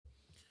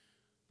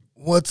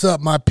What's up,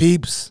 my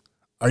peeps?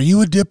 Are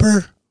you a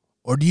dipper?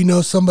 Or do you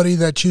know somebody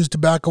that chews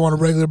tobacco on a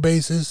regular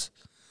basis?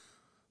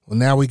 Well,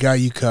 now we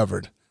got you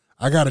covered.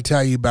 I got to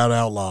tell you about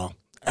Outlaw.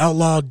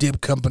 Outlaw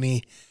Dip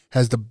Company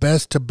has the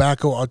best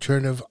tobacco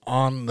alternative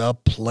on the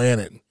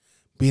planet.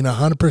 Being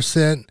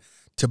 100%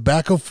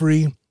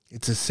 tobacco-free,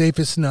 it's the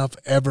safest snuff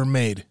ever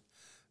made.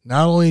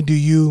 Not only do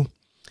you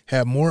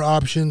have more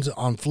options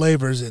on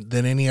flavors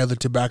than any other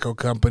tobacco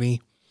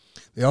company,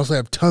 they also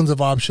have tons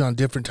of options on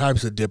different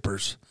types of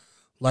dippers.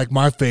 Like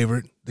my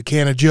favorite, the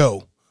Can of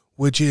Joe,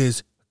 which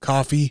is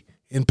coffee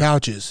in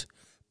pouches,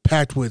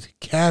 packed with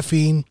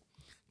caffeine,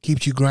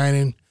 keeps you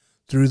grinding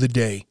through the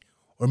day.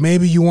 Or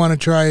maybe you want to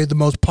try the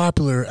most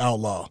popular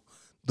Outlaw,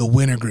 the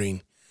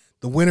Wintergreen.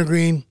 The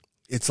Wintergreen,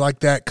 it's like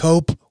that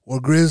Cope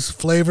or Grizz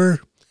flavor,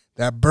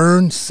 that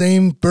burn,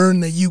 same burn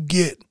that you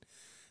get,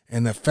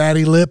 and the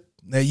fatty lip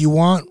that you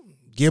want,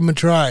 give them a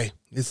try.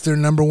 It's their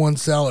number one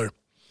seller.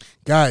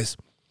 Guys,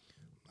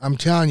 I'm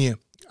telling you,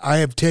 I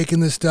have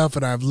taken this stuff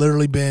and I've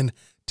literally been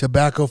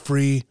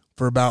tobacco-free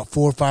for about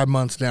 4 or 5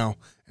 months now,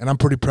 and I'm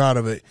pretty proud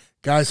of it.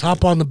 Guys,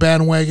 hop on the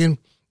bandwagon,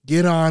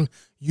 get on,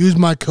 use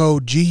my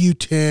code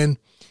GU10,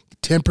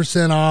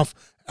 10% off,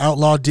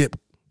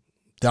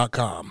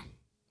 outlawdip.com.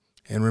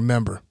 And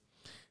remember,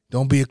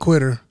 don't be a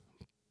quitter,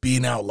 be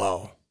an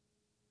outlaw.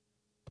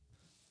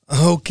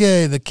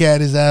 Okay, the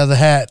cat is out of the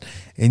hat.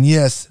 And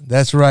yes,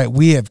 that's right,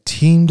 we have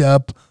teamed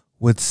up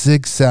with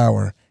Sig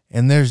Sauer.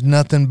 And there's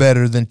nothing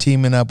better than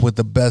teaming up with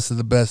the best of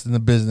the best in the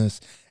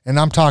business. And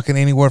I'm talking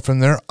anywhere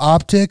from their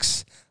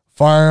optics,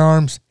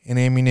 firearms, and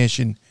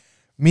ammunition.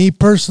 Me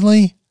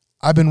personally,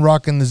 I've been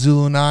rocking the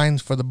Zulu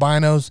 9s for the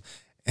binos,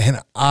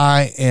 and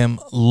I am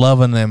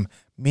loving them.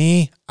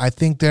 I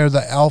think they're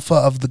the alpha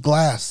of the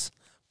glass.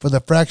 For the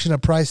fraction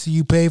of price that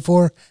you pay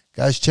for,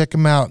 guys, check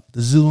them out,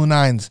 the Zulu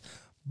 9s.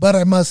 But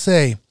I must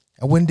say,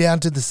 I went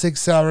down to the Sig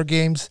Sauer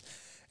games,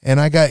 and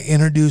I got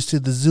introduced to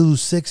the Zulu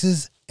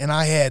 6s, and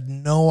I had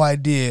no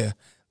idea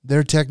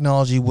their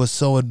technology was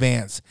so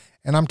advanced.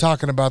 And I'm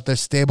talking about their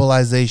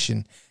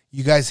stabilization.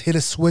 You guys hit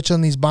a switch on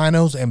these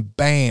binos and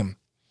bam,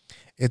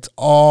 it's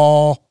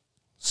all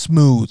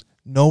smooth.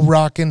 No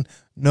rocking,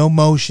 no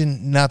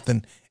motion,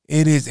 nothing.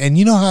 It is. And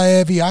you know how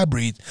heavy I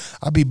breathe.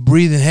 I'll be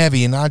breathing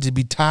heavy and I'll just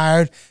be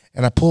tired.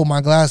 And I pull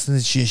my glass and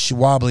it's just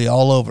wobbly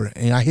all over.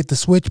 And I hit the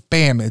switch,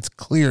 bam, it's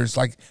clear. It's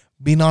like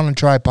being on a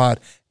tripod.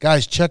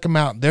 Guys, check them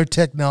out. Their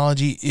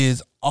technology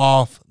is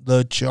off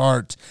the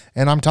charts.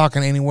 And I'm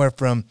talking anywhere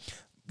from,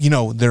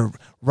 their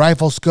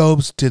rifle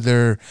scopes to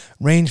their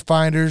range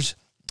finders.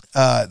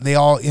 They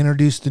all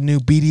introduced the new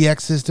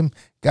BDX system.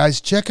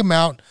 Guys, check them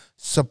out.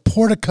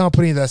 Support a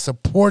company that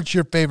supports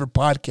your favorite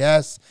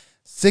podcast,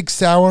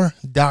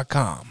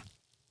 SigSauer.com.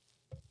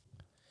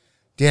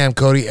 Damn,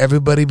 Cody,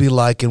 everybody be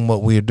liking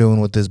what we're doing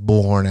with this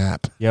Bullhorn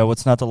app. Yeah,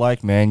 what's not to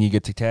like, man? You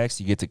get to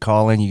text, you get to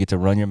call in, you get to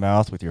run your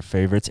mouth with your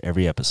favorites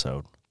every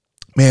episode.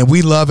 Man,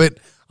 we love it.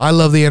 I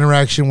love the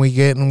interaction we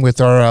get with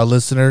our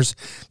listeners.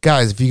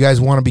 Guys, if you guys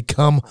want to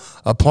become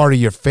a part of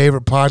your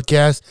favorite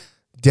podcast,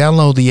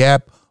 download the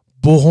app,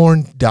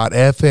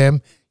 bullhorn.fm,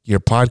 your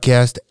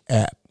podcast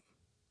app.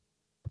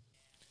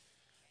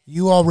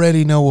 You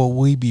already know what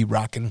we be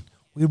rocking.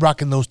 We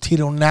rocking those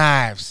Tito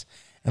knives.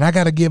 And I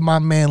got to give my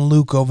man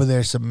Luke over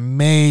there some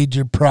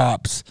major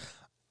props.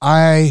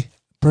 I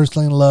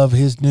personally love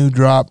his new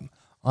drop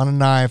on a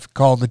knife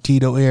called the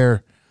Tito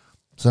Air.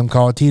 Some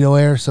call it Tito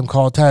Air, some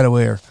call it Tito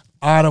Air.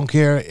 I don't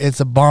care. It's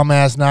a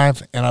bomb-ass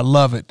knife, and I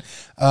love it.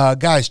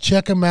 Guys,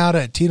 check them out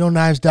at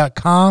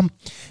TitoKnives.com.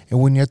 And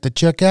when you're at the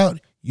checkout,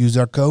 use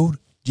our code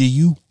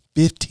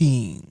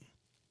GU15.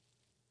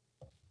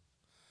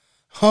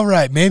 All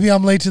right, maybe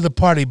I'm late to the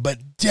party, but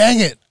dang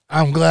it,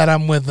 I'm glad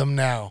I'm with them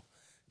now.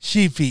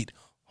 Sheep feet.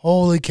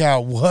 Holy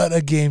cow, what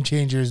a game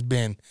changer it's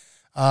been.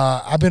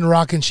 I've been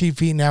rocking sheep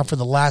feet now for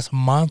the last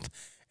month,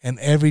 and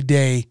every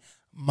day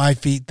my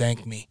feet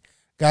thank me.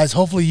 Guys,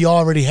 hopefully you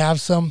already have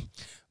some,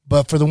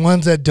 but for the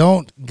ones that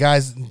don't,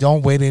 guys,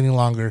 don't wait any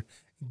longer.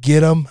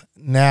 Get them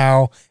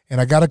now, and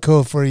I got a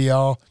code for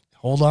y'all.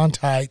 Hold on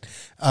tight.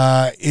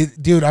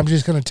 Dude, I'm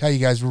just going to tell you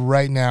guys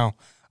right now,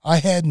 I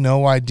had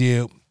no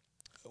idea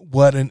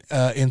what an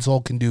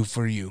insole can do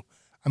for you.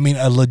 I mean,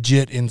 a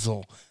legit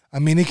insole. I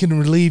mean, it can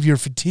relieve your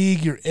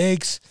fatigue, your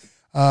aches,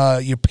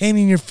 your pain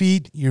in your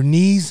feet, your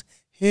knees,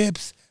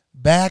 hips,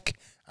 back.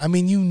 I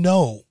mean,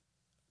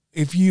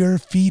 if your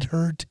feet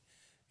hurt,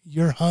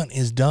 your hunt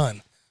is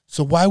done.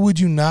 So why would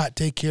you not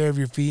take care of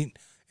your feet?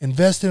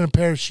 Invest in a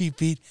pair of sheep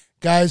feet.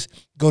 Guys,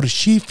 go to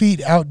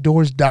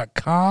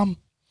sheepfeetoutdoors.com.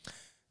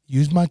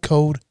 Use my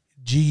code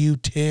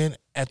GU10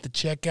 at the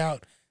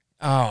checkout.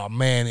 Oh,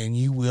 man, and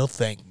you will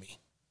thank me.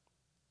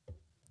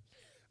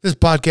 This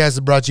podcast is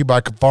brought to you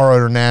by Kafaro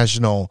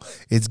International.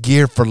 It's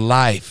gear for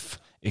life.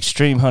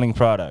 Extreme hunting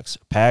products,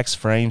 packs,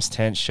 frames,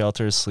 tents,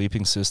 shelters,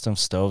 sleeping systems,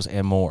 stoves,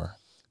 and more.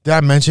 Did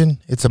I mention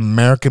it's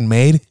American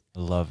made? I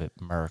love it,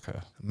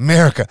 America.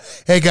 America.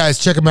 Hey, guys,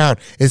 check them out.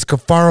 It's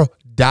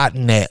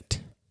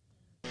Kafaro.net.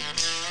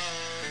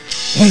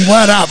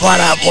 What up?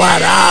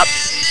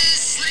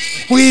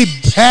 We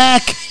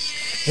back.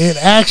 in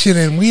action,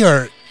 and we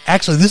are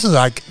actually, this is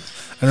like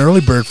an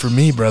early bird for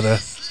me, brother.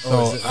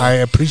 So I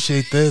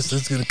appreciate this.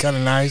 This is gonna kind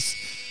of nice.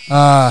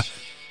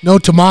 No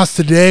Tomas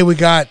today. We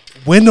got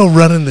Wendell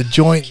running the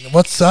joint.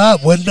 What's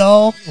up,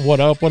 Wendell? What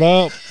up? What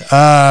up?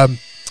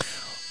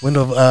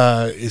 Wendell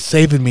is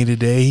saving me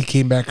today. He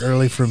came back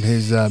early from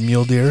his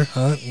mule deer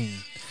hunt and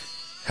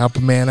help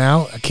a man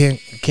out. I can't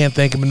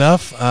thank him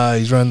enough.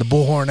 He's running the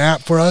Bullhorn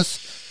app for us.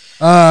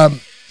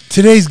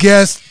 Today's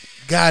guest,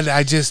 God,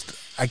 I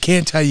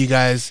can't tell you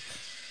guys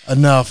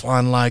enough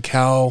on like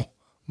how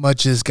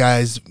much this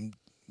guy's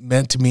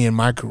meant to me in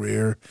my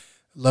career,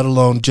 let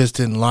alone just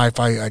in life.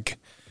 I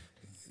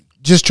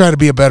just try to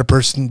be a better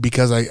person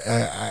because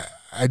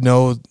I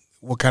know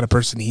what kind of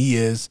person he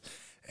is,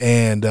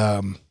 and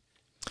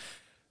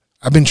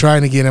I've been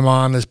trying to get him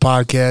on this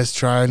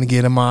podcast,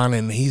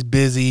 and he's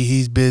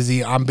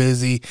busy, I'm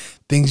busy.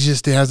 Things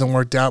just hasn't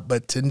worked out,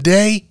 but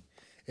today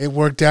it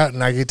worked out,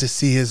 and I get to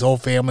see his whole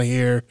family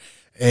here,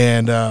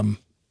 and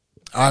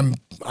I'm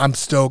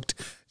stoked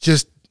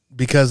just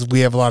because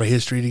we have a lot of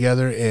history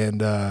together,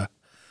 and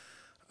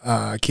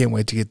I can't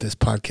wait to get this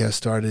podcast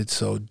started.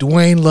 So,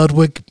 Duane,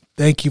 Ludwig,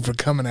 thank you for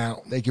coming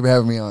out. Thank you for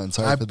having me on.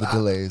 Sorry for the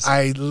delays.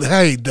 Hey,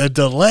 the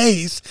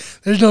delays.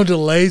 There's no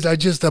delays. I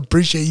just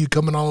appreciate you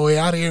coming all the way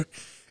out here.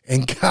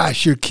 And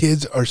gosh, your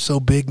kids are so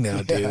big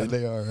now, dude. Yeah,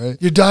 they are,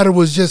 right? Your daughter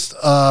was just,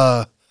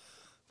 I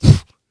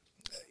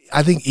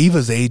think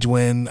Eva's age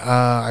when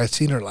I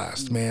seen her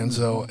last, man.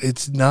 So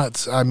it's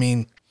nuts. I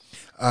mean,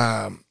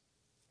 I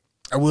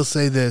will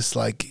say this,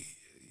 like,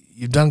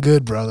 you've done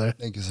good, brother.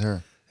 Thank you,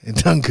 sir. You've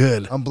done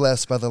good. I'm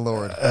blessed by the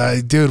Lord.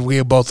 Dude,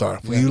 we both are.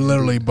 We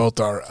literally both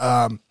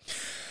are.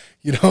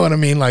 You know what I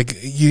mean? Like,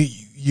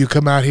 you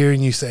come out here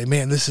and you say,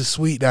 man, this is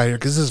sweet out here,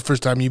 because this is the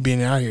first time you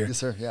being out here. Yes,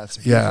 sir. Yeah,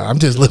 it's yeah, I'm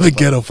just living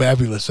ghetto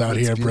fabulous out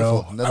here,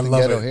 beautiful. bro. Nothing I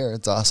love ghetto it here.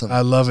 It's awesome. I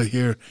love it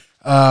here.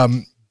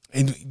 And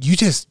you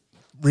just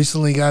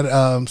recently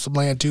got some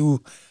land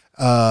too,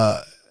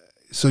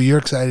 so you're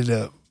excited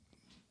to,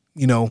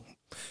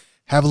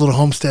 have a little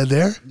homestead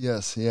there.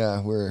 Yes,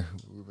 yeah.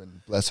 We've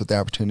been blessed with the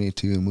opportunity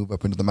to move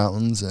up into the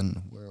mountains,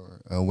 and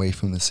we're away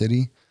from the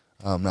city.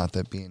 Not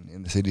that being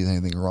in the city is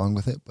anything wrong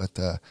with it, but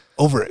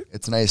Over it.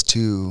 It's nice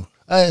to,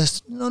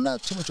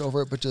 not too much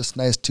over it, but just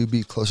nice to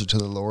be closer to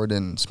the Lord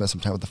and spend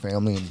some time with the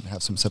family and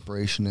have some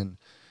separation. And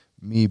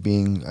me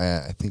being,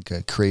 I think,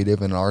 a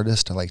creative and an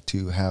artist, I like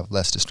to have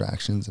less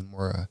distractions and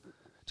more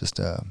just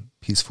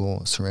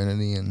peaceful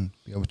serenity, and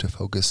be able to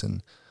focus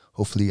and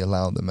hopefully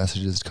allow the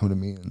messages to come to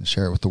me and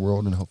share it with the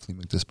world, and hopefully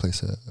make this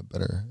place a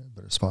better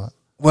spot.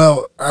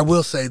 Well, I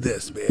will say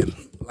this, man.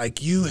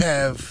 Like, you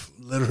have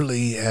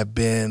literally have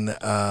been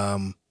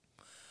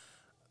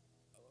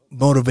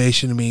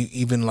motivation to me,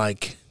 even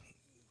like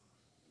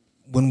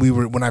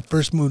when I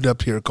first moved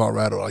up here to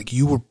Colorado. Like,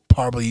 you were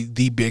probably one of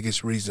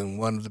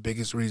the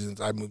biggest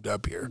reasons I moved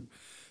up here,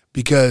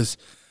 because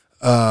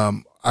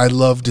I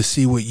loved to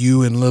see what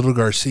you and Little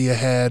Garcia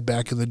had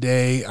back in the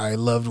day. I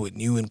loved what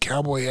you and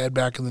Cowboy had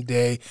back in the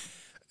day,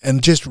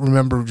 and just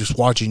remember just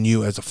watching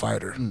you as a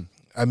fighter.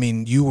 I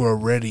mean, you were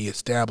already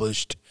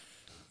established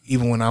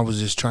even when I was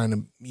just trying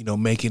to,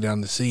 make it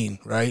on the scene,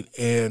 right?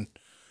 And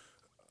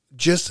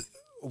just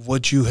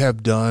what you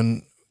have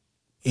done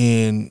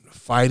in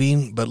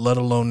fighting, but let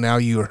alone now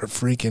you are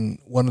freaking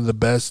one of the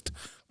best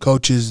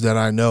coaches that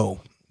I know.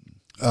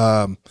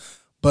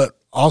 But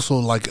also,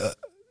 like,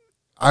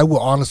 I will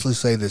honestly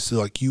say this,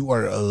 like, you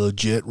are a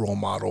legit role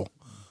model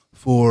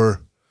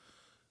for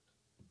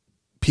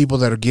people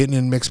that are getting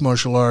in mixed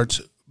martial arts,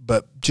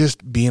 but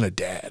just being a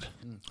dad.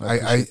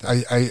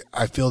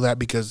 I feel that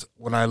because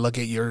when I look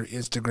at your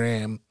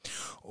Instagram,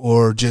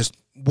 or just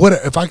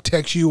if I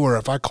text you or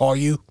if I call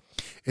you,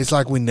 it's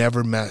like we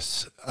never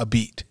miss a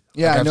beat.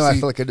 Yeah, like I know. I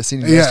feel like I just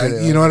seen you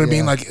yesterday. You know what I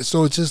mean? Like,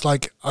 so it's just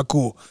like,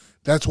 cool.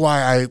 That's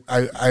why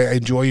I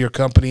enjoy your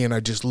company, and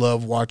I just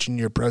love watching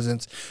your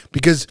presence,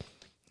 because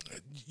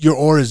your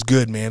aura is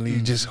good, man.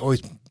 You just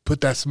always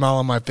put that smile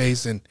on my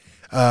face, and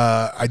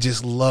I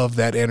just love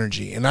that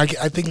energy. And I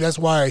think that's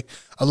why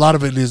a lot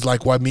of it is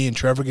like why me and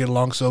Trevor get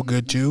along so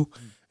good too,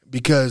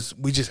 because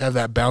we just have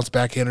that bounce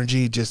back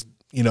energy, just,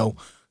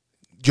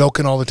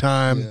 joking all the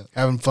time,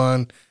 having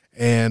fun.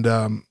 And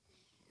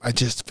I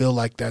just feel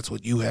like that's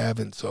what you have.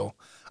 And so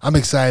I'm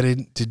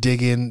excited to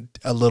dig in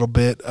a little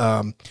bit.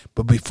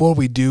 But before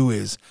we do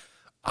is,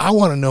 I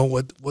want to know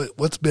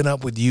what's been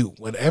up with you.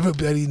 When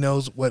everybody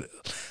knows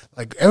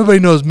everybody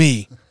knows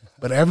me,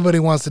 but everybody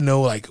wants to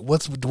know, like,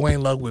 what's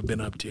Duane Ludwig been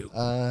up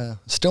to?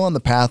 Still on the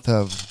path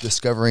of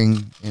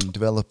discovering and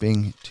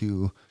developing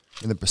in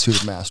the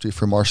pursuit of mastery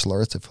for martial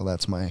arts. I feel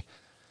that's my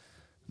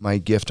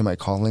gift and my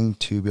calling,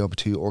 to be able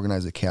to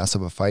organize the chaos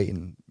of a fight,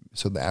 and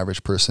so the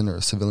average person or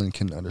a civilian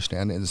can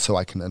understand it, and so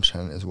I can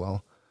understand it as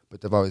well.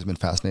 But I've always been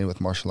fascinated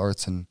with martial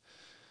arts and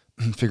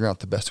figuring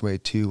out the best way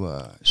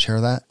to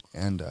share that,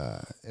 and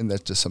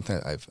that's just something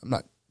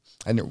that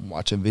I didn't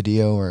watch a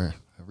video or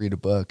read a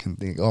book and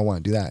think, I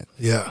want to do that.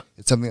 Yeah.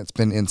 It's something that's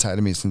been inside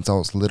of me since I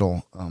was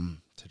little,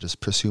 to just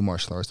pursue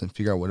martial arts and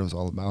figure out what it was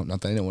all about.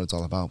 Not that I know what it's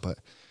all about, but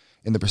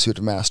in the pursuit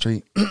of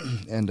mastery,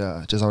 and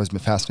just always been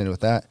fascinated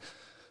with that.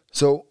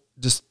 So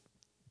just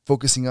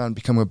focusing on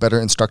becoming a better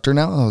instructor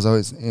now. I was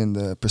always in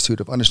the pursuit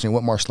of understanding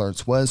what martial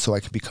arts was, so I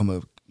could become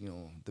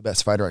the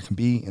best fighter I can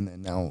be, and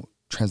then now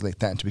translate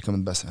that into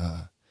becoming the best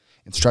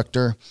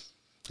instructor,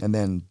 and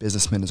then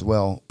businessman as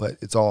well. But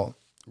it's all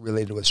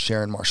related with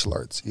sharing martial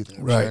arts, either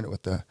sharing it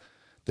with the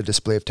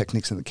display of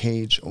techniques in the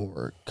cage,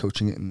 or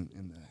coaching it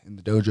in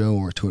the dojo,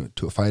 or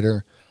to a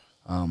fighter.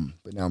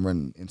 But now I'm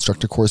running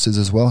instructor courses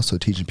as well, so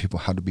teaching people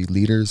how to be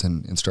leaders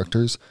and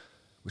instructors,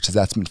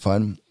 that's been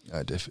fun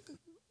to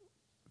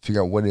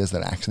figure out what it is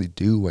that I actually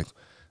do. Like,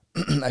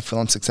 I feel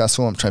I'm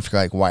successful. I'm trying to figure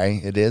out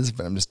why it is,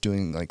 but I'm just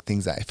doing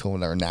things that I feel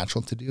that are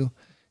natural to do.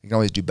 You can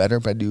always do better,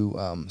 but I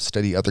do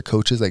study other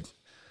coaches. Like,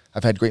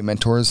 I've had great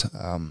mentors,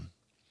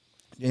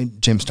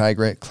 James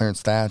Tigert,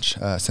 Clarence Thatch,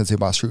 Sensei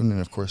Boss Rutan,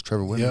 and of course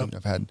Trevor Whitman. Yep.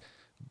 I've had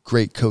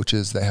great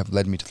coaches that have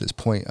led me to this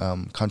point.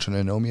 Contra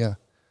Nanomiya,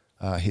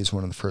 he's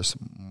one of the first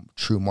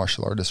true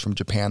martial artists from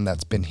Japan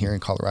that's been here in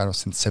Colorado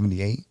since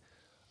 '78.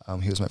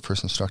 He was my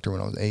first instructor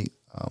when I was 8.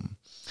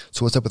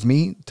 So what's up with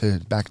me, to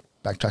backtrack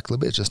a little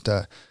bit, just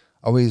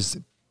always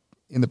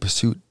in the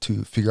pursuit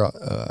to figure out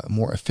a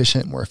more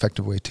efficient, more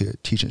effective way to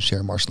teach and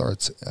share martial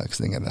arts, because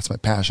again, that's my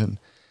passion.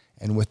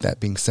 And with that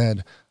being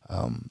said,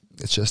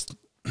 it's just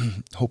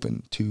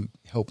hoping to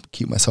help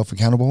keep myself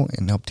accountable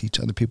and help teach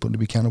other people to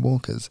be accountable,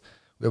 because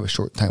we have a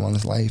short time on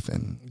this life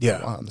and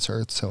on this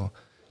earth. So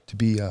to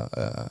be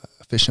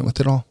efficient with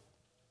it all.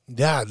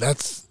 Yeah,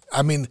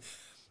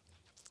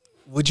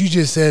 what you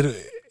just said,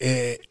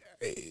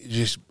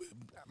 just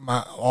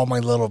all my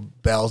little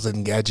bells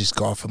and gadgets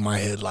go off in my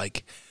head,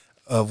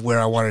 of where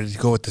I wanted to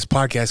go with this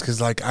podcast.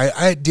 Because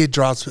I did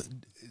draw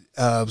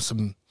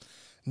some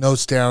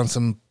notes down,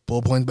 some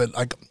bullet points,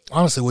 but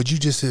honestly, what you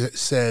just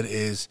said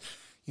is,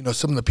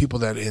 some of the people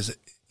that is,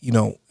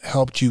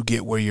 helped you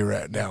get where you're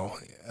at now,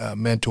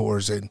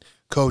 mentors and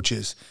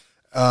coaches.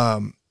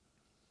 They're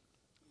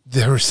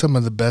some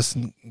of the best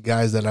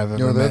guys that I've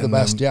ever met. They're the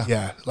best, yeah.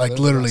 Yeah,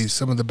 literally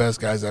some of the best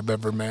guys I've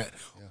ever met,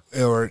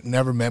 or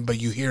never met,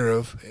 but you hear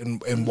of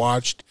and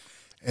watched,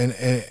 and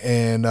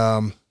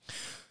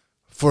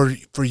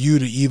for you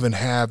to even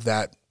have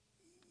that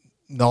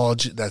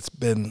knowledge that's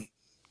been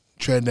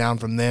tread down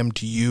from them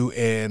to you,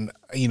 and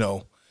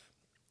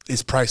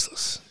is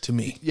priceless to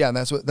me. Yeah, and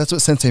that's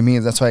what sensei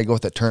means. That's why I go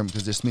with that term,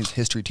 because this means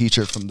history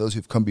teacher, from those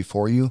who've come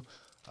before you.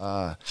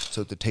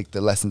 So to take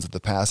the lessons of the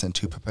past and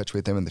to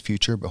perpetuate them in the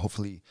future, but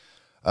hopefully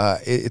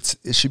it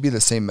should be the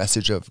same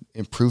message of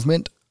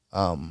improvement,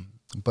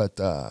 but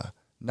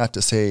not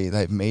to say that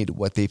I've made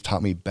what they've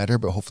taught me better,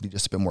 but hopefully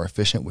just a bit more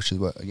efficient, which is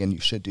what, again, you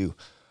should do.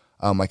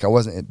 I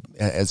wasn't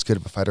as good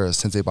of a fighter as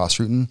Sensei Boss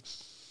Rutan.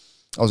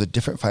 I was a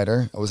different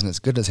fighter. I wasn't as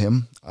good as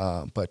him,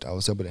 but I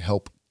was able to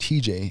help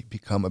TJ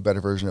become a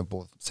better version of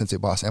both Sensei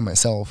Boss and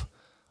myself.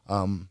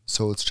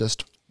 So it's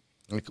just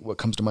what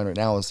comes to mind right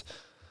now is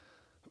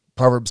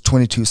Proverbs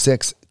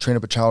 22:6, train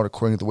up a child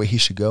according to the way he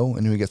should go,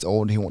 and when he gets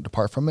old, he won't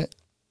depart from it.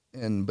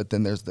 But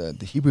then there's the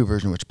Hebrew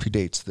version, which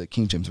predates the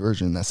King James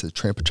version, that says,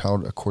 train up a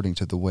child according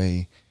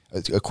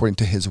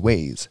to his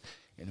ways,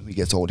 and when he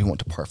gets old, he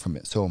won't depart from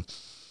it. So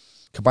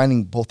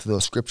combining both of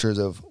those scriptures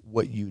of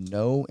what you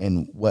know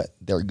and what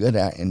they're good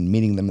at, and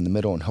meeting them in the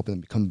middle and helping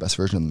them become the best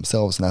version of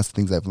themselves. And that's the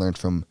things I've learned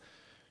from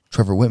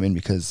Trevor Whitman,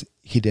 because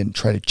he didn't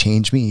try to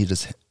change me. He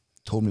just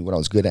told me what I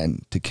was good at,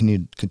 and to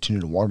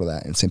continue to water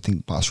that. And same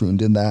thing, Boss Rutan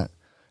did that.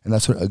 And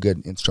that's what a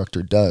good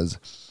instructor does.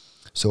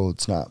 So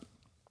it's not,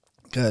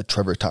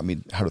 Trevor taught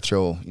me how to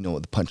throw,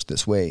 the punch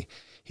this way.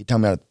 He taught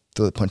me how to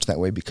throw the punch that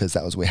way, because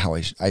that was the way how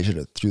I should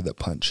have threw the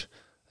punch.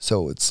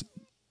 So it's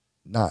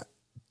not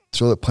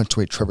throw the punch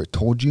the way Trevor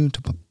told you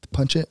to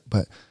punch it,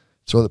 but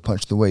throw the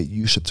punch the way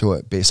you should throw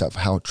it based off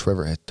how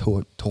Trevor had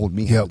told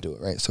me how to do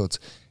it, right? So it's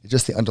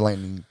just the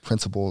underlying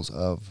principles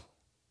of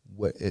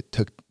what it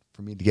took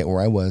for me to get where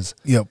I was.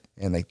 Yep.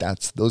 And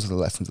those are the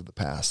lessons of the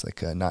past.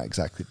 Not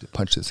exactly to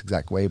punch this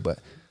exact way, but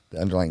the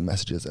underlying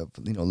messages of,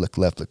 look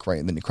left, look right,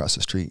 and then you cross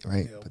the street,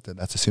 right? Yep. But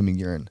that's assuming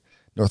you're in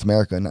North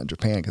America, not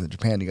Japan, because in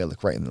Japan you gotta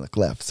look right and then look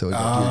left. So you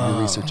gotta do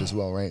your research as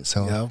well, right?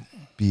 So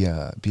be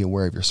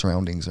aware of your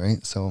surroundings,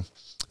 right? So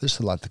there's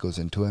a lot that goes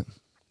into it.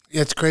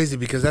 Yeah, it's crazy,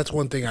 because that's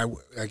one thing I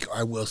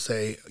will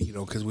say,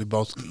 because we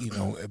both,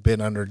 have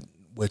been under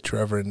with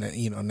Trevor, and,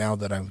 now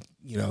that I'm,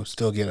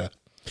 still get to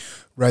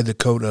ride the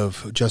coat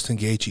of Justin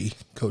Gaethje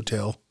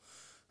coattail.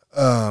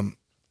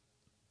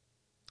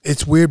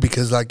 It's weird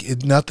because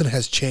nothing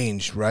has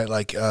changed, right?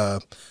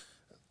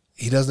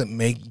 He doesn't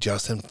make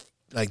Justin,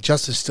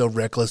 Justin's still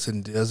reckless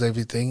and does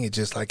everything. It's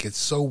just it's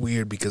so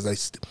weird, because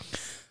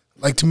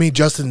to me,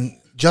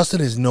 Justin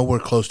is nowhere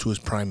close to his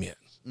prime yet.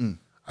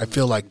 I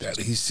feel like that.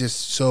 He's just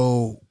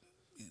so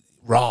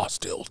raw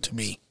still to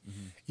me.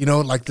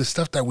 Mm-hmm. The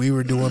stuff that we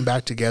were doing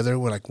back together,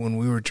 when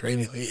we were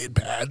training in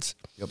pads.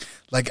 Yep.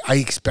 I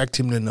expect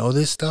him to know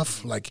this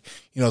stuff.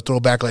 Throw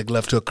back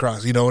left hook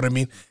cross. You know what I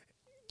mean?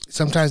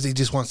 Sometimes he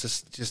just wants to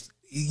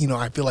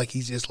I feel like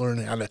he's just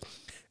learning how to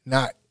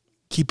not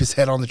keep his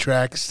head on the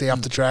track, stay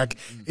off the track.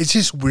 It's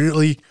just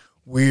really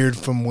weird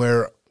from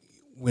where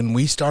when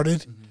we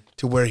started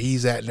to where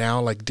he's at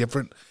now, like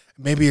different.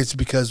 Maybe it's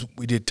because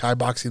we did Thai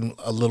boxing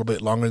a little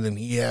bit longer than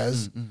he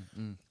has,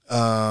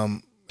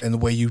 and the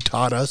way you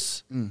taught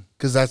us,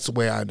 because that's the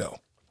way I know.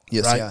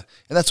 Yes, right? yeah,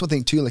 and that's one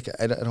thing too. Like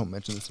I don't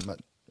mention this. I'm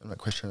not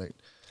questioning like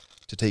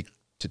to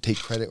take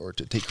credit or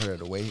to take credit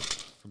away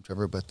from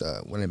Trevor. But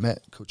when I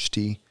met Coach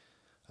T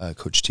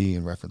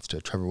in reference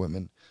to Trevor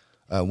Whitman,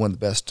 one of the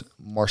best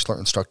martial art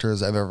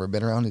instructors I've ever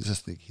been around.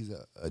 He's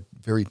a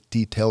very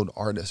detailed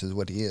artist, is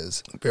what he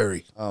is.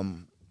 Very.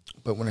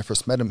 But when I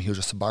first met him, he was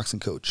just a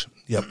boxing coach.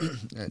 Yep.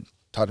 And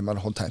taught him how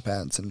to hold Thai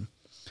pads and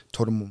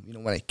told him,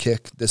 when I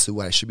kick, this is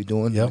what I should be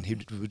doing. Yep. And he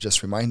would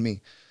just remind me.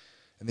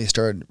 And they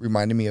started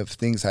reminding me of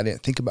things I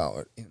didn't think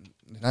about. And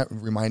not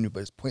remind me,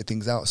 but just point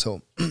things out.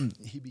 So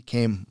he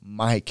became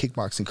my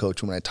kickboxing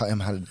coach when I taught him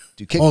how to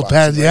do kickboxing. Hold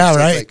pads, yeah, So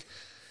right. Like,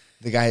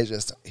 the guy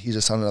is he's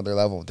just on another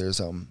level.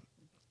 There's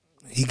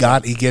He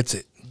gets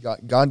it.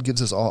 God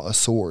gives us all a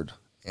sword,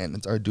 and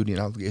it's our duty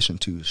and obligation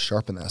to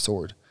sharpen that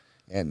sword.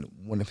 And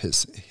one of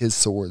his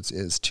swords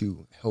is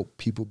to help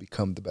people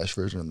become the best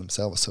version of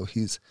themselves. So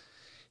he's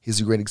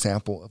a great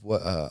example of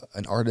what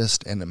an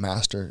artist and a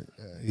master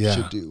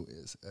should do.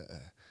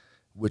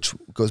 Which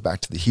goes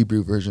back to the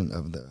Hebrew version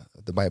of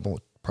the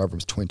Bible,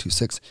 Proverbs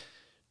 22:6.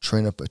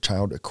 Train up a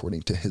child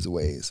according to his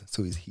ways.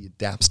 So he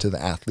adapts to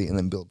the athlete and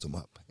then builds him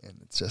up. And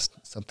it's just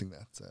something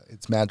that's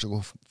it's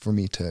magical for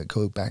me to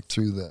go back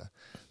through the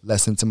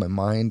lessons in my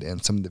mind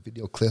and some of the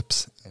video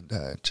clips and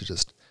to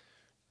just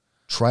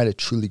try to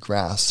truly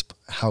grasp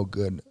how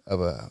good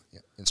of a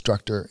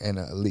instructor and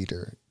a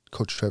leader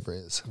Coach Trevor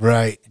is.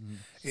 Right.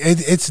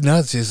 It's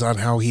nuts just on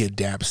how he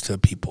adapts to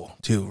people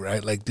too,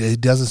 right? Like he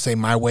doesn't say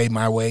my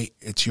way,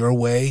 it's your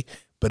way,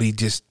 but he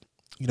just,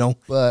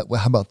 But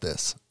how about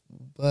this?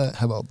 But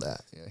how about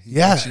that? He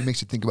actually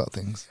makes you think about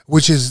things.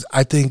 Which is,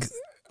 I think,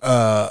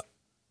 a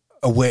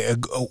way,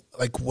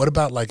 like what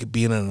about like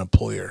being an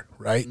employer,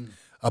 right?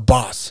 A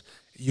boss.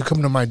 You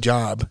come to my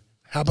job,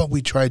 how about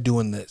we try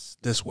doing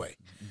this way?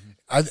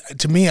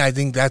 To me, I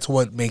think that's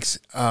what makes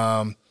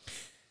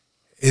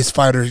his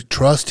fighters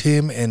trust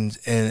him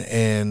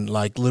and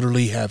like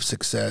literally have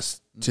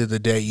success to the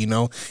day.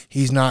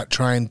 He's not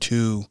trying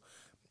to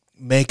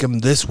make them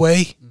this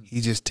way. He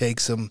just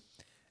takes them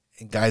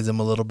and guides them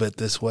a little bit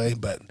this way.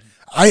 But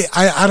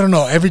I don't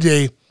know. Every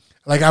day,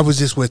 like I was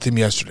just with him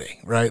yesterday,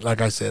 right?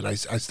 Like I said, I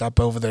stopped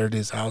over there at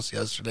his house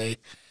yesterday,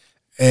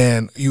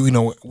 and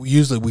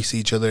usually we see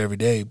each other every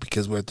day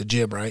because we're at the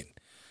gym, right?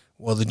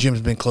 Well, the gym's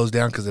been closed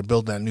down because they're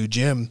building that new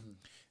gym.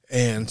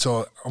 And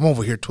so I'm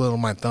over here twiddling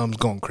my thumbs,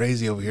 going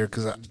crazy over here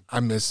because I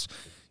miss,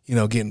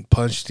 getting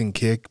punched and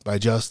kicked by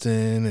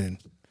Justin. And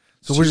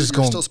so we're just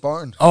going. Still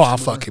sparring. Oh, I'll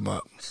fuck him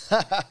up.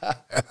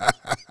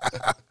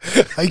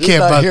 I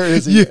can't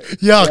bust.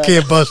 Y'all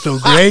can't bust no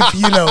grape.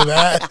 You know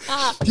that.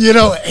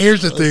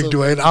 Here's the thing,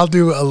 Duane. I'll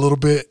do a little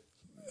bit,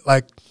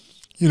 like,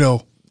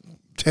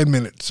 10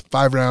 minutes,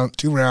 5 rounds,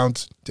 2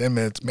 rounds, 10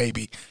 minutes,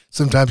 maybe.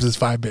 Sometimes it's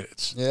 5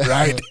 minutes,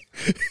 right?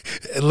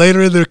 And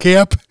later in their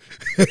camp,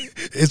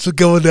 it's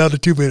going down to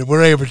 2 minutes.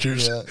 We're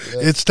amateurs. Yeah.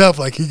 It's tough.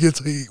 Like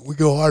we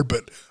go hard,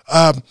 but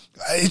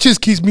it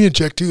just keeps me in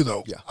check too,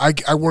 though. Yeah.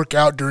 I work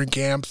out during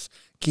camps.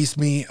 Keeps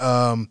me,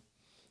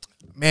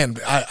 man.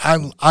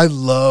 I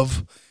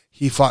love.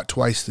 He fought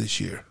twice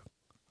this year.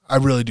 I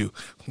really do.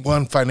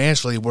 One,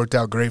 financially, it worked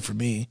out great for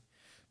me.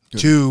 Good.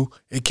 2,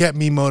 it kept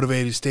me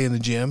motivated to stay in the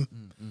gym,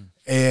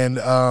 and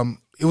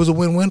it was a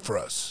win-win for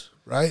us,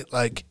 right?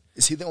 Like.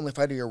 Is he the only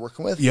fighter you're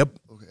working with? Yep.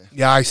 Okay.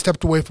 Yeah, I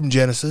stepped away from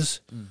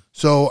Genesis,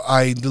 so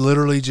I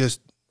literally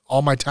just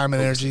all my time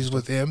and energy is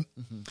with him,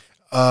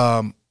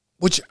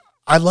 which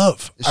I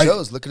love. It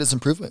shows. Look at his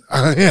improvement.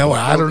 Yeah, well,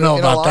 I don't know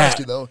about all that.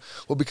 Honesty, though.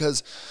 Well,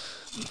 because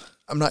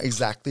I'm not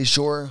exactly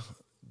sure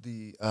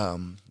the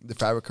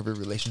fabric of your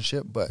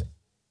relationship, but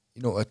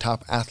a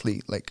top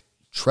athlete like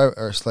Trevor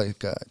or like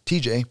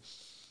TJ,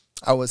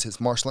 I was his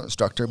martial art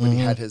instructor, but he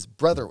had his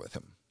brother with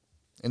him.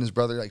 And his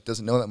brother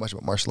doesn't know that much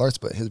about martial arts,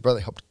 but his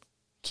brother helped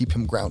keep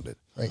him grounded,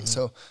 right?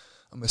 So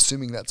I'm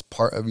assuming that's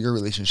part of your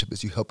relationship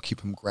is you help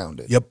keep him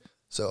grounded. Yep.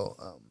 So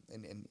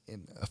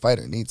and a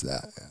fighter needs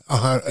that.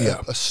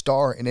 Yeah. A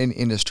star in any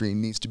industry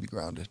needs to be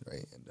grounded,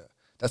 right? And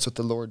that's what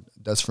the Lord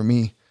does for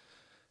me,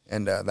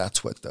 and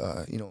that's what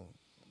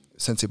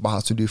Sensei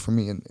Bahas would do for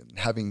me. And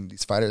having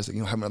these fighters,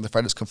 having other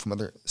fighters come from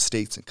other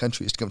states and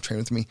countries to come train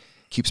with me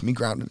keeps me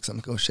grounded because I'm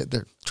like, oh shit,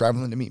 they're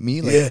traveling to meet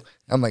me. Like,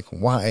 I'm like,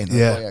 why? And I'm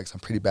like, because I'm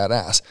pretty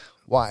badass.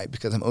 Why?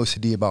 Because I'm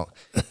OCD about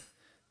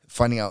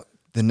finding out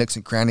the nooks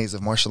and crannies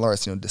of martial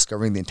arts,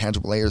 discovering the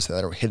intangible layers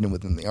that are hidden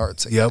within the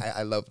arts. Like,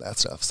 I love that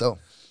stuff. So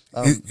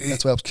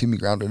that's what helps keep me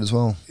grounded as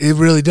well. It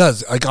really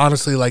does. Like,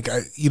 honestly, like,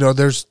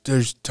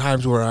 there's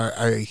times where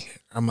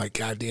I'm like,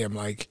 God damn,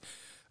 like,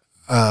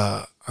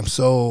 I'm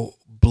so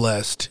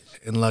blessed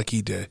and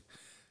lucky to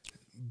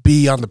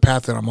be on the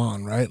path that I'm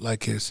on, right?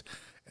 Like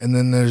and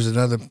then there's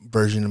another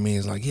version of me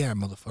is like, yeah,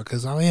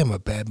 motherfuckers, I am a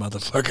bad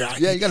motherfucker.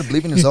 Yeah, you got to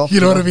believe in yourself.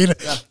 You know what I mean?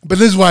 Yeah. But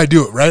this is why I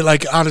do it, right?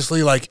 Like,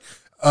 honestly, like,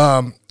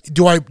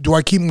 do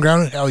I keep them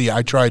grounded? Hell yeah,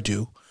 I try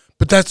to.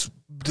 But that's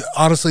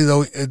honestly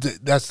though,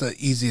 that's the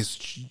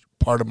easiest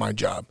part of my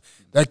job.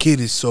 That kid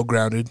is so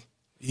grounded.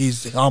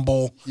 He's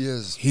humble. He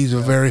is. He's a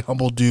very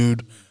humble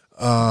dude.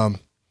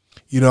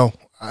 You know,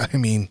 I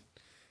mean,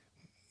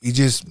 he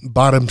just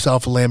bought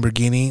himself a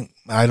Lamborghini.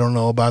 I don't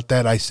know about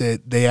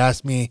that. They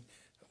asked me,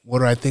 what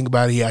do I think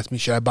about it? He asked me,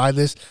 should I buy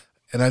this?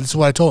 And this is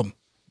what I told him.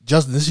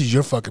 Justin, this is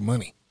your fucking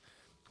money.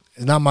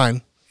 It's not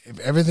mine. If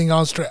everything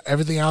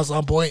else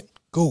on point,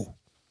 cool.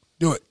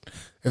 Do it.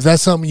 If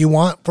that's something you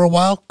want for a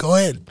while, go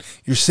ahead.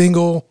 You're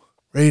single,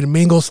 ready to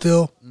mingle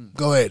still,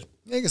 go ahead.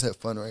 Yeah, you guys have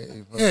fun, right?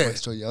 Yeah.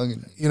 Still young.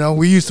 And, you know,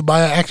 we used to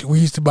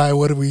buy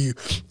what do we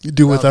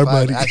do with our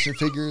money? Action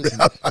figures.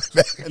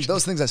 And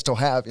those things I still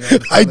have. You know,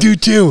 I do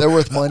too. They're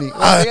worth money.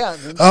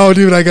 Oh,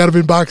 dude, I got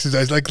them in boxes. I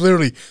was like,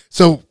 literally.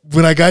 So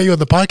when I got you on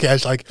the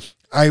podcast, like,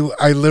 I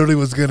literally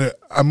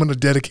I'm going to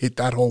dedicate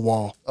that whole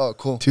wall. Oh,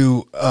 cool.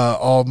 To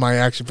all of my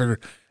action figure.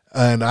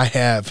 And I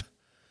have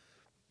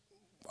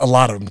a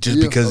lot of them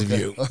just because of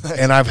you. Okay.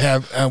 And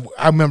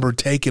I remember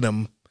taking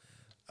them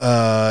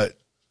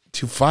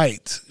to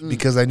fight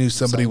because I knew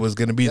somebody was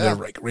going to be there,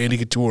 like Randy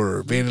Couture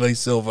or Vanderlei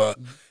Silva,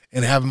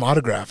 and have them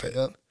autograph it.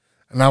 Yep.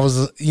 And I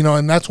was,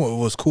 and that's what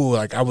was cool.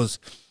 Like, I was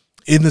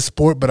in the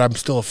sport, but I'm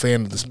still a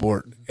fan of the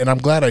sport. And I'm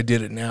glad I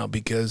did it now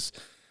because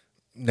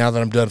now that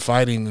I'm done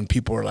fighting and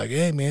people are like,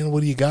 hey, man,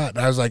 what do you got?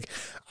 And I was like,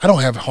 I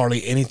don't have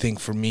hardly anything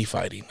for me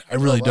fighting. I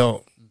really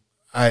don't.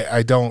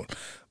 I don't.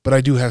 But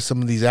I do have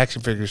some of these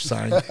action figures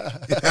signed.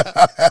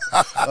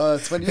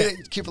 It's when you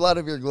keep a lot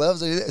of your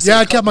gloves. Yeah,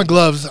 I kept my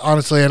gloves,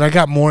 honestly, and I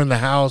got more in the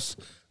house.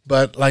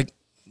 But, like,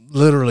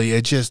 literally,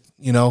 it just,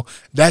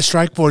 that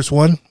Strike Force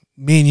one,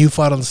 me and you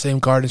fought on the same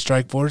card in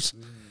Strike Force.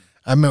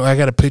 I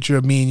got a picture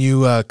of me and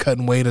you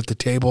cutting weight at the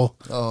table,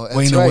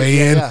 waiting to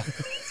weigh in. Yeah.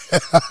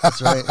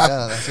 That's right.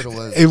 Yeah, that's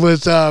what it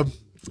was.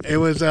 It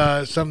was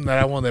something that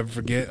I won't ever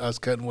forget. Us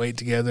cutting weight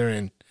together,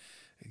 and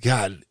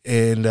God,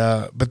 and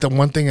but the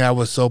one thing I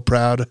was so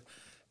proud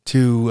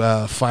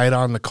to fight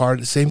on the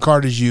same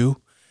card as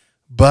you,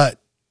 but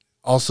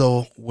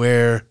also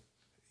wear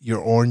your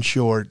orange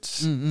shorts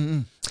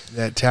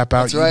that tap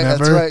out. That's right.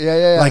 Remember? That's right.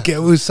 Yeah. Like it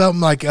was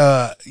something like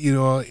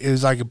it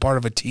was like a part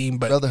of a team,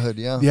 but brotherhood.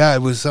 Yeah. Yeah,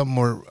 it was something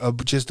more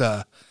just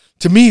to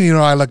me.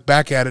 I look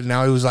back at it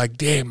now. It was like,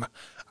 damn.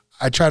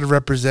 I tried to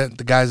represent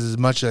the guys as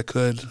much as I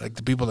could, like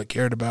the people that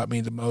cared about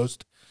me the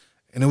most,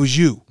 and it was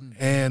you.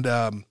 And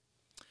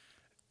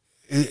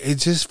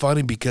it's just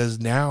funny because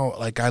now,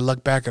 like, I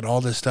look back at all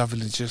this stuff,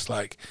 and it's just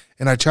like,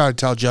 and I try to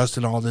tell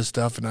Justin all this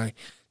stuff, and I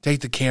take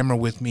the camera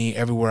with me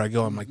everywhere I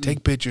go. I'm like,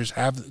 take pictures,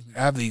 have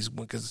these,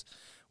 because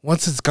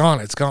once it's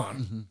gone, it's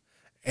gone.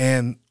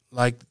 And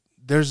like,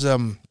 there's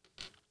like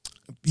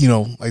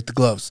the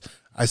gloves.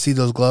 I see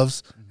those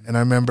gloves, and I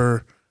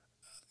remember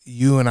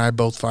you and I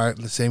both fight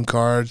in the same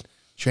card,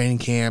 training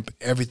camp,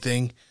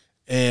 everything.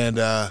 And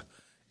to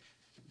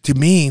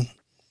me,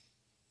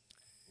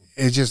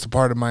 it's just a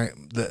part of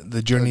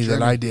the journey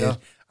that I did.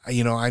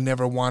 Yeah. I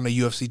never won a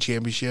UFC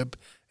championship,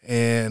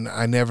 and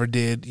I never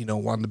did,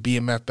 won the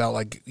BMF belt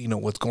like,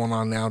 what's going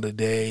on now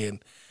today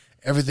and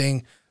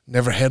everything.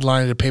 Never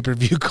headlined a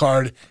pay-per-view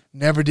card.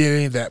 Never did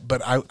any of that.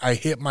 But I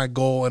hit my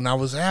goal, and I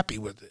was happy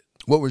with it.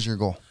 What was your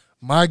goal?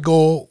 My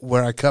goal,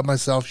 where I cut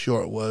myself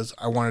short, was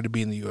I wanted to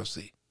be in the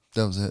UFC.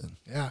 That was it.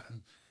 Yeah.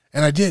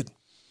 And I did.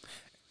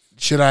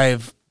 Should I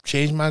have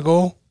changed my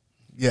goal?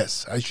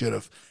 Yes, I should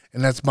have.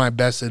 And that's my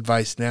best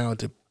advice now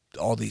to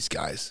all these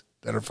guys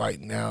that are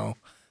fighting now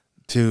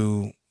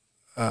to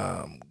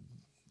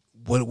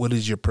what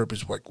is your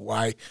purpose? Like,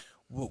 why?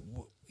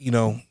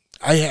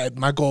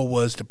 My goal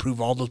was to prove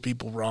all those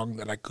people wrong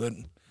that I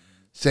couldn't.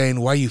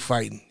 Saying, why you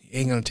fighting? It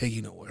ain't going to take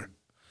you nowhere.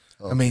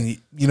 Okay. I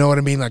mean, you know what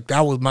I mean? Like,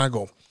 that was my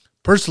goal.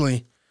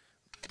 Personally,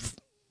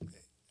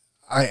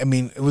 I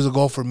mean, it was a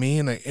goal for me,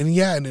 and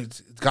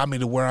it's got me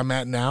to where I'm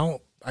at now.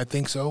 I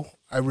think so.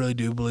 I really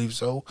do believe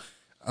so.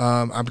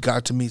 I've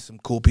got to meet some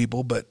cool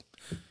people, but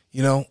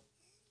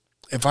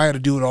if I had to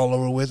do it all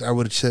over with, I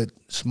would have said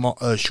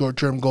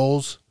short-term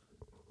goals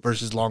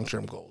versus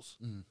long-term goals.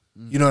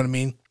 You know what I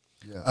mean?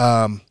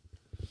 Yeah.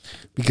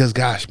 Because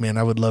gosh, man,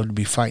 I would love to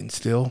be fighting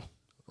still.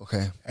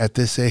 Okay. At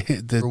this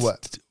age, for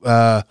what?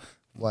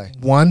 Why?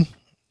 One,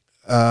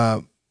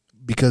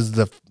 because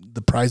the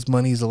prize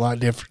money is a lot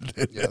different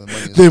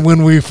than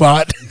when we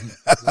fought.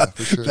 Yeah,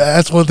 for sure.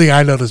 That's one thing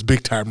I noticed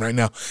big time right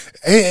now.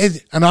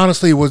 And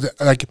honestly, it was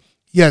like,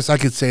 yes, I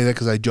could say that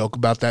because I joke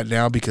about that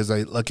now because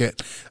I look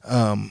at,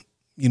 the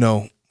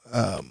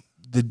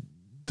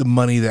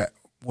money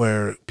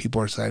where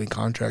people are signing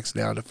contracts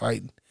now to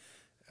fight.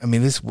 I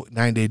mean, this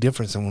 9-day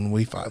difference than when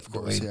we fought. Of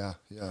course, Duane.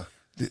 Yeah.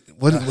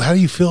 How do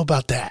you feel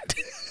about that?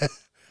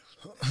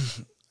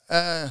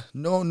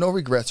 No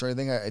regrets or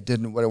anything. I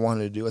did what I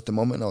wanted to do at the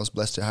moment. I was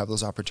blessed to have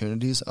those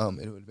opportunities. It would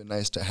have been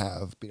nice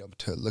to be able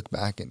to look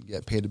back and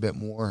get paid a bit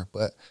more.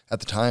 But at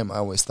the time, I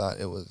always thought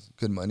it was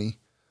good money.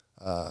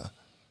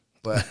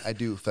 But I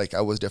do feel like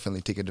I was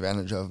definitely taken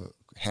advantage of a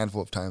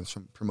handful of times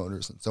from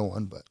promoters and so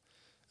on. But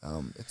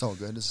it's all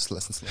good. It's just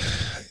lessons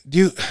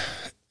learned.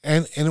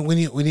 And when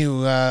you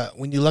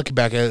look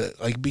back at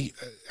it, like,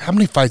 how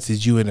many fights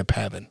did you end up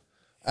having?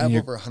 I have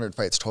over 100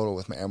 fights total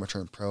with my amateur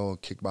and pro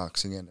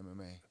kickboxing and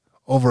MMA.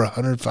 Over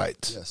 100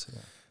 fights. Yes, yeah.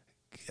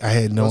 I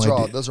had no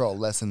idea. Those are all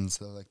lessons,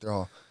 though. Like, they're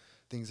all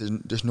things.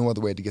 There's no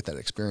other way to get that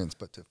experience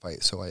but to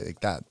fight. So I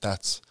think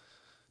that's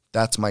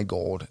my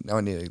goal. Now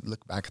I need to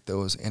look back at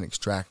those and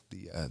extract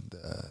the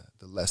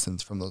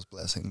lessons from those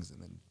blessings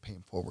and then pay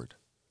them forward.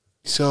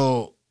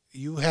 So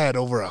you had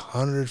over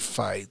 100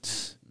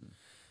 fights,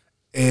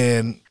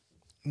 and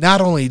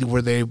not only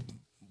were they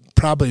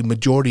probably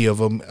majority of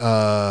them.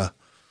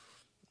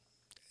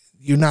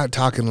 You're not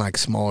talking like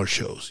smaller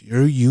shows.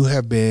 You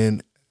have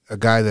been a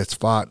guy that's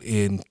fought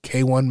in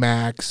K1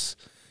 Max,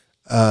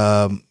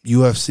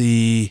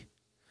 UFC.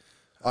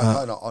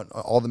 On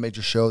all the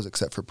major shows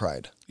except for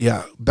Pride.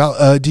 Yeah.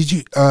 Did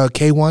you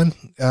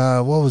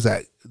K1? What was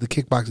that? The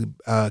kickboxing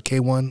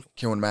K1?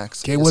 K1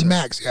 Max. K1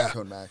 Max, yeah.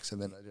 K1 Max. And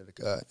then I did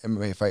a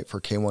MMA fight for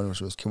K1,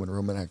 which was K1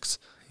 Roman X.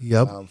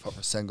 Yep. Fought for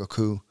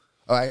Sengoku.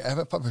 Oh, I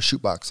haven't fought for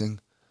shootboxing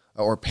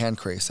or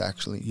Pancrase,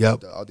 actually.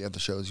 Yep. All the other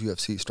shows,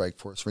 UFC,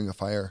 Strikeforce, Ring of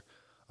Fire.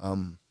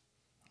 King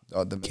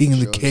of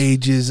the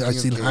Cages. I've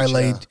seen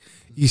highlights. Yeah.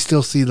 You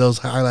still see those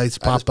highlights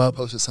pop up.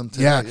 Posted some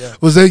today, yeah.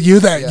 Was that you?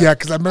 Yeah,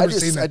 because I remember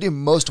seeing that. I do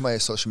most of my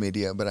social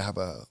media, but I have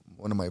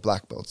one of my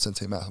black belts,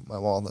 Sensei my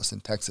Wallace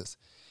in Texas.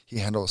 He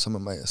handles some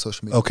of my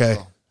social media. Okay. As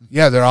well.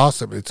 Yeah, they're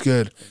awesome. It's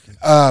good.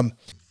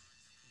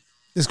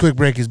 This quick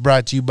break is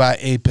brought to you by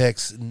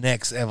Apex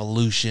Next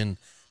Evolution,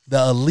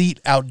 the elite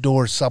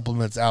outdoor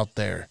supplements out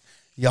there.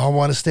 Y'all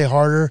want to stay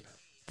harder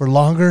for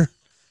longer?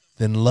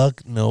 Then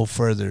look no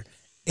further.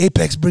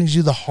 Apex brings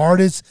you the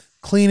hardest,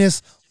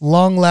 cleanest,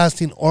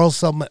 long-lasting oil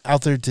supplement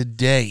out there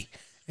today.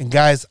 And,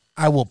 guys,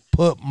 I will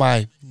put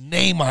my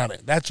name on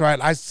it. That's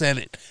right. I said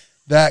it.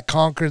 That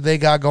Conquer they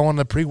got going,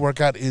 the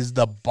pre-workout, is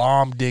the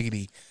bomb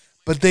diggity.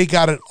 But they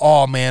got it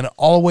all, man,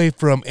 all the way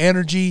from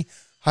energy,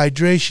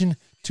 hydration,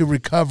 to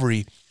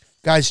recovery.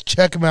 Guys,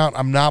 check them out.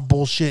 I'm not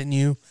bullshitting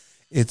you.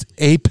 It's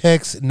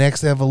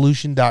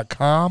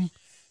apexnextevolution.com.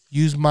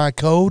 Use my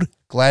code,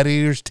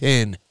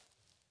 Gladiators10.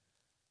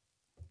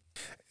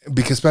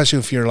 Because especially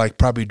if you're like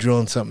probably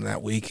drilling something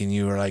that week and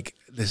you were like,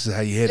 this is how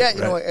you hit it.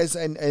 Yeah,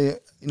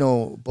 you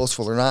know,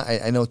 boastful or not,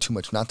 I know too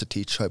much not to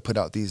teach. So I put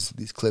out these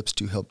clips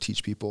to help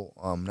teach people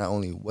not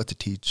only what to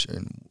teach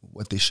and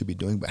what they should be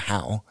doing, but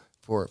how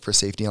for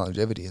safety and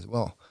longevity as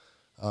well.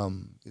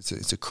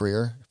 It's a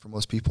career for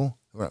most people,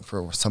 or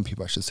for some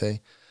people, I should say.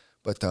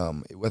 But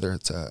whether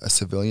it's a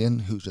civilian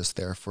who's just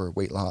there for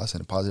weight loss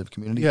and a positive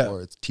community,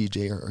 or it's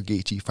TJ or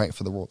Gaethje fighting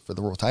for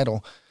the world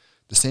title,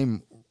 the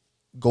same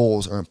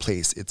goals are in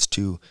place. It's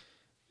to,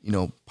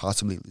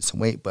 possibly lose some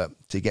weight, but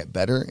to get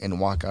better and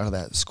walk out of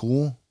that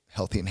school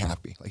healthy and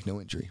happy, like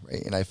no injury,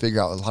 right? And I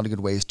figure out a lot of good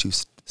ways to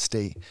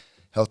stay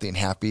healthy and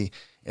happy.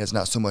 And it's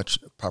not so much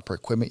proper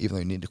equipment, even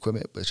though you need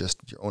equipment, but it's just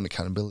your own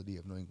accountability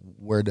of knowing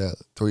where to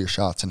throw your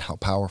shots and how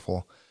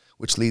powerful,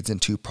 which leads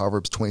into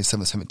Proverbs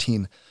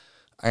 27:17.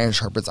 Iron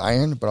sharpens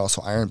iron, but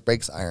also iron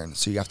breaks iron.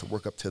 So you have to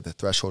work up to the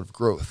threshold of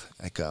growth.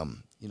 Like,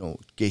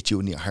 Gaethje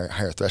would need a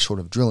higher threshold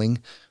of drilling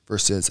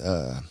versus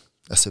a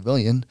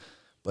civilian,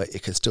 but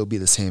it could still be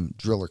the same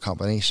drill or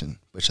combination,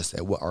 but just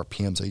at what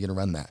RPMs are you going to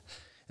run that?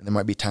 And there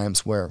might be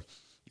times where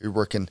you're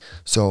working.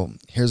 So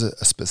here's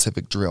a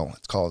specific drill.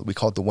 We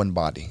call it the one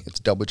body. It's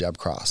double jab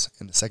cross.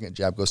 And the second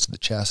jab goes to the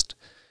chest.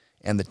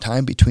 And the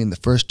time between the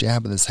first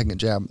jab and the second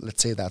jab,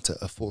 let's say that's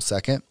a full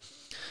second.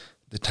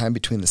 The time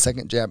between the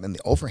second jab and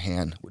the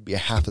overhand would be a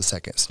half a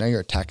second. So now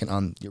you're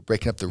you're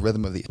breaking up the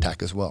rhythm of the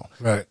attack as well.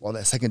 Right. While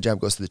that second jab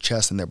goes to the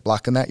chest and they're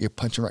blocking that, you're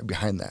punching right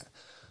behind that.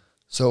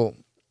 So,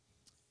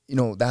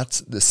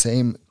 that's the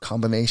same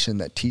combination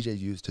that TJ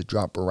used to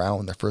drop around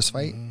in their first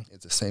fight. Mm-hmm.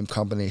 It's the same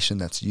combination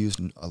that's used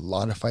in a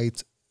lot of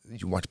fights.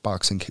 You watch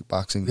boxing,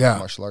 kickboxing,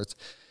 martial arts.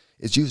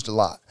 It's used a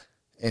lot.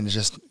 And it's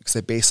just because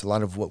they base a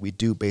lot of what we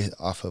do based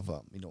off of,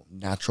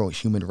 natural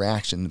human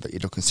reaction, the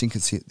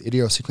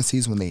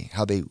idiosyncrasies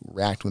how they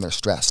react when they're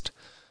stressed.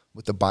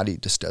 What the body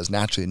just does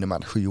naturally, no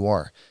matter who you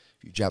are.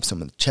 If you jab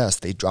someone in the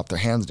chest, they drop their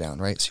hands down,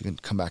 right? So you can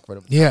come back right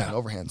over the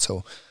overhand.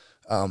 So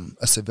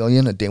a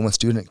civilian, a day one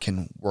student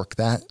can work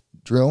that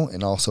drill,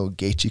 and also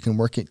Gaethje can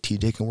work it,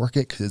 TJ can work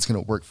it, because it's going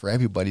to work for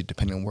everybody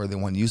depending on where they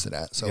want to use it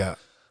at. So,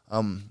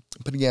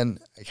 but again,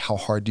 like, how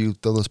hard do you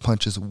throw those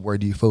punches? Where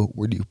do you throw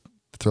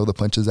the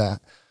punches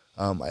at?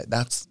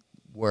 That's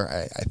where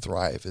I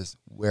thrive, is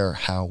where,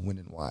 how, when,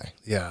 and why.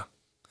 Yeah.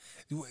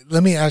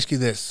 Let me ask you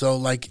this. So,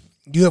 like,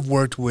 you have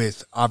worked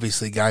with,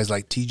 obviously, guys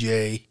like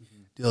TJ,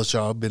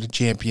 Dillashaw, been a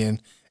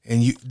champion,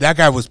 and that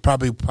guy was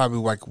probably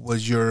like,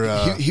 was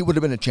your... he would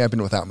have been a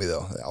champion without me,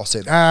 though. I'll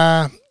say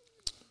that.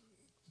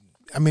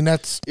 I mean,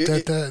 that's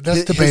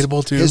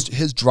debatable, too.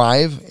 His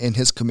drive and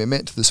his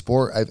commitment to the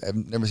sport, I've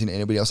never seen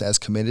anybody else as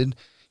committed.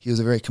 He was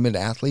a very committed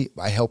athlete.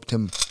 I helped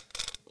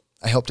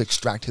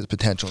extract his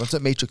potential. That's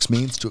what Matrix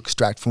means, to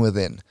extract from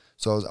within.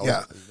 So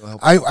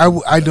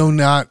I do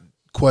not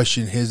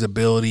question his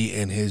ability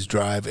and his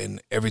drive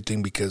and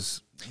everything,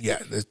 because Yeah,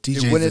 the It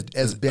TJ wouldn't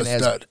has been a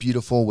as stud.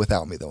 beautiful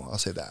without me, though. I'll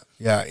say that.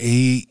 Yeah,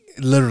 he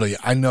literally.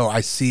 I know.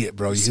 I see it,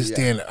 bro. see He's it,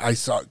 standing. I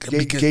saw.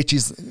 Because,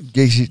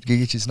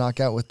 Gaethje's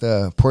knockout with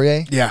the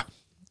Poirier. yeah.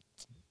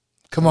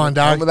 Come on,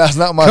 dog. But that's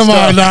not my Come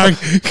on,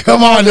 stuff. dog.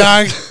 Come on,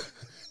 dog.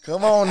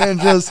 Come on,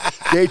 ninjas.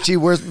 Gaethje,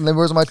 where's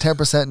my 10%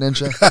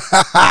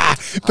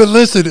 ninja? But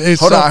listen, it's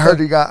Hold so on, I heard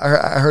fun- you got.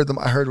 I heard them.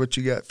 I heard what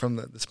you get from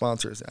the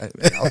sponsors.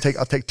 I'll take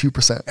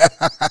 2%.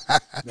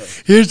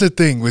 Here's the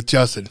thing with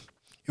Justin.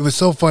 It was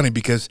so funny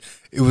because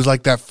it was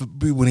like that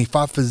when he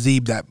fought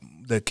Fazib,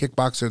 the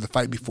kickboxer, the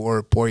fight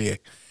before Poirier.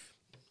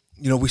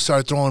 You know, we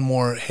started throwing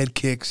more head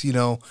kicks. You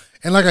know,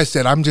 and like I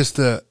said, I'm just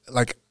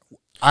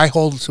I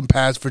hold some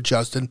pads for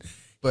Justin,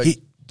 But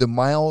the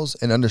miles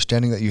and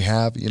understanding that you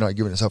have, you're not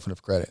giving yourself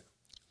enough credit.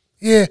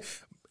 yeah.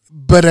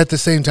 But at the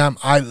same time,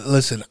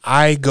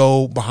 I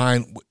go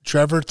behind.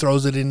 Trevor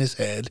throws it in his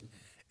head,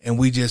 and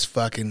we just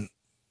fucking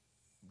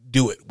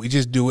do it. We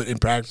just do it in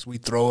practice. We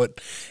throw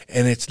it,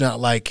 and it's not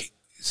like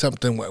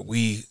something what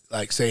we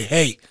like say,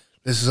 hey,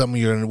 this is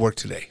something you're going to work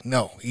today.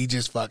 No, he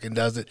just fucking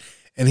does it.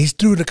 And he's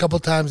threw it a couple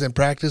times in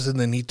practice, and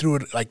then he threw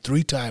it like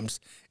 3 times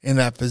in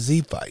that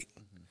Fazib fight.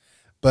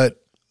 But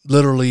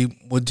literally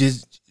would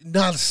just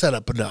not set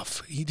up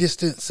enough. He just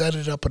didn't set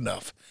it up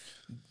enough.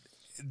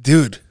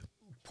 Dude.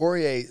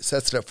 Poirier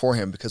sets it up for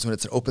him because when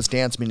it's an open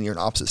stance, meaning you're in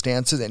opposite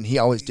stances, and he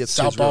always dips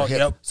to his Southpaw, rear hip.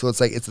 yep. So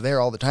it's like it's there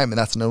all the time, and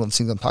that's another one of the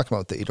things I'm talking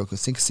about with the Idoka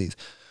synchronicities.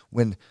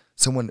 When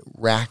someone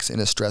racks in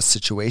a stress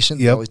situation,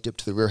 they Yep. always dip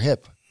to the rear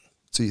hip.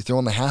 So you throw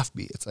in the half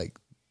beat. It's like,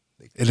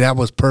 And that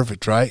was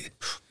perfect, right?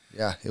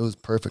 yeah, it was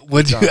perfect.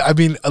 Would Good you, job. I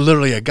mean,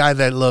 literally, a guy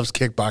that loves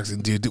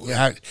kickboxing, dude. It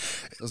I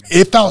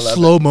felt love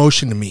slow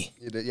motion to me.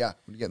 Yeah,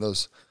 when you get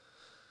those.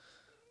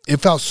 It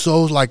felt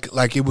so like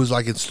it was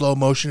like in slow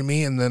motion to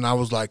me, and then I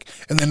was like,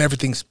 and then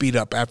everything speed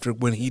up after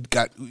when he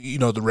got, you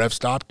know, the rev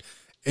stopped.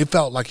 It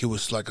felt like it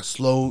was like a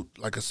slow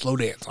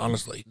dance,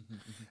 honestly.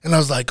 And I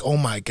was like, oh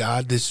my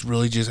god, this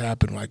really just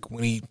happened. Like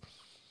when he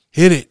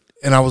hit it,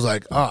 and I was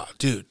like,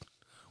 dude,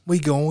 we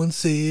going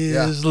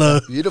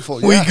sizzler.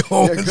 Beautiful. We Yeah.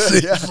 going Yeah,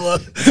 good, yeah.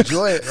 sizzler.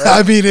 Enjoy it. Right?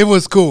 I mean, it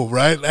was cool,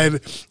 right? And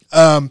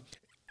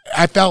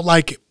I felt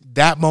like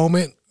that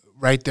moment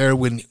right there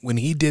when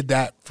he did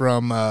that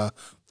from.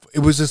 It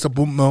was just a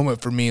boom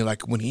moment for me,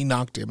 like when he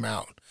knocked him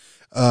out.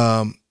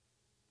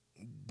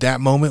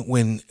 That moment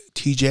when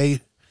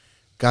TJ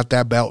got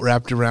that belt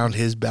wrapped around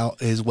his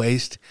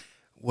waist,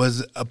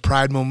 was a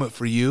pride moment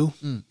for you.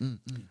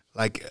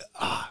 Like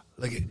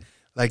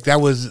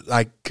that was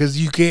like,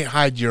 because you can't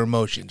hide your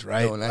emotions,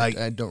 right? No, and like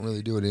I don't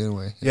really do it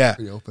anyway. It's Yeah.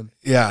 pretty open.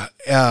 Yeah,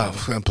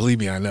 believe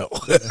me, I know.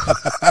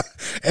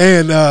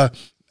 And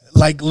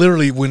like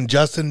literally, when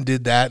Justin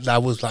did that,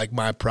 that was like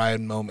my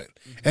pride moment.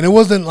 And it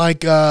wasn't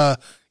like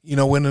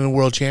winning a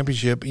world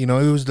championship. You know,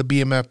 it was the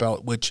BMF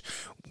belt, which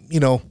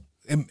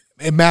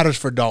it matters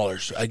for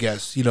dollars, I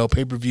guess. You know,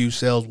 pay-per-view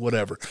sales,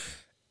 whatever.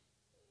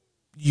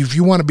 If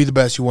you want to be the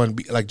best, you want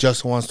to be like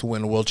Justin wants to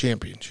win a world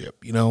championship.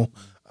 You know,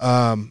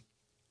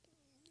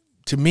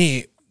 to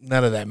me,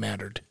 none of that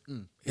mattered.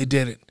 It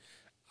didn't.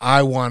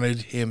 I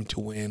wanted him to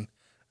win,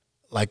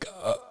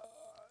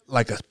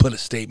 put a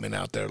statement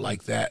out there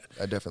like that.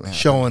 I definitely have.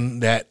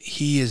 Showing that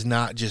he is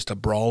not just a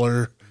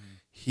brawler.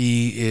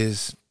 He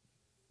is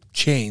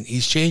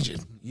He's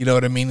changing. You know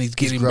what I mean? He's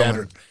getting growing.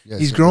 better. Yes,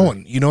 He's sir.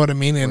 growing. You know what I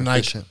mean? And More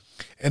like, efficient.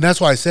 and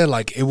that's why I said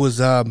like it was.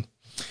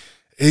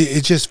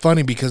 It's just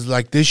funny because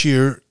like this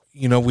year,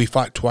 you know, we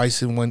fought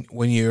twice in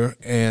one year,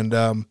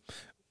 and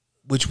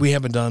which we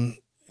haven't done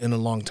in a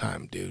long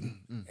time, dude.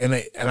 And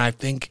I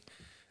think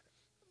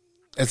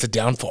it's a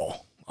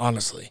downfall,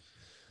 honestly.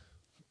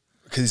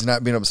 Because he's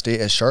not being able to stay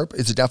as sharp.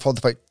 It's a downfall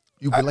to fight.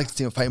 You would like to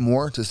see him fight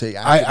more to stay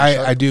active and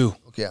sharp? I do.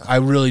 Okay. I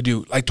really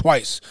do. Like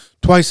twice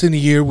in a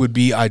year would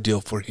be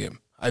ideal for him.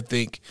 I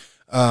think.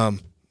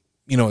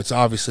 It's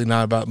obviously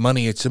not about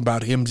money. It's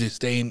about him just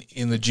staying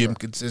in the gym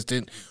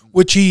consistent,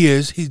 which he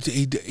is.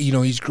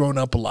 He's grown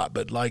up a lot.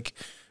 But like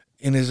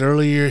in his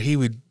early year, he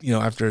would,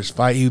 after his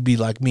fight, he would be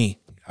like me.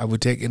 I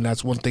would take, and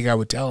that's one thing I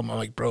would tell him. I'm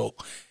like, bro,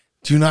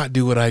 do not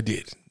do what I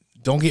did.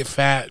 Don't get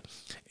fat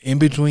in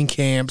between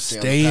camps.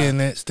 Stay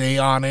in it. Stay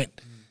on it.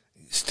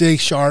 Stay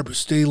sharp.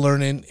 Stay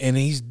learning. And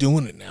he's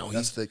doing it now.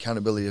 That's the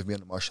accountability of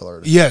being a martial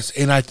artist. Yes,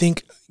 and I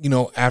think,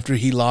 after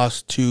he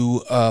lost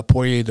to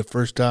Poirier the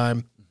first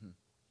time,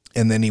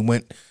 and then he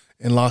went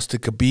and lost to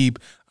Khabib,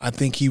 I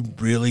think he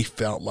really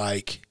felt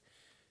like,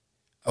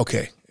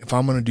 okay, if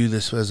I'm going to do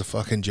this as a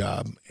fucking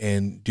job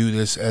and do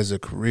this as a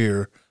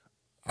career,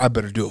 I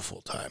better do it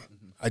full time.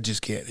 I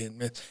just can't.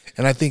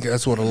 And I think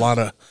that's what a lot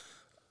of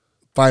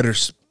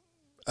fighters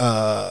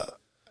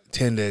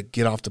tend to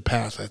get off the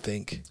path, I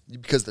think.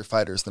 Because they're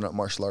fighters, they're not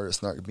martial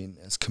artists, not being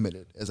as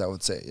committed as I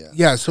would say, yeah.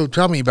 Yeah, so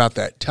tell me about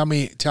that. Tell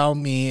me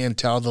and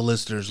tell the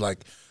listeners,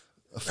 like,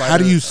 how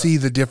do you see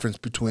the difference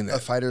between that? A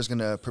fighter is going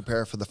to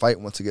prepare for the fight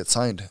once it gets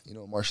signed.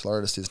 A martial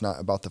artist is not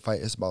about the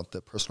fight. It's about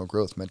the personal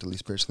growth, mentally,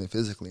 spiritually, and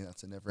physically.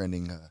 That's a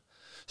never-ending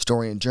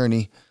story and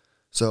journey.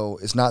 So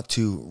it's not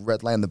to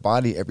redline the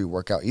body every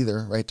workout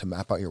either, right? To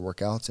map out your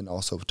workouts and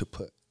also to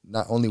put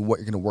not only what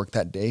you're going to work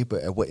that day,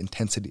 but at what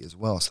intensity as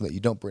well, so that you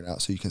don't burn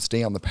out, so you can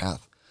stay on the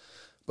path.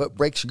 But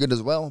breaks are good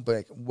as well.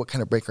 But what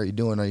kind of break are you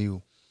doing? Are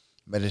you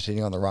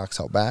meditating on the rocks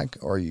out back,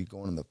 or are you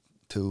going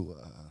to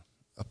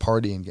a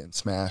party and getting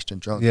smashed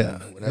and drunk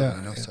and whatever?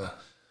 You know, so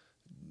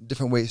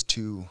different ways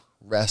to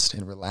rest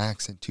and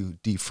relax and to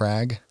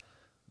defrag.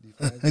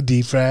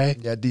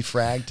 Defrag. Yeah,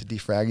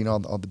 defrag. You know,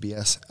 all the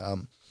BS.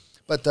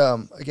 But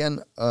again,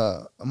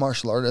 a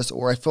martial artist,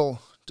 or I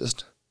feel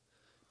just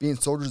being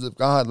soldiers of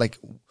God. Like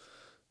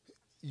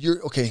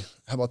you're okay.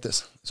 How about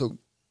this? So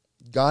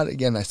God,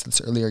 again, I said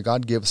this earlier.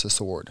 God gave us a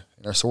sword,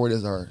 and our sword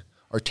is our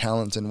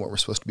talents and what we're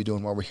supposed to be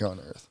doing while we're here on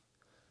earth.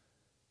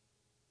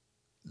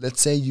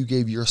 Let's say you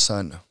gave your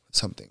son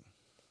something,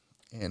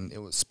 and it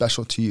was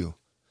special to you,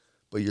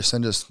 but your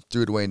son just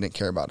threw it away and didn't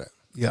care about it.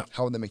 Yeah.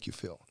 How would that make you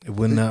feel? It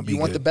would not be You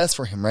want good. the best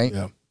for him, right?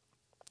 Yeah.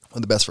 You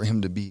want the best for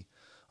him to be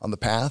on the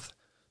path,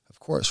 of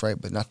course, right?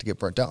 But not to get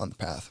burnt out on the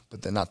path,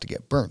 but then not to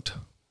get burnt,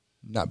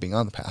 not being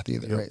on the path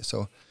either, right?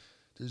 So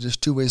there's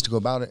just two ways to go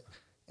about it.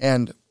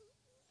 And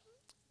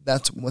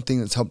that's one thing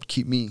that's helped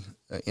keep me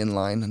in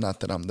line.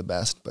 Not that I'm the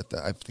best, but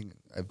I think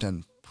I've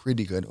done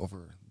pretty good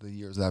over the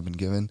years that I've been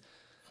given.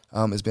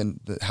 Has been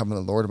having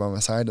the Lord by my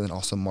side, and then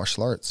also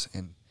martial arts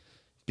and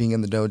being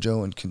in the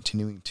dojo and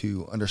continuing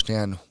to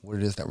understand what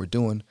it is that we're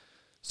doing.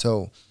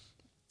 So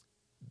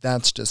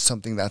that's just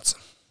something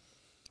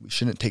we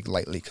shouldn't take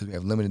lightly, because we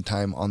have limited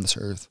time on this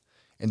earth,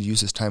 and to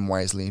use this time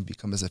wisely and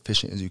become as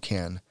efficient as you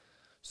can.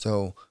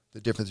 So the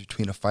difference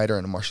between a fighter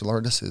and a martial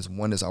artist is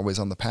one is always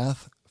on the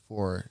path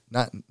for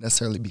not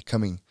necessarily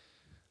becoming,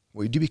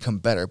 well, you do become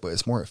better, but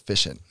it's more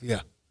efficient.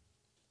 Yeah.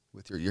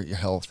 With your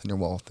health and your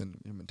wealth and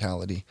your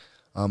mentality.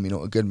 You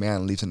know, a good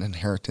man leaves an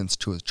inheritance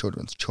to his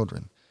children's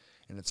children.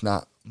 And it's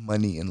not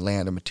money and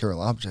land and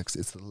material objects.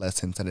 It's the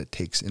lessons that it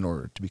takes in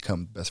order to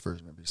become the best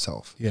version of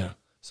yourself. Yeah.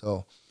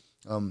 So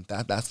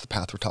that's the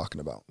path we're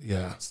talking about.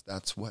 Yeah.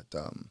 That's what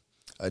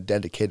a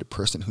dedicated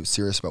person who's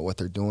serious about what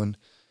they're doing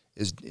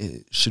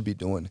should be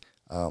doing,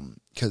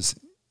 because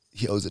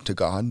he owes it to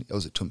God, he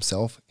owes it to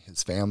himself,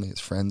 his family, his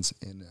friends,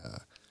 and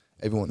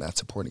everyone that's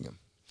supporting him.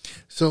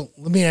 So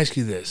let me ask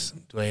you this,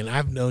 Duane.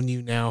 I've known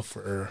you now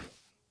for,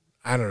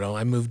 I don't know,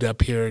 I moved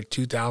up here in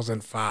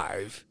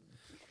 2005.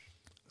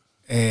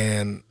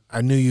 And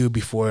I knew you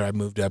before I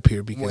moved up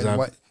here because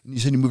you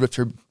said you moved up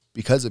here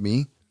because of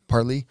me,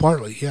 partly?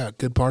 Partly, yeah,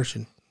 good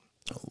portion.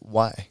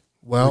 Why?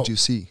 Well, What did you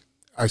see?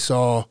 I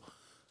saw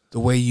the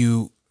way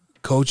you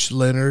coached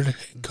Leonard,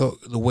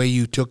 the way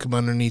you took him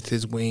underneath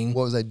his wing.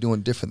 What was I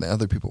doing different than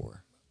other people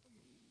were?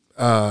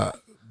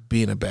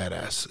 Being a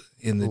badass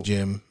in the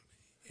gym.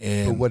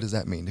 And But what does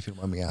that mean, if you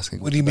don't mind me asking?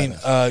 what do you mean?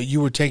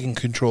 You were taking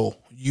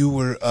control. You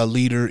were a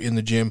leader in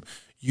the gym.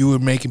 You were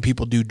making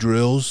people do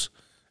drills.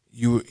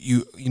 You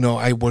know,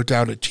 I worked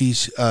out at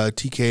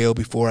TKO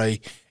before I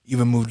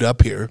even moved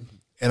up here,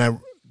 and I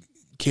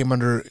came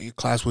under a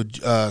class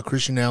with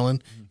Christian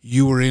Allen.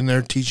 You were in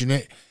there teaching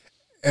it,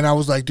 and I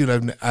was like,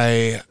 dude,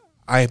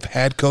 I've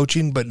had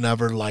coaching, but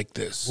never like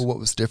this. Well, what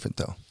was different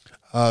though?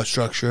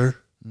 Structure,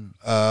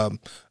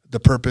 the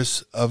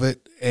purpose of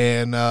it,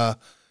 and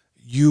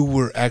you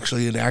were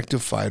actually an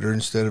active fighter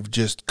instead of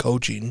just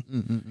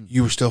coaching.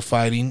 You were still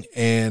fighting,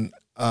 and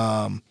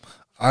I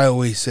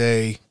always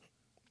say,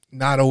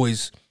 not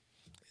always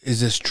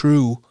is this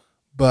true,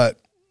 but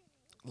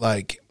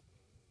like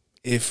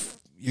if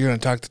you're going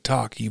to talk the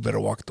talk, you better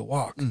walk the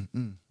walk.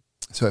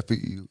 So if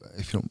you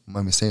don't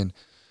mind me saying,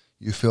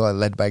 you feel I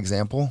led by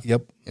example?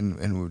 Yep.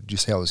 And would you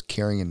say I was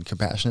caring and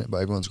compassionate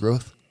about everyone's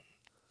growth?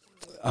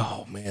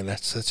 Oh man,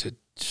 that's such a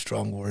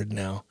strong word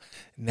now.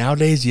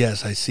 Nowadays,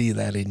 yes, I see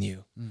that in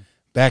you.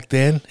 Back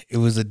then, it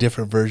was a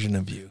different version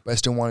of you. But I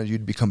still wanted you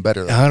to become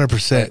better.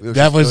 100%.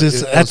 That was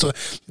just, that's what,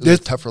 it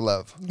was tougher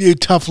love.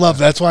 Tough love.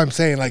 That's why I'm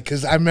saying, like,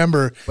 because I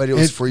remember. But it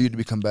was for you to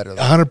become better.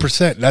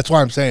 100%. That's why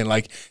I'm saying,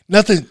 like,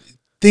 nothing,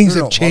 things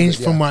have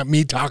changed from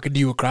me talking to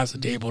you across the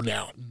table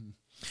now.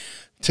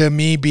 To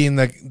me being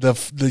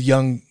the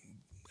young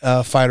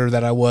fighter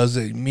that I was,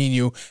 me and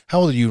you.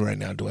 How old are you right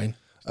now, Duane?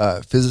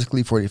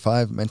 Physically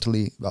 45,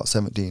 mentally about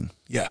 17.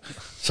 Yeah.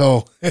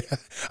 So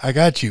I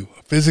got you.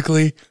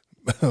 Physically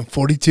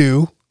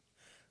 42,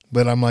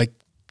 but I'm like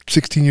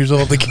 16 years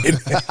old again.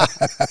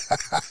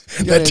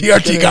 That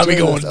TRT got me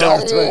going.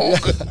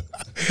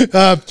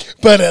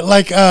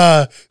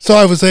 So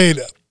I was saying,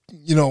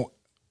 you know,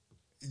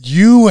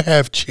 you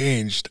have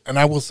changed, and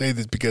I will say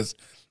this because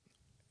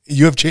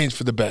you have changed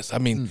for the best. I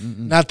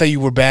mean, not that you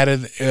were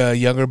bad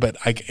younger, but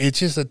it's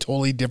just a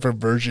totally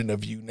different version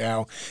of you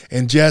now.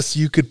 And Jess,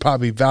 you could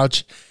probably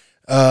vouch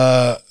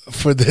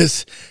for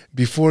this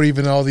before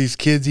even all these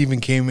kids even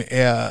came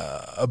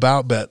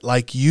about. But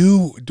like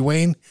you,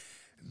 Duane,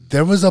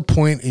 there was a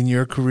point in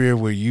your career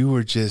where you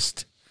were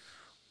just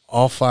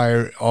all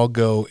fire, all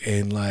go,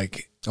 and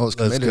like, I was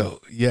committed. Let's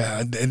go.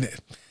 Yeah. And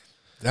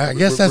I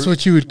guess that's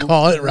what you would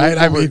call it,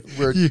 right?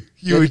 We're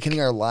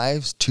dedicating our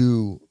lives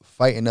to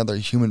fight another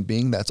human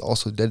being that's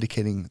also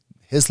dedicating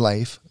his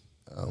life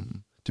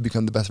to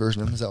become the best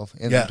version of himself,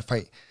 and to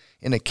fight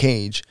in a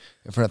cage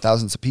in front of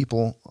thousands of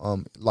people,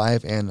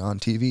 live and on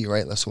TV,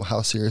 right? So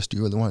how serious do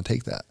you really want to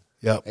take that?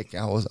 Yep. Like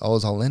I was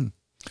all in.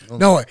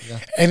 No, Yeah.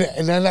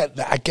 and then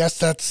I guess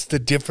that's the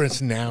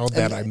difference now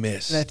that I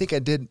miss. And I think I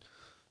did.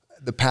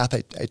 The path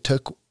I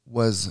took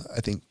was,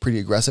 I think, pretty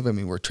aggressive. I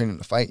mean, we're training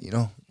to fight, you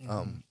know,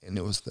 and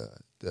it was the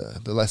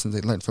lessons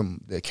they learned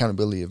from the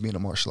accountability of being a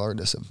martial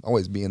artist, of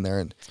always being there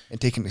and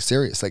taking it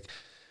serious. Like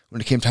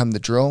when it came time to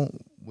drill,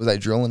 was I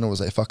drilling or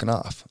was I fucking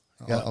off?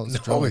 I was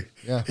drilling.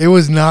 Yeah. It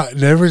was not.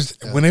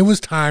 When it was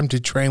time to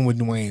train with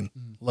Duane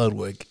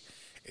Ludwig,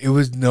 there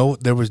was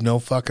no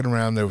fucking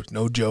around. There was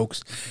no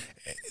jokes.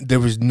 There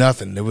was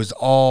nothing. There was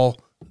all.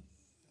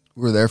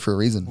 We were there for a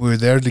reason. We were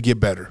there to get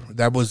better.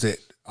 That was it.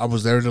 I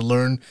was there to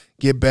learn,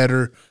 get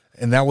better,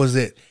 and that was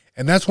it.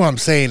 And that's what I'm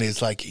saying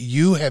is, like,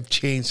 you have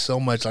changed so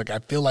much. Like, I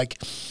feel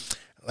like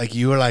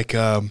you were like,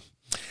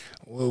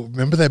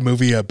 remember that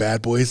movie,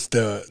 Bad Boys?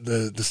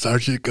 The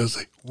sergeant goes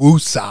like,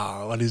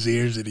 woosah on his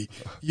ears, and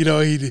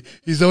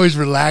he's always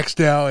relaxed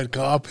now and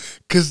calm.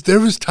 Because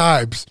there was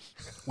times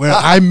where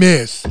I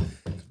miss.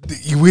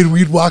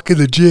 We'd walk in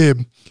the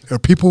gym, or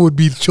people would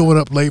be showing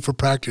up late for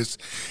practice,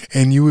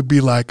 and you would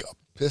be like,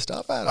 pissed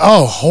off at him.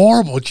 Oh,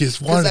 horrible! Just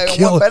wanted to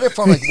kill him. Better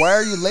for him. Like, why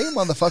are you late,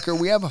 motherfucker?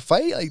 We have a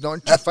fight. Like,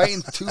 don't you fight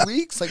in 2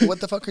 weeks? Like, what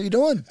the fuck are you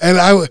doing? And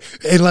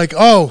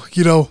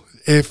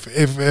if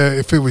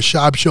it was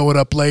Shab showing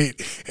up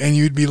late, and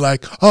you'd be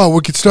like, oh,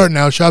 we can start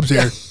now. Shab's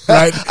here,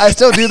 right? I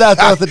still do that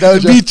though at the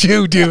dojo. Me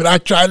too, dude. I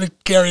try to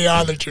carry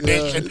on the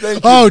tradition.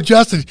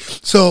 Justin.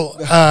 So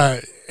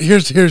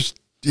here's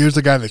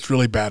the guy that's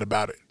really bad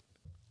about it.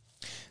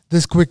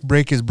 This quick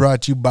break is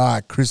brought to you by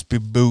Crispy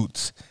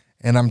Boots.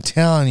 And I'm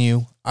telling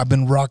you, I've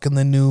been rocking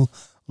the new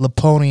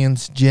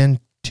Laponians Gen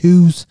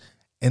 2s,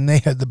 and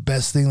they are the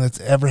best thing that's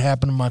ever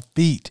happened to my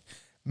feet.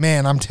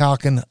 Man, I'm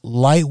talking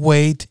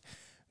lightweight,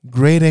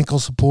 great ankle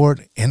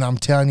support, and I'm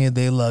telling you,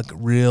 they look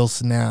real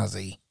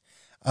snazzy.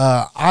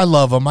 I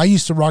love them. I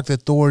used to rock the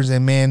Thors,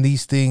 and, man,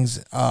 these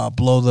things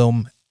blow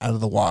them out of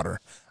the water.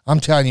 I'm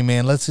telling you,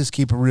 man, let's just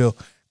keep it real.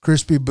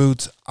 Crispy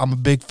Boots, I'm a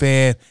big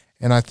fan,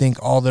 and I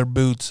think all their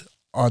boots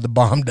are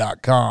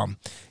thebomb.com.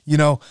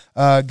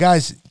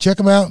 Guys, check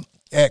them out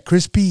at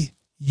crispyus.com.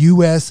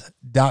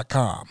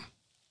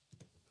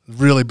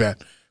 Really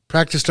bad.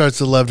 Practice starts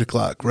at 11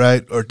 o'clock,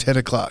 right? Or 10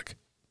 o'clock.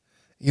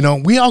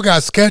 We all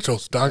got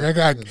schedules, dog. I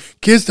got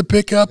kids to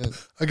pick up.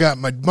 I got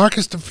my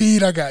Marcus to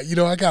feed. I got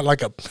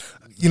like a,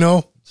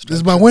 this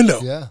is my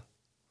window. Yeah.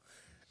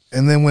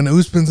 And then when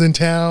Usman's in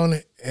town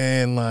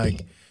and,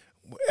 like,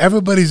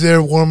 everybody's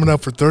there warming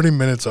up for 30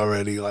 minutes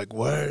already. Like,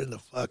 where the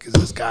fuck is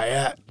this guy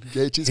at?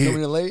 Gaethje's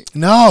coming in late?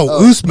 No,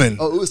 Usman.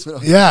 Oh, Usman.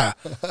 Yeah,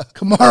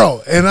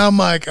 tomorrow. And I'm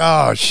like,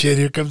 oh, shit,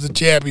 here comes the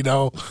champ,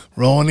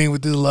 rolling in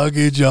with his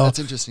luggage. That's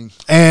interesting.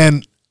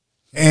 And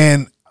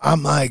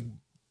I'm like,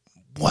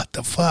 what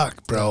the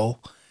fuck, bro?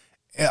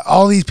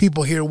 All these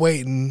people here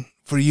waiting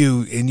for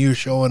you, and you're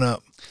showing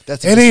up.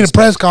 It ain't a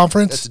press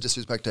conference. That's a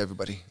disrespect to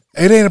everybody.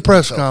 It ain't a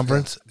press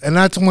conference. Yeah. And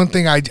that's one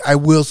thing I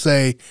will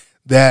say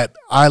that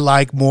I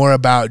like more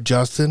about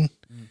Justin.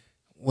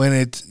 When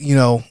it's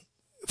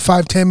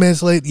 5-10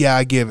 minutes late, yeah,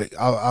 I give it.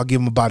 I'll give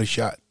him a body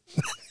shot.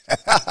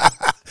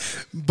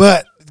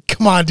 But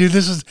come on, dude,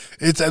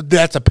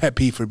 that's a pet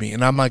peeve for me.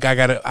 And I'm like,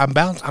 I'm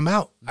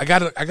out. I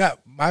got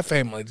my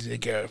family to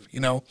take care of.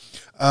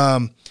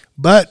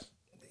 But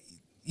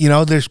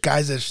there's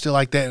guys that are still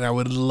like that, and I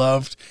would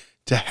love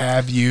to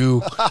have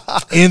you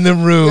in the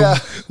room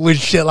when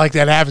shit like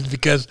that happens,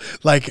 because,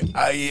 like,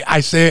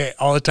 I say it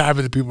all the time,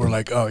 and the people are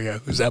like, oh, yeah,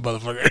 who's that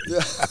motherfucker?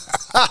 Yeah.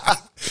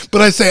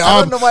 But I say, I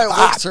don't know why it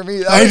works for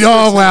me. I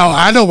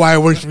know why it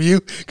works for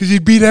you, because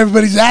you beat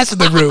everybody's ass in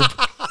the room.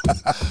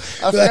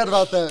 I forgot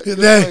about that.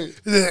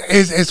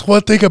 It's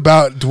one thing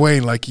about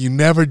Duane, like, you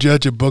never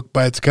judge a book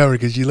by its cover,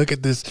 because you look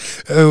at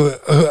this,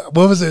 what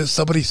was it?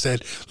 Somebody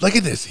said, look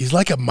at this. He's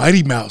like a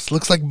Mighty Mouse.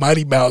 Looks like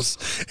Mighty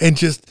Mouse. And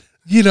just,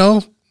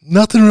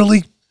 nothing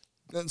really.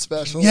 Nothing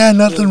special. Yeah,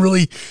 nothing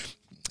really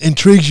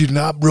intrigues you.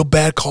 Not real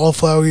bad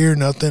cauliflower ear,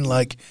 nothing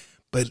like.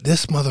 But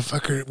this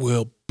motherfucker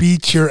will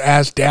beat your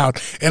ass down.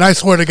 And I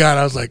swear to God,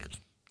 I was like,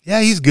 yeah,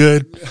 he's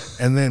good.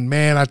 And then,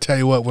 man, I tell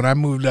you what, when I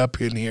moved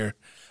up in here,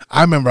 I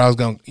remember I was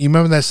going, you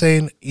remember that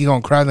saying, you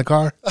going to cry in the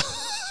car?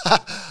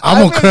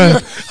 I'm gonna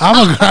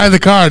cry in the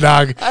car,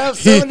 dog. I have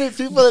so many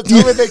people that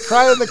tell me they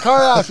cry in the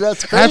car after.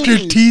 That's crazy. After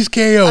T's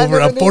KO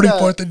over on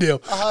 44th and Deal,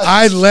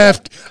 I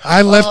left sparring.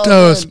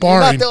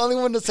 You're not the only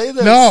one to say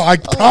this. No, I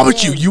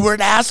promise you were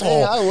an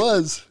asshole. Hey, I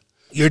was.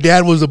 Your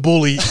dad was a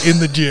bully in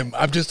the gym.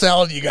 I'm just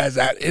telling you guys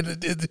that.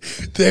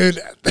 Dude.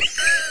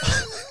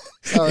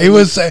 It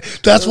was.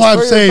 That's why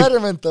I'm saying.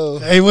 Betterment, though.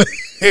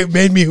 It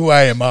made me who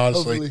I am.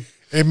 Honestly, hopefully.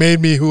 It made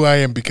me who I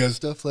am because.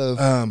 Tough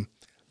love.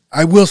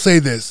 I will say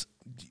this.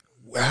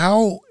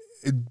 How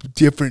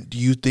different do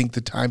you think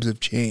the times have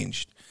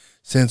changed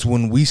since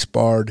when we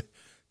sparred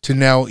to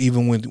now,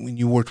 even when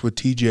you worked with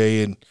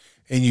TJ and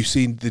you've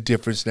seen the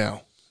difference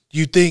now? Do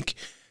you think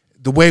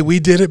the way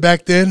we did it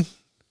back then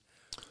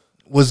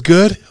was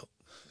good?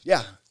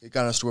 Yeah, it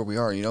got us to where we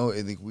are.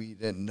 I think we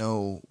didn't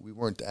know, we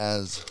weren't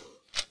as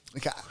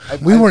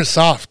Like we weren't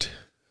soft.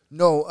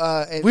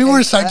 No, we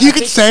weren't soft. You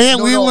could say it.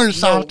 No, we no, weren't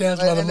soft no. ass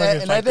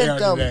motherfuckers. And I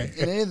think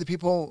and any of the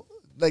people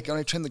like when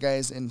I trained the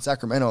guys in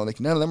Sacramento, like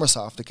none of them were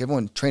soft. Like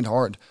everyone trained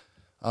hard.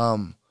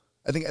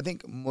 I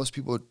think most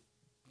people would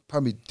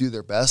probably do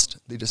their best.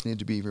 They just need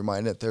to be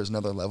reminded that there's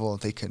another level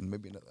that they can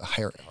maybe a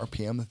higher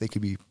RPM that they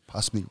could be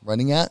possibly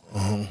running at.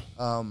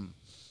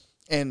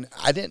 And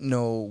I didn't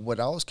know what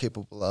I was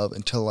capable of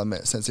until I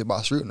met Sensei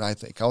Boss Root, and I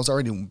think I was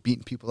already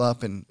beating people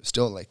up and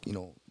still like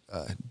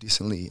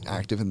decently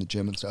active in the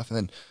gym and stuff. And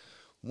then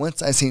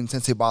once I seen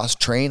Sensei Boss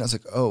train, I was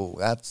like, oh,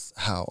 that's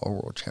how a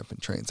world champion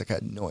trains. Like I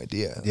had no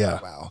idea. Yeah.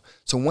 Like, wow.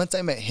 So once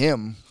I met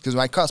him, because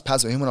when I crossed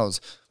paths with him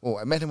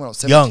I met him when I was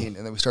 17, young.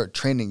 and then we started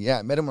training. Yeah,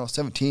 I met him when I was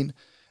 17, and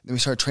then we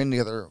started training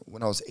together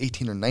when I was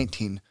 18 or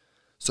 19.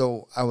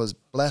 So I was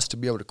blessed to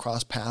be able to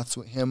cross paths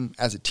with him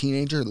as a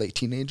teenager, late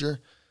teenager,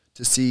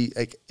 to see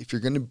like if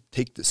you're going to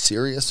take this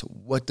serious,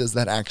 what does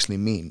that actually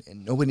mean?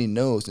 And nobody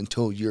knows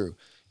until you're.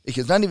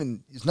 It's not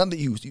that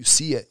you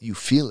see it, you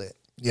feel it.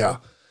 Yeah. You know?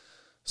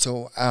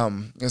 So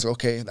it was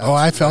okay.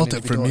 I felt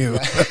it from you.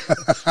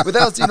 But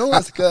that was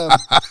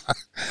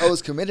I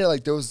was committed.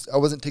 Like I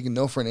wasn't taking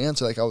no for an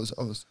answer. Like I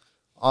was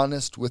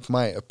honest with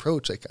my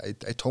approach. Like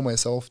I told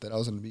myself that I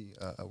was going to be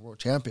a world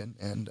champion,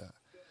 and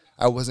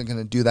I wasn't going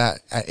to do that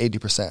at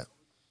 80%.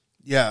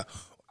 Yeah,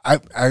 I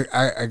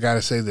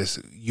gotta say this.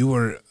 You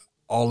were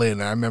all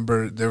in. I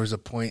remember there was a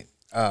point.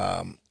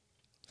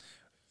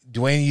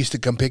 Duane used to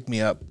come pick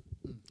me up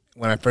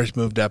when I first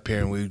moved up here,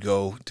 and we would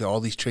go to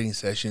all these training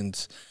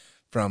sessions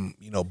from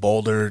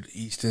Boulder,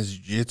 Easton's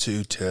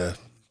Jiu-Jitsu to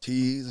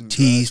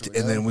Teased,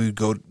 and then we would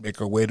go make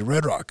our way to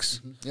Red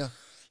Rocks. Yeah.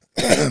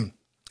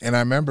 And I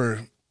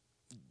remember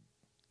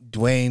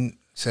Duane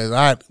says, all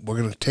right, we're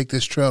going to take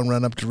this trail and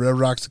run up to Red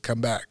Rocks to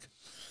come back.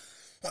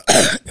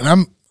 And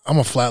I'm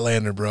a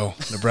flatlander, bro,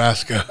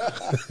 Nebraska.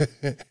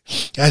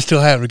 I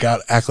still haven't got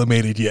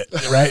acclimated yet,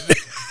 right?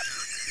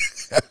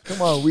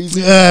 Come on,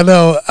 Weezy. Yeah,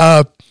 no.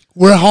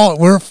 We're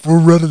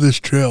running this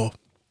trail,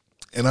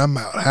 and I'm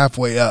about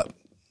halfway up.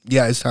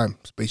 Yeah, it's time,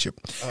 spaceship.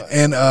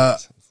 And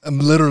I'm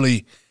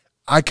literally,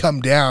 I come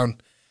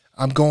down,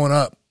 I'm going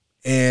up,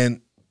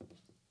 and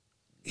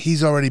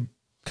he's already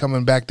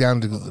coming back down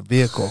to the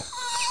vehicle.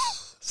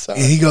 And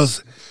he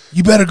goes,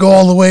 you better go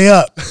all the way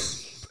up.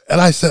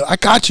 And I said, I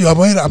got you. I'm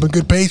in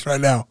good pace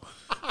right now.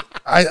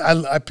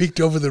 I peeked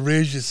over the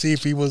ridge to see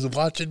if he was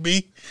watching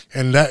me,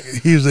 and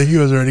he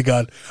was already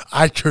gone.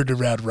 I turned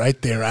around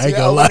right there. I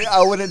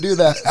wouldn't do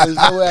that. There's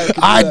no way I could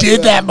do I that.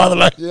 did that,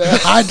 motherfucker. Yeah.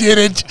 I did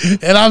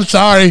it, and I'm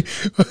sorry.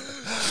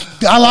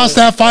 I lost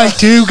that fight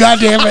too. God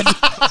damn it.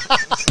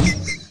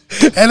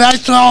 And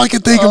that's all I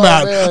can think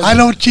about. Man. I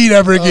don't cheat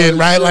ever again,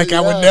 right? Sure, like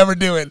I would never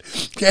do it.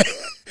 Okay.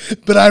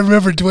 But I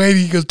remember Duane,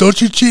 he goes,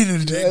 don't you cheat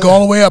and go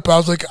all the way up. I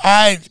was like,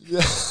 I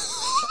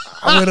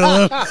went a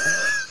little.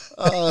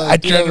 I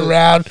turned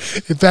around.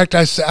 In fact,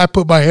 I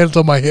put my hands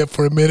on my hip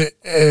for a minute,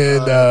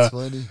 and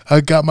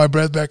I got my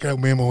breath back, and I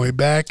made my way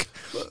back.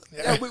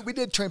 Yeah, we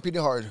did train pretty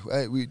hard.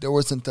 There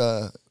wasn't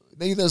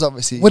there's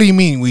obviously. What do you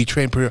mean we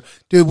trained pretty hard?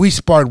 Dude, we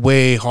sparred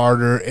way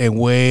harder and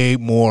way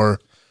more.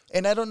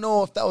 And I don't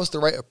know if that was the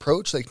right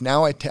approach. Like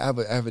now I have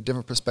a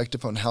different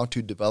perspective on how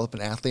to develop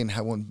an athlete and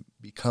how one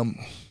become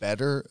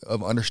better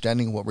of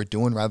understanding what we're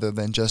doing rather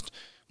than just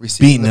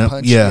receiving the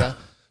punch. Yeah.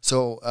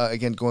 So,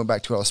 again, going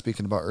back to what I was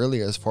speaking about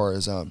earlier as far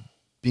as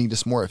being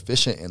just more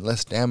efficient and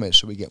less damage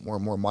so we get more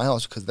and more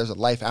miles because there's a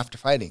life after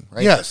fighting,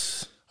 right?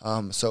 Yes.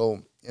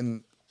 So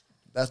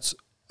that's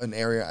an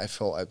area I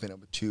feel I've been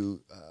able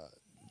to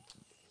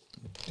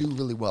do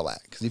really well at.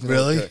 Cause even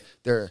really?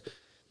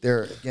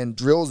 They're, again,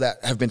 drills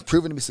that have been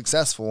proven to be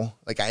successful.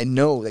 Like, I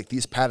know, like,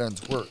 these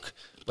patterns work.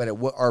 But at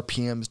what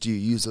RPMs do you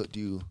use it?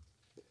 Do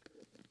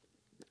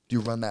you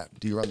run that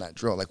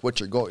drill? Like, what's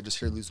your goal? You're just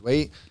here to lose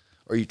weight?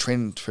 Or are you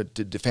training to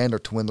defend or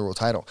to win the world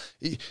title?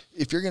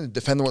 If you're going to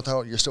defend the world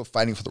title, you're still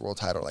fighting for the world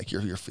title. Like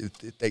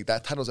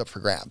that title's up for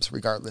grabs,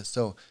 regardless.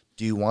 So,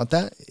 do you want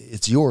that?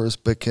 It's yours,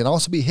 but it can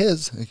also be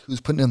his. Like,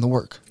 who's putting in the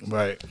work,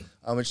 right?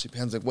 Which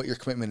depends on what your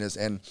commitment is.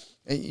 And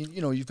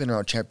you've been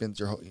around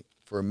champions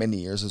for many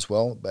years as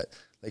well. But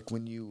like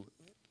when you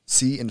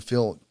see and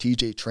feel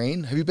TJ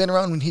train, have you been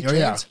around when he trains?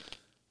 Yeah.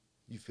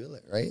 You feel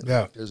it, right?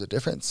 Yeah, like, there's a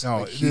difference.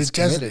 No, like, he's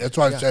committed. That's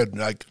why I said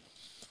like.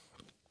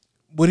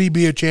 Would he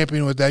be a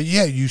champion with that?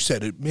 Yeah, you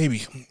said it.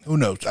 Maybe. Who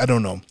knows? I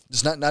don't know.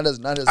 It's not as.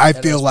 I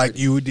feel like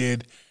you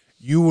did.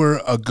 You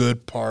were a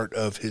good part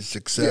of his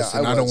success,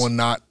 and I don't want to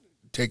not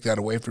take that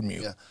away from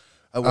you. Yeah,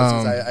 I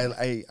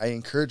was. I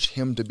encourage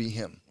him to be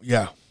him.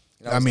 Yeah,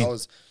 I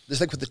was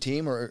just like with the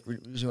team.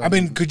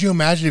 Could you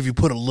imagine if you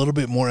put a little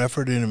bit more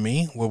effort into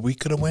me, where we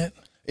could have went?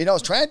 I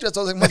was trying to.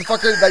 So I was like,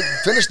 motherfucker, like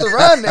finish the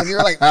run, and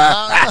you're like,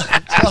 I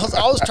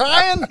was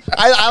trying.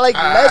 I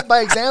led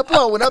by example.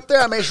 I went up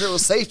there. I made sure it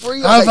was safe for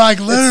you. I was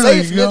like literally,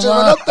 it's safe. Ninja,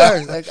 run up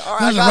there. Like, all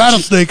right, there's a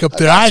rattlesnake up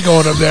there. I ain't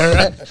going up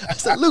there. I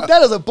said, Luke,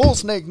 that is a bull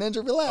snake.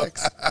 Ninja,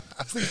 relax. I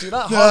said, do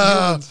not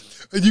harm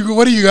humans.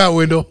 What do you got,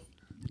 Wendell?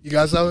 You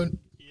got something?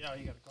 Yeah,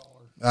 you got a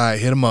caller. All right,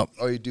 hit him up.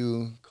 Oh, you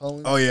do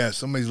calling? Oh yeah,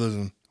 somebody's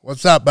listening.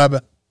 What's up,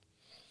 Baba?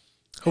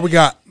 Who we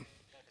got?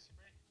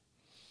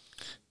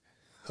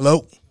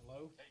 Hello?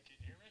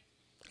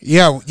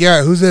 Yeah,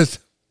 yeah. Who's this?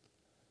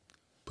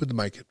 Put the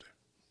mic up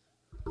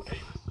there.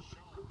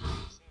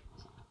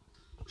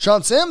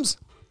 Sean Sims?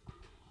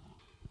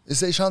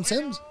 Is it Sean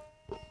Sims?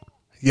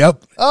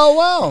 Yep. Oh,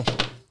 wow.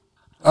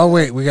 Oh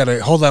wait, we got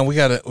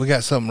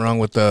something wrong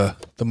with the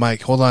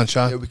mic. Hold on,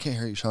 Sean. Yeah, we can't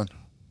hear you, Sean.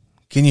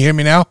 Can you hear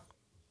me now?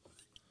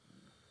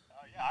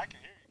 Yeah, I can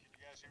hear you. Can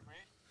you guys hear me?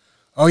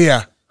 Oh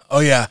yeah. Oh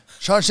yeah.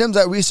 Sean Sims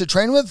that we used to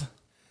train with?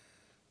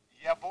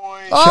 Yeah,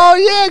 boy. Oh,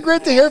 yeah.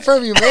 Great to hear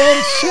from you,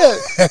 man. Shit.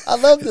 I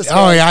love this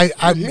guy.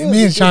 Oh yeah.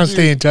 Me and Sean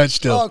stay in touch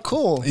still. Oh,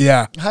 cool.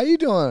 Yeah. How you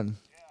doing?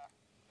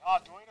 Oh,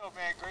 Duane,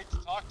 man, great to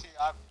talk to you.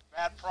 I've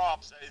mad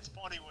props. It's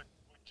funny when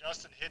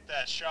Justin hit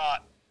that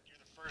shot, you're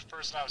the first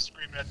person I was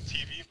screaming at the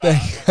TV about. I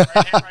was like,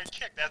 right hand, right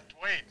kick. That's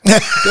Duane.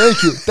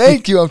 Thank you.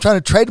 Thank you. I'm trying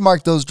to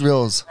trademark those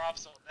drills.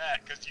 Props on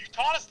that because you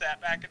taught us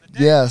that back in the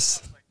day. Yes.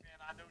 I was like, man,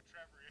 I know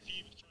Trevor. If he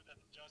even showed that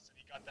to Justin,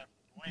 he got that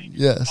from Duane.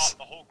 Yes. Taught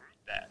the whole group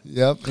that.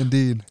 Yep,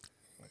 indeed.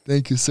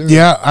 Thank you, sir.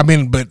 Yeah.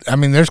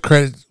 There's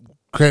credit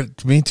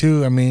to me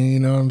too. I mean, you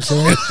know what I'm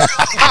saying?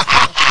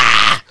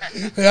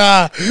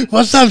 Yeah.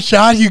 What's up,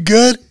 Sean? You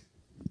good?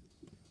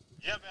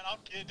 Yeah, man, I'm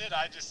getting it.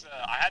 I just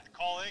I had to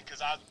call in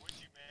because I was with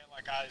you, man.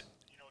 Like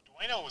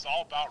Duane was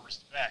all about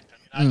respect.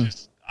 I mean,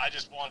 I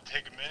just want to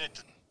take a minute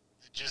to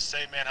just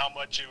say, man, how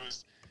much it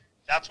was.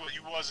 That's what he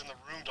was in the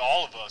room to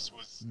all of us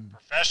was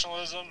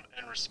professionalism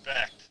and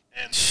respect.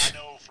 And I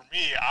know for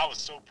me, I was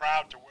so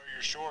proud to wear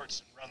your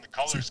shorts and run the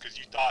colors because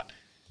you thought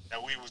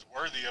that we was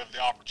worthy of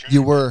the opportunity.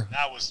 You were. And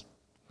that was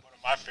one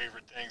of my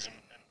favorite things and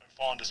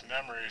fondest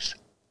memories.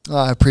 Oh,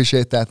 I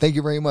appreciate that. Thank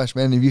you very much,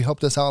 man. You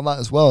helped us out a lot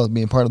as well,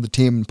 being part of the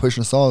team and pushing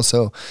us all.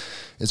 So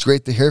it's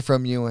great to hear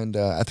from you, and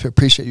I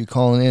appreciate you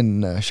calling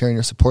in and sharing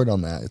your support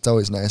on that. It's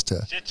always nice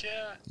to. Shit,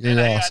 yeah. You're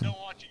And awesome. I don't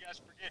want you guys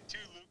to forget, too,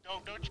 Luke.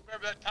 Don't you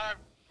remember that time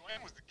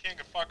Duane was the king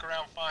of fuck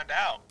around and find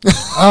out?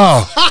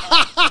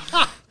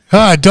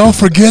 Oh. Don't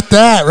forget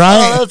that,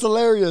 right? Oh, that's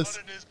hilarious.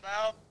 Put in his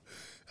mouth.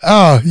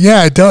 Oh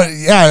yeah,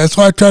 that's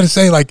what I'm trying to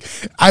say. Like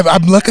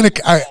I'm looking at,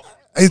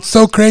 it's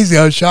so crazy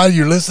how Sean,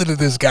 you're listening to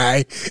this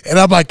guy, and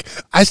I'm like,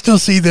 I still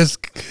see this.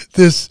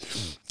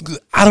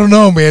 I don't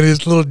know, man.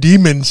 His little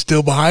demon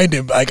still behind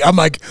him. Like I'm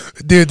like,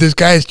 dude, this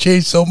guy has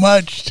changed so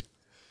much.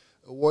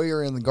 A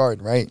warrior in the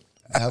garden, right?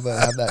 Have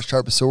that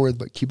sharp sword,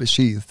 but keep it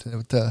sheathed.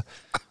 When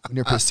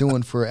you're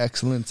pursuing for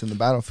excellence in the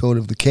battlefield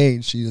of the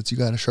cage, you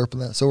got to sharpen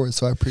that sword.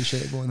 So I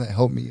appreciate everyone that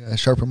helped me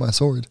sharpen my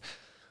sword.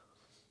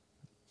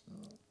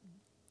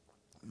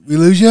 We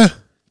lose you?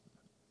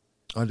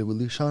 Oh, did we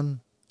lose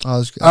Sean?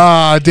 Oh,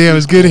 Damn,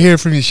 it's good to hear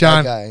from you,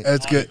 Sean. That guy.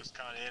 That's good. He was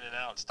kind of in and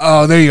out.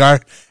 Oh, there you are.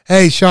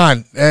 Hey,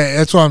 Sean,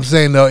 that's what I'm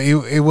saying though.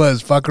 It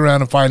was fuck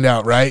around and find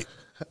out, right?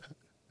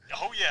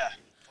 Oh yeah,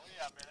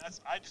 man.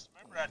 I just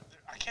remember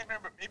I can't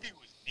remember. Maybe it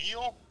was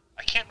Neil.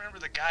 I can't remember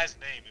the guy's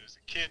name. It was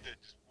a kid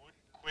that just wouldn't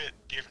quit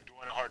giving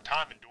Duane a hard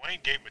time, and Duane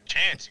gave him a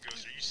chance. He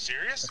goes, "Are you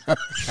serious?" The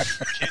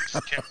kid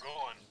just kept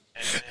going,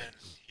 and then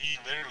he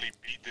literally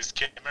beat this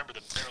kid. Remember they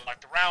were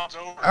like the round's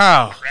over.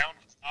 Oh. The round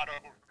was not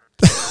over.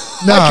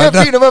 No, I kept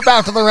beating him up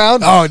after the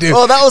round. Oh, dude.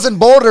 Oh, that was in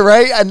Boulder,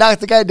 right? I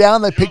knocked the guy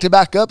down. They picked it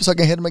back up so I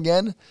can hit him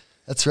again.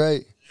 That's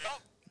right.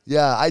 Yep.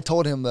 Yeah, I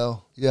told him,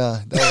 though.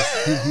 Yeah,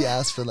 he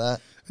asked for that.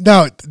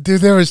 No,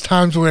 dude, there was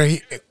times where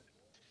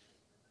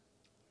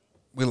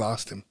we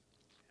lost him.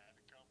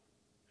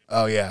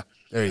 Oh yeah,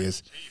 there he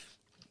is.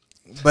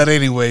 But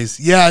anyways,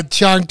 yeah,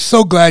 Sean,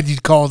 so glad you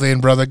called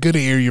in, brother. Good to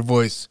hear your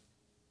voice.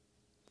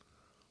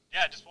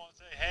 Yeah, I just want to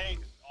say, hey,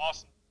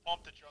 awesome.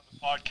 Pumped that you're on the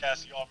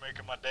podcast. Y'all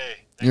making my day.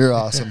 You're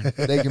awesome.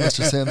 Thank you,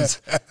 Mr. Sims.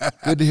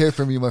 Good to hear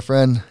from you, my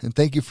friend, and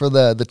thank you for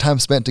the time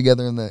spent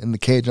together in the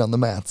cage on the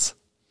mats.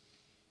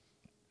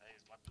 Hey,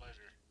 it's my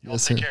pleasure. Y'all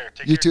Yes, take sir. care.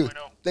 Take You care, too.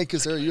 Duane. Thank you,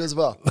 sir. You as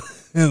well.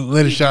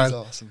 Later, Sean. He's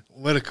awesome.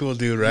 What a cool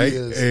dude, right? He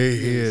is.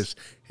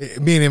 He is.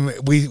 Me and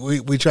him,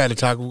 we tried to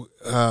talk.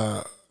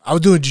 I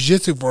was doing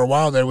jiu-jitsu for a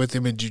while there with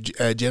him in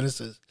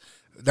Genesis.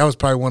 That was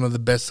probably one of the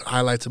best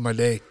highlights of my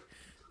day,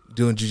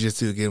 doing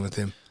jiu-jitsu again with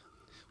him.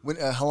 When,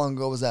 how long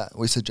ago was that?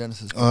 We said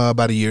Genesis.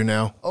 About a year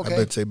now. Okay. I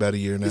would say about a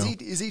year now.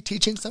 Is he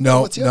teaching something?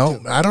 No, What's he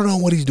up to? I don't know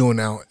what he's doing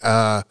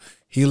now.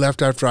 He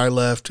left after I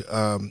left.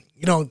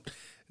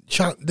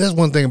 Sean, there's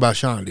one thing about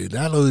Sean, dude.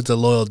 That dude's a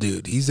loyal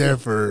dude. He's there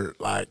for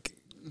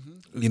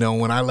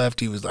when I left,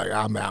 he was like,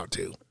 I'm out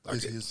too.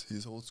 Like,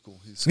 He's old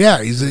school. He's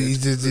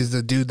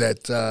a dude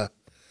that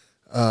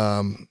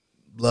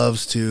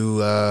loves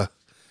to.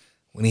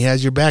 When he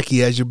has your back, he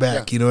has your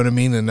back. Yeah. You know what I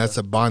mean? And that's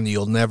a bond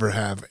you'll never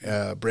have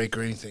break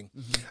or anything.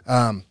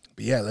 But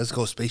yeah, let's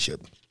go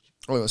spaceship.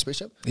 Oh, you want a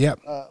spaceship? Yeah,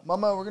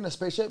 Mama, we're gonna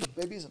spaceship with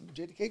babies and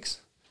JD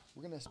cakes.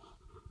 We're gonna.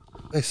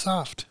 they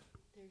soft.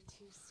 They're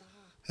too soft.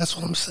 That's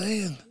what I'm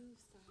saying.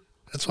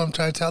 That's what I'm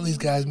trying to tell these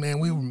guys, man.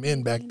 We were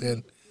men back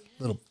then.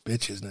 Little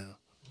bitches now.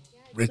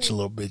 Rich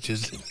little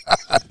bitches.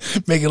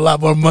 Making a lot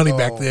more money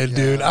back then, yeah.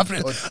 dude. I'm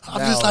Now,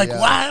 just like,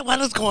 yeah. what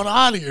is going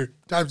on here?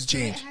 Times It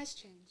change. has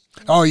changed.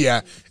 Oh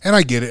yeah. And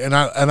I get it. And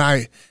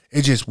I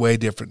it's just way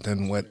different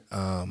than what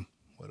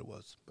it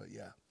was. But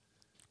yeah.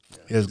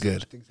 It was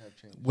good. Things have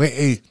changed. Wait,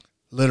 hey,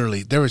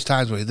 literally, there was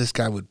times where this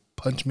guy would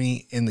punch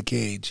me in the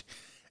cage,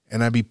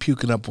 and I'd be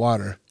puking up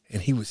water,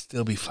 and he would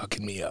still be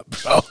fucking me up,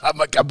 bro. I'm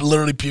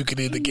literally puking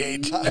in the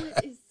cage. You know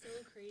what is so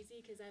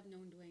crazy? Because I've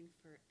known Duane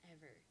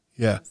forever.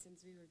 Yeah.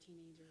 Since we were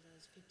teenagers. I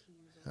was 15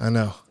 years old. I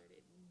know. I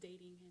started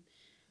dating him.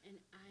 And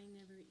I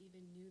never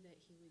even knew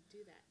that he would do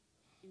that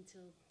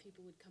until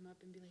people would come up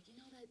and be like, you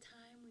know that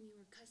time when you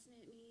were cussing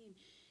at me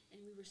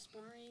and we were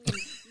sparring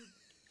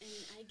and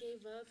I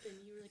gave up and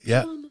you were like,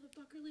 Yeah. come on,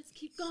 motherfucker, let's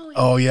keep going.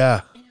 Oh,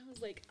 yeah. And I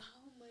was like,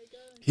 oh, my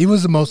God. He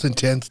was the most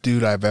intense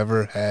dude I've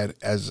ever had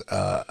as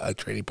a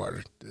training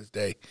partner to this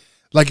day.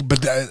 Like,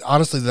 but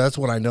honestly, that's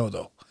what I know,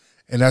 though.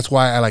 And that's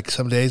why I, like,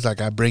 some days,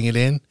 like, I bring it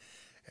in,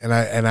 and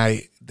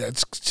I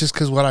that's just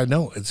because what I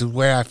know. It's the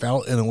way I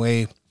felt in a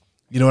way,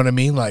 you know what I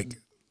mean? Like,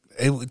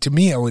 to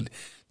me,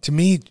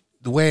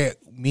 the way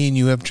me and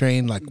you have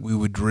trained, like, we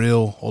would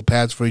drill, hold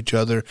pads for each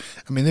other.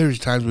 I mean, there's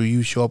times where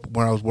you show up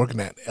where I was working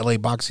at, LA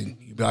Boxing.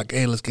 You'd be like,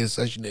 hey, let's get a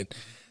session in.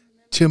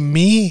 To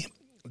me,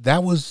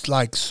 that was,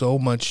 like, so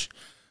much,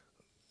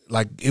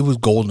 like, it was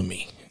gold to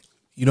me.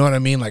 You know what I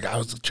mean? Like, I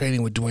was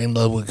training with Duane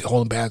Ludwig,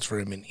 holding pads for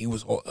him, and he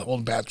was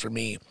holding pads for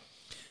me.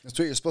 That's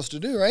what you're supposed to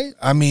do, right?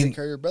 I mean, take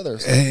care of your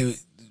brothers.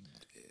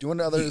 Do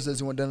unto others as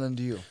you want done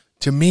unto you.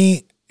 To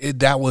me,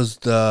 that was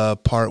the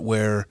part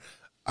where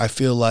I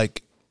feel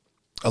like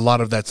a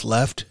lot of that's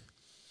left.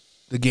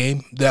 The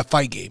game, that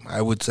fight game,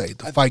 I would say.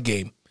 Fight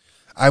game.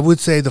 I would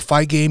say the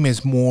fight game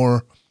is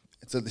more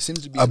It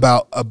seems to be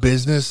about a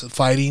business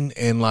fighting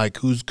and, like,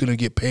 who's going to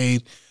get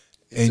paid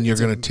and you're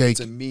going to take. It's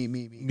a me.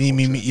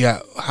 Yeah.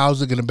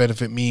 How's it going to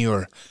benefit me?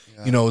 Or,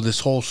 you know, this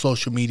whole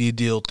social media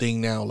deal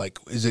thing now, like,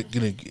 is it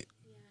going to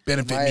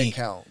benefit My me?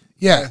 account.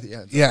 Yeah.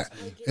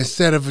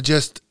 Instead of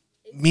just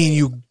me and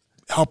you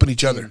helping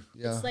each other.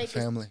 Yeah, It's like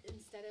family.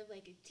 instead of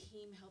like a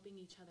team helping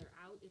each other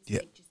out, it's Yeah.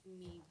 like just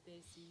me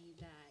this, me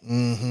that.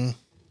 Mm-hmm.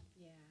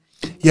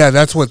 Yeah. Yeah,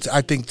 that's what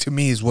I think to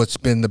me is what's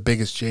been the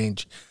biggest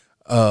change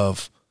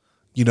of,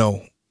 you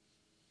know,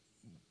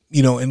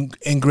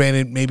 and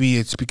granted, maybe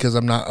it's because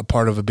I'm not a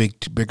part of a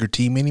bigger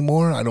team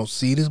anymore. I don't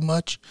see it as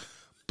much,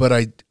 but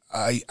I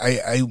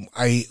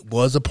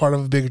was a part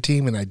of a bigger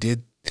team, and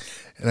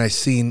I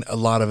seen a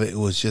lot of it. It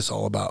was just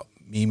all about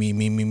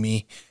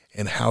me,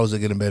 and how is it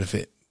going to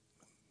benefit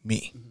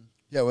me?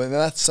 Yeah, well,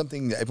 that's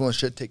something that everyone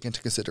should take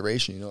into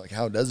consideration. You know, like,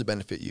 how does it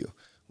benefit you?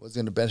 What's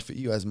going to benefit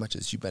you as much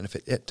as you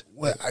benefit it?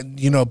 Well,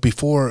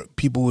 before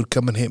people would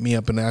come and hit me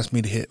up and ask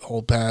me to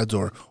hold pads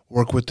or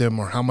work with them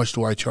or how much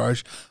do I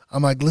charge,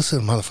 I'm like,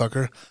 listen,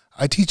 motherfucker,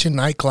 I teach a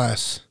night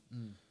class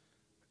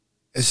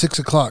at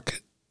 6:00,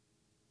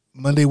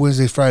 Monday,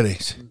 Wednesday,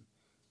 Fridays.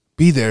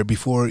 Be there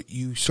before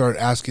you start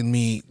asking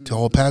me to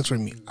hold pads for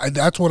me.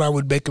 That's what I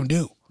would make them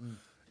do.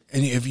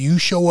 And if you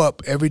show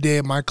up every day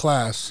at my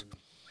class,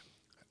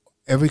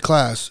 every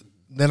class,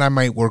 then I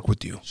might work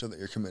with you. Show that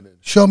you're committed.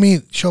 Show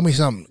me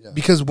something. Yeah.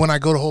 Because when I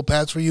go to hold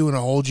pads for you and I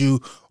hold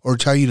you or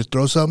tell you to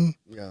throw something,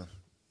 Yeah.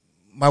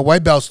 my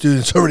white belt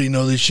students already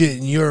know this shit,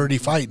 and you're already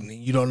fighting.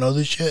 And you don't know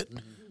this shit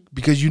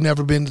because you've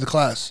never been to the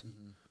class.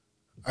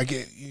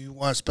 You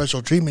want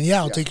special treatment? Yeah,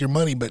 I'll take your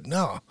money, but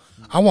no,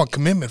 I want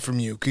commitment from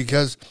you,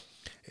 because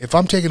if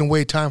I'm taking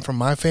away time from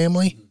my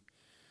family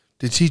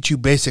to teach you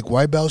basic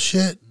white belt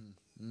shit,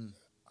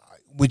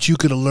 which you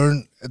could have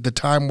learned at the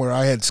time where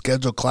I had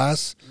scheduled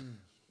class.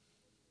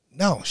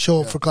 No,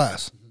 show up for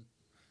class.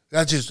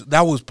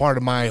 That was part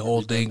of my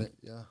whole thing.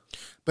 Yeah.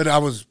 But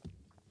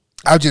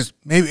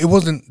maybe it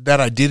wasn't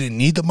that I didn't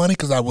need the money,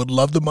 because I would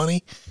love the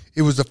money.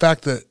 It was the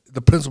fact that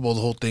the principle of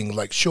the whole thing,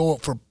 like, show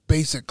up for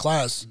basic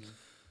class,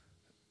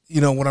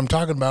 you know what I'm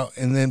talking about,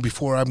 and then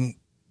before I'm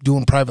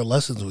doing private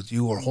lessons with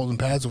you or holding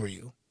pads over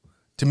you.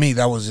 To me,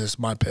 that was just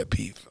my pet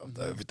peeve of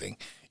everything.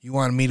 You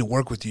wanted me to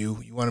work with you.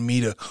 You wanted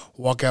me to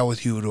walk out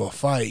with you to a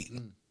fight.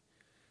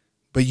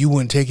 But you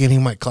wouldn't take any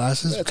of my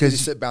classes Because you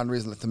set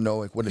boundaries and let them know,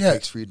 like, what it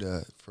takes for you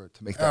to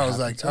make that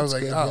happen. I was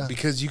like,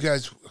 because you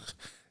guys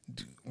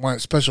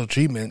want special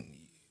treatment,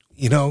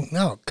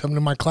 no, come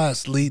to my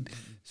class,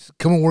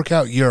 come and work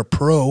out. You're a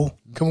pro.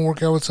 Come and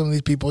work out with some of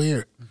these people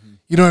here.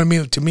 You know what I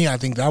mean? To me, I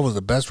think that was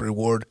the best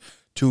reward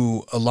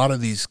to a lot of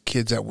these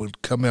kids that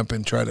would come up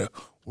and try to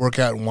work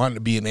out and want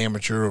to be an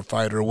amateur or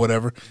fighter or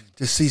whatever,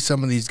 to see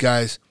some of these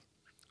guys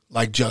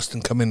like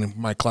Justin come in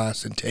my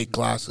class and take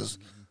classes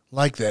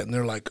like that, and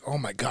they're like, "Oh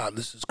my God,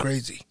 this is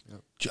crazy."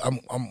 Yep.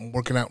 I'm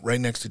working out right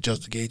next to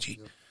Justin Gaethje.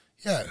 Yep.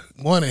 Yeah,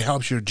 one, it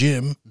helps your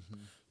gym.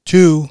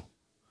 Two,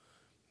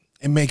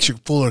 it makes your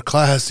fuller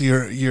class,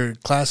 your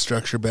class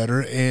structure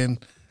better,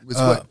 and it's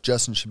what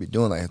Justin should be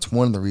doing. Like, it's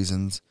one of the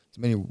reasons.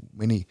 There's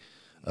many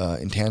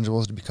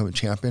intangibles to become a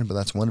champion, but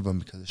that's one of them,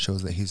 because it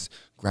shows that he's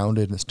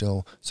grounded and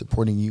still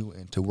supporting you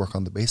and to work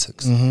on the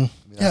basics.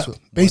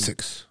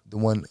 Basics.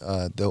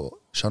 The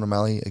Sean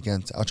O'Malley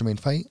against Aljamain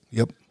fight.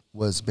 Yep.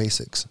 Was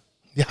basics.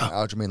 Yeah.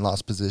 Aljamain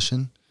lost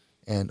position,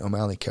 and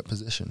O'Malley kept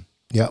position.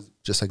 Yep.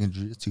 Just like in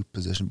jiu-jitsu,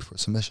 position before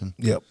submission.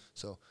 Yep.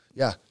 So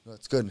yeah, no,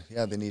 it's good.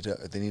 Yeah, they need to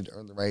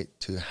earn the right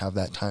to have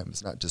that time.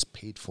 It's not just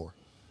paid for.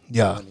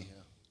 Yeah. Money,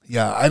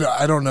 yeah.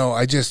 I don't know.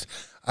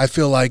 I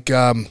feel like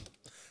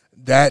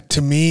that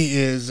to me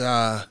is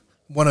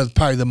one of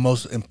probably the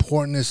most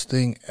importantest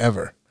thing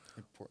ever.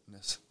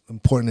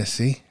 Importantness.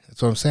 See,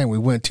 that's what I'm saying. We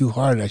went too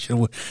hard. I should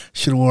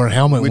have worn a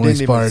helmet when we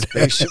sparred.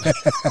 I think it's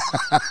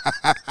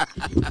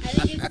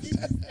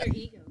just their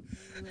ego.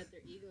 They let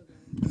their ego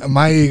go.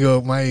 My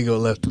ego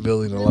left the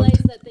building a long Realize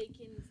time. that they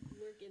can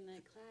work in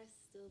that class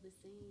still the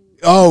same.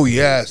 Oh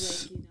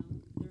yes. Like,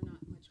 they're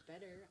not much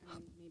better. I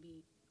mean,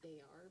 maybe they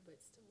are, but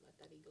still let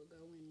that ego go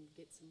and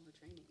get some more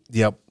training.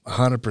 Yep,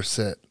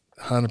 100%.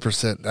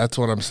 100%. That's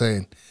what I'm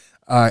saying.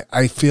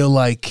 I feel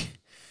like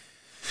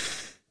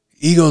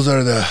egos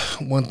are the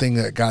one thing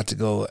that got to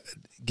go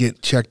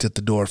get checked at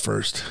the door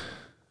first.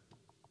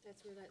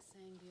 That's where that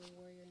saying, be a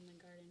warrior in the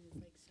garden, is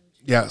like so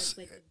true. Yes. It's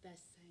like the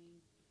best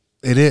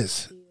saying. It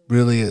is.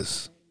 Really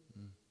is.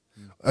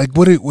 Like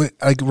what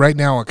like right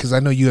now, because I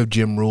know you have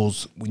gym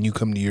rules when you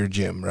come to your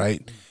gym,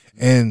 right?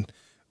 And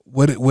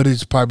what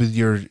is probably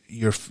your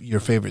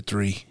favorite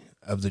 3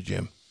 of the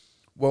gym?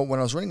 Well, when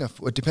I was running,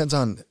 it depends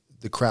on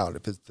the crowd.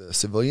 If it's the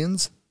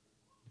civilians,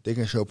 they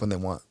can show up when they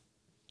want.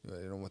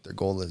 They know what their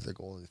goal is. Their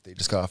goal is if they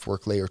just got off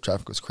work late or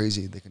traffic was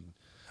crazy, they can.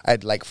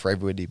 I'd like for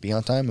everybody to be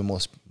on time, and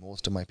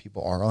most of my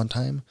people are on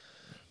time.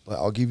 But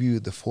I'll give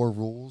you the 4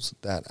 rules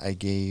that I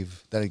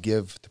give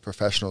the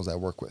professionals I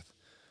work with.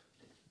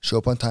 Show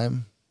up on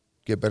time,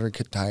 get better,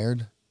 get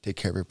tired, take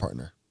care of your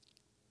partner.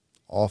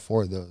 All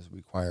 4 of those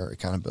require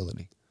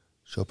accountability.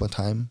 Show up on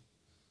time,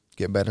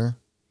 get better,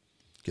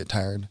 get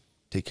tired,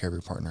 take care of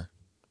your partner.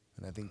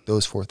 And I think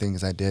those 4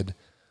 things I did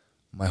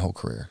my whole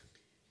career.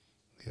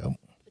 Yep.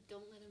 But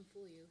don't let him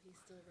fool you. He's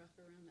still rough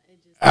around the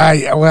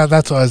edges. Well,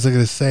 that's what I was going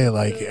to say.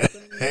 Like,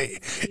 hey,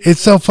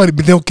 it's so funny,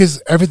 but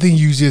because everything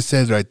you just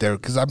said right there,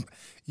 because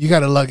you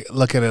got to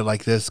look at it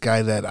like this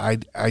guy that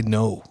I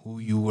know who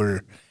you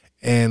were,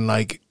 and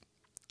like,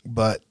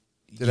 but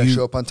did I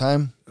show up on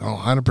time? Oh,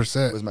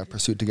 100%. Was my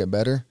pursuit to get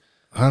better?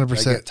 100%.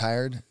 Did I get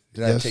tired?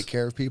 Did Yes. I take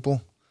care of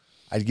people?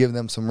 I'd give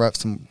them some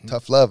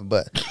tough love,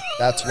 but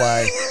that's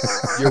why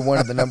you're one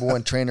of the number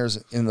 1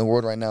 trainers in the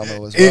world right now,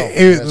 though, as well.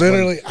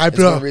 It's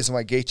one reason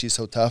why Gaethje's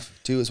so tough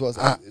too, as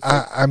well.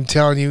 I'm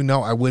telling you,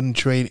 no, I wouldn't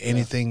trade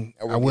anything.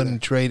 I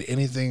wouldn't trade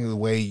anything the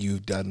way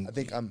you've done. I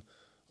think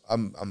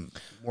I'm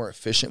more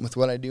efficient with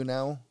what I do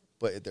now,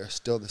 but there's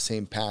still the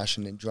same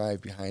passion and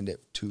drive behind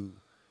it to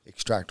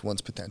extract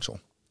one's potential.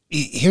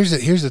 Here's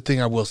the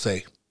thing I will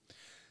say.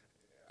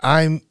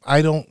 I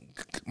don't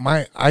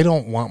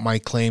want my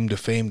claim to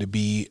fame to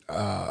be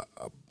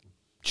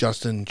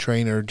Justin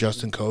trainer,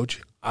 Justin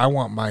coach. I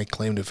want my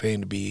claim to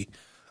fame to be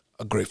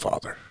a great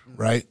father,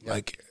 right? Yeah.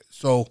 Like,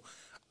 so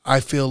I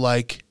feel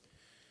like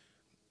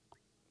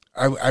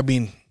I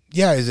mean,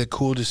 yeah, is it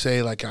cool to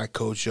say like I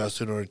coached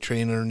Justin or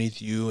trained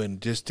underneath you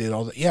and just did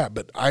all that? Yeah,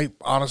 but I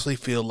honestly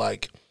feel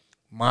like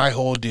my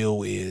whole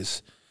deal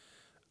is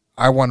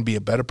I want to be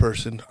a better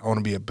person. I want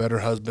to be a better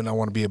husband. I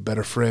want to be a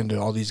better friend to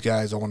all these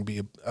guys. I want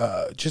to be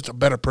just a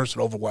better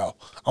person overall.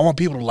 I want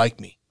people to like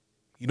me.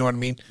 You know what I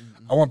mean?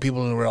 Mm-hmm. I want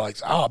people to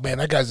realize, oh, man,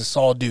 that guy's a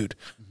solid dude.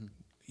 Mm-hmm.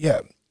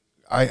 Yeah,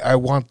 I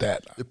want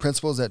that. The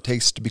principles that it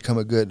takes to become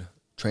a good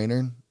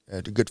trainer,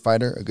 a good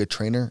fighter, a good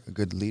trainer, a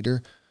good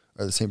leader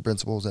are the same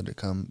principles that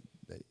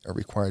are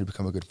required to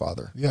become a good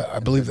father. Yeah, I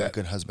believe that. A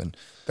good husband.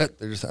 They're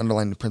just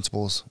underlying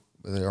principles.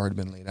 They've already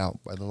been laid out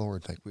by the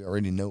Lord. Like, we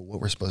already know what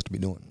we're supposed to be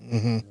doing.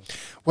 Mm-hmm.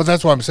 Well,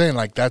 that's what I'm saying.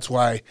 Like, that's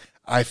why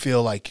I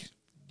feel like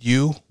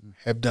you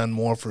have done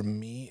more for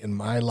me in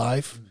my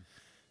life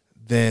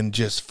than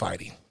just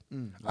fighting.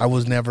 I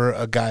was never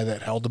a guy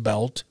that held a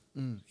belt,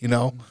 you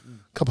know.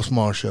 A couple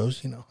smaller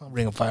shows, you know,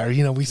 Ring of Fire.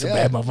 You know, we some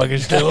bad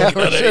motherfuckers still. Yeah,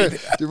 for sure.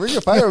 The Ring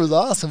of Fire was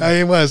awesome.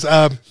 It was.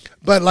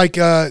 But, like,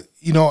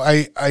 you know,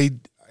 I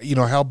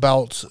held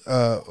belts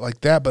like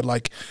that. But,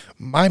 like,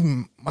 my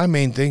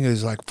main thing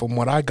is, like, from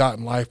what I got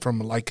in life from,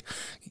 like,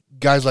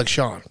 guys like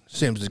Sean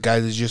Sims, the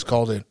guy that's just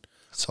called in.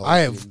 I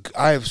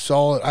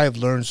have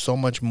learned so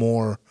much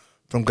more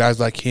from guys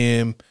like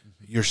him,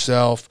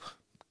 yourself,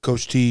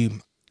 Coach T,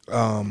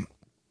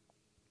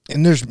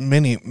 and there's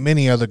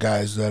many other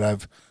guys that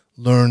I've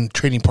learned,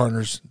 training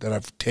partners that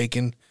I've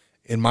taken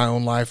in my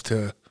own life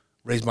to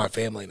raise my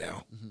family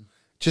now. Mm-hmm.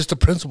 Just the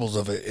principles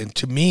of it, and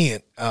to me,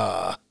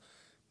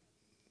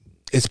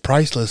 it's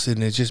priceless,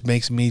 and it just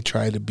makes me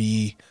try to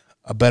be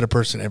a better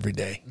person every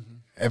day. Mm-hmm.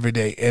 Every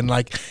day. And,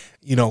 like,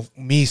 you know,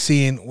 me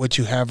seeing what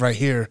you have right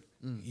here,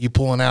 you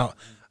pulling out.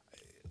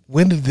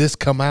 When did this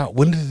come out?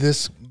 When did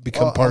this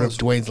become part of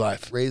Duane's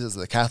life? Raised as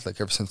a Catholic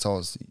ever since I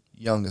was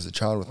young as a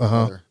child with my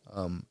mother,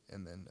 and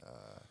then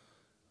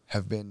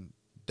have been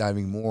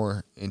diving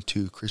more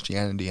into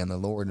Christianity and the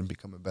Lord and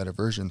become a better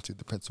version through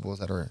the principles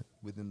that are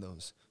within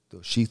those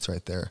sheets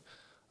right there.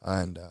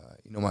 And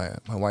you know, my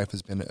wife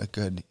has been a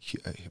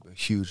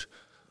huge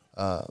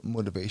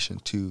motivation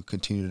to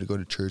continue to go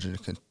to church and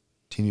to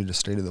continue to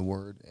study the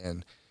Word.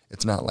 And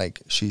it's not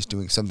like she's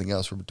doing something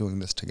else; we're doing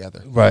this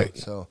together. Right.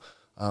 So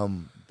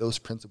those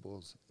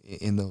principles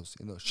in those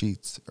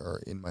sheets are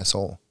in my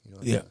soul. You know.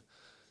 Yeah.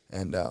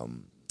 And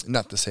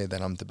not to say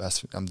that I'm the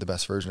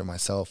best version of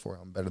myself or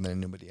I'm better than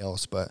anybody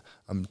else, but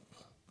I'm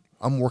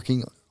I'm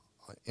working,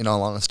 in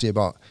all honesty,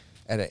 about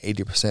at an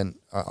 80%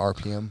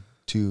 RPM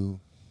to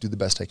do the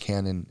best I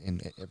can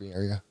in every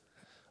area.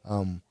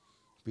 But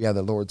yeah,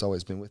 the Lord's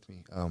always been with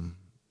me.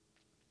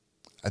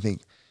 I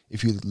think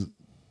if you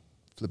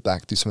flip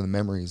back through some of the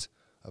memories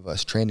of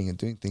us training and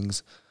doing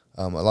things,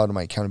 a lot of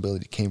my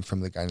accountability came from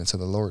the guidance of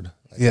the Lord.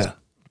 I just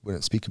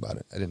wouldn't speak about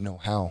it. I didn't know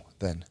how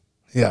then.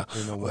 Yeah. I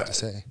didn't know what to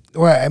say.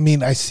 Well, I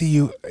mean, I see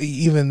you,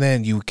 even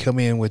then, you come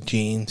in with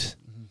jeans,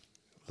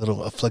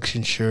 little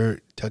affliction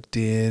shirt tucked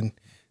in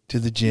to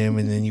the gym,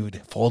 and then you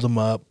would fold them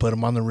up, put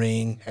them on the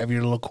ring, have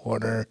your little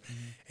corner,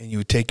 and you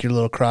would take your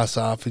little cross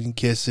off and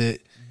kiss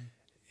it,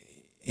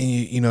 and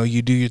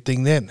you do your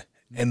thing then.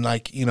 And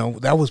like,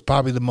 that was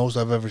probably the most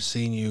I've ever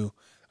seen you.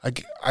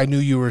 Like, I knew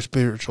you were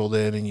spiritual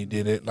then, and you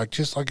did it like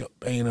just like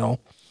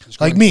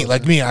like me.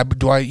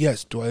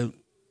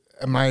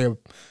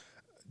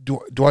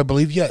 Do I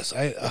believe? Yes,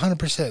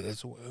 100%.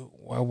 That's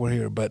why we're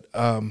here. But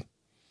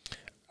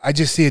I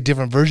just see a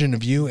different version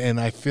of you,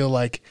 and I feel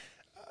like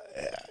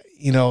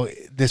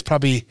this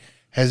probably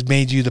has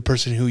made you the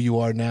person who you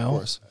are now. Of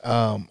course.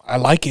 I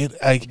like it.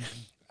 I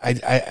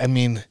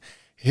mean,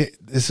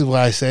 this is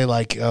what I say.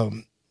 Like,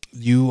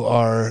 you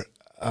are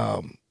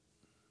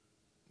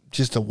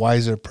just a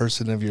wiser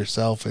person of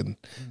yourself, and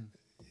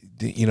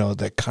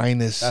that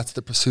kindness. That's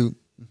the pursuit.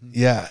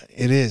 Yeah,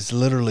 it is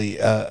literally.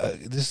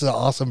 This is an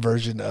awesome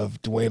version of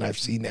Duane I've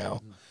seen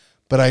now,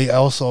 but I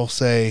also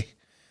say,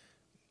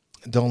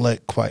 don't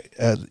let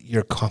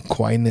your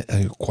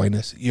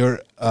kindness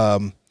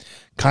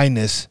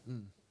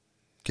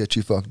Get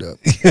you fucked up.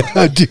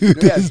 Yeah, dude,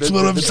 that's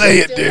what I'm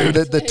saying, dude.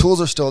 The tools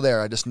are still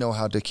there. I just know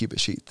how to keep it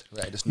sheathed.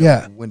 Right? I just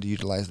know when to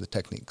utilize the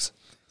techniques.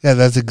 Yeah,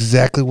 that's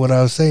exactly what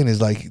I was saying. Is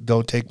like,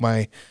 don't take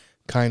my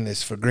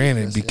kindness for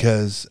granted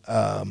because,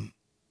 I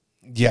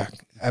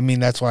mean,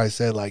 that's why I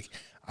said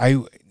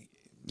I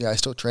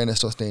still train. I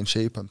still stay in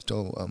shape. I'm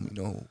still,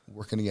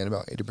 working again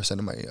about 80%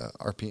 of my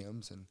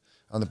RPMs and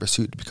on the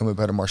pursuit to become a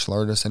better martial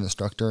artist and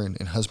instructor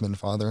and husband and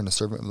father and a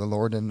servant of the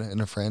Lord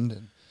and a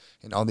friend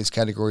and all these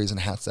categories and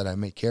hats that I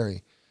may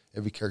carry,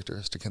 every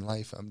characteristic in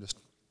life. I'm not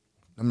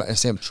going to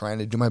say I'm trying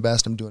to do my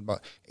best. I'm doing about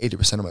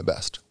 80% of my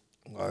best.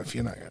 Well, if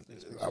you're not going to do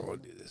this, I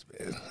won't do this,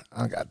 man.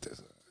 I got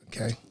this,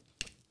 okay?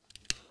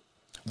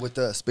 What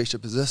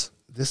spaceship is this?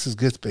 This is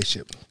good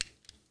spaceship.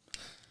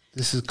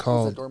 This is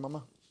called... That door,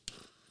 Mama?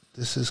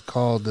 This is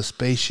called the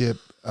Spaceship.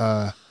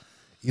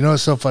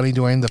 It's so funny,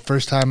 Duane. The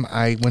first time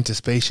I went to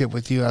Spaceship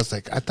with you, I was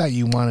like, I thought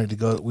you wanted to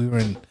go. We were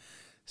in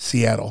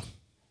Seattle.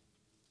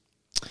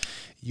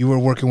 You were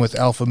working with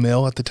Alpha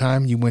Male at the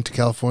time. You went to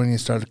California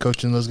and started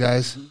coaching those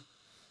guys.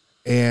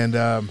 And he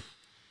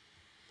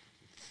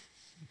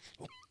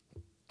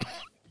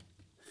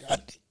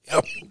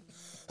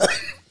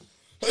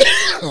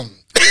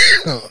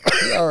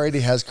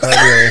already has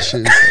cardio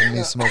issues and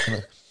he's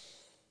smoking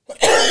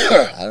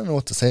I don't know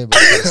what to say about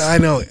this. I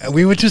know.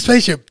 We went to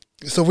Spaceship.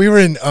 So we were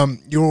in,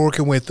 you were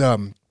working with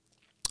somebody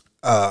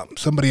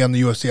on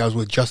the UFC. I was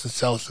with Justin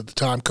Sellis at the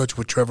time, coaching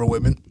with Trevor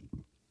Whitman.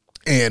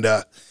 And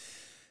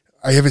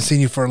I haven't seen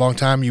you for a long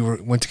time.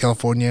 You went to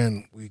California,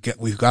 and we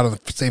got on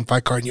the same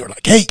fight card, and you were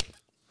like, hey,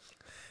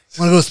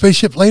 want to go to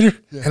Spaceship later?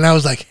 Yeah. And I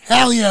was like,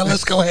 hell yeah,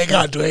 let's go hang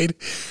out, Duane.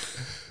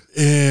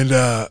 And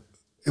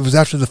it was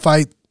after the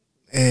fight,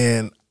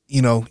 and,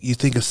 you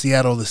think of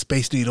Seattle, the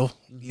Space Needle,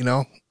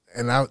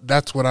 and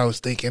that's what I was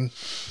thinking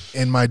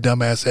in my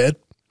dumbass head.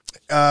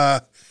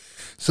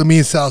 So me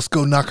and Sal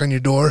go knock on your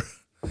door.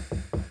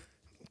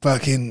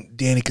 Fucking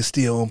Danny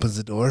Castillo opens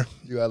the door.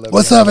 Dude, I love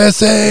What's up,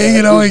 SA?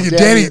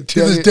 Danny, to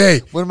this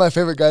day. One of my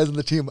favorite guys on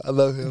the team. I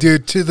love him.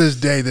 Dude, to this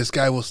day, this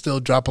guy will still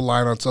drop a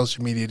line on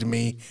social media to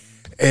me.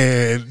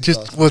 And just,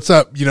 awesome. What's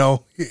up?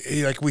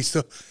 We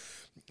still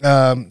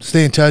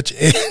stay in touch.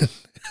 And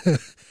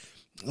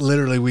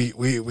literally,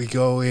 we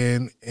go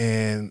in,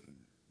 and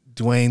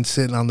Duane's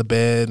sitting on the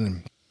bed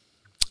and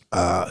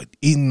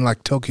eating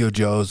like Tokyo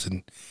Joe's.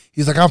 And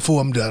he's like, I'm full,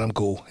 I'm done, I'm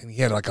cool. And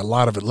he had like a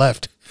lot of it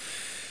left.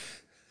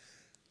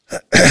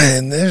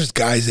 And there's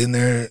guys in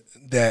there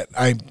that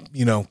I,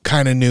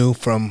 kind of knew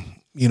from,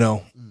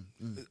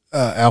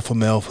 Alpha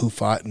Male who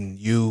fought, and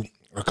you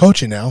are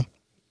coaching now.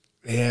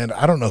 And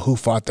I don't know who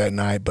fought that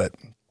night, but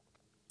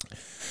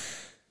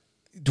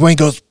Duane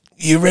goes,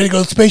 you ready to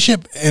go to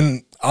Spaceship?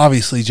 And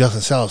obviously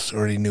Justin Sellis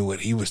already knew what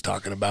he was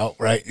talking about,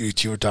 right?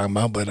 What you were talking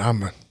about, but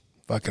I'm a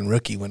fucking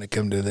rookie when it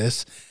comes to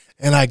this.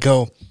 And I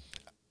go,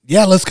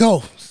 yeah, let's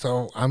go.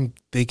 So I'm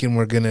thinking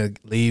we're going to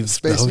leave.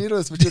 Space Needle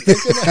is what you're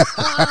thinking?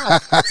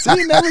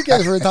 See, now we get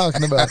what we're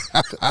talking about.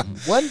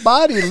 One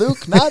body,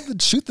 Luke, not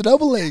shoot the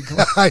double leg.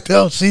 I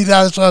don't see,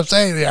 that's what I'm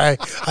saying. I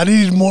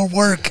needed more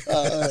work.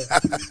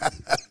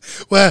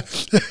 Well,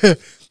 so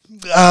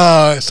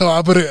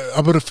I'm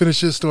gonna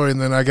finish this story,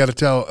 and then I got to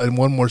tell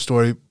one more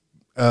story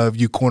of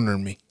you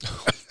cornering me.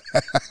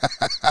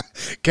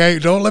 Okay,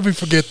 don't let me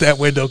forget that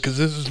window, because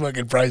this is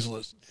fucking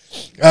priceless.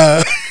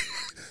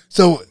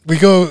 So we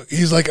go,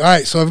 he's like, all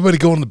right, so everybody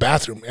go in the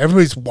bathroom.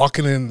 Everybody's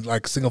walking in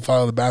like single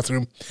file in the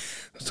bathroom.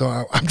 So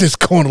I'm just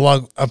going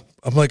along. I'm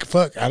like,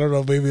 fuck, I don't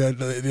know, maybe I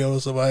know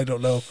somebody I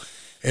don't know.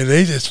 And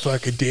they just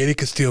fucking, Danny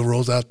Castillo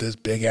rolls out this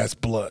big ass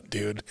blunt,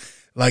 dude.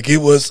 Like it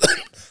was,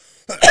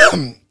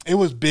 it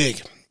was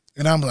big.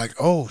 And I'm like,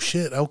 oh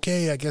shit,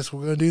 okay, I guess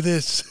we're gonna do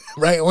this,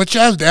 right? Which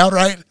I was down,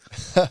 right?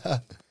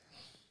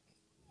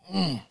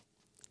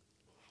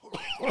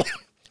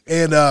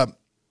 And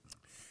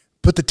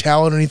put the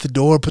towel underneath the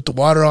door, put the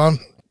water on.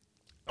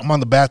 I'm on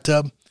the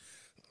bathtub.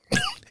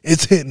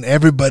 It's hitting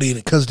everybody, and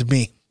it comes to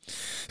me.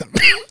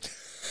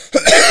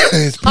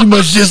 It's pretty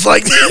much just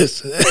like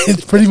this.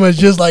 It's pretty much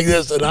just like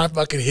this, and I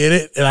fucking hit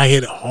it, and I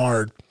hit it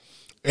hard.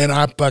 And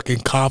I'm fucking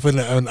coughing,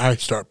 and I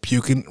start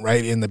puking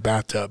right in the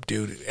bathtub,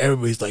 dude.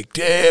 Everybody's like,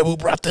 damn, who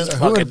brought this Who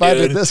fucking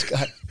invited dude? this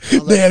guy?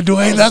 Damn,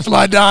 Duane, that's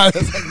my dog.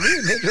 That's like me,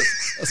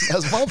 nigga.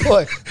 That's my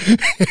boy.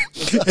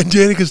 And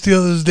Danny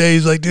Castillo this day,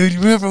 he's like, dude, you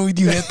remember when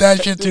you hit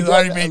that shit too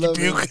hard, you made you love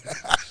puke?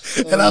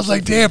 And I was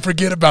like, damn,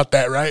 forget about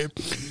that, right?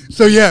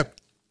 So, yeah,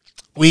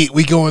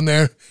 we go in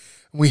there,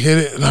 we hit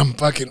it, and I'm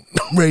fucking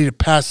ready to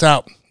pass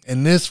out.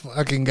 And this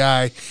fucking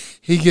guy,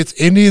 he gets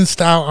Indian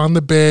style on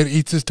the bed,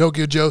 eats his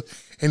Tokyo Joe,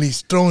 and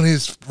he's throwing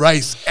his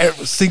rice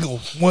every single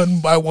one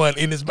by one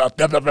in his mouth.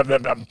 Nom, nom, nom,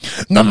 nom, nom.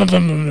 Nom, nom,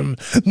 nom, nom, nom.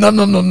 Nom,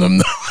 nom, nom, nom,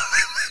 nom.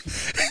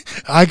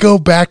 I go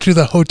back to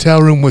the hotel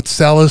room with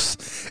Celis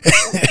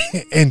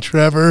and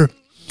Trevor,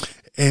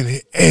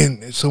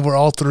 and so we're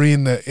all three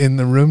in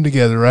the room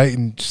together, right?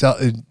 And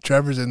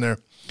Trevor's in there,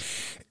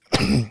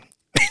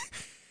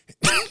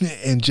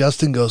 and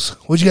Justin goes,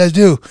 "What'd you guys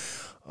do?"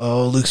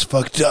 "Oh, Luke's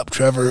fucked up,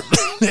 Trevor."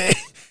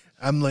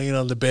 I'm laying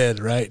on the bed,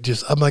 right?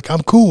 I'm like,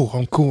 I'm cool,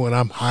 and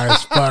I'm high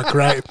as fuck,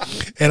 right?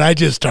 And I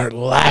just start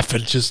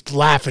laughing.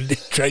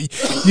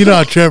 You know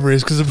how Trevor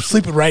is, because I'm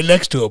sleeping right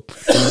next to him.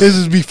 This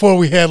is before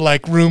we had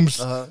like rooms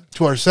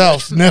to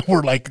ourselves. Now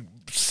we're like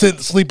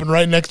sleeping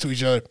right next to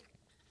each other.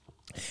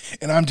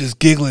 And I'm just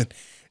giggling.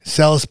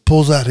 Salas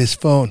pulls out his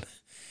phone,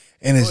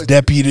 and his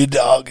deputy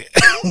dog,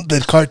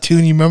 the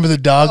cartoon. You remember the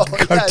dog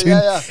cartoon?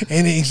 Yeah.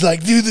 And he's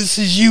like, dude, this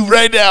is you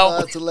right now.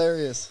 Oh, that's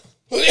hilarious.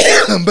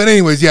 But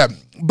anyways, yeah.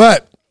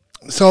 But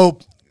so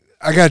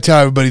I gotta tell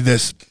everybody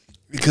this,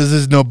 because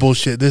this is no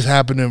bullshit. This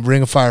happened in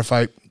Ring of Fire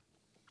fight.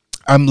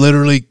 I'm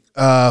literally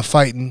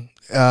fighting.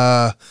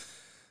 I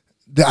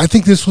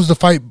think this was the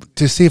fight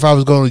to see if I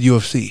was going to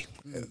UFC.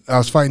 I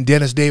was fighting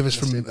Dennis Davis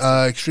from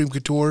Extreme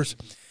Couture's,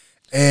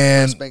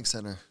 and First Bank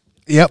Center.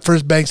 Yep,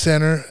 First Bank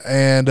Center,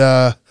 and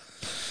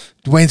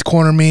Duane's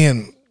cornered me,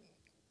 and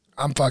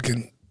I'm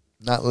fucking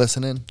Not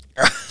listening.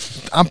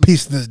 I'm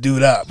piecing this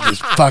dude up,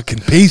 just fucking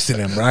piecing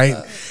him, right?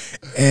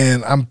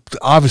 And I'm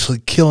obviously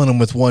killing him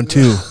with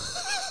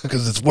 1-2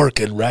 because it's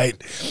working, right?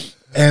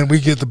 And we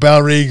get the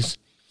bell rings.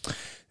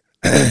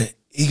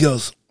 He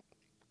goes,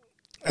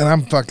 and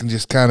I'm fucking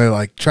just kind of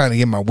like trying to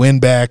get my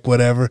wind back,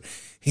 whatever.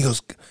 He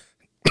goes,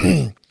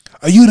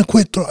 "Are you gonna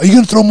quit? Are you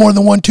gonna throw more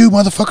than 1-2,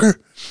 motherfucker?"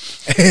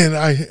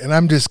 And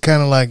I'm just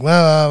kind of like,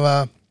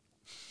 well,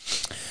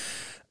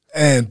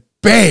 and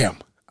bam.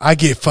 I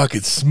get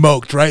fucking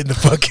smoked right in the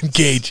fucking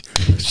cage.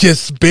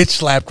 Just bitch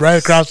slapped right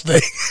across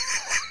the thing.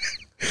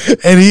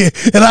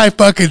 and I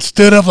fucking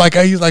stood up like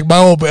I used like my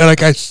old,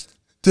 like I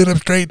stood up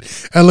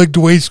straight. I looked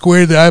Duane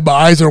square. My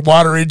eyes are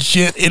watering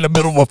shit in the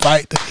middle of a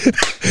fight.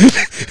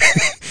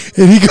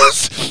 And he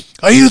goes,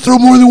 "Are you gonna throw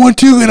more than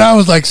 1-2?" And I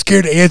was like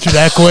scared to answer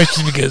that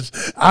question because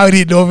I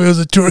didn't know if it was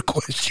a tour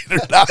question or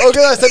not.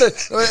 Okay, I said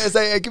it. As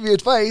I give you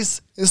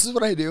advice, this is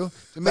what I do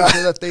to make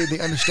sure that they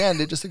understand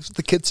it. Just like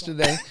the kids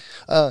today,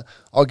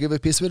 I'll give a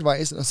piece of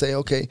advice and I'll say,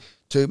 okay,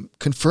 to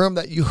confirm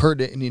that you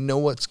heard it and you know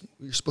what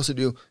you're supposed to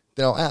do,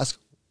 then I'll ask,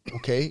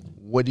 okay,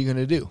 what are you going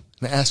to do?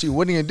 And I ask you,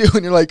 what are you going to do?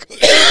 And you're like,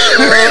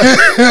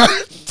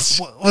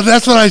 well,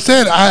 that's what I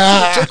said.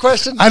 What's your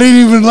question? I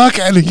didn't even look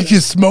at it. He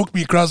just smoked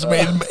me across the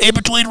face in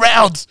between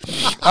rounds.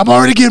 I'm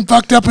already getting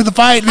fucked up in the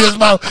fight. And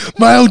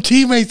my own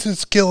teammates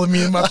is killing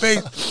me in my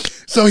face.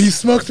 So he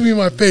smoked me in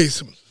my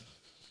face.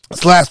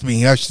 Slapped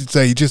me, I should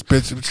say. He just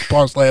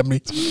paw slammed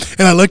me.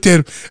 And I looked at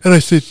him and I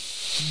said,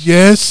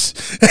 "Yes."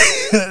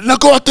 "Now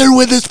go out there and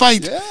win this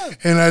fight." Yeah.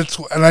 And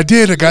I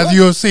did. I got the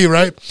UFC,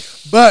 right?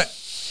 But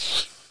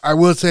I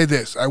will say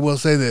this.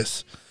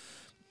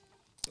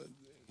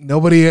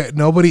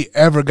 Nobody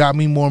ever got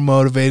me more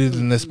motivated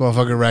than this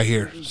motherfucker right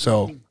here.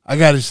 So I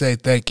got to say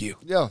thank you.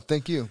 Yeah,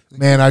 thank you.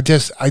 Man, I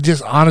just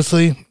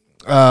honestly,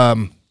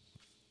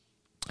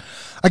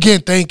 I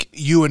can't thank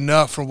you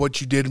enough for what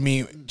you did to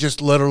me,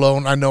 just let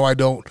alone, I know I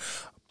don't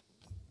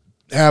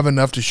have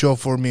enough to show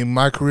for me in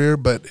my career,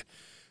 but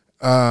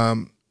I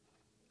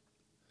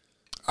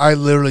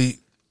literally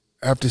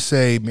have to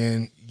say,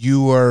 man,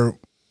 you are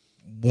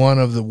one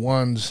of the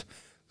ones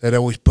that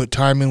always put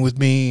time in with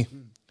me,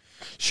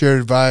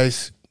 shared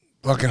advice,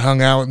 fucking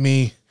hung out with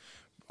me.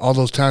 All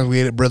those times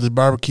we ate at Brothers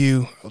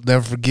Barbecue, I'll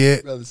never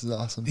forget. Bro, this is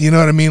awesome. You know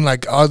what I mean?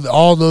 Like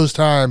all those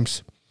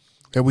times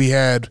that we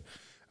had,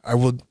 I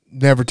will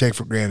never take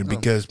for granted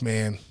because,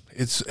 man,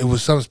 it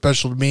was something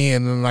special to me.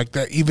 And then like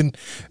that, even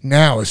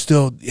now, it's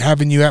still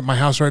having you at my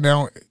house right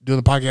now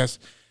doing the podcast.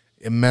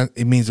 It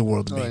means the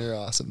world to me. Oh, you're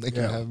awesome. Thank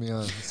you for having me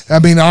on. I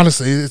mean,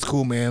 honestly, it's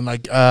cool, man.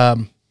 Like, I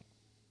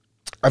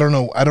don't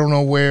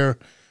know where.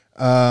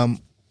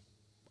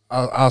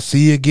 I'll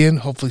see you again,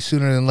 hopefully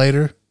sooner than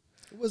later.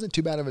 It wasn't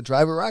too bad of a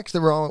drive. We're going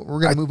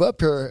to move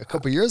up here a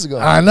couple of years ago.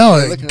 I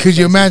know. Could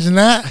you imagine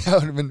that? That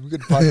would have been a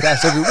good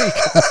podcast every week.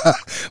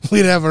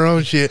 We'd have our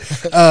own shit.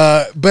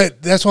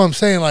 But that's what I'm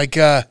saying. Like,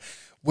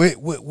 what's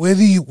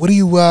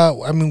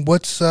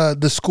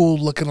the school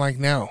looking like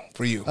now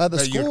for you? The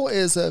school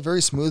is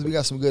very smooth. We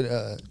got some good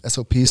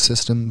SOP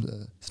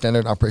systems,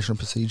 standard operational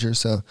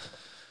procedures,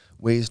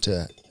 ways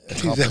to.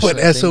 Is that what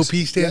SOP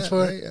stands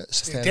for?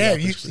 Damn,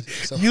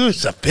 you're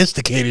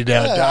sophisticated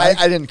now, Doc.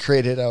 I didn't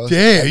create it.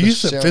 Damn, you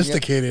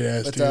sophisticated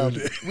ass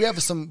dude. we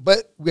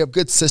have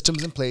good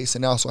systems in place,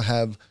 and also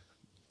have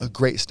a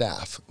great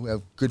staff. We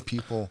have good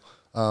people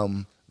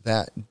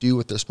that do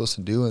what they're supposed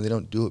to do, and they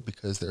don't do it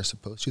because they're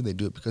supposed to. They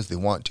do it because they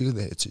want to.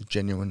 It's a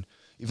genuine.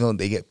 Even though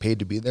they get paid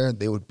to be there,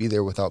 they would be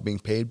there without being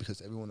paid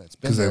because everyone that's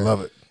been there, they love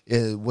it.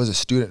 It was a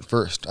student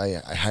first. I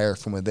hire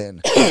from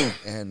within,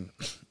 and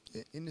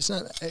it's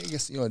not. I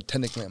guess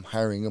technically I'm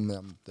hiring them.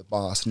 I'm the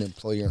boss and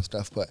employer and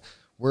stuff. But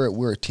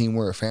we're a team.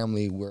 We're a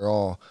family. We're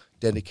all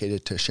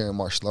dedicated to sharing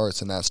martial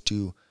arts, and that's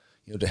to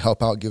to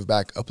help out, give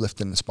back,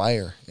 uplift, and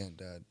inspire,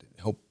 and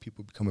help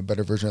people become a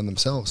better version of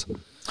themselves.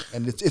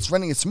 And it's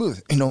running it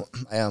smooth. Again,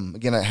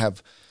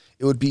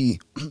 it would be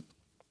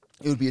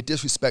a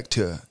disrespect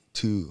to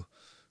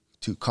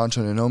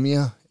Concho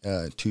Nanomiya,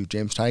 to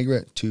James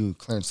Tigret, to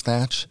Clarence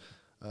Thatch,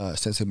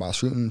 Sensei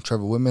Boss Rutan,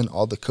 Trevor Whitman,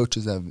 all the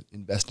coaches that have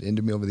invested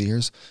into me over the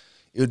years.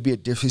 It would be a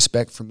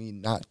disrespect for me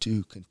not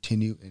to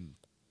continue and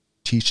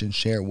teach and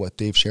share what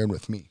they've shared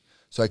with me.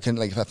 So I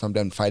couldn't, if I'm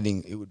done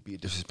fighting, it would be a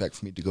disrespect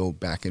for me to go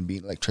back and be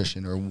an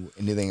electrician or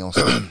anything else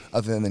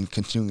other than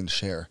continuing to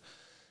share.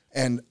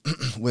 And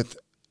with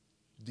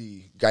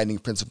the guiding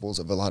principles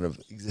of a lot of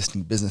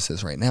existing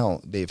businesses right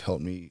now, they've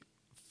helped me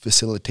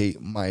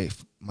facilitate my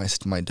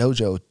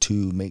dojo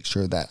to make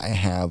sure that I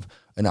have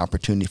an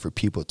opportunity for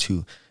people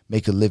to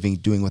make a living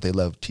doing what they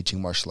love,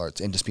 teaching martial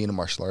arts and just being a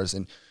martial artist.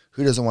 And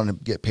who doesn't want to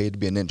get paid to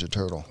be a Ninja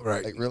Turtle?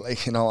 Right.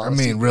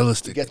 Honesty,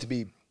 realistic. You get to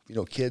be,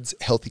 kids,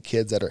 healthy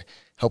kids that are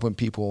helping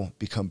people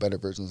become better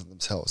versions of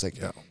themselves.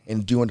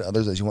 And do unto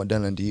others as you want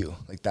done unto you.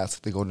 That's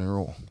the golden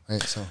rule,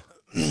 right? So.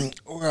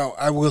 Well,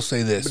 I will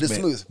say this, but it's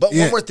smooth. But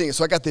one more thing.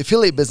 So I got the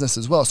affiliate business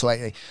as well. So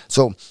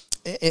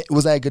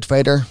was I a good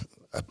fighter?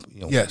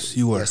 Yes,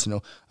 you were. Yes,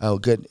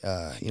 good,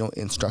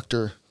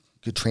 instructor,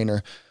 good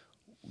trainer.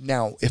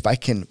 Now, if I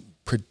can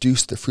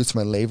produce the fruits of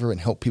my labor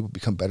and help people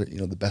become better,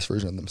 the best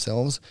version of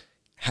themselves,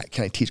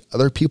 can I teach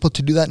other people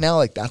to do that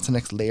now? That's the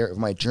next layer of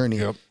my journey.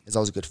 Yep. Is I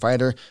was a good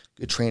fighter,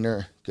 good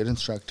trainer, good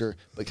instructor,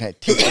 but can I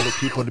teach other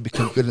people to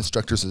become good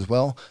instructors as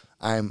well?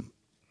 I'm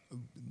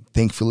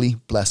thankfully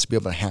blessed to be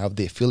able to have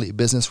the affiliate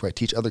business where I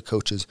teach other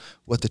coaches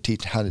what to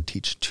teach, how to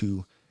teach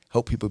to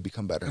help people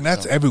become better. And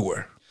that's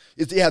everywhere.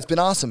 It's been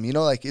awesome.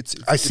 I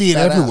see it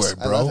everywhere,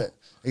 bro. I love it.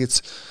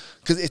 It's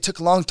because it took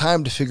a long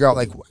time to figure out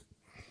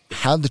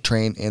how to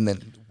train and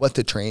then what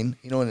to train.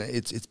 And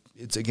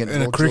it's again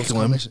in a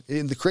curriculum.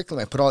 In the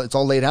curriculum, it's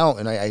all laid out,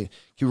 and I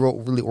keep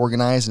really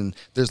organized. And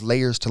there's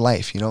layers to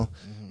life.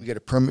 We get a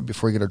permit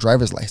before you get a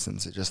driver's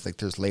license. It's just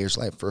there's layers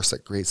to life. First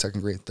grade,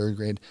 second grade, third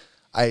grade.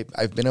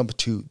 I've been able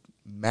to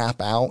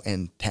map out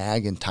and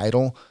tag and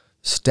title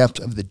steps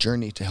of the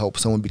journey to help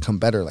someone become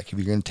better. If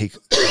you're going to take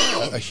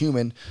a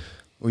human,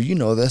 or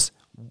this,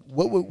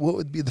 what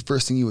would be the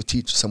first thing you would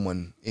teach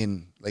someone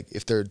in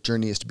if their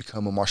journey is to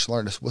become a martial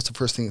artist? What's the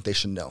first thing that they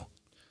should know?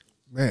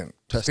 Man,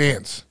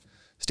 stance.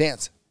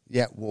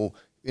 Yeah. Well,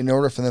 in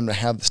order for them to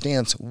have the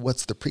stance,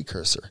 what's the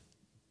precursor?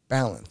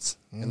 Balance,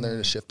 and learn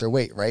to shift their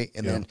weight, right?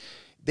 And then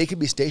they could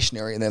be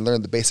stationary and then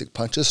learn the basic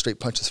punches, straight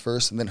punches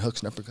first, and then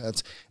hooks and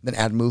uppercuts, and then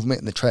add movement,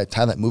 and then try to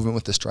tie that movement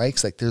with the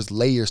strikes. There's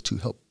layers to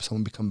help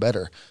someone become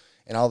better.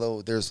 And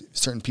although there's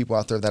certain people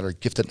out there that are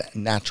gifted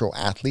natural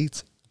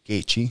athletes,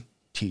 Gaethje,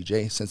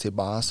 TJ, Sensei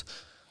Boss,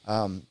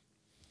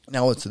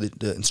 now it's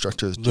the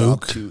instructor's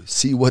job to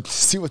see what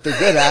they're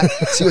good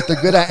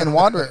at, and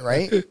water it,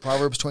 right?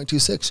 Proverbs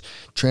 22:6,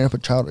 train up a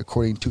child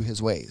according to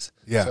his ways.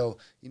 Yeah. So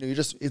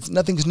it's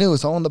nothing's new.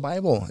 It's all in the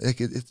Bible.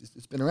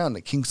 It's been around.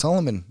 King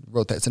Solomon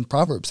wrote that. It's in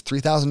Proverbs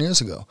 3,000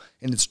 years ago,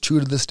 and it's true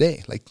to this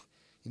day.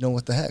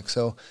 What the heck?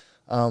 So,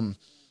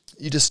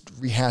 you just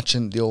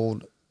rehashing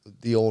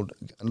the old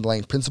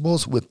underlying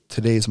principles with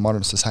today's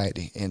modern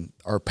society and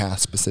our path,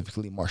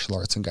 specifically martial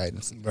arts and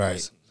guidance.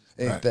 Right.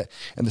 And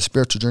the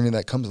spiritual journey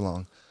that comes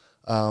along.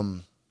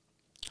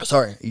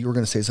 Sorry, you were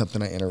going to say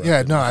something. I interrupted.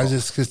 Yeah, no, I was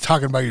just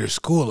talking about your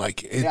school.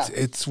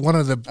 It's one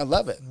of the. I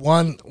love it.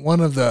 One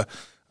of the.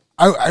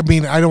 I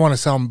mean, I don't want to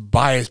sound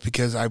biased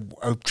because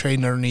I've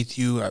trained underneath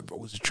you. I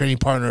was a training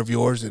partner of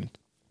yours and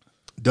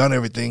done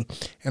everything,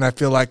 and I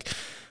feel like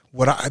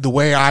the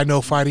way I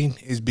know fighting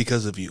is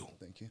because of you.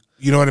 Thank you.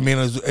 You know what I mean?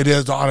 It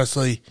is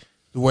honestly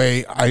the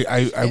way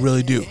I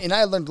really do. And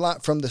I learned a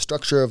lot from the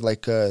structure of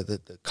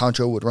the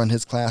Concho would run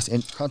his class.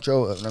 And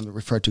Concho, I'm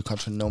referring to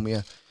Concho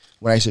Nanomiya.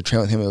 When I used to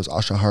train with him, it was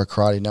Ashihara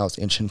Karate. Now it's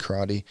Inshin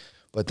Karate.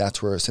 But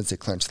that's where Sensei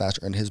Clarence Thatch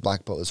earned his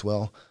black belt as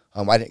well.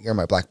 I didn't earn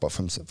my black belt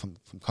from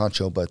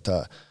Concho, but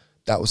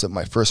that was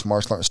my first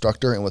martial art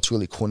instructor. And what's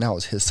really cool now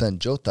is his son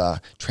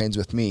Jota trains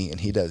with me, and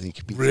he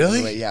competes. Really?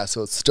 Anyway. Yeah.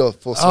 So it's still a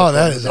full circle. Oh,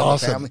 that is within the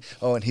awesome. family.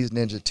 Oh, and he's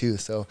ninja too.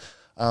 So,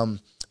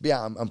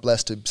 yeah, I'm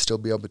blessed to still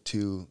be able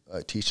to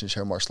teach and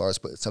share martial arts.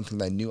 But it's something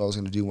that I knew I was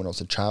going to do when I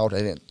was a child. I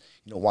didn't,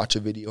 watch a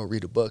video,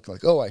 read a book,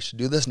 like, oh, I should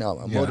do this now.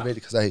 I'm motivated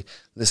because I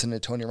listen to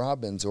Tony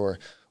Robbins or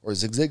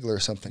Zig Ziglar or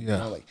something.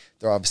 Yeah. Like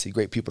they're obviously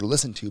great people to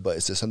listen to, but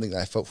it's just something that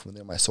I felt from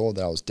within my soul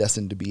that I was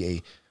destined to be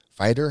a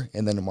fighter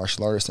and then a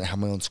martial artist and have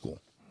my own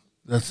school.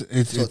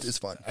 It's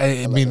fun.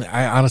 I mean,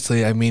 I'm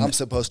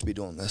supposed to be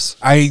doing this.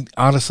 I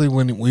honestly,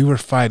 when we were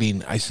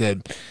fighting, I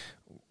said,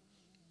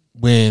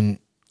 when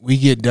we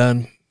get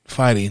done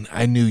fighting,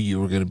 I knew you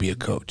were going to be a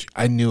coach.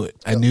 I knew it.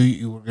 I knew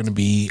you were going to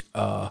be.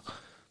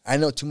 I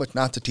know too much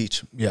not to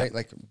teach. Yeah. Right?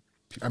 Like,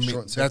 I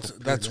mean,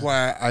 that's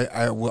why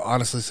I will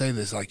honestly say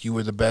this. Like, you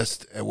were the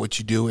best at what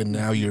you do, and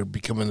now you're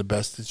becoming the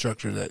best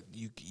instructor that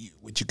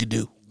what you could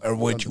do or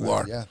what you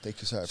are. Yeah, thank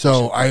you, sir.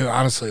 So I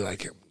honestly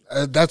like it.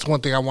 That's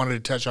one thing I wanted to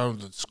touch on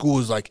with the school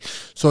is like,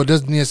 so it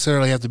doesn't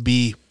necessarily have to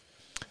be.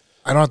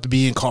 I don't have to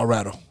be in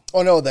Colorado.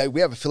 Oh no,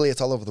 we have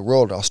affiliates all over the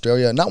world.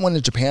 Australia, not one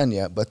in Japan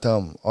yet, but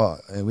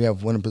we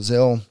have one in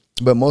Brazil,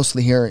 but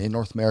mostly here in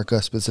North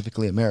America,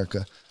 specifically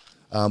America.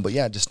 But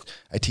yeah, just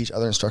I teach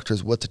other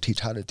instructors what to teach,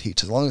 how to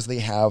teach. As long as they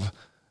have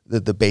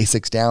the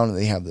basics down and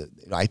they have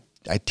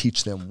I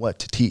teach them what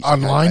to teach.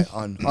 Online?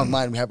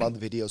 Online, we have all the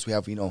videos. We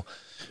have,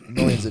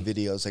 millions of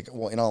videos. Like,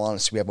 well, in all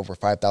honesty, we have over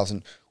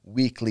 5,000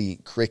 weekly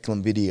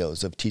curriculum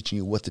videos of teaching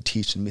you what to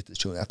teach and meet the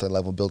student at their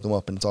level, build them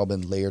up, and it's all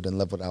been layered and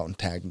leveled out and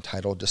tagged and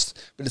titled.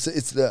 But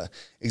it's the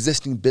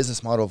existing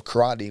business model of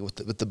karate with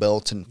the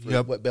belts and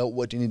what belt,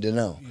 what do you need to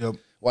know? Yep.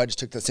 Well, I just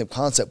took that same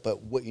concept,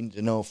 but what you need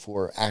to know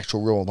for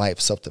actual real life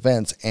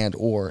self-defense and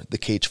or the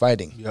cage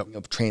fighting.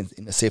 Yep. Trained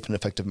in a safe and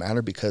effective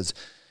manner, because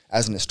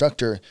as an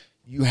instructor,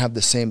 you have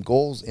the same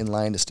goals in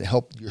line as to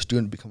help your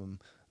student become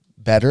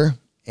better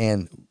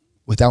and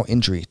without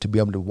injury, to be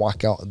able to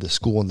walk out of the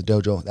school and the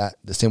dojo that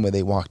the same way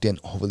they walked in,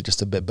 hopefully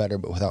just a bit better,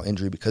 but without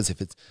injury. Because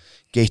if it's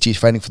Gaethje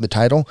fighting for the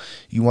title,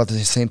 you want the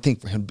same thing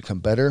for him to become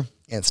better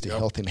and stay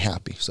healthy and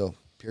happy. So,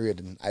 period.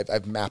 And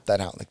I've mapped that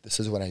out. Like, this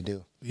is what I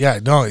do. Yeah,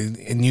 no,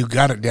 and you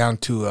got it down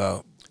to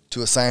a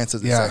science.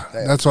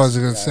 That's what I was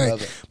going to say.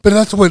 But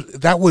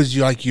that was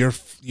like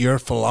your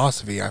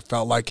philosophy. I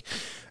felt like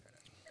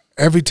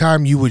every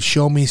time you would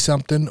show me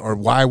something or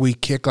why we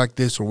kick like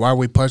this or why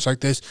we punch like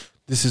this,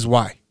 this is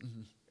why.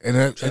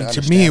 And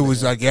to me, it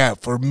was like,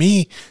 for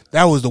me,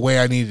 that was the way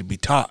I needed to be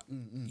taught.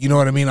 Mm-hmm. You know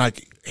what I mean?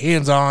 Like,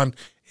 hands-on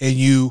and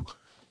you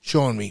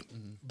showing me.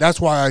 Mm-hmm.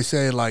 That's why I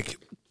say, like,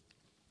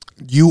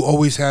 you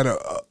always had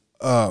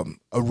a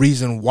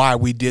reason why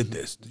we did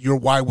this. Your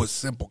why was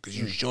simple because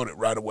you showed it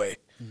right away.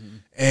 Mm-hmm.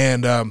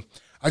 And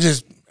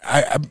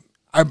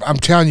I'm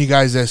telling you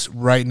guys this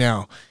right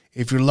now.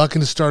 If you're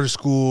looking to start a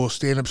school,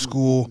 stand-up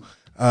school,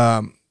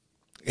 and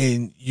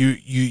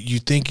you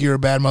think you're a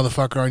bad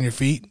motherfucker on your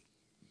feet,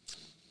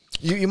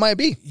 You might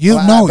be.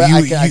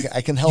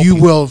 I can help. You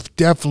will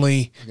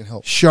definitely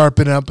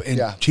sharpen up and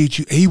teach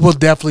you. He will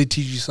definitely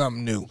teach you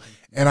something new.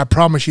 And I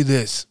promise you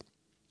this: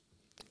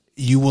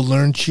 you will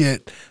learn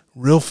shit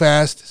real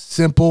fast,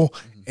 simple,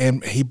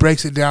 and he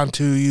breaks it down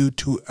to you.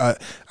 I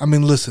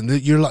mean, listen,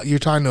 you're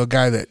talking to a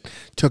guy that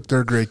took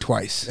third grade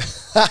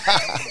twice.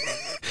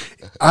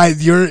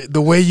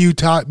 The way you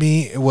taught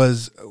me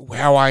was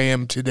how I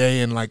am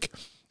today, and like.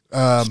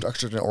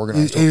 Structured and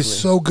organized. It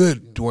is so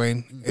good,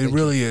 Duane. It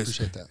really is.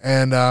 Appreciate that.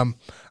 And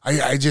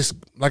I just,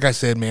 like I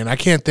said, man, I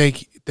can't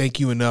thank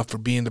you enough for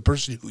being the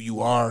person who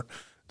you are,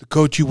 the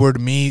coach you were to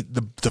me,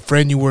 the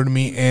friend you were to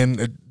me, and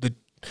the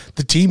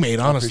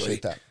teammate. Honestly, I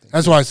appreciate that.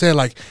 That's why I said,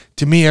 like,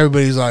 to me,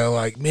 everybody's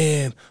like,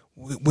 man,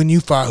 when you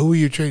fought, who were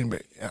you training?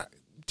 But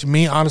to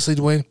me, honestly,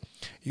 Duane,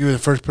 you were the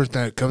first person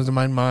that comes to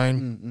my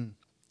mind. Mm-hmm.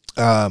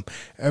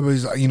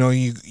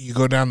 Everybody's, you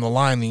go down the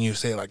line and you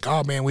say, like,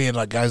 oh man, we had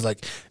like guys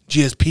like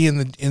GSP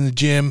in the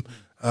gym,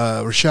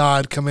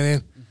 Rashad coming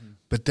in,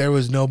 but there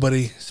was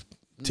nobody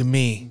to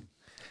me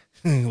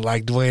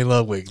like Duane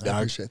Ludwig, dog. I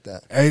appreciate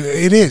that.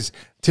 It is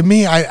to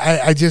me.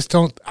 I just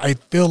don't. I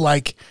feel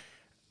like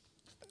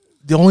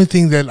the only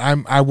thing that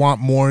I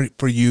want more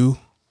for you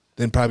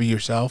than probably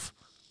yourself.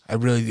 I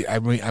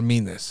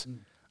mean this.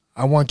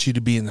 I want you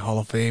to be in the Hall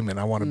of Fame, and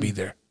I want to be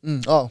there.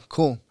 Oh,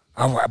 cool.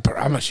 I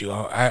promise you.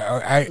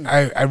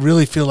 I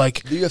really feel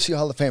like the UFC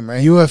Hall of Fame,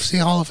 right? UFC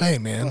Hall of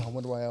Fame, man. I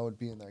wonder why I would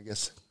be in there. I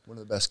guess one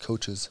of the best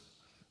coaches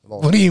of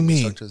all. What do you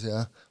mean?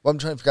 Yeah. Well, I'm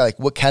trying to figure out, like,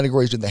 what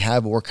categories do they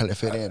have and where kind of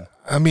fit in.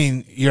 I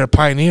mean, you're a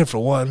pioneer for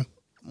one.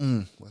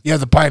 Yeah,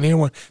 the pioneer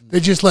one. They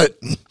just let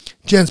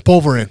Jens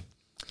Pulver in,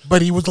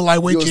 but he was the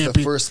lightweight champion. He was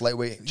the first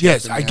lightweight champion.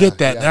 Yes, I get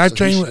that. And I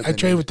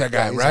trained with that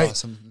guy, right?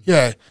 Awesome.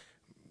 Yeah,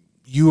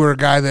 you were a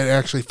guy that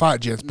actually fought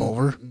Jens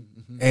Pulver,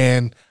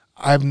 and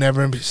I've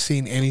never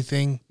seen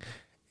anything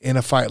in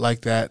a fight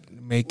like that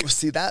make. Well,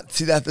 see that.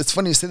 It's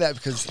funny you say that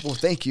because, well,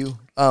 thank you.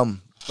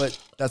 But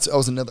that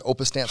was another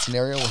open stance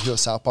scenario where he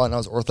was southpaw and I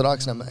was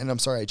orthodox, and I'm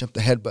sorry I jumped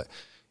ahead, but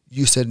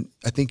you said,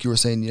 I think you were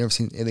saying you never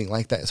seen anything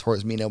like that as far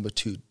as being able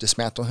to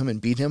dismantle him and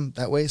beat him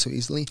that way so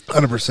easily.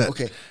 100%.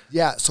 Okay.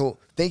 Yeah. So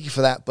thank you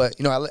for that. But,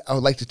 you know, I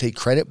would like to take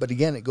credit. But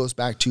again, it goes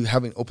back to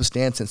having open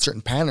stance and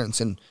certain patterns.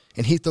 And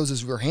he throws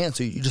his rear hand.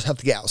 So you just have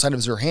to get outside of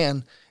his rear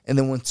hand. And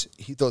then once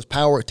he throws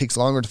power, it takes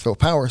longer to throw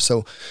power.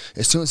 So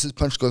as soon as his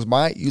punch goes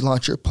by, you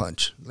launch your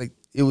punch. Like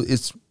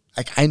it's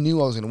like I knew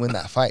I was going to win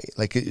that fight.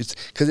 Like it's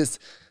because it's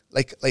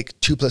like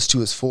 2 +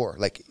 2 is 4.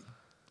 Like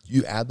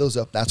you add those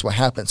up, that's what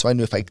happened. So I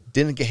knew if I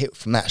didn't get hit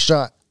from that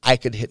shot, I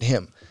could hit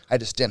him. I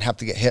just didn't have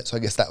to get hit. So I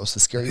guess that was the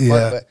scary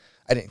part. But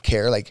I didn't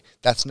care. Like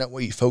that's not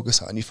what you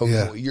focus on. You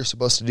focus on what you're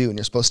supposed to do, and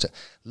you're supposed to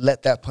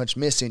let that punch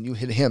miss, and you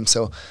hit him.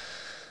 So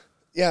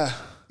yeah,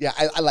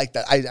 I like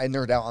that. I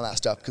nerd out on that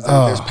stuff because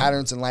there's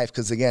patterns in life.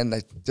 Because again,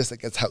 just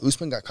like that's how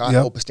Usman got caught.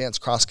 Open stance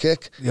cross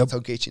kick. That's how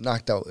Gaethje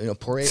knocked out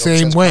Poirier.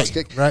 Same way,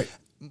 right?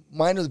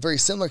 Mine was very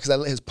similar because I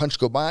let his punch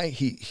go by.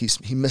 He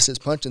missed his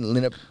punch and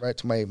leaned up right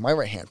to my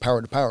right hand,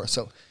 power to power.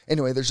 So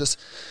anyway, there's just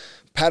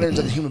patterns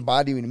of the human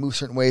body. When you move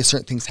certain ways,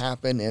 certain things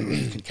happen, and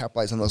you can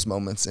capitalize on those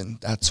moments. And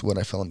that's what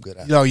I feel I'm good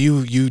at. No,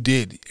 you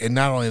did, and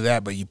not only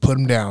that, but you put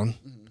him down,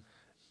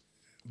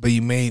 but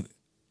you made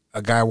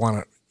a guy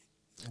want to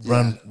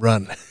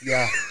run.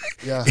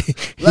 Yeah.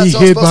 He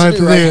hit behind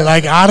the leg.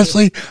 Like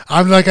honestly,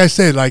 I'm like I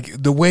said,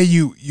 like the way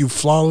you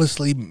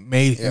flawlessly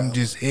made him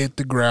just hit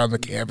the ground, the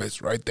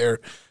canvas right there,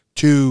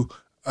 to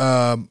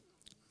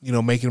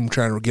making him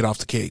trying to get off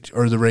the cage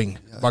or the ring,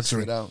 boxing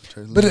ring.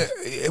 But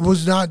it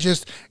was not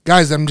just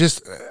guys.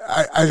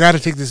 I got to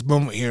take this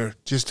moment here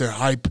just to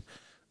hype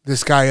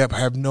this guy up. I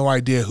have no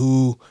idea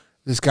who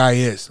this guy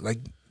is. Like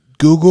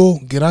Google,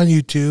 get on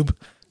YouTube.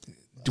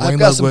 Duane I've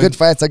got Ludwig. Some good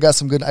fights. I got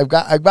some good. I've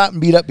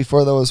gotten beat up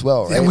before though as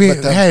well. Right?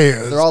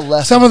 They're all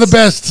lessons. Some of the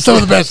best. Some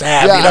of the best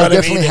have. Yeah, you know I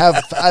definitely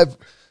have. I've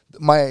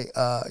my.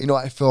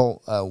 I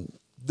feel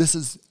this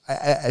is.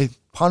 I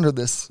ponder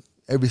this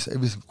every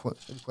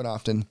quite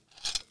often.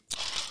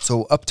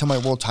 So up to my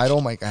world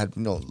title, like I had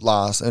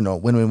loss,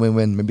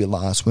 win, maybe a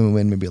loss,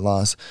 win, maybe a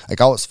loss.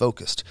 Like I was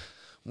focused.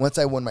 Once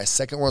I won my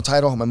second world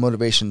title, my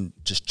motivation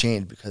just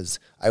changed because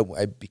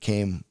I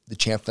became the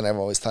champ that I've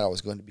always thought I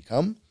was going to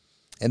become,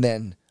 and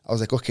then. I was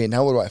like, okay,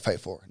 now what do I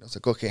fight for? And I was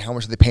like, okay, how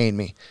much are they paying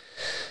me?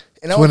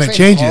 And I was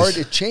training hard.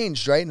 It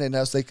changed, right? And then I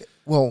was like,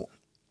 well,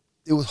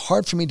 it was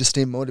hard for me to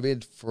stay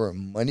motivated for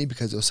money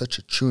because it was such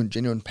a true and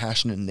genuine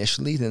passion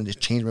initially. Then it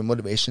changed my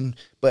motivation.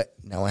 But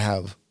now I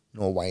have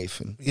a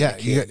wife and a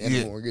kid and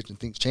a mortgage and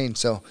things change.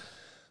 So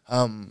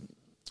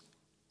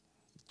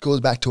goes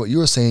back to what you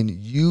were saying.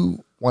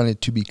 You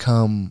wanted to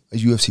become a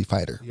UFC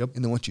fighter. Yep.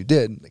 And then once you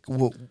did, like,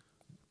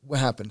 what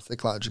happened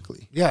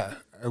psychologically? Yeah.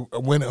 I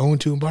went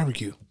 0-2 in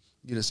barbecue.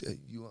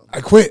 I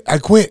quit.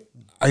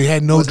 I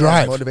had no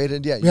drive.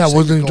 Motivated, yeah. I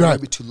wasn't drive.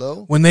 Maybe too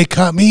low. When they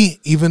cut me,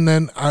 even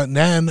then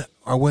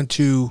I went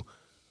to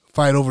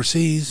fight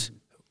overseas,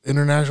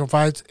 international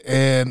fights,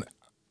 and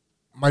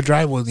my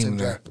drive wasn't even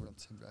there.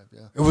 Same drive,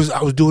 yeah. It was.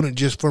 I was doing it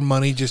just for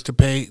money, just to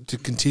pay to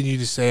continue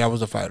to say I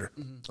was a fighter.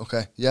 Mm-hmm.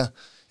 Okay, yeah,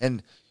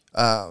 and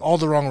all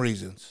the wrong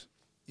reasons.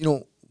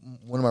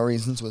 One of my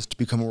reasons was to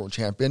become a world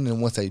champion, and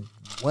once I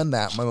won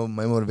that,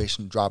 my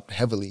motivation dropped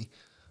heavily.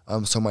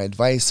 So my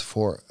advice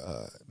for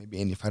maybe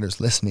any fighters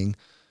listening,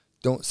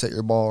 don't set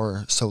your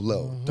bar so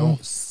low. Mm-hmm.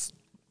 Don't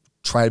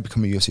try to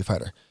become a UFC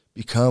fighter.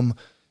 Become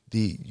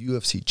the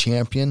UFC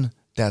champion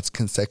that's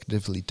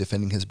consecutively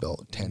defending his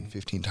belt 10,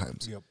 15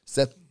 times. Yep.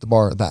 Set the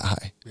bar that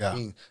high. Yeah.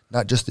 Being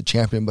not just the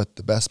champion, but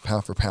the best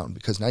pound for pound.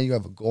 Because now you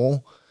have a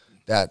goal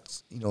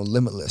that's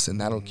limitless,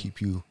 and that'll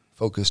keep you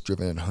focused,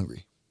 driven, and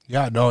hungry.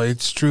 Yeah, no,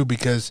 it's true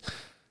because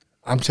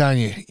I'm telling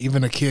you,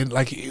 even a kid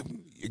like a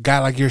guy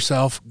like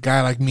yourself,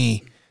 guy like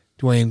me,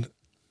 Duane,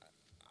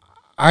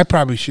 I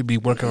probably should be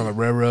working on the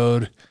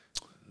railroad,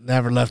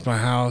 never left my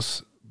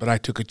house, but I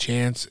took a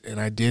chance and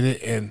I did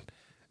it. And,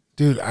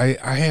 dude, I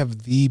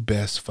have the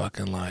best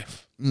fucking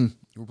life. You're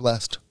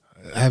blessed.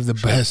 I have the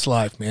best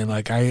life, man.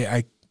 Like,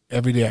 I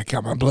every day I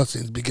count my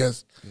blessings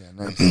because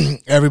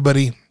nice.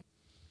 Everybody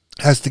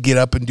has to get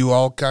up and do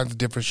all kinds of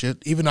different shit.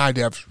 Even I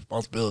have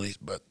responsibilities,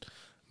 but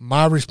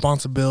my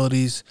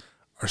responsibilities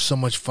are so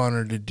much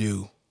funner to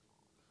do.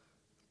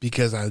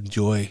 Because I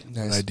enjoy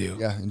what I do.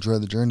 Yeah, enjoy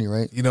the journey,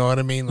 right? You know what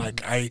I mean?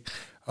 Like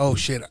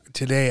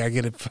today I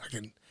get to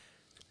fucking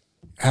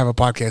have a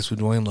podcast with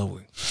Duane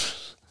Ludwig.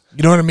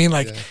 You know what I mean?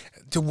 Like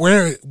to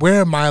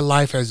where my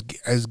life has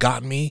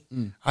gotten me,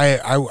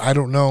 I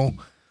don't know.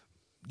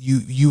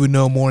 You would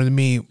know more than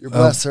me. You're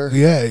blessed, sir.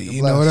 Yeah,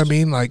 You're know what I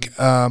mean? Like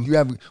you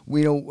have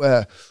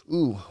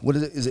what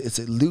is it? Is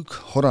it Luke?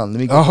 Hold on, let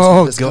me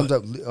get this comes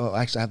up. Oh,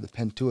 actually I have the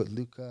pen to it.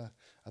 Luke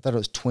I thought it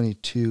was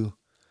 22.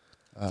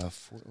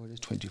 What is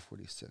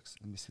 22:46?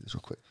 Let me see this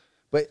real quick.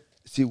 But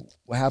see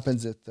what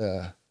happens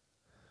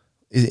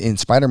in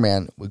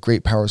Spider-Man. With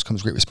great powers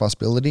comes great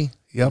responsibility.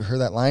 Yep. You heard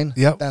that line?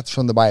 Yep. That's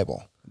from the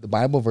Bible. The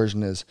Bible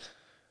version is,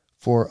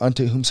 "For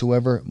unto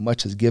whomsoever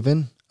much is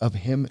given, of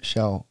him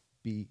shall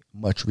be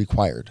much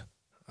required."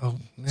 Oh,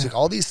 yeah. So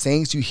all these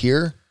sayings you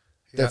hear,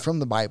 they're from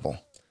the Bible.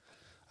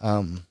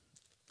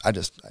 I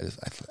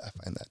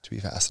find that to be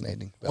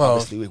fascinating. But Well-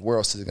 obviously, where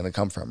else is it going to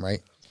come from,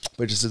 right?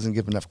 But it just doesn't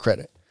give enough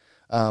credit.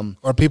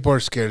 Or people are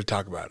scared to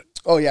talk about it.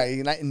 Oh yeah,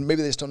 and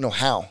maybe they just don't know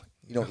how,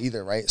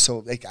 either, right? So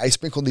like I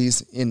sprinkle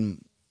these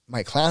in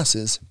my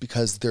classes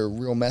because they're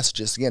real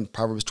messages. Again,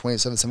 Proverbs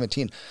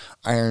 27:17,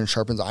 iron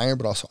sharpens iron,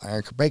 but also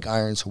iron can break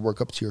iron. So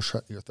work up to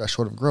your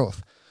threshold of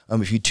growth.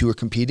 If you two are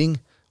competing,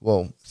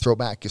 well, throw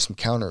back, give some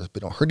counters,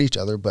 but don't hurt each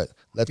other. But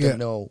let them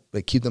know,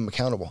 like keep them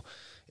accountable.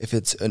 If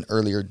it's an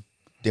earlier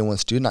day one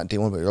student, not day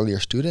one, but earlier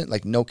student,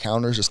 like no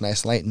counters, just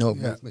nice light, no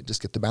movement,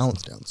 just get the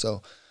balance down.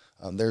 So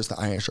there's the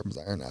iron sharpens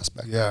iron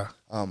aspect. Yeah.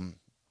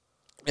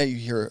 You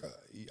hear,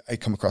 I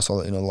come across a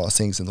lot of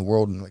things in the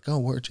world, and like, oh,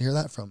 where'd you hear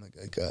that from?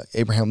 Like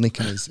Abraham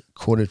Lincoln is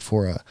quoted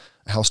for a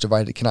house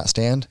divided cannot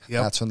stand.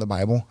 Yep. That's from the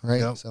Bible, right?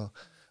 Yep. So,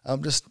 I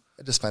just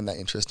find that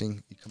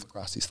interesting. You come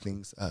across these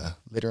things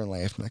later in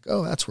life, and like,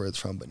 oh, that's where it's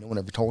from, but no one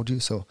ever told you.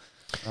 So,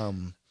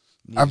 you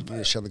need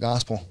to share the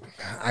gospel.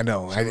 I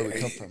know. Share where we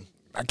come from.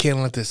 I can't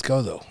let this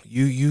go though.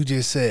 You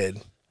just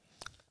said,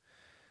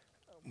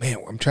 man,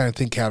 I'm trying to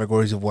think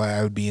categories of why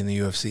I would be in the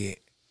UFC.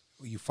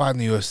 You fought in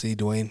the UFC,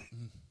 Duane.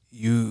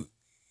 You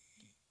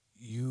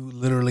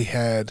literally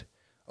had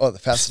the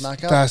fastest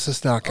knockout.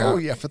 Fastest knockout. Oh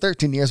yeah, for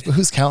 13 years, but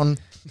who's counting?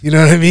 You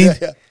know what I mean?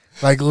 Yeah.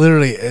 Like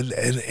literally,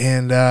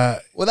 and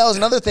well, that was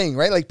another thing,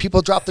 right? Like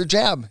people drop their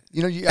jab.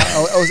 I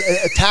was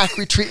attack,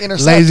 retreat,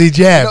 intercept. Lazy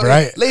jab,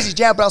 right? Lazy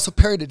jab, but also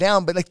parried it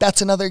down. But like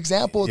that's another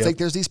example. It's like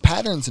there's these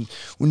patterns, and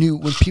when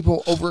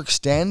people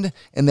overextend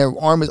and their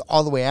arm is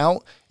all the way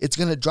out, it's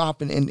gonna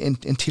drop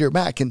and teeter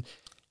back. And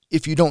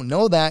if you don't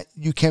know that,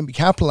 you can be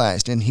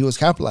capitalized, and he was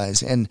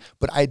capitalized.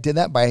 But I did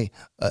that by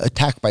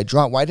attack by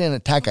drop. Why didn't I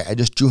attack? I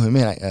just drew him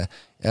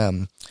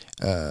in.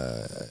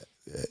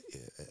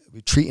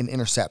 Retreat and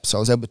intercept. So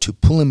I was able to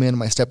pull him in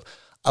my step.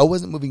 I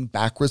wasn't moving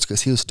backwards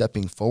because he was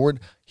stepping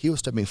forward. He was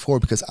stepping forward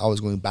because I was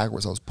going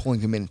backwards. I was pulling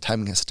him in and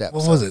timing his steps.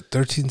 What was it?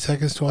 13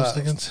 seconds, 12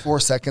 seconds? 4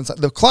 seconds.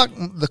 The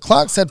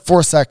clock said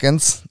 4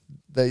 seconds.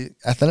 The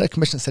Athletic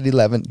Commission said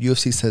 11.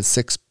 UFC says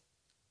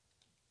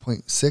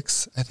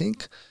 6.6, I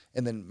think.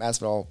 And then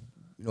Masvidal,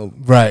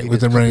 right,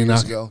 with them running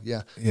years knockout. ago.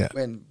 Yeah. Yeah.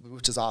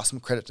 Which is awesome.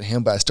 Credit to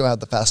him. But I still have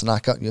the fastest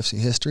knockout in UFC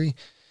history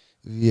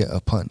via a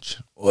punch.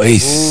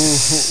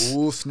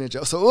 Oof,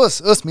 ninja. So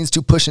us means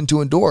to push and to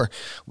endure.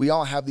 We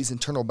all have these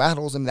internal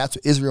battles, and that's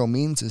what Israel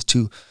means, is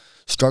to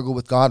struggle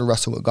with God or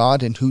wrestle with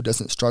God. And who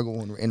doesn't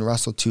struggle and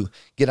wrestle to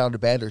get out of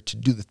bed or to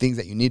do the things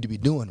that you need to be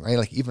doing, right?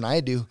 Like even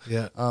I do.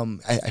 Yeah.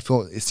 I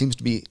feel it seems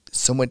to be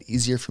somewhat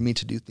easier for me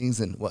to do things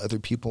than what other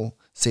people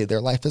say their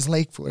life is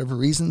like for whatever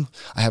reason.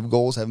 I have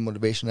goals, I have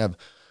motivation, I have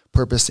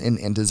purpose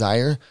and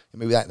desire. And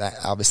maybe that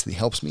obviously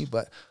helps me,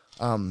 but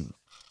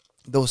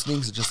those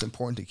things are just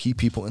important to keep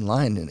people in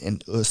line,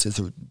 and us is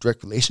a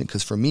direct relation.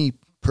 Because for me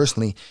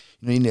personally,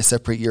 you need to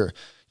separate your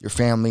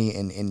family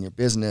and your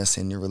business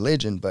and your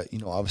religion. But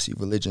obviously,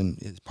 religion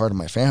is part of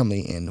my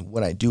family and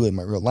what I do in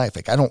my real life.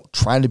 Like I don't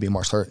try to be a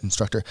martial art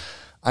instructor.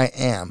 I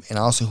am, and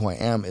also who I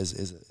am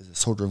is a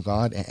soldier of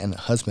God and a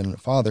husband and a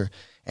father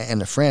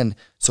and a friend.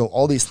 So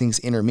all these things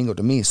intermingle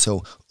to me.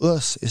 So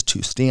us is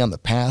to stay on the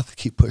path,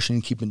 keep pushing,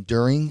 keep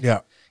enduring. Yeah.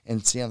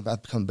 And stay on the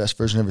path, become the best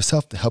version of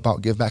yourself to help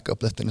out, give back,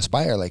 uplift, and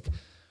inspire. Like,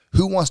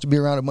 who wants to be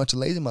around a bunch of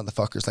lazy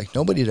motherfuckers? Like,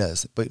 nobody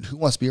does. But who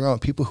wants to be around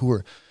people who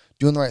are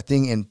doing the right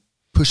thing and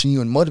pushing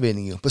you and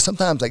motivating you? But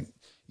sometimes, like,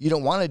 you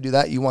don't want to do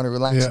that. You want to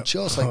relax and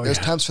chill. So, like, there's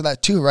times for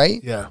that too,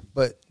 right? Yeah.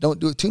 But don't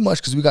do it too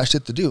much because we got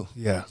shit to do.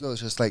 Yeah. So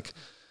it's just like,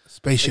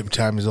 Spaceship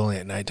time is only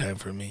at nighttime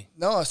for me.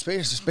 no,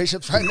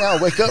 spaceships right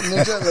now. Wake up,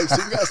 ninja. Like,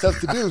 so we got stuff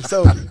to do.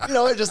 So,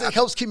 it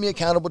helps keep me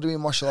accountable to be a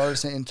martial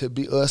artist and to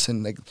be us,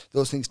 and like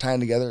those things tying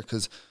together,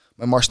 because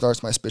my martial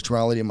arts, my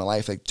spirituality, and my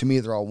life, like to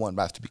me, they're all one,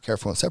 but I have to be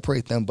careful and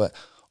separate them. But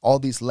all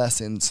these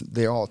lessons,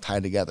 they're all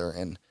tied together.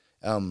 And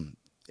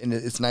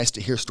it's nice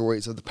to hear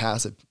stories of the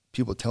past that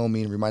people tell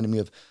me and reminding me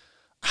of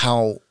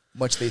how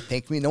much they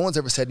thank me. No one's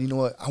ever said, you know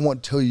what, I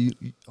want to tell you,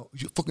 you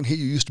fucking hate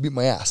you used to beat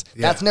my ass.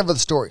 Yeah. That's never the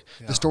story.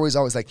 Yeah. The story is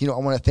always like, I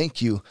want to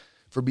thank you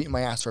for beating my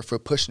ass or for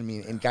pushing me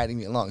and guiding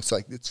me along. So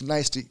like, it's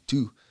nice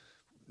to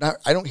not,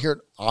 I don't hear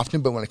it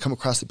often, but when I come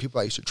across the people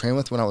I used to train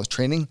with when I was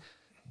training,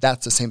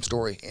 that's the same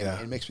story, and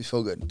it makes me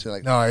feel good to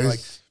like. No,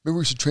 like remember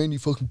we should train, you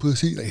fucking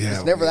pussy. Like,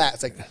 it's never that.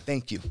 It's like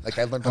thank you. Like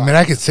I learned.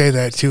 I could say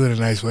that too in a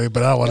nice way,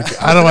 but I don't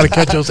want to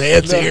catch those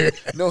hands here.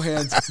 No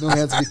hands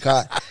to be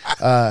caught.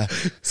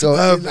 So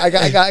I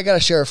got to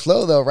share a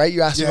flow though, right?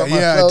 You asked me about my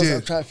flows.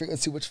 I'm trying to figure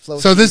see which flow.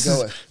 So this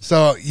is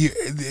so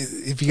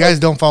if you guys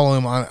don't follow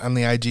him on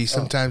the IG,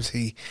 sometimes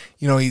he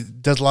he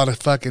does a lot of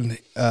fucking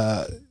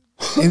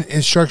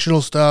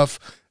instructional stuff,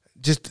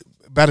 just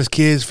about his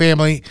kids,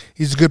 family.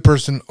 He's a good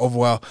person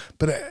overall.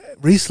 But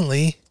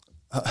recently,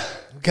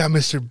 we got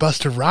Mr.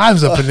 Buster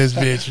Rhymes up in this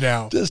bitch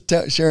now. Just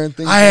sharing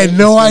things. I had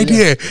no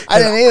idea. I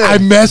didn't either. I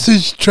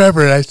messaged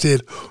Trevor and I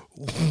said,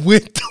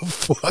 when the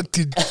fuck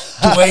did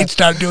Duane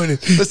start doing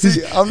it?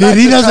 See, I'm And not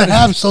he just doesn't trying to-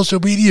 have social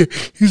media.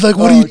 He's like,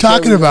 what are you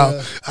talking Kevin, about?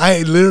 yeah.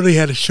 I literally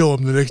had to show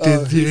him the next day.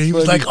 he's He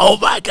was funny. like, oh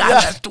my God,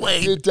 that's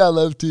Duane. You tell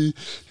FT.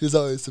 He's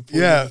always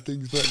supporting Yeah.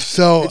 things. But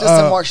So, it's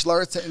just a martial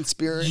arts and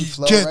spirit and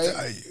flow, just,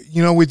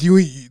 right? with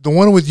you, the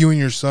one with you and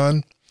your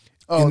son,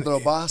 Oh, little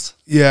boss.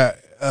 yeah,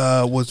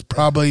 was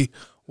probably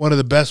one of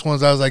the best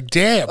ones. I was like,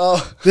 damn,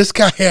 Oh. this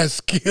guy has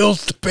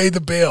skills to pay the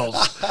bills.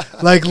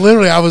 Like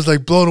literally, I was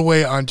like blown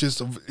away on just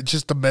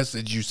the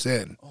message you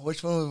sent. Oh,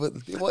 which one was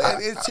it? Well,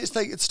 it's just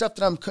like it's stuff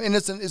that and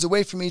it's a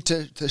way for me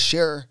to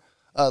share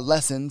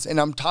lessons, and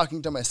I'm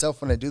talking to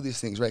myself when I do these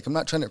things, right? I'm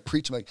not trying to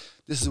preach. I'm like,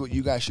 this is what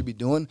you guys should be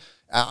doing.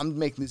 I'm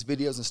making these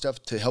videos and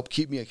stuff to help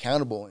keep me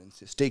accountable and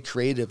to stay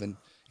creative and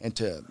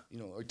to,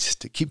 or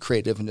just to keep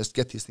creative and just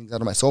get these things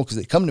out of my soul because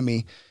they come to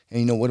me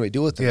and, what do I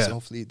do with them? Yeah. So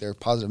hopefully they're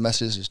positive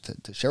messages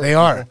to share They with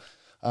are.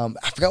 people.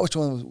 I forgot which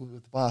one was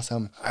with the boss.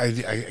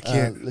 I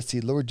can't. Let's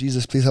see. Lord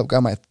Jesus, please help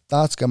guide my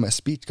thoughts, guide my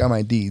speech, guide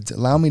my deeds.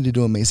 Allow me to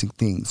do amazing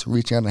things.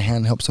 Reaching out a hand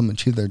and help someone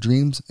achieve their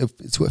dreams. If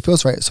it's what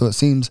feels right, so it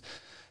seems.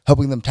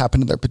 Helping them tap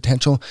into their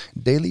potential.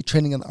 Daily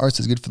training in the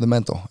arts is good for the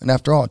mental. And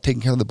after all, taking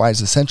care of the body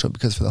is essential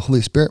because for the Holy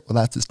Spirit, well,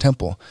 that's his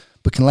temple.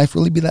 But can life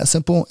really be that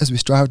simple as we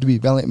strive to be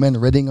valiant men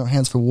readying our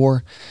hands for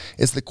war?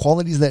 It's the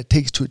qualities that it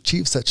takes to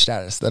achieve such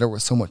status that are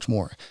worth so much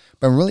more.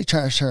 But I'm really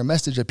trying to share a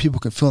message that people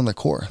can feel in their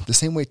core, the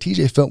same way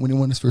TJ felt when he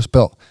won his first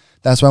belt.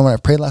 That's why when I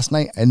prayed last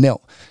night, I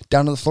knelt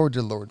down to the floor,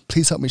 dear Lord.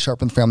 Please help me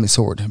sharpen the family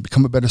sword and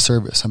become a better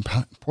service. I'm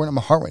pouring out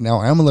my heart right now.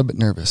 I am a little bit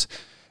nervous.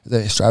 As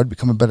I strive to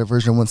become a better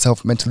version of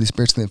oneself mentally,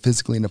 spiritually, and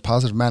physically in a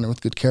positive manner with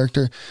good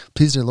character.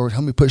 Please, dear Lord,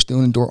 help me push through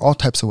and endure all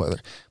types of weather.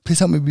 Please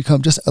help me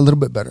become just a little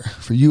bit better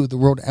for you, the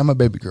world, and my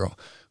baby girl.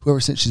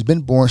 Whoever since she's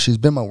been born, she's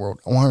been my world.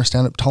 I want her to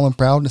stand up tall and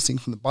proud and sing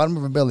from the bottom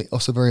of her belly, oh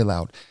so very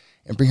loud.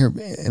 And bring her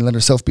and let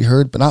herself be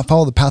heard, but not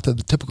follow the path of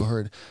the typical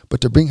herd,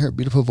 but to bring her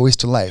beautiful voice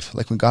to life,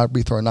 like when God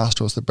breathed through our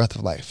nostrils the breath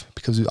of life.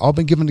 Because we've all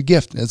been given a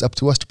gift, and it's up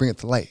to us to bring it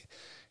to light.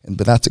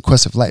 But that's a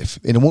quest of life.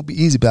 And it won't be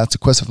easy, but that's a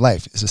quest of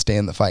life, is to stay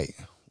in the fight.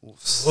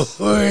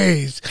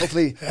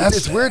 Hopefully,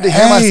 It's weird to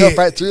hear myself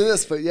right through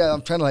this, but yeah,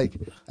 I'm trying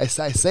to I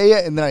say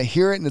it and then I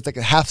hear it and it's like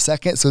a half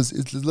second, so it's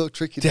a little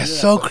tricky. That's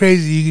so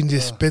crazy. You can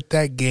just spit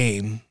that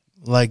game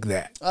like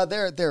that.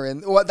 They're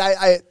in. Well,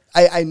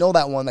 I know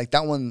that one. Like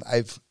that one,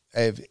 I've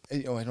I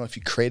don't know if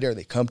you create it or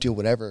they come to you,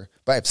 whatever.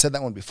 But I've said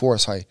that one before,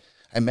 so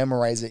I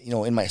memorize it,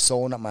 in my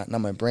soul, not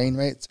my brain,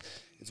 right?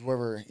 It's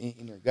wherever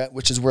in your gut,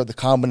 which is where the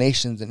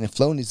combinations and the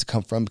flow needs to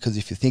come from. Because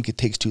if you think it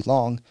takes too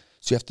long.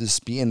 So you have to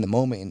just be in the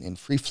moment and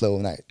free flow,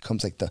 and that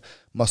comes like the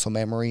muscle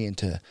memory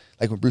into,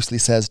 like when Bruce Lee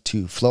says,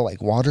 to flow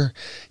like water.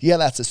 Yeah,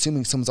 that's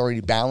assuming someone's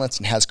already balanced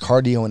and has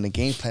cardio and the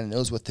game plan and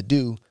knows what to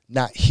do,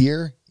 not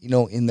here,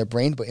 in their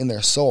brain, but in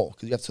their soul.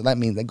 So that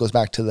means that goes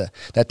back to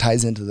that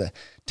ties into the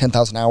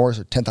 10,000 hours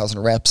or 10,000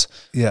 reps,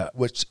 Yeah.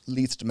 which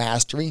leads to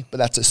mastery. But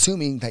that's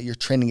assuming that you're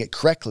training it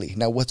correctly.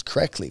 Now, what's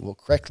correctly? Well,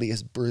 correctly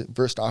is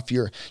burst off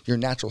your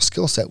natural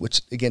skill set,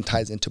 which again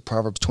ties into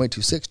Proverbs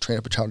 22:6, train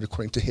up a child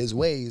according to his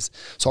ways.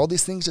 So all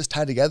these things just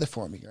tie together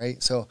for me,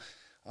 right? So,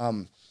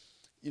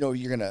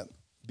 you're gonna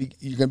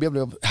be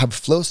able to have a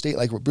flow state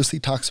like what Bruce Lee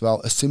talks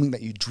about, assuming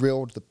that you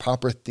drilled the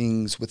proper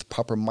things with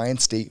proper mind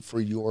state for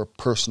your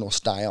personal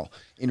style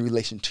in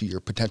relation to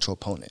your potential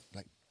opponent.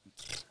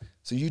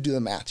 So you do the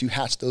math. You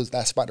hatch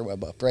that spider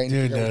web up, right?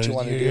 And figure out what you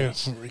want to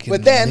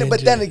do.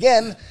 But then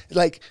again,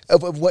 like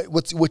of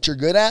what you're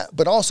good at.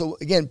 But also,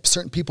 again,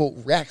 certain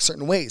people react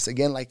certain ways.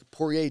 Again, like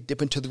Poirier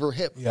dipping to the rear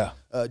hip. Yeah.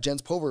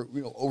 Jens Pover,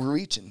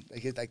 overreaching.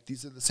 Like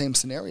these are the same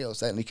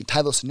scenarios, and you can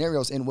tie those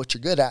scenarios in what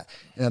you're good at,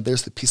 and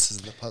there's the pieces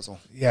of the puzzle.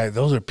 Yeah,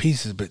 those are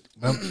pieces. But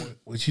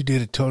what you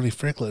did to Tony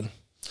Fricklin.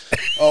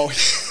 Oh.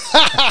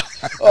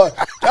 Oh,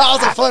 that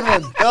was a fun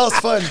one. That was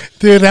fun,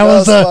 Dude, that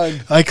was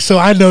fun. so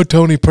I know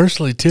Tony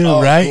personally too,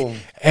 right? Cool.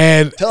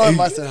 And Tell him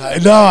I said hi.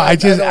 No,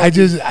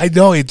 I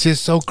know it's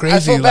just so crazy. I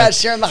feel bad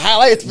sharing the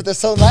highlights, but they're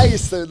so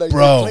nice. They're they're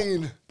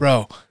clean.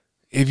 Bro,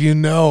 if you're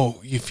in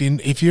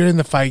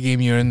the fight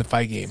game, you're in the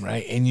fight game,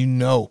 right? And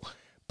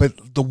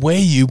but the way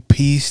you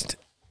pieced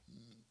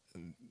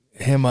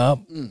him up,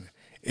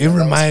 it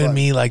reminded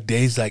me like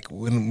days like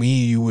when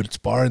you would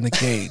spar in the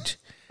cage.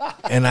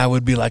 And I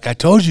would be like, I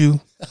told you,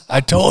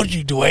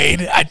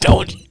 Duane, I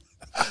told you.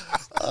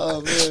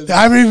 Oh man!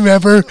 I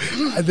remember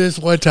this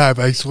one time.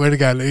 I swear to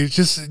God, it's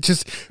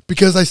just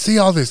because I see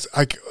all this.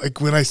 Like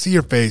when I see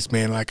your face,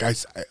 man. Like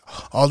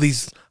all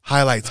these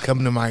highlights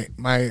come to my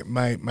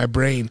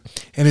brain,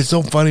 and it's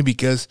so funny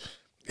because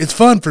it's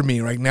fun for me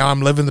right now.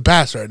 I'm living the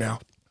past right now,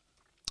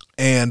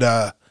 and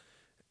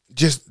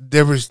just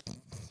there was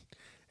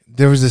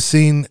a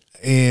scene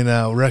in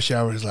Rush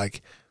Hour. It's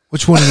like,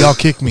 which one of y'all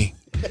kicked me?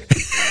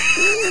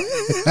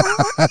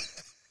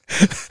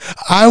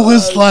 I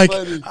was like,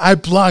 funny. I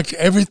blocked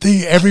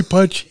everything, every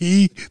punch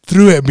he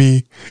threw at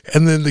me,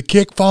 and then the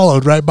kick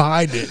followed right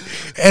behind it.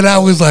 And I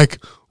was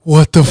like,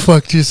 what the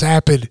fuck just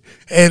happened?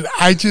 And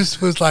I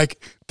just was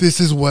like, this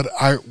is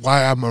why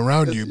I'm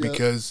around you,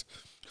 because...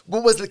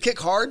 What was the kick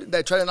hard? Did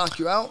I try to knock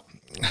you out?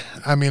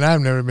 I mean,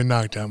 I've never been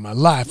knocked out in my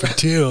life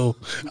until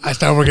I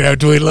started working out with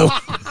Duane Lowe.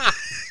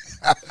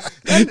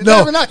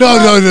 No.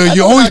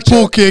 You always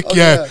pull kick. Oh,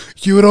 yeah,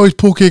 you would always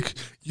pull kick.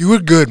 You were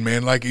good,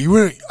 man. Like you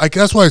were. Like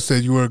that's why I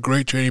said you were a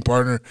great training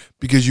partner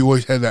because you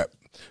always had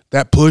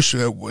that push,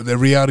 the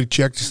reality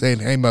check, to saying,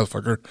 "Hey,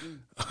 motherfucker,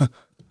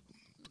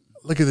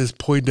 look at this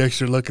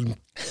Poindexter looking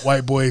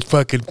white boy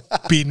fucking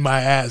beating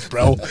my ass,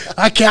 bro.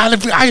 I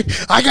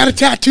got a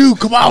tattoo.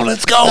 Come on,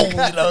 let's go." You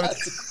know.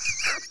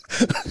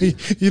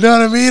 You know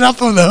what I mean? I'm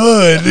from the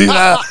hood, you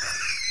know?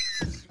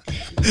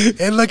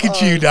 And look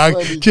at you, dog,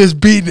 funny. Just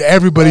beating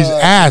everybody's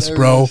ass,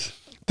 bro.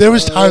 There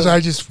was times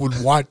I just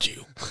would watch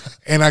you,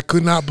 and I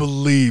could not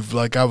believe,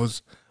 like, I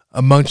was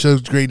amongst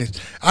those greatness.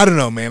 I don't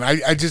know, man.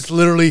 I just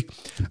literally,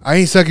 I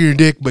ain't sucking your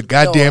dick, but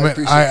goddamn it,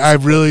 I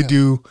really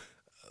do,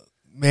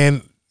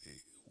 man.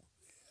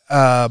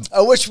 I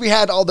wish we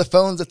had all the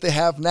phones that they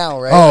have now,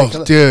 right? Oh,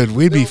 like, dude,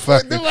 we'd be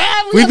fucking.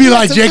 We'd be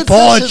like Jake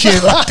Paul and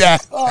shit like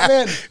that. Oh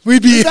man, we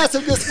got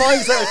some good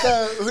songs. Like,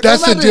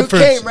 that's the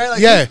difference. Who came, right?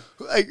 Like, yeah.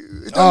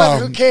 It don't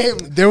matter who came.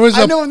 There was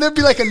I know when there'd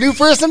be like a new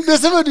person.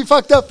 This would be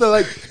fucked up though.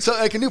 Like so,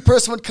 like a new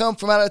person would come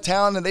from out of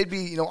town, and they'd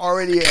be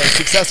already a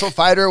successful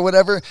fighter or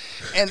whatever,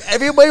 and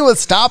everybody would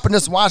stop and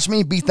just watch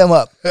me beat them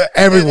up.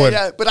 Everyone.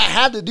 But I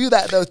had to do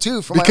that though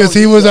too, for because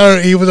he was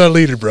our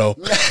leader, bro.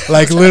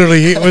 Like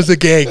literally, he was the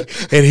gang,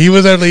 and he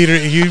was our leader.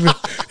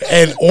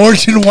 And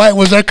orange and white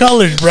was our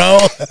colors, bro.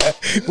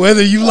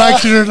 Whether you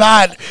liked it or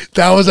not,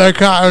 that was our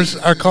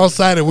call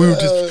sign, and we were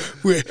just.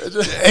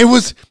 It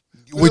was.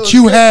 What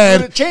you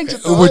had,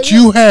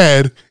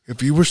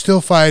 if you were still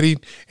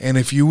fighting, and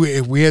if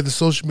we had the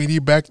social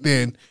media back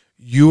then,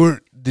 you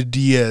were the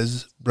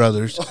Diaz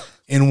brothers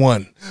in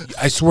one.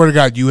 I swear to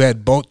God, you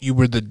had both. You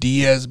were the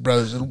Diaz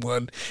brothers in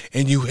one,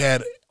 and you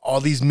had all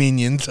these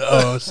minions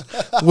of us,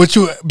 which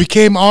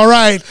became all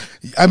right.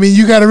 I mean,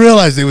 you got to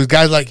realize it was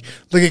guys like,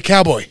 look at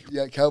Cowboy.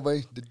 Yeah,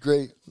 Cowboy did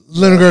great.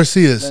 Leonard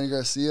Garcia,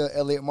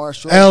 Elliot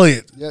Marshall.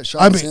 Yeah,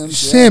 Sean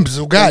Sims.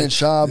 God.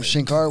 Schaub,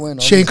 Shane Carwin.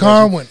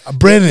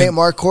 Brennan. Nate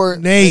Marcourt.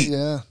 Nate.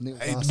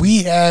 Nate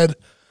we had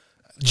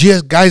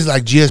guys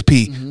like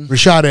GSP,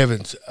 Rashad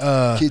Evans.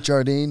 Keith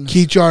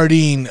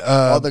Jardine.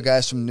 All the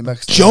guys from New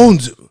Mexico.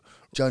 Jones.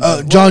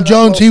 John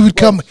Jones, he would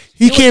come.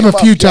 He came a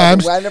few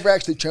times. I never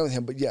actually trained with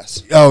him, but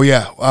yes. Oh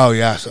yeah.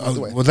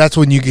 So, well, that's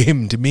when you gave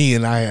him to me,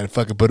 and I had to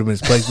fucking put him in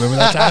his place. Remember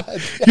that time?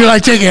 You're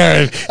like, take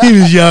care of him. He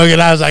was young, and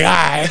I was like,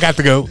 I got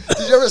to go.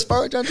 Did you ever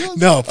spar with John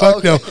Jones? No,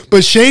 no.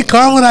 But Shane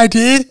Carwin, I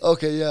did.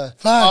 Okay, yeah.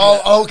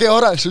 Okay,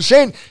 hold on. So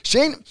Shane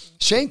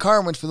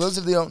Carwin, for those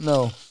of you who don't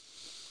know,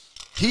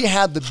 he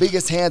had the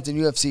biggest hands in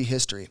UFC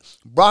history.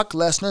 Brock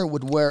Lesnar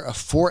would wear a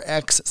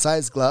 4X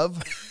size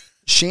glove.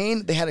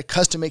 Shane, they had to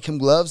custom make him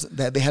gloves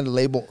that they had to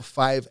label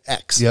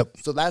 5X. Yep.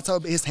 So that's how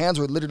his hands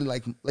were literally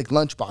like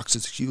lunch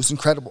boxes. He was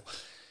incredible.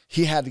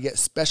 He had to get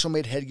special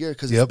made headgear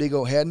because of his big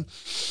old head.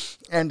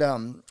 And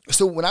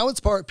so when I would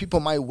spar people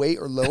my weight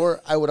or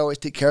lower, I would always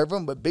take care of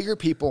them. But bigger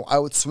people, I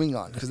would swing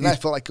on because then I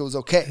felt like it was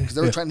okay because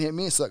they were trying to hit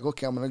me. So like,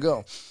 okay, I'm gonna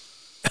go.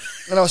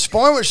 And I was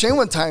sparring with Shane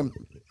one time,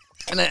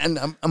 and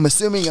I'm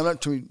assuming I'm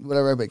not doing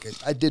whatever, but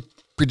I did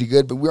pretty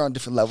good. But we were on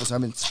different levels.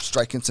 I've been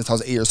striking since I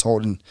was 8 years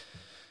old, and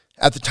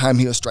at the time,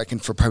 he was striking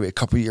for probably a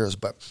couple of years,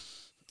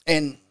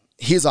 and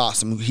he's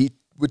awesome. He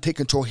would take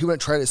control. He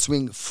wouldn't try to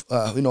swing,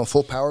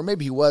 full power.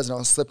 Maybe he was, and I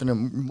was slipping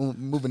and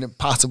moving it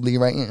possibly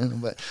right in.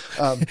 But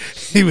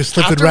he was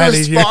slipping right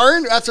in here.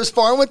 After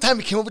sparring one time,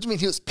 he came over to me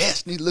and he was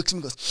pissed. And he looks at me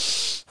and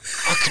goes,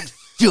 "I can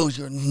feel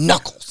your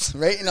knuckles,"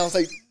 right? And I was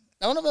like,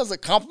 I don't know if that was a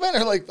compliment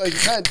or like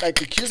kind of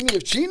like accuse me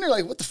of cheating or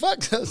like what the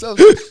fuck. So I was like,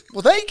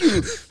 well, thank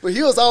you. But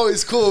he was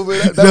always cool.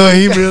 But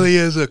he really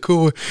is a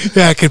cool.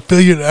 Yeah, I can feel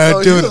you. He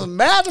was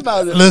mad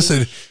about it.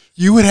 Listen,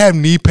 you would have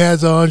knee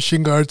pads on,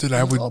 shin guards, and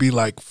I would be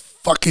like,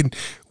 "Fucking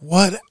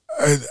what?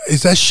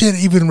 Is that shit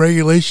even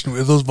regulation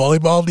with those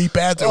volleyball knee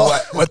pads or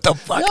what? What the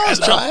fuck?" Yeah, I was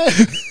trying.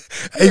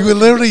 You would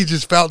literally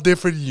just felt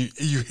different.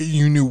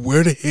 You knew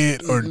where to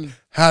hit or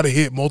how to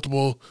hit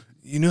multiple.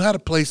 You knew how to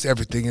place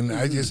everything, and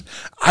I just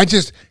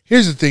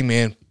here's the thing,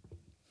 man.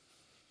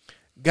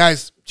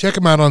 Guys, check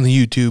him out on the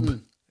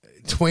YouTube.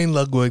 Duane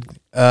Ludwig.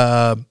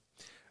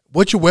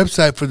 What's your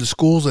website for the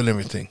schools and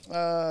everything?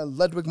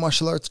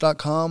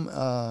 LudwigMartialArts.com.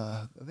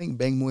 I think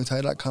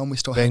BangMuayThai.com. We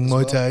still have Bang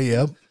Muay Thai,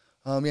 yep.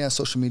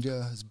 Social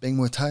media is Bang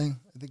Muay Thai, I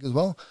think, as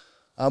well.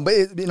 But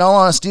in all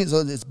honesty,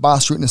 it's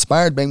Boss Root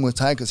inspired Bang Muay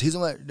Thai because he's the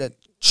one that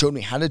showed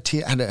me how to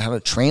train, like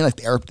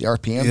the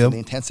RPM and the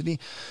intensity.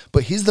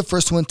 But he's the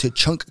first one to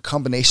chunk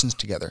combinations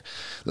together.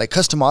 Like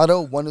Custom Auto,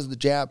 1 is the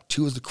jab,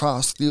 2 is the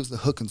cross, 3 is the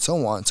hook, and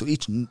so on. So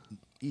each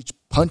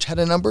punch had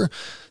a number.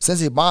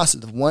 Sensei Boss is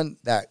the one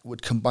that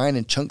would combine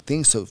and chunk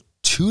things. So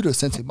 2 to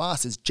Sensei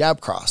Boss is jab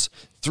cross,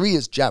 3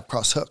 is jab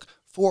cross hook,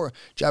 4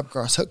 jab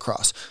cross hook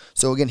cross.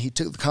 So again, he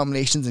took the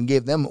combinations and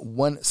gave them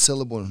 1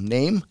 syllable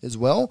name as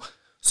well.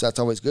 So that's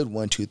always good.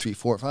 1, 2, 3,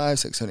 4, 5,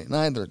 6, 7, 8,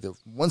 9. They're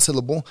 1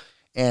 syllable.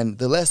 And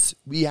the less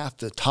we have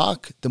to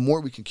talk, the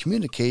more we can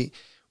communicate.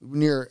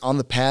 When you're on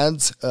the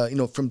pads,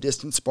 from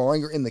distance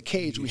sparring or in the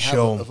cage, we have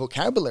a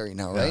vocabulary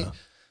now, right?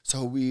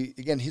 So he's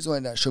the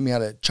one that showed me how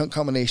to chunk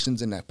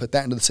combinations, and I put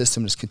that into the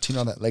system. Just continue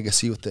on that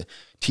legacy with the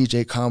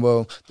TJ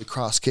combo, the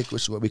cross kick,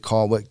 which is what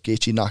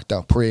Gaethje knocked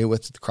out Poirier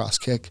with, the cross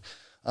kick.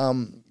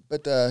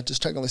 But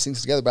just chunking all these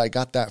things together. But I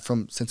got that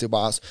from Sensei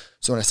Boss.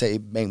 So when I say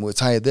Bang Muay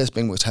Thai this,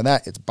 Bang Muay Thai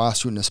that, it's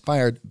Boss Root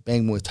inspired.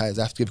 Bang Muay Thai is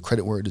I have to give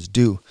credit where it is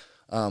due.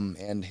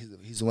 And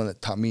he's the one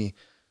that taught me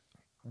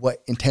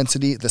what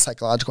intensity, the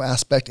psychological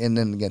aspect, and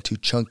then again to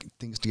chunk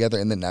things together,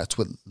 and then that's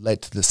what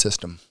led to the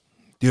system.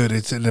 Dude,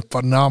 it's a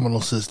phenomenal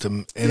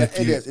system, and it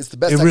is. It's the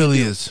best. It really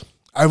is.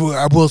 I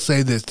will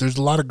say this: there's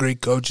a lot of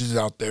great coaches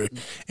out there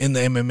in the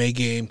MMA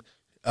game,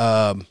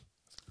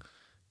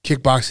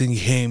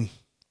 kickboxing game,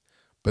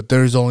 but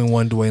there's only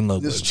one Duane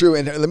Ludwig. It's true,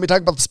 and let me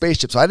talk about the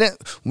spaceship. So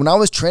when I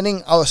was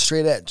training, I was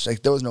straight edge.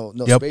 Like there was no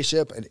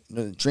spaceship. I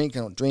don't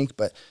drink,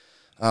 but.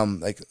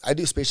 Like I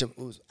do spaceship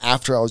it was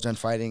after I was done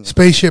fighting.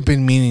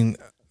 Spaceshipping meaning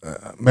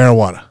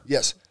marijuana.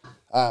 Yes.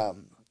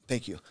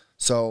 Thank you.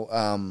 So,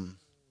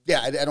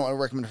 I don't want to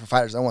recommend it for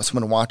fighters. I want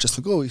someone to watch us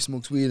like, oh, he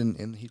smokes weed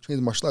and he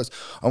trains martial arts.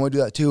 I want to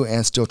do that too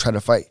and still try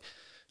to fight.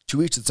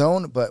 To each its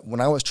own, but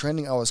when I was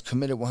training, I was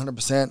committed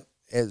 100%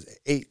 as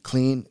ate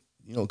clean,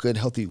 good,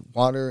 healthy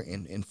water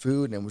and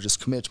food, and was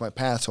just committed to my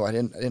path. So I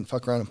didn't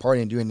fuck around and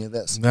party and do any of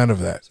this. None of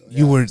that. So,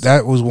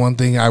 that was one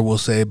thing I will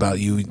say about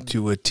you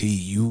to a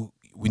T.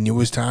 When it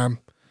was time,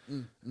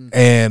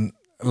 and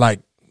like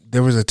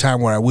there was a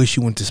time where I wish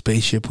you went to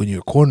spaceship when you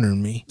were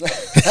cornering me. But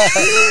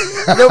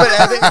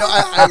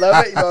I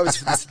love it.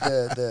 Obviously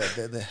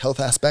the health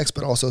aspects,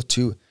 but also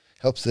to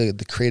helps the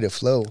creative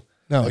flow.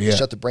 To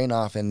shut the brain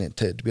off and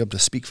to be able to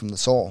speak from the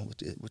soul,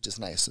 which is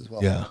nice as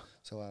well. Yeah.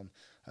 So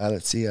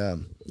let's see.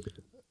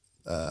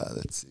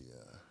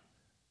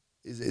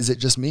 Is it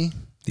just me?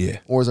 Yeah.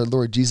 Or is our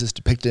Lord Jesus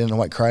depicted in a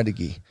white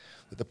karate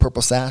with the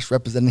purple sash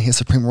representing his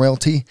supreme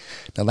royalty?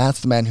 Now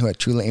that's the man who I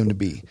truly aim to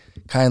be.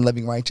 Kind,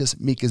 loving, righteous,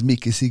 meek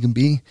as he can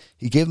be.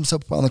 He gave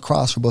himself up on the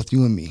cross for both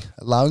you and me,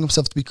 allowing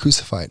himself to be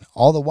crucified,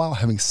 all the while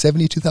having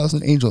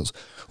 72,000 angels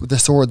with their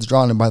swords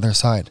drawn in by their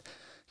side,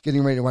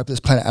 getting ready to wipe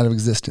this planet out of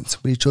existence.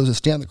 But he chose to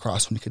stay on the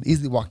cross when he could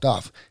easily walked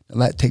off.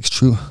 And that takes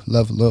true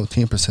love,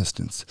 loyalty, and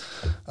persistence.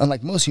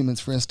 Unlike most humans,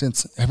 for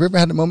instance, have you ever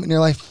had a moment in your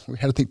life where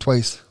you had to think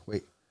twice,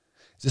 wait,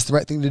 is this the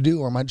right thing to do,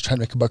 or am I just trying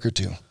to make a buck or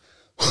two?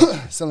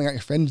 Selling out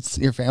your friends,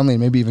 your family,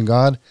 and maybe even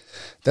God.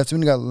 That's when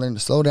you got to learn to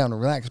slow down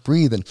and relax,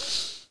 breathe, and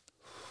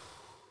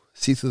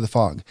see through the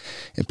fog.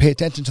 And pay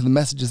attention to the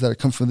messages that are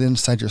come from the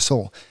inside your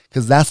soul.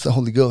 Because that's the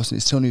Holy Ghost, and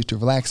he's telling you to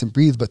relax and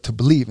breathe, but to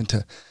believe and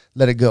to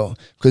let it go.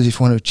 Because if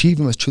you want to achieve,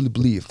 you must truly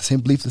believe. The same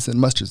belief that's in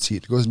mustard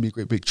seed grows and be a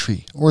great big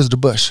tree. Or is it a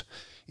bush?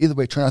 Either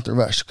way, try not to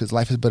rush, because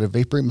life is but a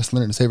vapor. You must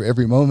learn to savor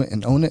every moment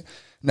and own it.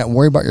 Not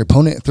worry about your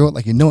opponent. Throw it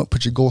like you know it.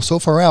 Put your goal so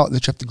far out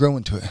that you have to grow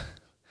into it.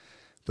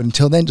 But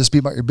until then, just be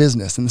about your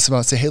business. And this is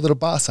about say, hey, little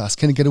boss house,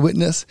 can I get a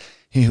witness?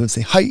 He would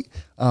say, hi.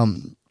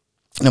 And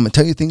I'm going to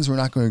tell you things we're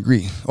not going to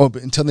agree. Oh,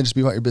 but until then, just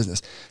be about your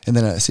business. And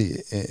then and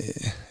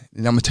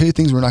I'm going to tell you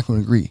things we're not going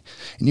to agree.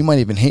 And you might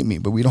even hate me,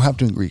 but we don't have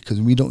to agree, because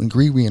when we don't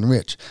agree, we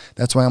enrich.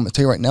 That's why I'm going to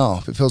tell you right now,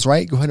 if it feels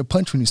right, go ahead and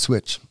punch when you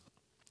switch.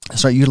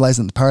 Start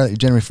utilizing the power that you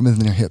generate from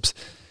within your hips.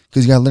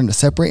 Because you got to learn to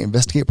separate,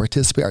 investigate,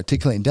 participate,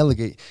 articulate, and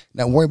delegate.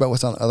 Not worry about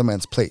what's on the other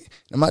man's plate.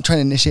 And I'm not trying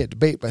to initiate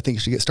debate, but I think you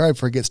should get started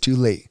before it gets too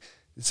late.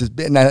 This is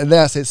big. Now, then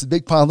I say it's a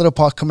big paw, little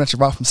paw coming at you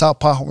raw from south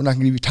paw. We're not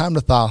going to give you time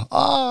to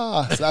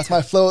thaw. So that's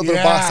my flow, little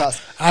boss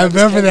sauce. I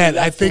remember that.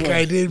 I think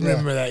I did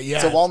remember that. Yeah.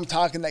 So while I'm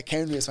talking, that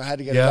came to me, so I had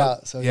to get it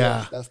out. So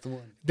that's the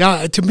one.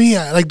 Now, to me,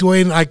 like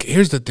Duane, like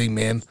here's the thing,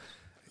 man.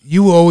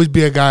 You will always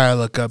be a guy I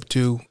look up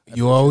to.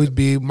 You'll always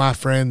be my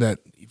friend that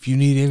if you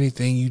need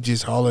anything, you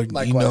just holler.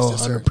 Likewise,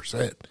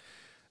 100%.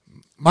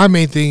 My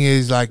main thing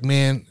is like,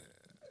 man,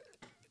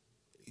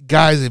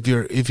 guys, if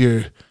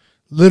you're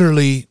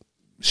literally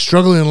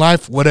struggling in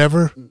life,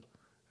 whatever,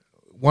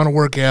 want to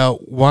work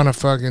out, want to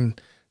fucking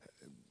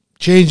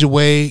change the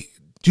way,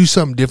 do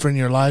something different in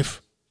your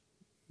life,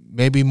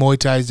 maybe Muay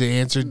Thai is the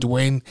answer.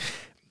 Duane,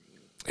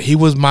 he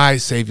was my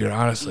savior,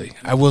 honestly.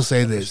 I will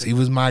say this. He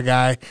was my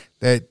guy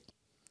that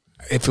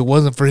if it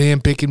wasn't for him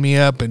picking me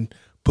up and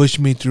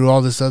pushing me through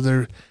all this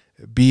other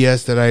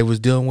BS that I was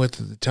dealing with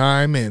at the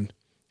time, and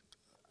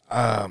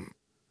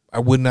I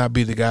would not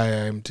be the guy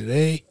I am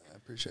today. I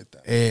appreciate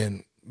that.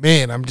 And,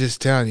 man, I'm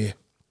just telling you.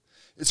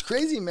 It's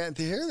crazy, man,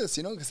 to hear this,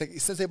 because like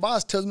Sensei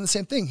Boss tells me the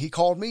same thing. He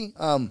called me.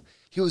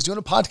 He was doing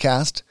a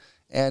podcast,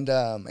 and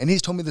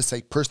he's told me this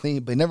like personally,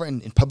 but never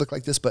in public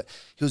like this. But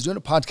he was doing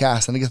a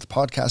podcast, and I guess the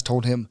podcast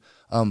told him,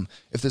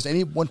 if there's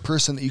any one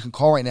person that you can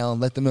call right now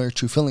and let them know your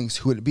true feelings,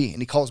 who would it be?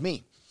 And he calls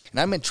me, and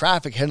I'm in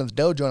traffic heading to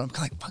the dojo, and I'm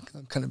kind of like, fuck,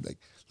 I'm kind of like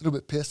a little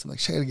bit pissed. I'm like,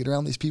 shit, I got to get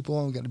around these people.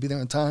 I'm got to be there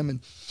on time,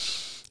 and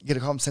get a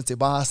call from Sensei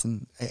Boss,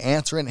 and I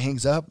answer it and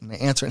hangs up, and I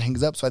answer it and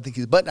hangs up. So I think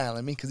he's butt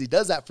dialing me because he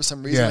does that for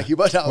some reason. Yeah. Like he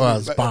butt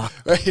dials me.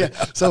 Right? Yeah.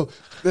 So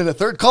then the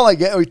third call I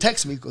get, he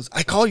texts me, he goes,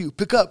 I call you,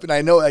 pick up. And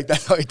I know like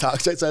that's how he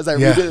talks. Right? So as I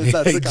read it,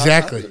 that's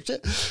exactly.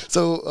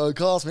 So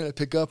calls me and I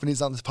pick up, and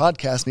he's on this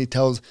podcast, and he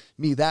tells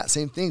me that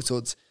same thing. So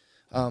it's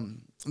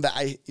that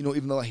I,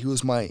 even though he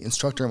was my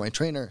instructor and my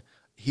trainer,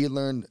 he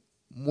learned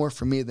more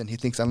from me than he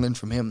thinks I learned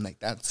from him. Like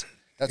that's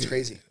That's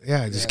crazy.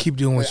 Yeah, just keep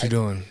doing what you're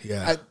doing.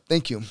 Yeah.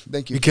 Thank you.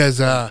 Because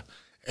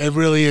it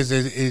really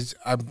is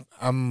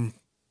I'm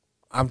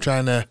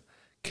trying to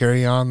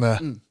carry on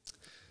the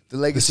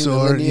legacy,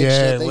 sword, the lineage.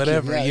 Thank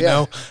whatever, you. you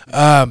know.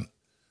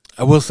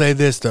 I will say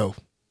this though.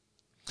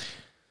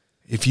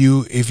 If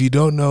you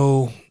don't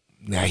know,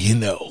 now you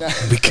know.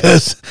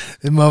 Because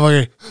the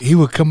motherfucker, he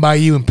would come by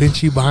you and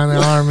pinch you behind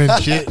the arm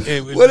and shit.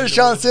 What did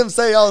Sean Sims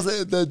say?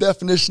 The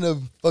definition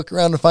of fuck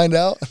around to find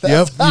out?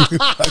 Yep.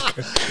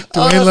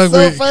 Duane Ludwig.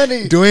 So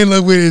funny. Duane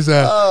Ludwig is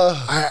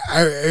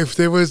if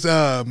there was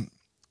a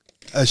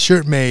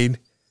shirt made,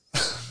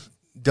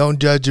 don't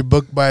judge a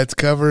book by its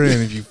cover,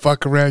 and if you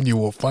fuck around, you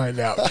will find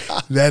out.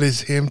 That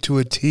is him to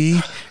a T,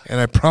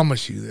 and I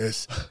promise you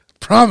this.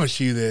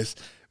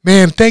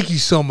 Man, thank you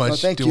so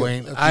much,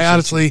 Duane. I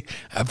honestly,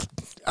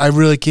 I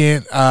really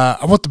can't.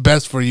 I want the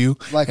best for you.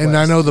 Likewise. And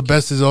I know the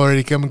best is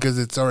already coming because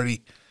it's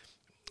already,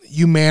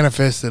 you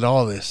manifested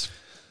all this.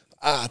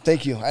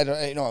 Thank you. I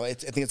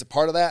think it's a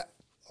part of that.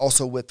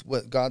 Also with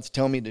what God's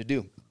telling me to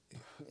do.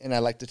 And I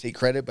like to take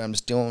credit, but I'm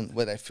just doing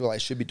what I feel I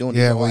should be doing.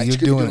 Yeah, well, you're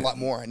doing a lot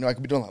more. I know I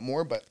could be doing a lot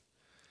more, but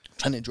I'm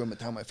trying to enjoy my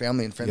time with my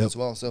family and friends as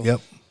well. So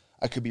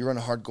I could be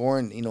running hardcore,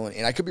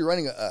 and I could be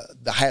running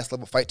the highest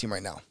level fight team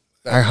right now.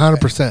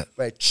 100%.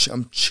 But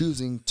I'm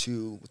choosing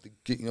to, with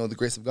the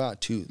grace of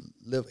God, to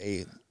live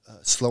a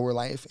slower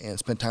life and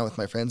spend time with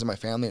my friends and my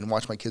family and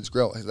watch my kids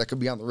grow. I could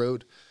be on the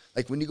road.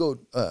 Like when you go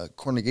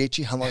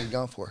Cornegachie, how long are you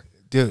gone for?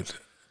 Dude,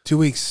 2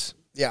 weeks.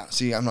 Yeah,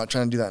 see, I'm not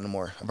trying to do that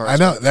anymore. I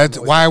know. That's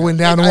why I went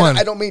down to one.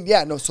 I don't mean,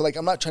 so like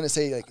I'm not trying to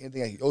say like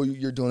anything like, oh,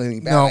 you're doing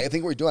anything bad. No. I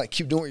think what you're doing, like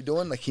keep doing what you're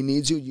doing. Like he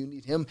needs you, you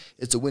need him.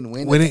 It's a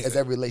win-win as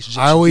every relationship.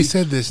 I always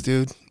said this,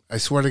 dude. I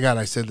swear to God,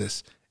 I said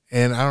this.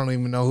 And I don't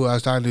even know who I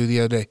was talking to the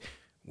other day.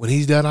 When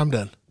he's done, I'm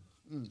done.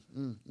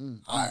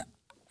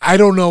 I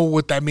don't know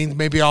what that means.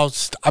 Maybe I'm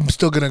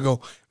still going to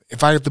go.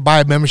 If I have to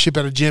buy a membership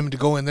at a gym to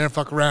go in there and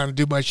fuck around and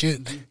do my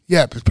shit,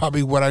 yeah, it's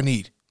probably what I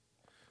need.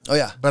 Oh,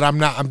 yeah. But I'm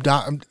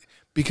not,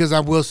 because I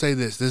will say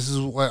this. This is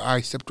what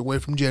I stepped away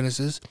from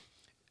Genesis.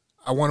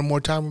 I wanted more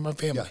time with my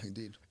family. Yeah,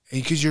 indeed.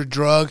 Because you're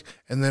drug,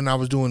 and then I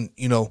was doing,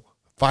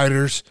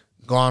 fighters,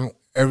 gone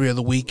every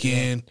other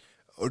weekend,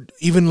 or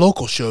even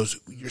local shows.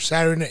 Your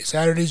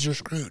Saturdays, you're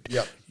screwed.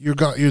 Yep. You're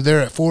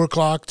there at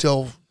 4:00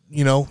 till,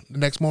 the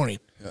next morning.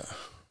 Yeah.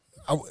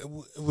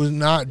 It was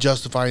not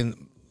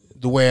justifying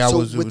the way I was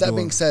doing. So with that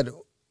being said,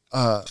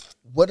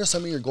 what are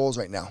some of your goals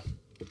right now?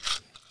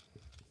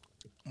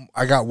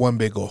 I got one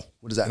big goal.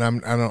 What is that?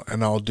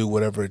 And I'll do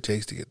whatever it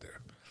takes to get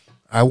there.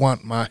 I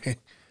want my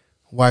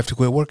wife to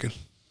quit working.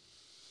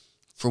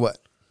 For what?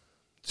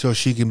 So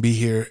she can be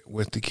here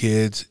with the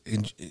kids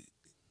and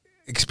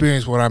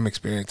experience what I'm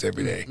experiencing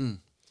every day. Mm-hmm.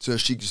 So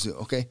she can say,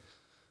 okay,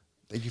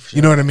 thank you for sharing.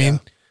 You know what I mean?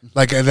 Yeah.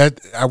 Like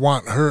that, I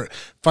want her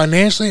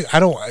financially. I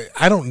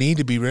don't need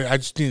to be rich. I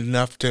just need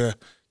enough to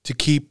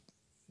keep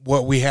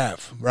what we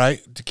have, right?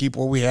 To keep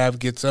what we have,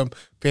 get some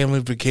family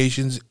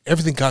vacations.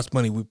 Everything costs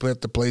money. We have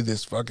to play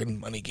this fucking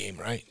money game,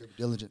 right? You're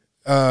diligent.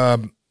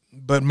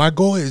 But my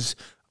goal is,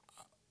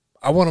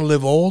 I want to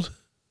live old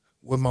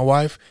with my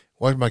wife,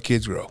 watch my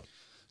kids grow.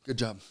 Good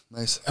job.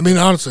 Nice. I mean,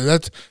 honestly,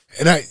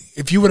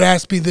 if you would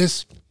ask me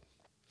this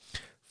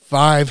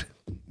 5,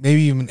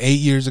 maybe even 8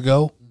 years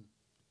ago,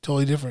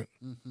 totally different.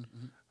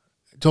 Mm-hmm.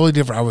 Totally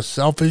different. I was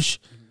selfish.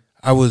 Mm-hmm.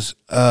 I was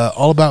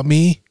all about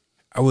me.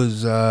 I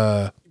was.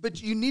 But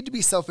you need to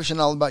be selfish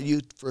and all about you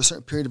for a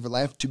certain period of your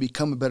life to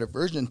become a better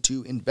version,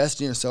 to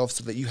invest in yourself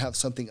so that you have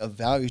something of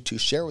value to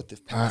share with the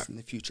past in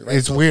the future. Right?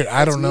 It's weird.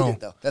 I don't know.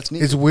 That's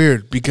needed. It's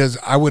weird because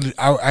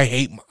I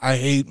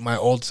hate my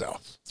old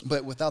self.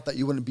 But without that,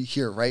 you wouldn't be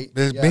here, right?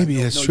 Maybe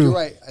it's true. You're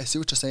right. I see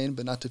what you're saying,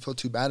 but not to feel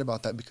too bad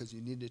about that because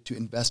you needed to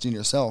invest in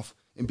yourself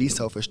and be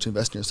selfish to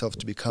invest in yourself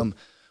to become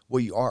what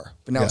you are.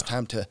 But now it's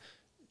time to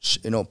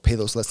pay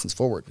those lessons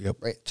forward,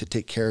 right? To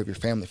take care of your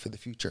family for the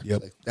future.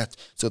 Yep.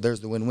 So there's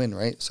the win-win,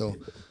 right? So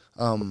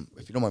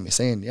if you don't mind me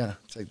saying,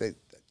 it's like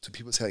so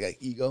people say like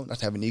ego, not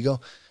to have an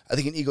ego. I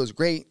think an ego is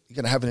great. You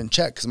got to have it in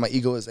check because my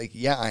ego is like,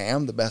 I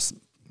am the best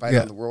fighter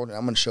in the world and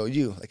I'm going to show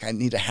you. Like I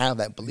need to have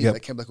that belief. I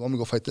can't be like, I'm going to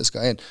go fight this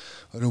guy and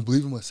I don't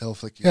believe in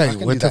myself. Like,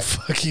 what the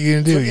fuck are you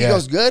going to do? So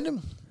ego's good.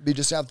 But you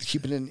just have to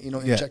keep it in,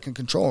 in check and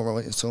control.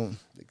 Right? So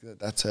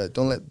that's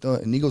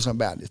an ego's not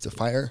bad. It's a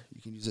fire.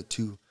 You can use it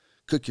to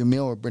cook your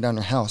meal or burn down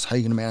your house. How are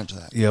you going to manage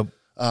that? Yep.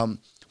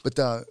 But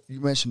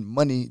you mentioned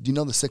money. Do you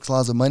know the 6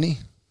 laws of money?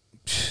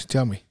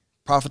 Tell me.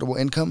 Profitable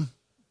income,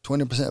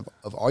 20%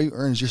 of all you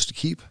earn is yours to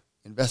keep.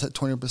 Invest that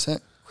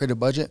 20%. Create a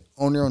budget.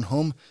 Own your own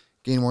home.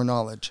 Gain more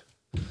knowledge.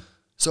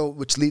 So,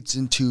 which leads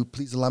into,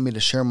 please allow me to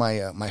share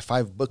my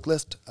 5 book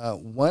list.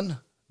 The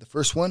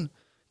first one,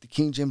 the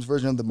King James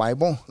Version of the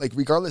Bible. Like,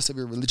 regardless of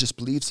your religious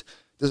beliefs,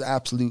 there's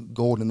absolute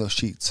gold in those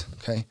sheets.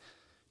 Okay.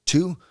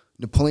 2,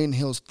 Napoleon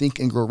Hill's Think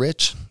and Grow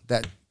Rich.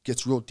 That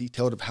gets real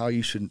detailed of how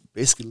you should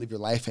basically live your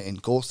life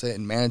and goal set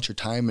and manage your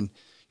time and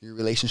your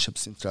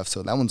relationships and stuff.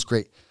 So that one's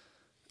great.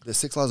 The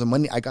 6 Laws of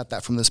Money, I got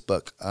that from this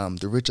book,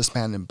 The Richest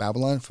Man in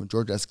Babylon from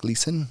George S.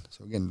 Gleason.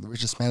 So again, The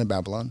Richest Man in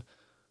Babylon.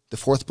 The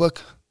 4th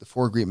book, The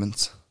 4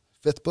 Agreements.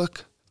 5th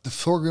book, the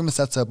 4 Agreements,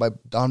 that's by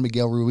Don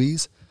Miguel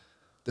Ruiz.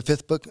 The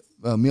 5th book,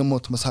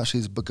 Miyamoto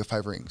Musashi's Book of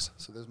 5 Rings.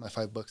 So there's my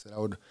 5 books that I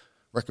would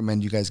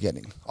recommend you guys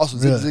getting. Also,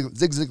 Really?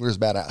 Zig Ziglar's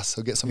badass.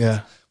 So get some.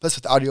 Yeah. Plus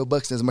with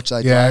audiobooks, as much as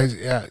I Yeah, drive.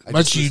 yeah. I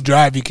Much just you listen-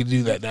 drive, you can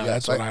do that now. Yeah,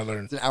 That's so what I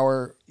learned. It's an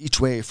hour each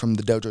way from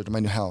the dojo to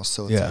my new house.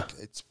 So it's Yeah.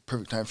 it's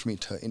perfect time for me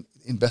to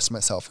invest in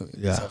myself and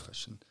be Yeah.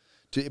 selfish.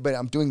 But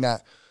I'm doing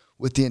that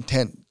with the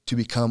intent to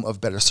become of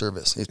better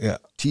service. It's Yeah.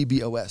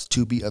 TBOS,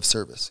 to be of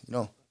service. You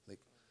know, like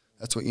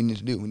that's what you need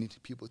to do. We need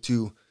people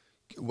to,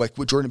 like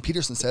what Jordan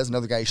Peterson says.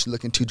 Another guy you should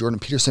look into, Jordan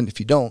Peterson. If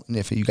you don't, and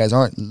if you guys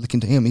aren't, look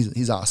into him.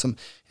 He's awesome.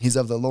 He's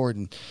of the Lord,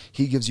 and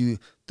he gives you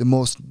the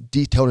most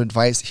detailed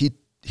advice.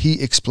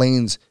 He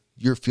explains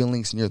your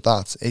feelings and your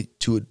thoughts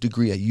to a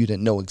degree that you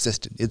didn't know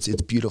existed. It's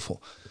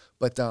beautiful.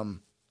 But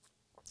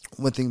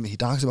one thing that he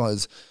talks about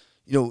is,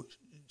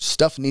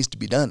 stuff needs to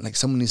be done. Like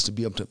someone needs to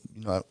be able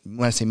to,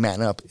 when I say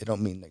man up, I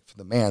don't mean like for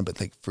the man, but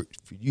like for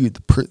you,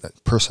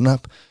 that person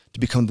up to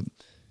become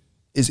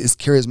is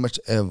carry as much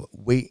of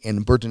weight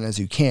and burden as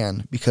you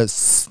can,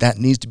 because that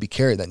needs to be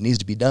carried. That needs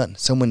to be done.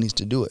 Someone needs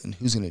to do it. And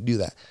who's going to do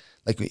that?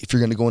 Like if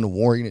you're going to go into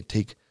war, you're going to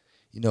take,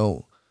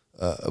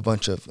 a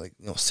bunch of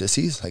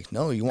sissies. Like,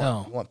 no, you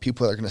want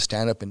people that are going to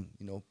stand up and,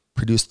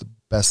 produce the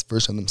best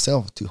version of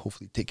themselves to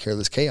hopefully take care of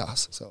this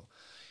chaos. So,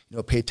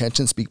 pay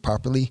attention, speak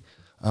properly,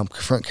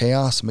 confront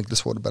chaos, make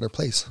this world a better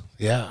place.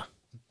 Yeah.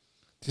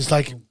 Just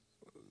like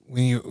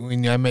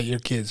when I met your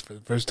kids for the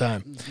first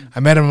time. I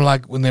met them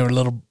like when they were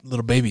little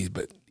babies,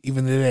 but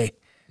even today,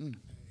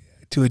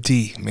 to a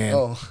T, man.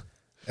 Oh,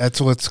 That's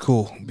what's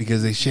cool,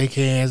 because they shake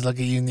hands, look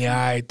at you in the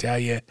eye, tell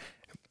you.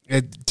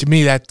 To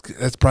me,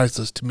 that's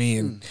priceless to me,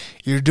 and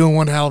you're doing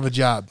one hell of a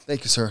job.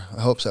 thank you, sir.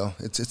 I hope so.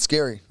 It's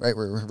scary, right?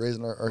 We're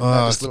raising our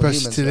not just little Especially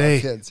humans, today.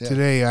 but our kids. Yeah.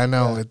 Today, I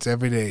know Yeah. it's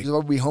every day.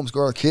 We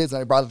homeschool our kids,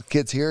 and I brought the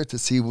kids here to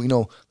see,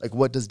 like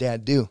what does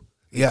Dad do?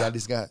 Yeah.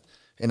 Daddy's got,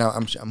 and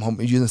I'm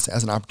hoping using this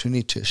as an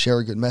opportunity to share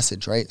a good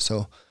message, right?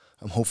 So,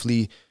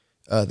 hopefully,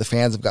 the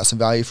fans have got some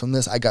value from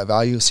this. I got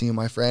value of seeing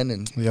my friend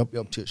and be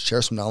able to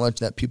share some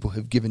knowledge that people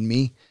have given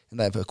me and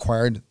that I've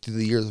acquired through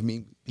the years of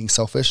me being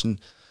selfish. And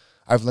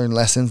I've learned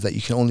lessons that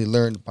you can only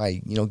learn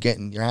by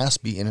getting your ass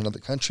beat in another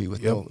country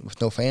with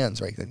no fans,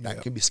 right?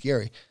 That can be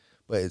scary.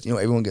 But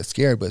everyone gets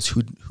scared, but it's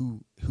who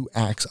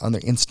acts on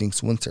their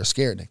instincts once they're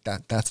scared.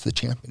 Like that's the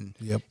champion.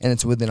 Yep. And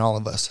it's within all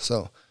of us.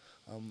 So,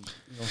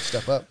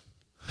 step up.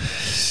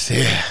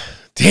 Yeah.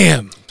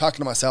 Damn. I'm talking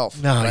to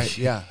myself. No, right?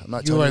 Yeah. I'm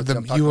not. You telling are the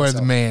I'm talking to the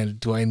myself. man,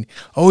 Duane.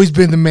 Always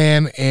been the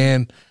man,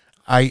 and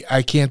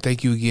I can't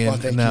thank you again Well,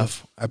 thank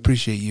enough. I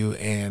appreciate you,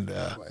 and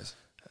Likewise.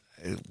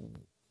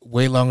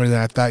 way longer than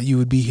I thought you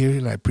would be here,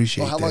 and I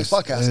appreciate. Well, how long is this.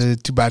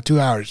 podcast? About 2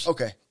 hours.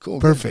 Okay. Cool.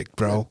 Perfect, good.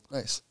 bro. Good.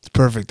 Nice. It's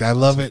perfect. I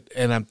love it,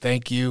 and I'm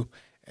thank you,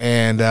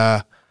 and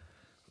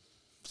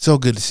so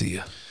good to see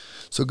you.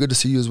 So good to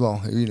see you as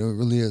well. It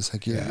really is.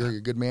 Like you're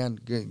a good man,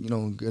 good,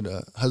 good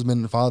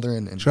husband and father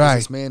and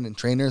businessman and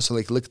trainer. So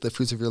like, look at the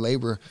fruits of your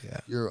labor. Yeah.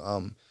 You're,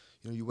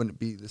 you wouldn't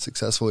be this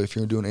successful if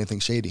you're doing anything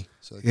shady.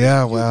 So like, Yeah,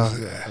 you're well,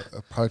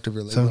 a product of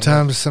your labor.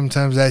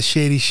 Sometimes that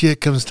shady shit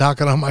comes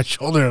knocking on my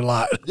shoulder a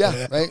lot.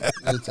 Yeah, right.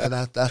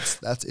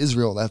 That's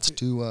Israel. That's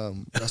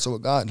to wrestle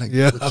with God. Like,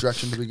 Yeah. which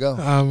direction do we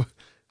go?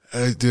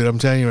 Dude, I'm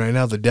telling you right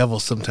now, the devil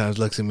sometimes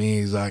looks at me.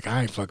 He's like,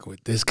 I ain't fucking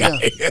with this guy.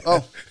 Yeah.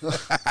 Oh,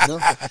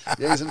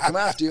 yeah. He's gonna come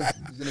after you.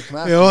 He's gonna come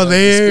after you. Oh, The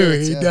there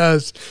spirits, he yeah.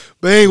 does.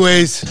 But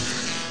anyways,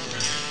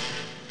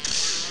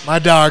 my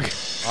dog.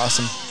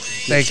 Awesome.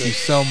 Thank you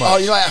so much.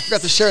 Oh, I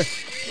forgot to share.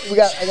 We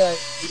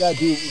gotta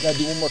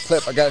do one more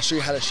clip. I gotta show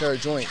you how to share a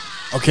joint.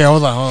 Okay,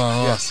 hold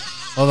on. Yes.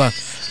 Hold on.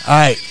 All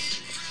right,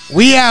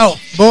 we out,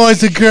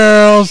 boys and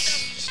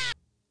girls.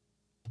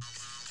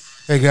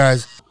 Hey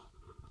guys,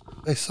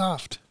 they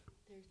soft.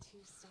 They're too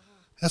soft.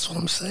 That's what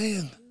I'm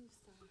saying.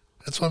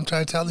 That's what I'm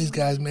trying to tell these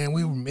guys, man.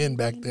 We were men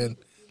back then.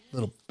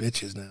 Little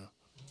bitches now.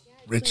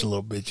 Rich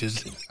little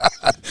bitches.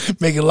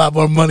 Making a lot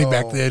more money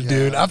back then, yeah.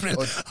 dude. I'm Well,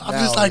 just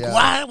now, like,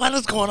 yeah. what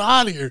is going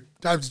on here?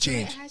 Times It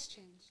change. has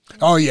changed.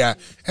 Oh yeah.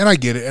 And I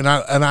get it. And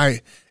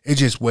I it's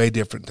just way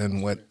different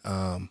than what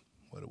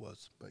it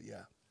was. But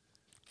yeah.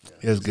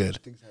 It was good.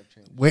 Things have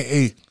changed.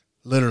 Wait,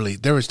 literally,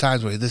 there was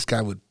times where this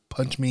guy would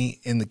punch me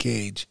in the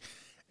cage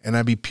and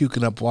I'd be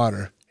puking up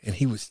water and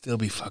he would still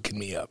be fucking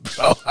me up,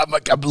 bro. I'm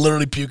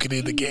literally puking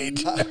in the cage.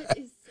 You know what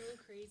is so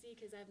crazy?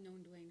 Because I've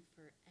known Duane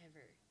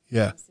forever.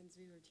 Yeah. Since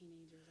we were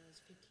teenagers. I was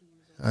 15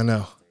 years old. I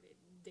know. I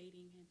started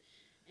dating him.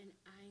 And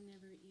I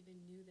never even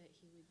knew that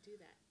he would do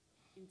that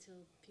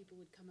until people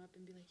would come up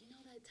and be like,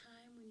 that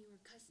time when you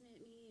were cussing at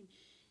me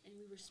and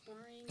we were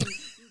sparring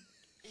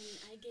and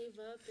I gave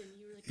up and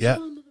you were like, Yeah.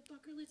 come on,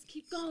 motherfucker, let's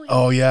keep going.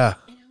 Oh yeah.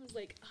 And I was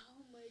like,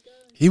 oh my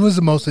God. He was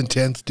the most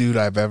intense dude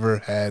I've ever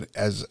had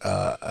as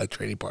a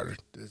training partner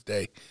to this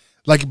day.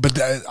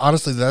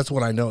 Honestly, that's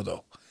what I know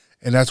though,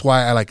 and that's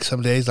why I like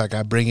some days like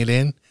I bring it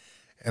in,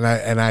 and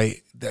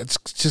I that's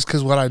just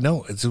because what I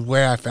know. It's the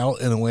way I felt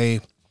in a way,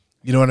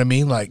 you know what I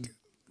mean? Like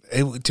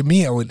to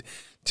me,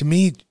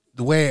 the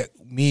the way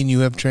me and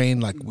you have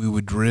trained, like we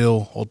would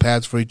drill, hold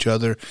pads for each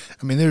other.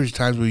 I mean, there's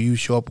times where you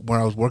show up where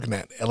I was working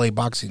at LA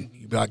Boxing.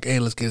 You'd be like, hey,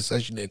 let's get a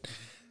session in.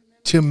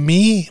 To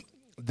me,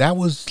 that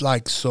was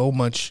like so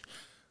much,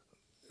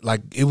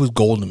 like it was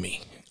gold to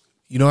me.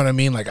 You know what I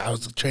mean? Like I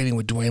was training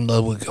with Duane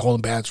Ludwig,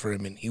 holding pads for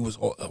him, and he was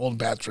holding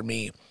pads for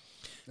me.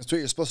 That's what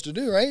you're supposed to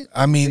do, right?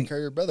 I mean, take care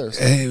of your brothers.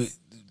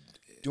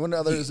 Do unto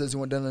others as you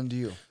want done unto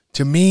you.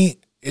 To me,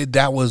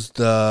 that was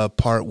the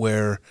part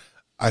where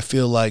I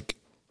feel like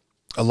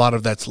a lot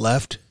of that's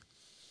left.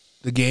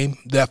 The game,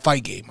 that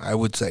fight game, I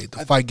would say.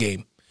 The fight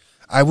game.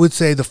 I would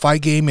say the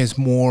fight game is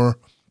more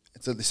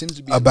it seems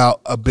to be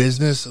about a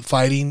business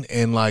fighting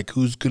and like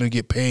who's going to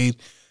get paid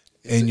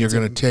and you're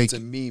going to take. It's a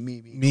me.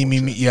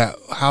 Yeah.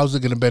 How's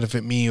it going to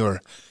benefit me?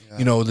 Or,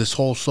 you know, this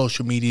whole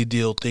social media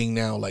deal thing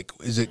now, like,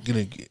 is it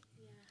going to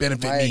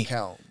benefit my me?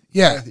 account.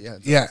 Yeah.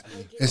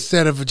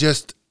 Instead of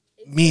just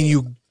me and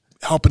you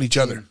helping each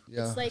other.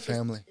 Yeah, It's like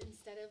family.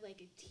 instead of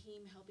like a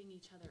team helping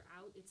each other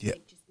out, it's Yeah.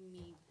 like just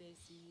me this,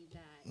 me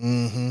that.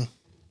 Mm-hmm.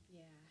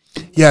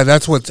 Yeah. Yeah,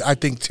 that's what I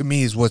think to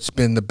me is what's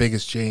been the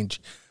biggest change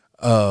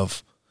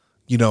of,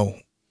 you know,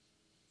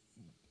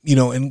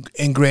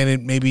 and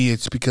granted, maybe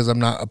it's because I'm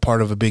not a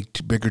part of a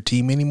bigger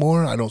team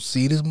anymore. I don't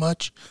see it as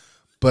much,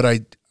 but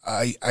I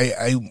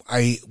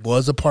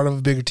was a part of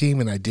a bigger team,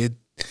 and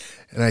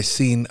I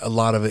seen a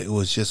lot of it. It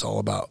was just all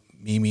about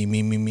me,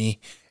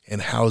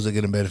 and how is it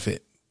going to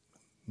benefit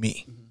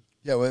me?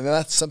 Yeah, well,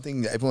 that's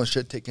something that everyone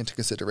should take into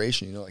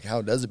consideration. You know, like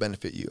how does it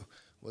benefit you?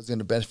 What's going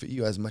to benefit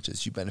you as much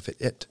as you benefit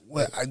it?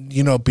 Well,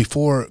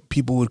 before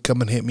people would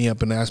come and hit me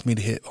up and ask me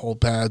to hold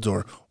pads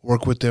or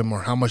work with them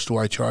or how much do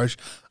I charge,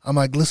 I'm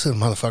like, listen,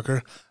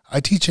 motherfucker,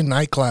 I teach a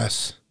night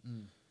class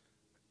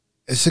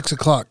at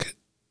 6:00,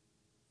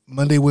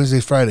 Monday, Wednesday,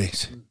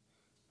 Fridays.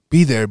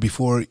 Be there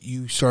before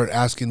you start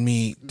asking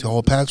me to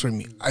hold pads for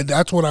me.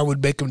 That's what I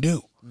would make them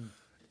do.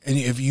 And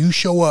if you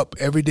show up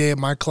every day at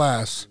my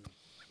class,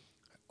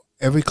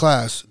 every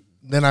class,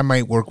 then I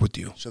might work with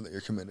you. Show that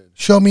you're committed.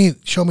 Show me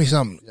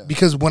something. Yeah.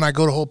 Because when I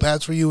go to hold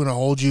pads for you and I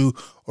hold you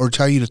or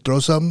tell you to throw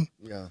something,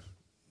 yeah,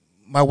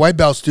 my white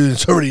belt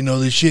students already know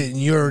this shit,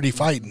 and you're already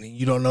fighting, and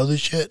you don't know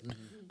this shit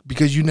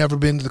because you never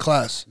been to the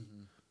class.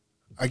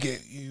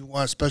 You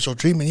want special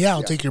treatment? Yeah,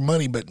 I'll take your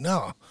money, but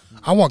no,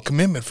 I want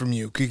commitment from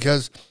you,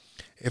 because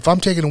if I'm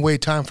taking away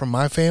time from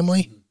my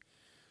family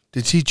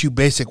to teach you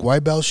basic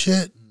white belt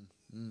shit,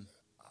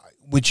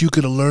 which you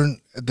could have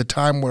learned at the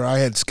time where I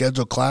had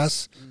scheduled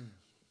class.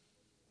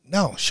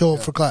 No, show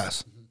up for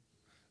class.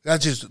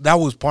 That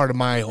was part of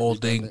my whole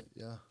thing.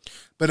 Yeah.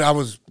 But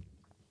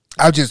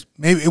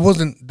maybe it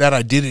wasn't that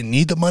I didn't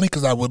need the money,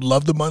 because I would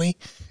love the money.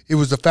 It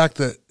was the fact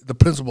that the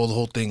principle of the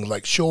whole thing,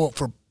 like show up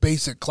for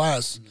basic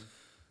class,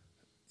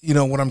 you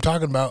know what I'm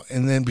talking about,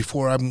 and then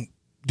before I'm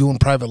doing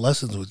private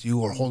lessons with you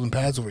or holding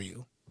pads over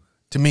you.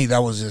 To me,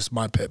 that was just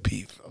my pet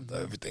peeve of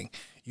everything.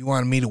 You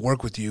wanted me to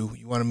work with you.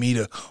 You wanted me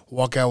to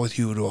walk out with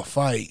you to a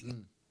fight.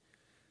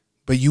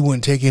 But you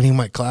wouldn't take any of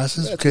my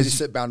classes because you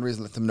set boundaries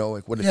and let them know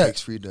like what it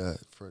takes for you to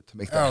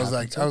make that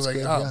happen. I was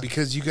like,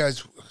 because you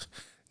guys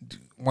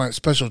want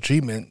special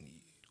treatment,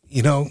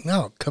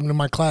 no, come to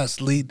my class,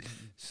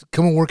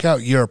 come and work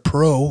out. You're a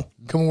pro.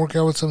 Come and work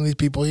out with some of these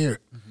people here.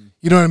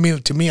 You know what I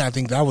mean? To me, I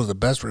think that was the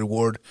best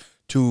reward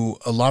to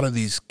a lot of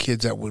these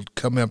kids that would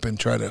come up and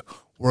try to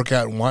work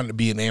out and want to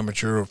be an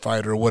amateur or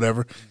fighter or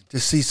whatever. To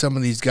see some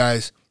of these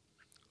guys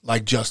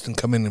like Justin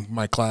come in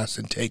my class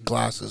and take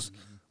classes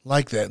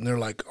like that, and they're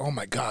like, "Oh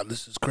my God,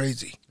 this is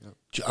crazy."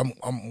 Yep.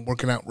 I'm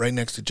working out right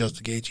next to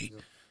Justin Gaethje.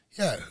 Yep.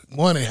 Yeah,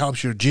 one, it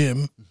helps your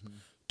gym.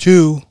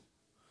 Two,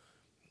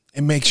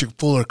 it makes your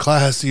fuller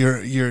class,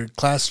 your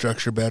class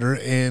structure better,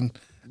 and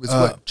it's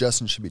what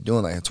Justin should be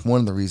doing. Like, it's one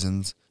of the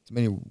reasons.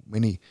 There's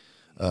many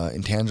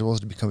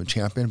intangibles to become a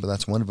champion, but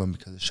that's one of them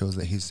because it shows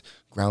that he's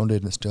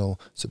grounded and still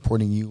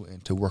supporting you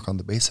and to work on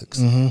the basics.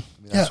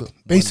 Mm-hmm. I mean,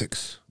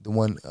 basics.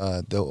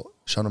 The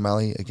Sean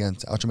O'Malley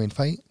against Aljamain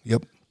fight.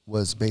 Yep.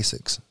 Was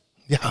basics.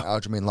 Yeah.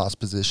 Aljamain lost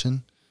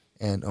position,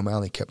 and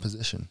O'Malley kept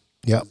position.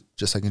 Yep.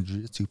 Just like in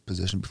jiu-jitsu,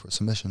 position before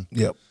submission.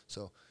 Yep.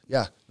 So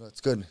yeah, no,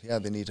 it's good. Yeah,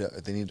 they need to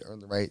earn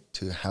the right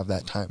to have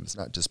that time. It's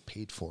not just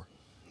paid for.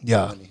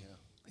 Yeah.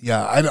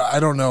 Yeah. I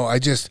don't know. I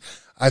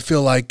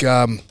feel like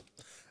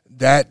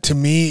that to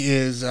me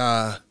is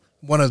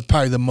one of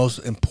probably the most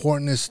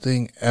importantest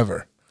thing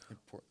ever.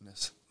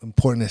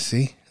 Importantness.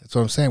 See. That's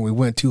what I'm saying. We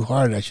went too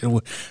hard. I should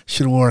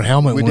have worn a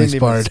helmet when we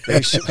sparred. I think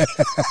it's just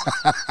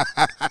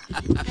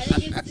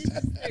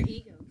their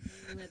ego.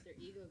 They let their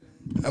ego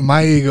go.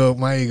 My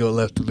ego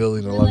left the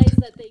building a long Realize time.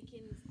 that they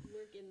can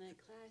work in that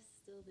class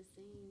still the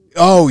same.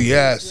 Oh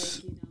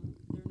yes. Like,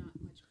 they're not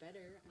much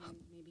better. I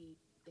mean, maybe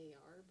they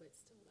are, but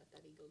still let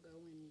that ego go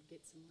and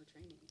get some more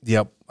training.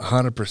 Yep,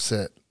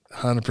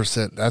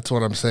 100%. That's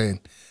what I'm saying.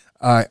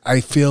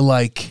 I feel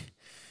like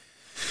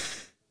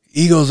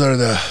egos are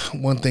the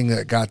one thing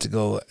that got to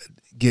go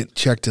get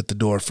checked at the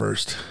door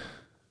first.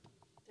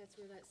 That's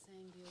where that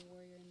saying, "Be a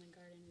warrior in the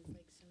garden," is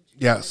like so true.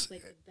 Yes. It's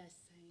like the best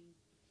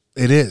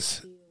saying. It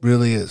is.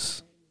 Really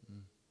is.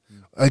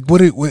 Like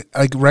what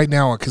like right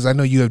now, because I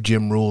know you have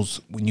gym rules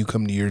when you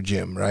come to your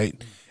gym,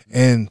 right?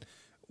 And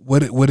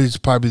what is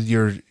probably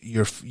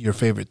your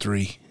favorite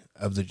 3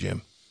 of the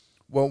gym?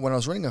 Well, when I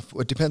was running,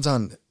 it depends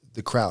on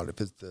the crowd.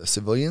 If it's the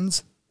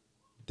civilians,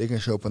 they can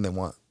show up when they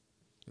want.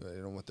 They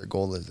don't know what their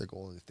goal is. Their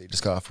goal is if they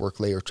just got off work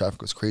late or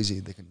traffic was crazy,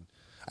 they can.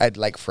 I'd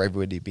like for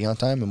everybody to be on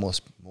time, and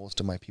most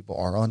of my people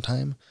are on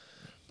time.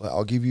 But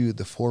I'll give you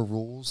the 4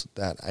 rules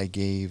that I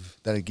give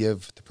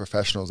the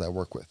professionals I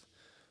work with.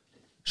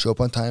 Show up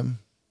on time,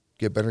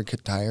 get better,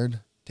 get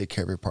tired, take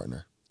care of your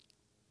partner.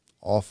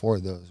 All 4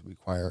 of those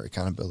require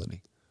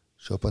accountability.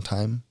 Show up on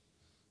time,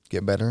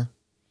 get better,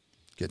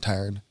 get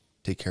tired,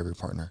 take care of your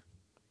partner.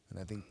 And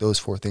I think those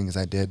 4 things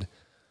I did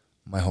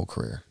my whole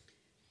career.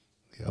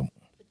 Yep.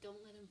 But don't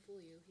let him fool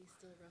you. He's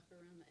still rough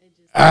around the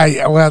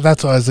edges. Well,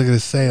 that's what I was going to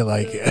say.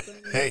 Like,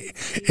 hey,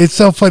 it's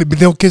so funny, but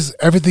because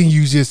everything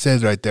you just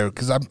said right there,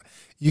 because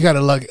you got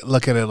to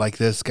look at it like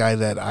this guy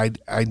that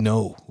I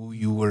know who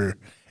you were,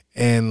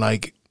 and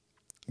like,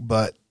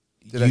 but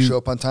Did I show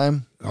up on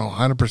time? Oh,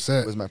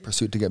 100%. Was my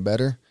pursuit to get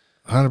better?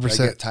 100%.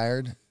 Did I get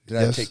tired? Did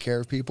I take care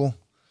of people?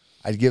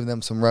 I'd give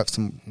them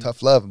some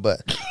tough love,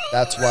 but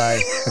that's why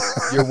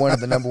you're one of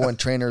the number 1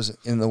 trainers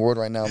in the world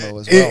right now, though,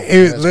 as well.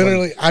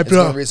 It's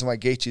one reason why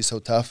Gaethje's so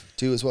tough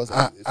too, as well.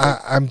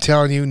 I'm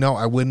telling you, no,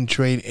 I wouldn't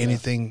trade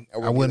anything.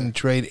 I wouldn't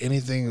trade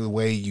anything the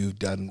way you've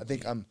done. I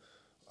think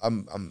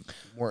I'm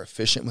more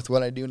efficient with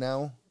what I do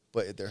now,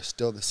 but there's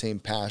still the same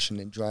passion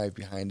and drive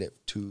behind it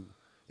to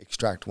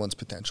extract one's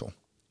potential.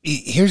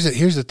 Here's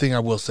the thing I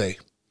will say.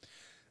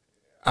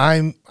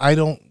 I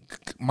don't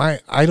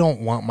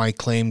want my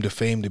claim to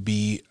fame to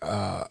be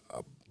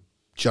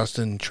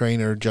Justin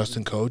trainer,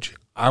 Justin coach.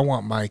 I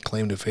want my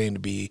claim to fame to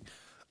be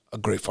a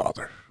great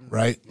father,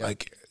 right? Yeah.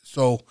 Like,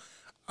 so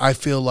I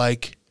feel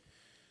like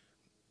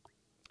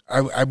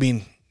I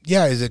mean,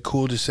 yeah, is it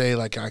cool to say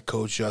like I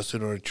coached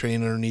Justin or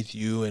trained underneath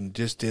you and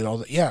just did all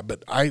that? Yeah,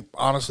 but I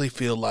honestly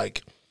feel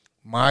like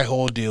my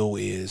whole deal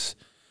is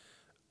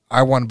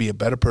I want to be a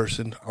better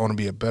person. I want to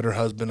be a better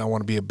husband. I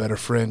want to be a better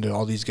friend to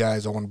all these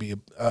guys. I want to be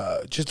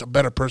just a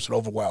better person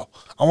overall.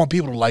 I want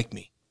people to like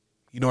me.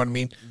 You know what I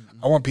mean?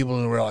 Mm-hmm. I want people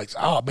to realize,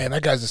 oh, man,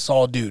 that guy's a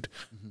solid dude.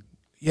 Mm-hmm.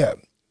 Yeah,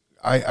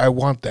 I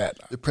want that.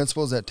 The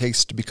principles that it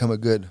takes to become a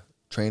good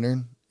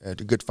trainer, a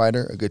good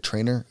fighter, a good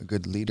trainer, a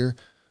good leader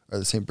are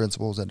the same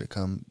principles that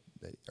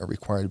are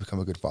required to become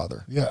a good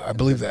father. Yeah, I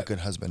believe that. A good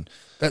husband.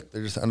 They're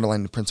just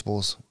underlying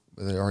principles.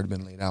 They've already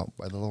been laid out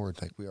by the Lord.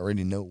 Like, we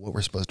already know what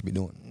we're supposed to be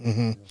doing.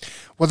 Mm-hmm.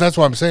 Well, that's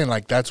what I'm saying.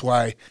 Like, that's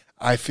why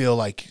I feel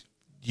like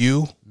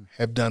you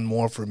have done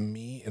more for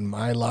me in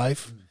my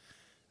life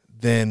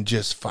than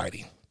just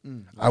fighting.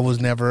 I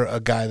was never a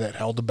guy that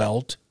held a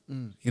belt,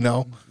 you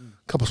know.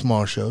 A couple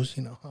smaller shows,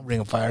 you know, Ring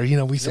of Fire. You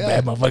know, we some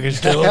bad motherfuckers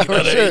still. Yeah,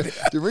 for sure.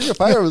 The Ring of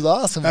Fire was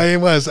awesome.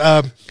 It was.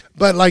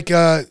 But, like,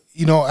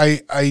 you know,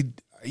 I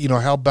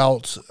held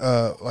belts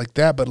like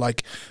that. But,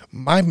 like,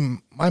 my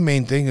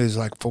main thing is,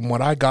 like, from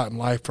what I got in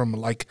life from,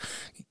 like,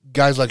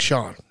 guys like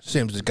Sean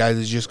Sims, the guy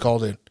that's just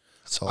called in.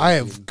 I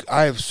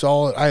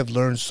have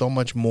learned so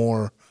much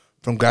more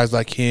from guys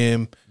like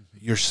him,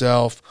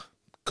 yourself,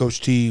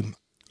 Coach T,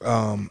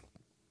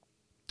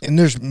 and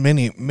there's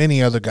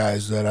many other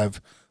guys that I've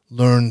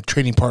learned,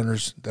 training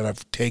partners that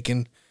I've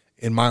taken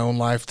in my own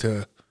life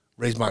to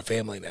raise my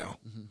family now.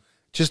 Mm-hmm.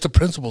 Just the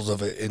principles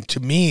of it, and to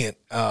me,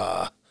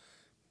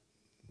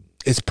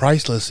 it's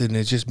priceless, and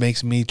it just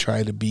makes me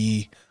try to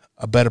be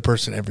a better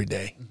person every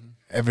day. Mm-hmm.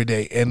 Every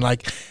day. And,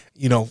 like,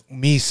 you know,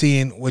 me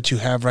seeing what you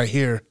have right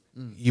here,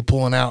 you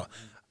pulling out.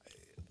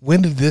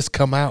 When did this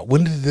come out?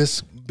 When did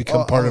this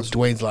become part of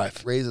Duane's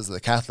life? Raised as a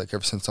Catholic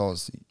ever since I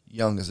was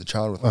young as a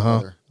child with my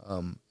mother,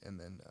 and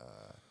then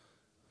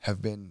have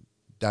been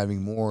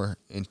diving more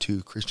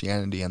into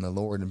Christianity and the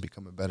Lord and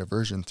become a better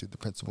version through the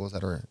principles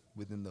that are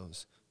within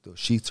those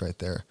sheets right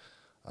there.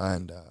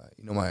 And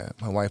you know,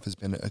 my wife has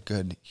been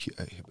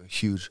a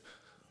huge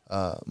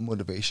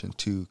motivation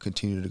to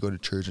continue to go to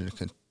church and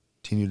to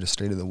continue to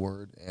study the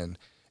Word. And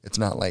it's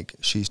not like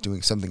she's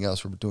doing something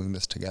else; we're doing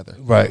this together.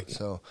 Right.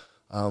 So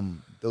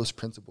those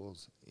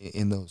principles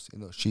in those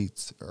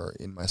sheets are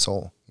in my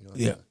soul. You know.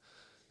 Yeah.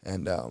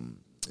 And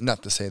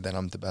not to say that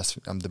I'm the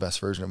best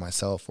version of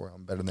myself or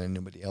I'm better than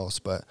anybody else,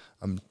 but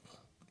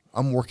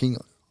I'm working,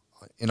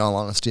 in all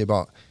honesty,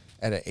 about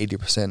at an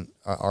 80%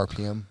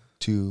 RPM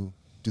to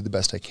do the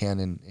best I can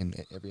in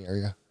every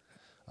area.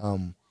 But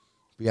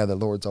yeah, the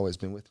Lord's always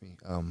been with me.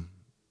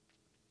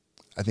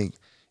 I think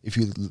if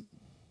you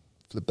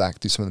flip back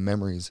through some of the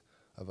memories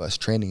of us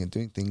training and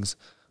doing things,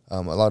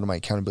 a lot of my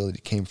accountability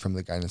came from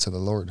the guidance of the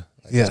Lord.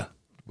 I just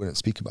wouldn't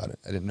speak about it.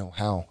 I didn't know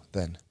how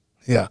then.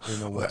 Yeah. I didn't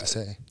know what to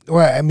say.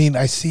 Well, I mean,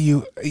 I see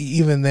you,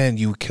 even then,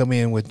 you come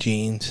in with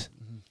jeans,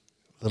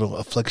 little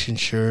affliction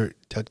shirt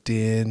tucked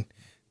in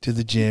to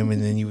the gym,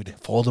 and then you would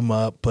fold them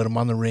up, put them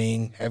on the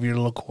ring, have your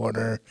little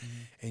corner,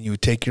 and you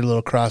would take your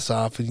little cross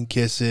off and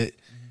kiss it,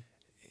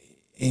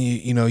 and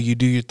you know, you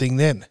do your thing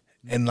then.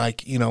 And,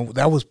 like, you know,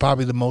 that was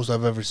probably the most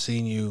I've ever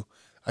seen you.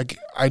 Like,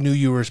 I knew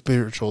you were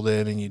spiritual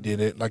then, and you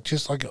did it. Like,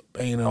 just like,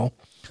 you know,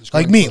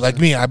 Like me.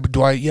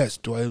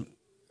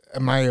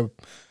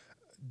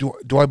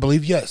 Do I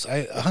believe? Yes,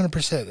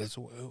 100%. That's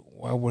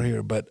why we're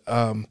here. But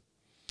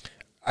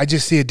I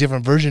just see a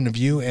different version of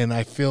you, and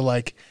I feel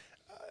like,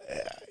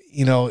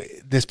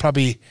 this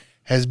probably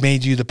has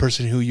made you the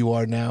person who you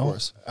are now. Of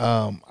course.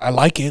 I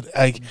like it.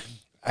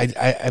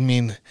 I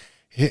mean,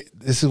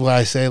 this is what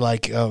I say.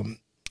 Like,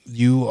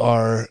 you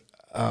are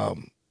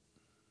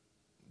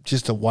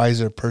just a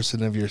wiser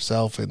person of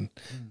yourself, and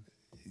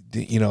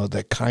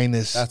the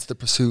kindness. That's the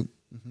pursuit.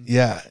 Mm-hmm.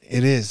 Yeah,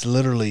 it is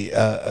literally.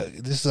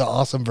 This is an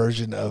awesome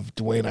version of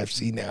Duane I've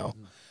seen now,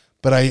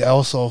 but I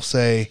also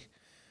say,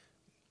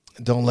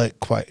 don't let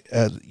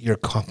your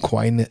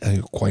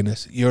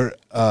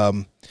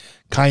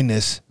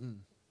kindness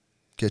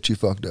get you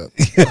fucked up.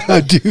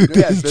 Yeah, dude,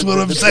 that's what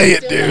I'm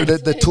saying, dude.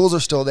 The tools are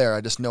still there. I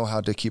just know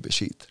how to keep it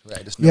sheathed. Right?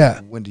 I just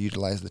know when to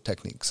utilize the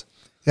techniques.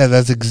 Yeah,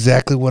 that's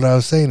exactly what I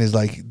was saying. Is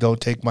like,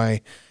 don't take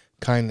my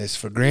kindness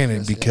for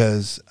granted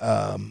because,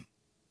 I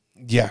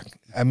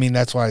mean,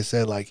 that's why I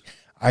said like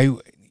I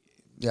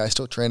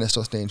still train. I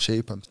still stay in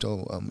shape. I'm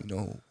still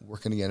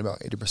working again about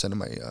 80% of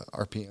my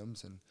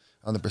RPMs and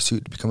on the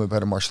pursuit to become a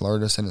better martial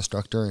artist and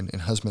instructor and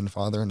husband, and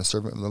father, and a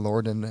servant of the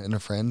Lord and a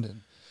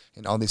friend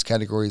and all these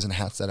categories and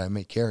hats that I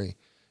may carry.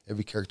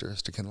 Every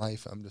characteristic in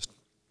life. I'm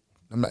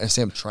not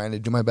saying I'm trying to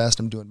do my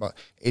best. I'm doing about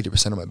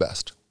 80% of my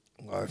best.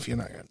 Well, if you're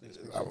not gonna do this,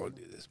 I won't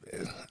do this,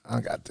 man.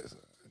 I got this.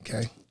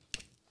 Okay.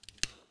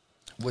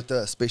 What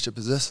spaceship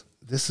is this?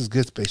 This is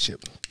good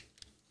spaceship.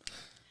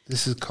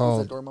 This is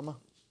called. Door, Mama?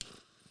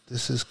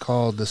 This is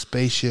called the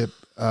spaceship.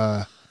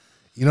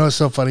 It's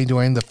so funny,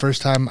 Duane. The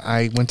first time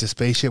I went to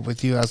spaceship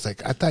with you, I was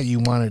like, I thought you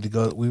wanted to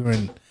go. We were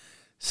in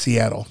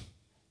Seattle.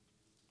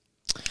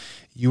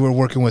 You were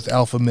working with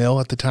Alpha Male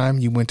at the time.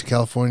 You went to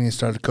California and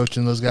started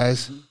coaching those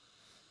guys,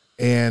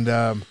 and he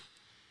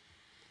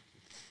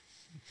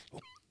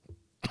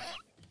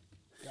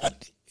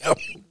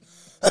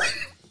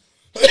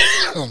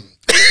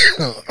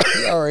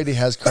already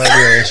has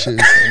cardio issues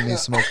and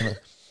he's smoking it.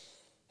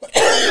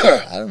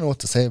 I don't know what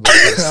to say about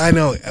this. I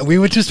know. We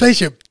went to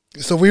spaceship.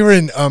 So we were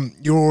in,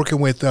 you were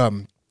working with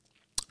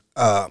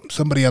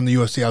somebody on the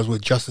UFC. I was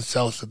with Justin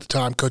Sellis at the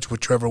time, coach with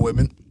Trevor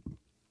Whitman.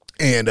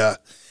 And I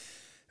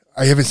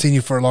haven't seen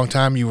you for a long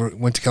time. You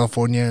went to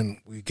California, and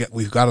we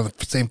got on the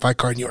same fight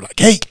card, and you were like,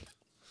 hey,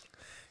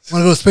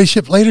 want to go to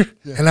spaceship later?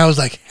 Yeah. And I was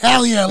like,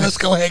 hell yeah, let's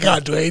go hang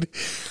out, Duane.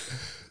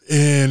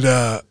 And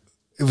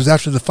it was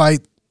after the fight,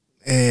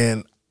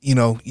 and,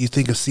 you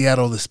think of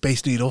Seattle, the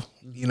Space Needle,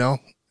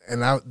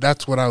 and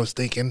that's what I was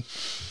thinking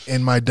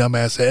in my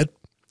dumbass head.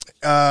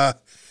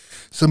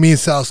 So me and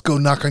Sal go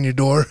knock on your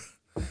door.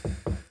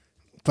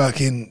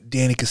 Fucking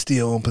Danny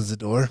Castillo opens the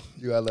door.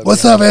 Dude, I love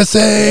What's up, SA?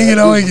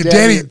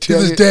 Danny, to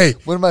this day.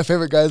 One of my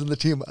favorite guys on the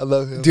team. I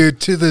love him. Dude,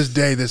 to this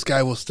day, this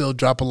guy will still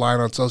drop a line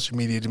on social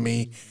media to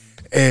me.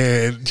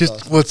 And just,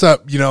 awesome. What's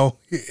up? We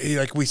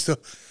still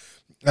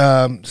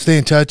stay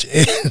in touch.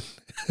 And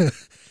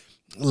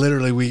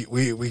literally,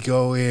 we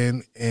go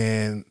in,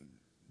 and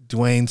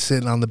Duane's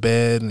sitting on the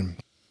bed and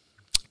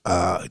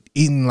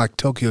eating like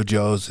Tokyo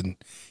Joe's, and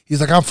he's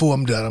like, I'm full,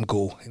 I'm done, I'm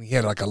cool. And he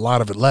had like a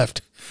lot of it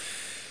left.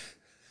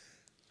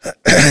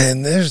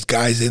 And there's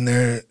guys in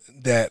there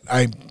that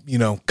I,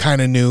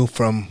 kind of knew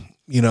from,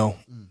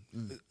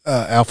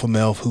 Alpha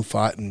Male who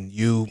fought, and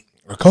you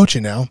are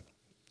coaching now.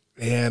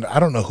 And I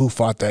don't know who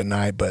fought that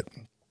night, but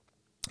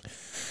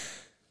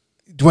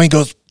Duane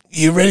goes,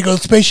 you ready to go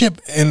to spaceship?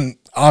 And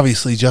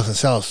obviously Justin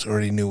Sellis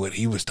already knew what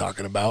he was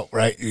talking about,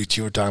 right? What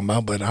you were talking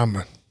about, but I'm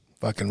a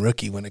fucking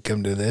rookie when it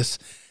comes to this.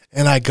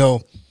 And I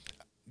go,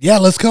 yeah,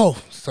 let's go.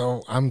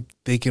 So I'm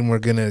thinking we're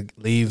going to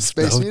leave.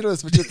 Space Needle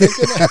is what you're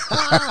thinking?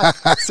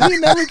 See,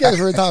 now we get what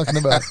we're talking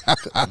about.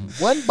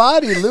 One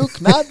body,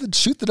 Luke, not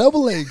shoot the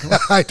double leg.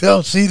 I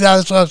don't see,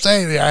 that's what I'm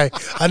saying. I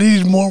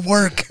needed more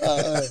work.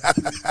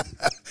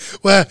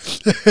 Well,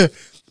 so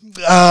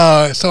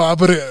I'm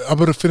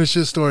gonna finish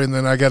this story, and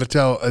then I got to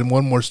tell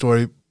one more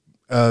story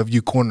of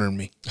you cornering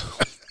me.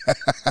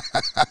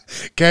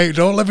 Okay,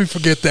 don't let me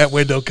forget that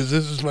window, because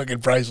this is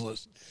fucking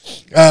priceless.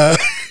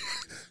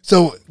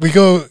 So we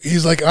go,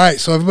 he's like, all right,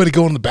 so everybody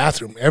go in the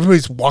bathroom.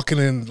 Everybody's walking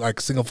in like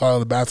single file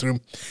in the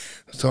bathroom.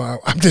 So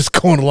I'm just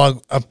going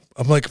along. I'm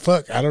like,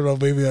 fuck, I don't know,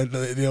 maybe I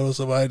know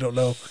somebody, I don't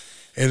know.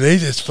 And they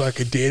just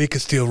fucking, Danny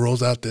Castillo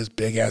rolls out this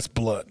big ass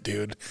blunt,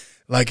 dude.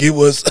 Like it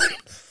was,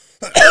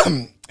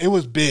 it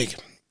was big.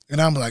 And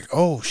I'm like,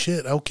 oh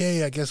shit,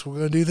 okay, I guess we're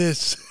going to do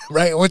this.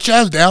 Right? Which I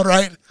was down,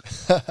 right?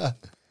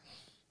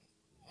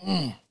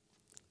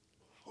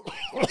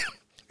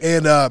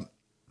 And,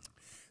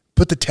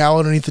 put the towel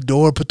underneath the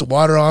door, put the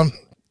water on.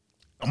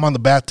 I'm on the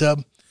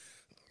bathtub.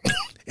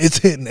 It's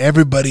hitting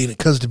everybody, and it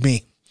comes to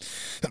me.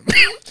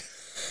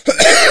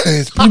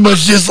 It's pretty much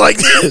just like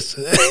this.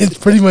 It's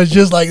pretty much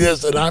just like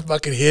this, and I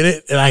fucking hit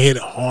it, and I hit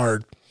it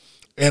hard.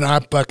 And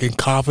I'm fucking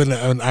coughing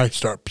and I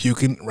start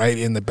puking right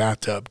in the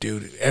bathtub,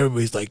 dude.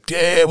 Everybody's like,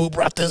 damn, who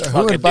brought this Who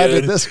fucking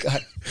invited dude? this guy?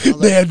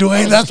 Damn,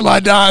 Duane, that's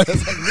my dog.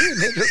 That's like me,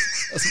 nigga.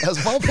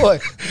 That's my boy.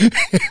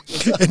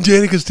 And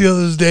Janica still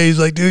to this day, he's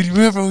like, dude, you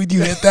remember when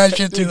you hit that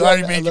shit too Dude, hard,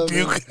 you I made you love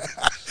puke?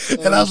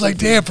 And I was like,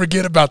 damn,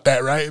 forget about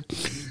that, right?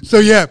 So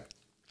yeah,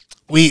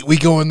 we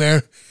go in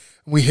there,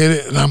 we hit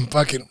it, and I'm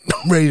fucking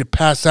ready to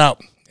pass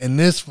out. And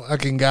this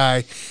fucking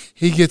guy,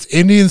 he gets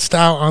Indian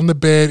style on the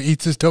bed,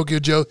 eats his Tokyo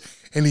Joe,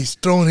 and he's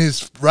throwing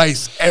his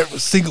rice every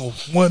single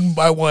one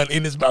by one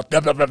in his mouth.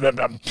 Nom, nom, nom, nom,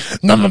 nom.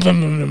 Nom, nom, nom,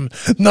 nom, nom.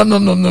 Nom,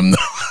 nom, nom, nom, nom.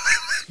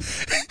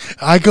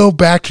 I go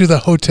back to the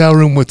hotel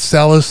room with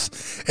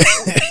Celis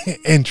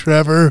and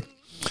Trevor,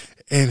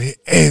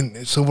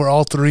 and so we're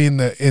all three in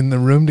the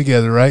room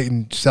together, right?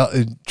 And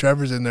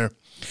Trevor's in there,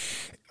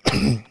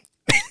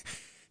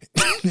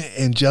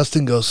 and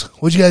Justin goes,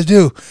 "What'd you guys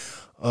do?"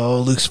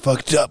 "Oh, Luke's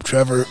fucked up,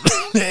 Trevor."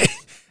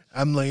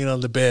 I'm laying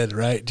on the bed,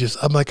 right?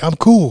 I'm like, I'm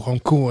cool,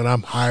 and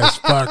I'm high as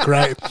fuck,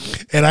 right?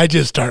 And I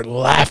just start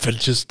laughing.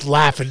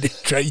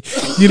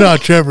 You know how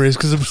Trevor is,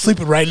 because I'm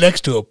sleeping right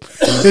next to him.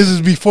 This is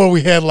before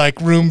we had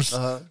like rooms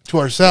to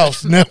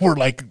ourselves. Now we're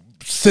like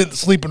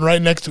sleeping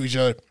right next to each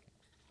other.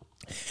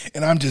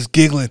 And I'm just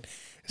giggling.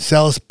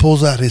 Salas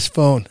pulls out his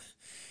phone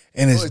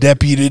and his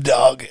deputy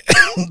dog,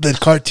 the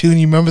cartoon.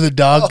 You remember the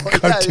dog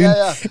cartoon?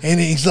 Yeah.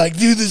 And he's like,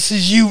 dude, this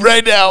is you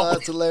right now. Oh,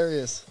 that's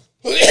hilarious.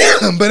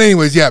 But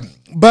anyways, yeah.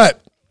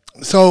 But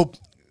so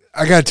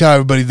I gotta tell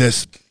everybody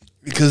this,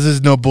 because this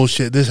is no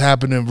bullshit. This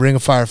happened in Ring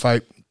of Fire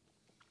fight.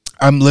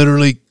 I'm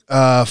literally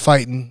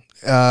fighting.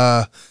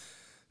 I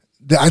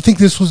think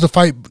this was the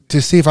fight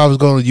to see if I was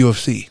going to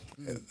UFC.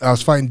 I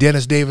was fighting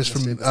Dennis Davis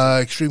from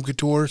Extreme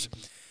Couture's,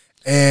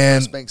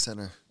 and First Bank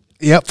Center.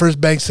 Yep, First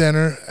Bank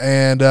Center,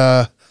 and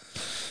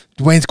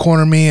Duane's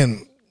cornering me,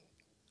 and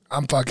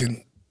I'm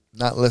fucking.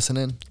 Not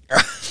listening.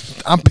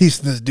 I'm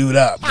piecing this dude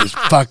up, just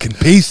fucking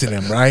piecing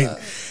him, right?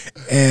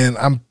 And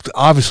I'm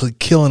obviously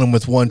killing him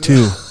with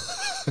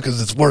 1-2 because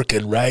it's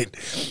working, right?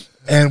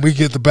 And we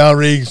get the bell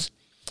rings.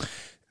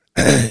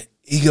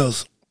 He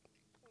goes,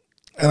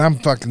 and I'm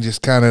fucking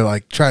just kind of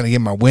like trying to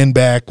get my wind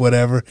back,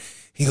 whatever.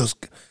 He goes,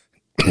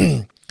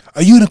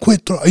 "Are you gonna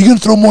quit? Are you gonna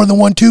throw more than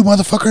 1-2,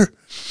 motherfucker?"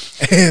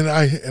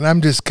 And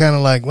I'm just kind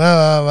of like,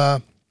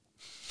 well,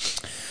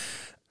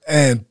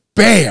 and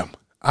bam.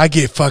 I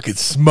get fucking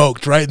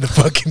smoked right in the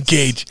fucking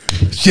cage.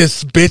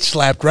 Just bitch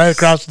slapped right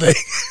across the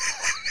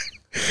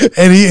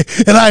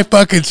and I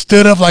fucking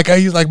stood up like I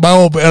used like my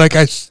old, like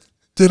I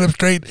stood up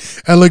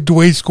straight. I looked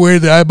Duane square.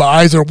 My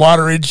eyes are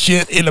watering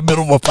shit in the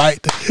middle of a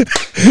fight.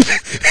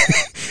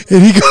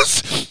 And he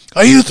goes,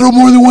 "Are you gonna throw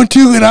more than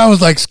 1-2?" And I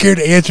was like scared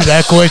to answer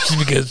that question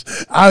because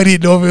I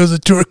didn't know if it was a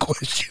tour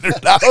question or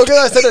not. Okay,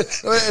 I said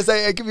it. As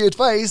I give you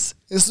advice,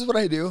 this is what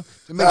I do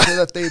to make sure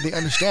that they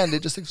understand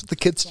it. Just like the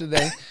kids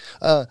today,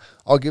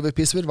 I'll give a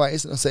piece of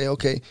advice and I'll say,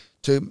 okay,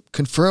 to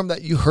confirm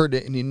that you heard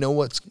it and you know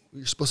what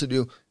you're supposed to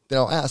do, then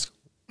I'll ask,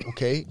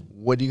 okay,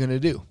 what are you going to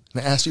do?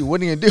 And I ask you, what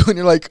are you going to do? And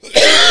you're like,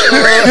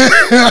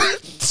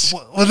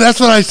 well, that's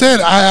what I said.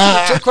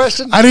 Trick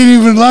question? I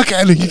didn't even look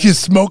at it. He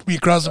just smoked me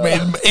across the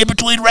face in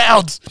between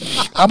rounds.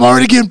 I'm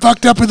already getting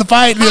fucked up in the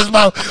fight. And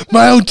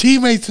my own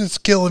teammates is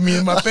killing me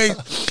in my face.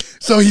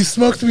 So he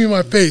smoked me in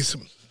my face.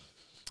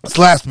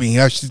 Slapped me,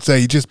 I should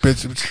say. He just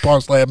paw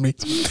slammed me.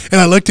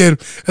 And I looked at him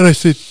and I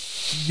said,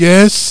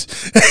 "Yes."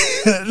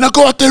 "Now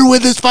go out there and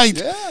win this fight."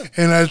 Yeah.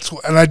 And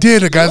I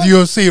did. I got the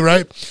UFC,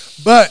 right?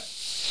 But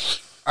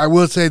I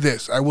will say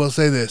this.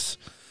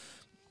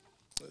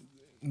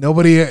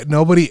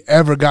 Nobody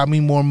ever got me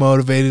more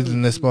motivated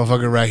than this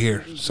motherfucker right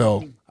here.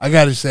 So I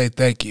got to say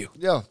thank you.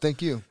 Yeah,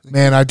 thank you.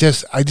 Man, I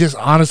just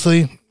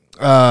honestly,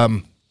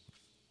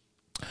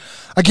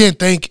 I can't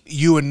thank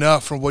you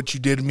enough for what you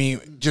did to me,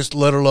 just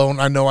let alone,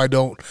 I know I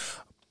don't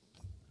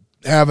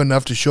have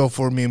enough to show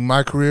for me in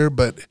my career,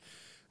 but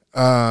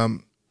I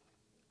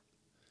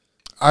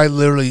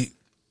literally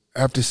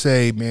have to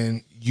say,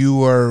 man,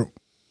 you are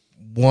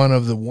one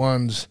of the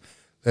ones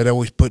that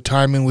always put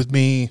time in with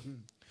me,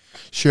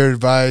 shared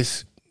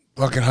advice,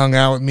 fucking hung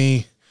out with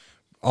me.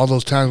 All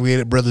those times we ate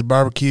at Brothers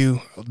Barbecue,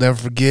 I'll never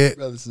forget.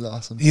 Bro, this is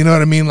awesome. You know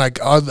what I mean? Like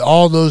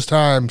all those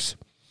times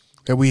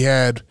that we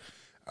had,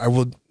 I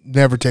will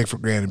never take for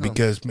granted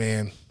because,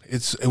 man,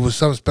 it was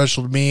something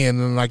special to me. And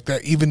then like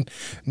that, even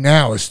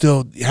now, it's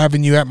still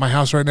having you at my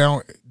house right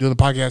now doing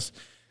the podcast.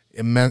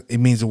 It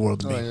means the world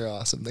to me. Oh, you're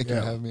awesome. Thank you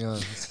for having me on.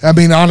 I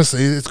mean,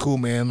 honestly, it's cool,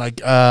 man.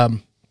 Like, I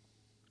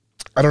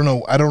don't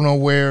know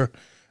where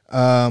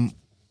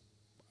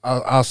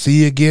I'll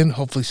see you again.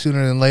 Hopefully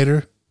sooner than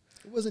later.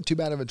 It wasn't too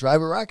bad of a drive.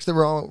 We're going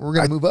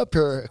to move up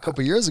here a couple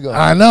of years ago.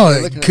 I know.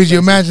 Could you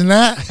imagine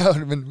that? That would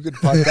have been a good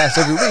podcast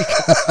every week.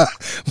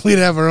 We'd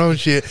have our own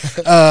shit.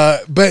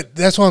 But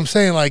that's what I'm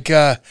saying. Like,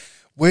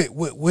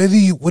 where do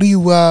you?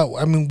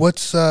 I mean,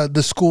 what's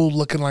the school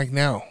looking like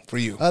now for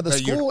you? The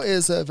school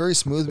is very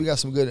smooth. We got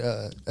some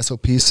good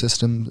SOP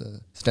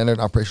systems, standard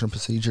operational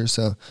procedures,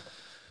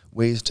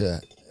 ways to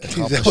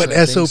that what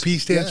SOP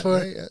stands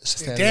for? Yeah,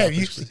 Damn,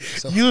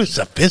 you're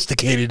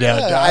sophisticated now,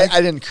 dog.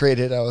 I didn't create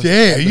it.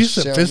 Damn, you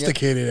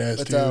sophisticated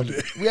ass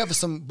dude. We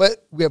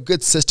have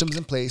good systems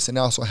in place, and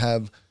also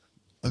have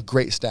a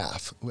great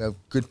staff. We have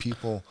good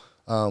people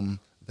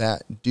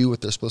that do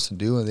what they're supposed to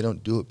do, and they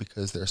don't do it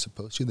because they're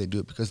supposed to. They do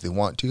it because they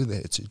want to.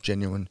 It's a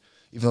genuine.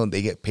 Even though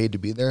they get paid to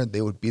be there,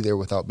 they would be there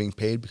without being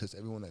paid because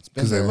everyone that's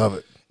been there, they love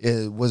it.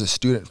 It was a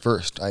student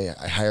first. I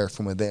hire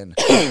from within,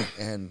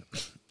 and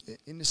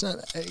it's not.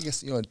 I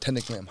guess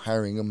technically I'm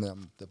hiring them.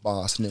 I'm the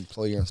boss and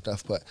employer and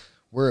stuff. But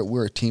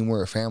we're a team.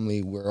 We're a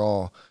family. We're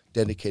all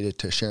dedicated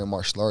to sharing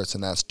martial arts,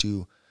 and that's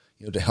to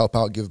to help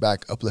out, give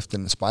back, uplift,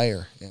 and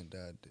inspire, and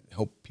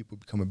help people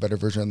become a better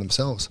version of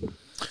themselves.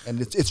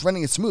 And it's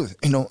running it smooth.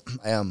 Again,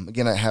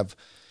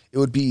 it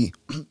would be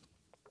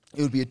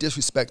a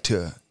disrespect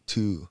to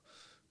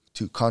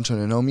Concho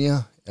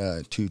Nanomiya,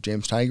 to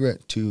James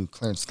Tigert, to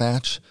Clarence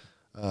Thatch,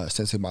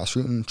 Sensei Boss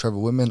Rutan, Trevor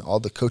Whitman, all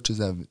the coaches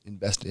that have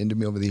invested into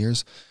me over the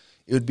years.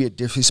 It would be a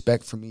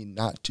disrespect for me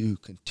not to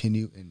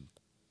continue and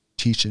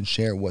teach and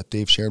share what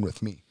they've shared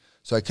with me.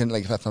 So I couldn't,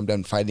 if I'm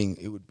done fighting,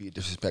 it would be a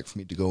disrespect for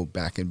me to go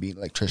back and be an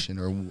electrician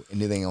or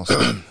anything else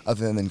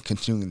other than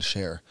continuing to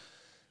share.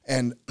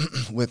 And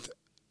with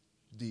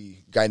the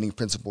guiding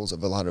principles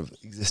of a lot of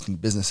existing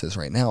businesses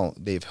right now,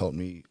 they've helped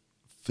me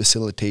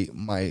facilitate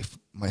my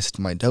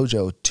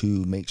dojo to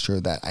make sure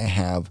that I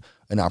have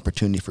an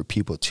opportunity for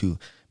people to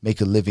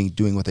make a living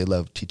doing what they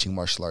love, teaching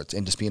martial arts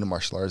and just being a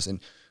martial artist. And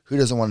who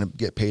doesn't want to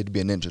get paid to be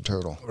a Ninja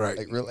Turtle? Right.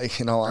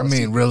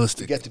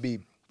 Realistic. You get to be,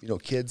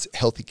 kids,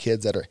 healthy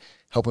kids that are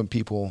helping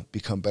people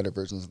become better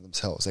versions of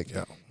themselves.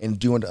 And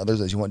do unto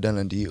others as you want done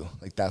unto you.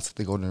 That's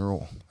the golden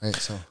rule, right?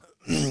 So.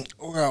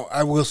 Well,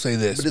 I will say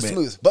this, but it's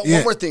smooth. But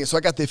one more thing. So I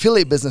got the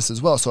affiliate business as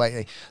well.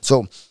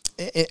 So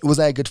was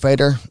I a good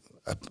fighter?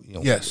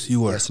 Yes,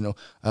 you were. Yes,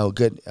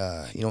 good,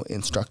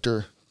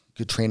 instructor,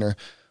 good trainer.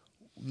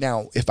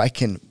 Now, if I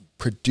can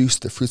produce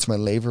the fruits of my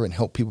labor and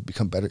help people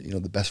become better,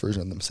 the best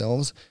version of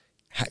themselves,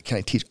 can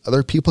I teach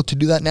other people to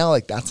do that now?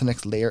 That's the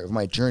next layer of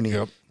my journey.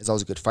 Yep. Is I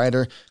was a good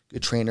fighter,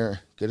 good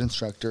trainer, good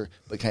instructor,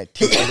 but can I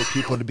teach other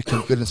people to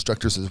become good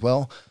instructors as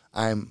well?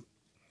 I'm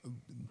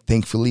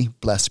thankfully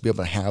blessed to be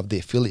able to have the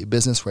affiliate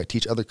business where I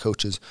teach other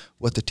coaches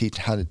what to teach,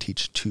 how to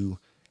teach to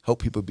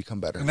help people become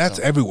better. And that's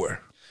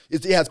everywhere.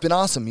 It's been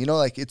awesome.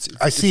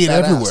 I see it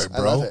everywhere, bro.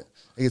 I love it.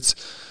 It's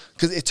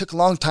because it took a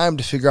long time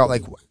to figure out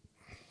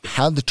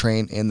how to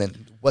train and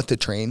then what to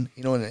train.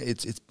 And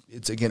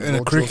it's again in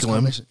a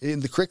curriculum.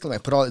 In the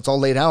curriculum, it's all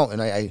laid out,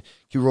 and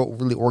he wrote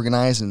really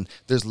organized, and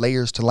there's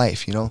layers to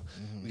life. You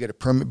get a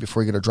permit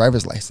before you get a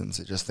driver's license.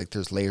 It's just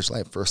there's layers to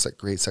life: first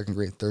grade, second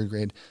grade, third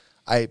grade.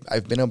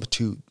 I've been able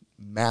to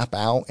map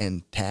out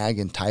and tag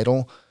and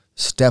title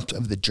steps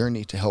of the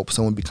journey to help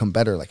someone become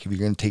better. If you're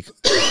going to take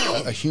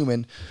a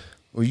human.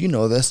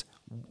 Well, this.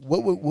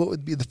 What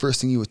would be the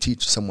first thing you would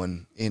teach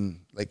someone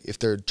in if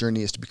their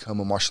journey is to become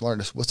a martial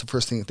artist? What's the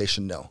first thing that they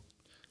should know?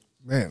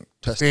 Man,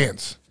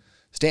 stance.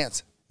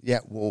 Yeah.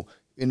 Well,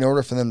 in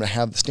order for them to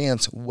have the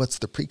stance, what's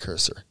the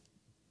precursor?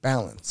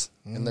 Balance,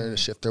 and learn to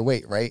shift their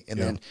weight, right? And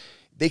then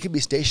they could be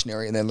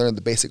stationary and then learn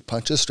the basic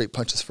punches, straight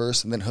punches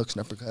first, and then hooks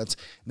and uppercuts,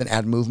 and then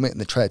add movement,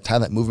 and then try to tie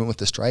that movement with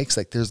the strikes.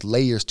 There's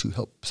layers to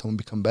help someone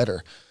become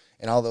better.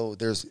 And although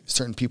there's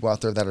certain people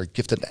out there that are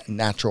gifted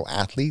natural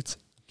athletes.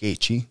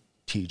 Gaethje,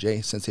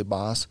 TJ, Sensei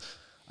Boss.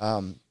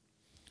 Now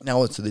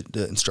it's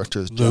the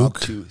instructor's job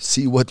to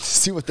see what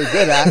they're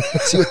good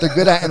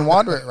at, and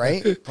water it,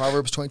 right?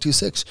 Proverbs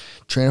 22:6,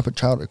 train up a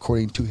child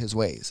according to his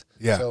ways.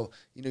 Yeah. So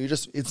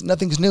it's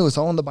nothing's new. It's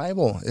all in the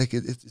Bible.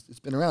 It's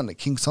been around.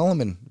 King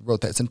Solomon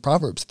wrote that. It's in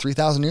Proverbs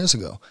 3,000 years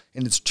ago,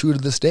 and it's true to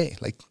this day.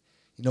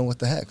 What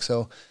the heck?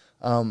 So,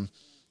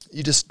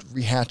 you just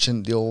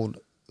rehashing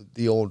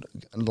the old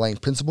underlying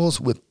principles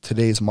with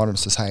today's modern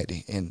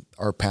society and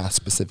our path,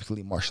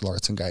 specifically martial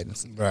arts and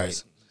guidance.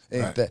 Right.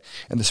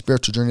 And the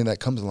spiritual journey that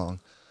comes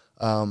along.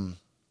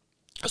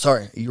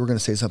 Sorry, you were going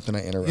to say something.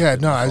 I interrupted. Yeah,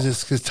 no, I was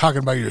just talking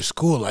about your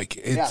school.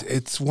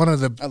 It's one of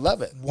the. I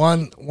love it.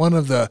 One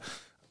of the.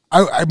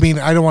 I mean,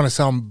 I don't want to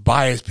sound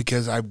biased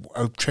because I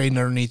trained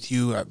underneath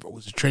you. I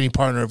was a training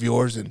partner of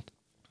yours and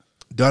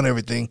done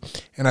everything,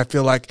 and I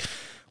feel like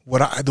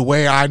the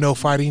way I know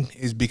fighting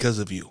is because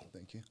of you.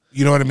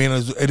 You know what I mean?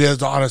 It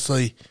is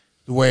honestly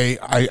the way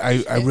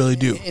I really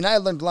do. And I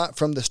learned a lot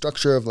from the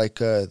structure of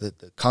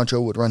the Concho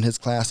would run his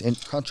class.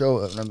 And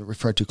Concho, and I'm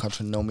referring to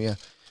Concho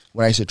Nanomiya.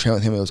 When I used to train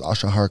with him, it was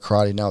Ashihara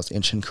Karate. Now it's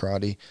Inshin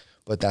Karate.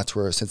 But that's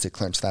where Sensei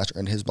Clarence Thatcher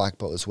earned his black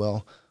belt as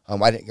well.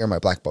 I didn't get my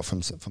black belt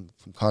from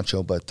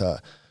Concho, but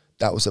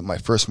that was my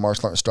first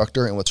martial art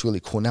instructor. And what's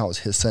really cool now is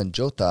his son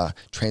Jota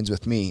trains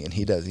with me, and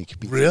he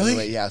compete.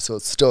 Really? Yeah. So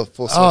it's still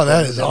full circle. Oh,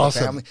 that is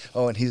awesome. Family.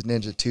 Oh, and he's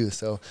ninja too.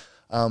 So.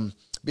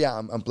 Yeah,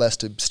 I'm blessed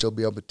to still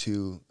be able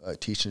to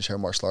teach and share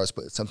martial arts,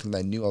 but it's something that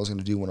I knew I was going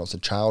to do when I was a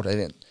child. I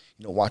didn't,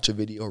 watch a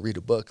video or read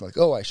a book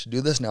I should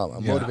do this now.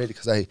 I'm motivated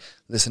because I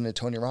listen to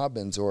Tony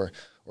Robbins or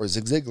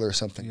Zig Ziglar or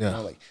something.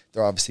 Yeah.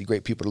 They're obviously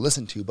great people to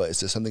listen to, but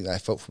it's just something that I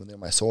felt from within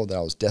my soul that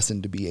I was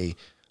destined to be a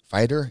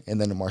fighter and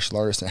then a martial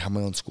artist and have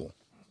my own school.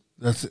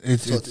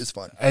 It's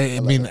fun. I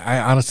mean, it. I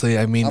honestly,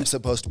 I'm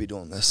supposed to be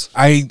doing this.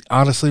 I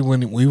honestly,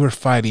 when we were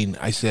fighting,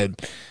 I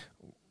said,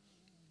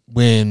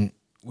 when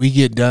we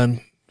get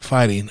done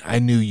fighting, I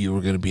knew you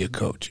were going to be a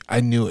coach.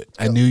 I knew it.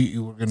 I knew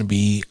you were going to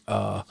be.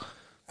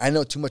 I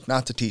know too much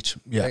not to teach.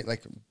 Yeah. Right?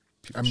 Like,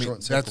 I mean,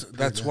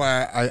 that's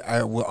why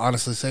I will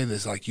honestly say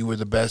this. Like, you were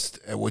the best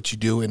at what you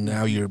do, and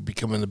now you're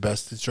becoming the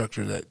best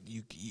instructor that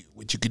you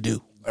what you could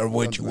do or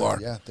what you are.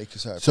 Yeah, thank you,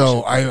 sir.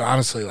 So I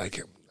honestly like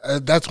it.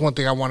 That's one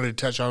thing I wanted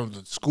to touch on with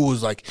the school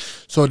is like,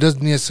 so it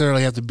doesn't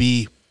necessarily have to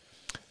be.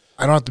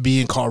 I don't have to be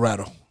in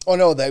Colorado. Oh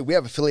no, we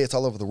have affiliates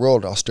all over the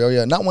world.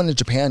 Australia, not one in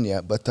Japan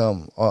yet, but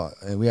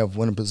we have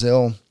one in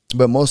Brazil,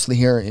 but mostly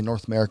here in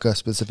North America,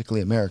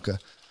 specifically America.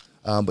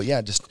 But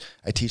yeah, just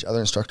I teach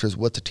other instructors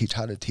what to teach,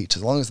 how to teach.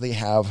 As long as they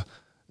have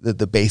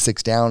the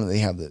basics down, and they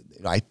have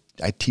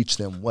I teach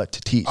them what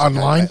to teach.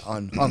 Online?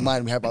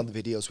 Online, we have all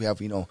the videos. We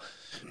have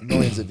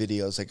millions of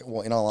videos. Like,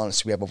 well, in all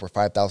honesty, we have over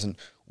 5,000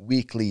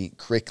 weekly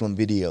curriculum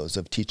videos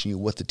of teaching you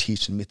what to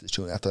teach and meet the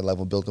student at their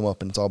level, build them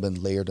up, and it's all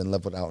been layered and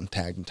leveled out and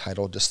tagged and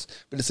titled.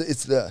 But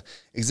it's the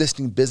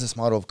existing business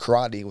model of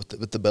karate with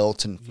the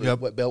belts and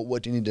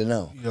what you need to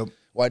know. Yep.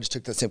 Well, I just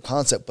took that same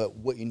concept, but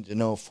what you need to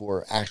know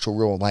for actual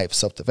real life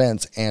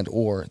self-defense and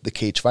or the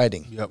cage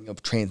fighting.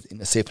 Yep. Trained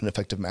in a safe and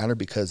effective manner,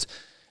 because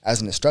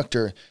as an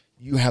instructor,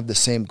 you have the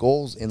same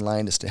goals in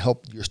line as to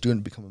help your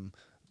student become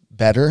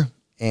better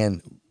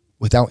and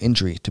without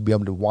injury, to be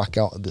able to walk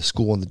out of the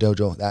school and the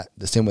dojo that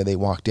the same way they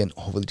walked in,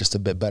 hopefully just a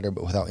bit better,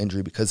 but without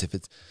injury. Because if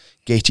it's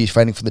Gaethje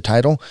fighting for the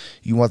title,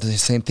 you want the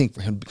same thing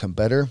for him to become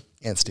better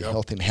and stay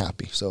healthy and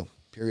happy. So,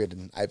 period.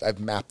 And I've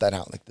mapped that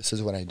out. Like, this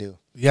is what I do.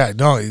 Yeah,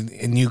 no,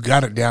 and you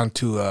got it down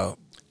to a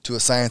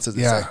science.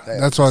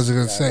 That's what I was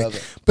going to say.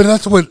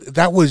 But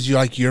that was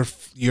like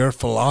your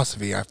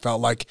philosophy. I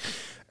felt like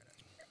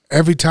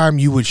every time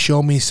you would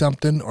show me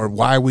something or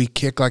why we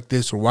kick like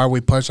this or why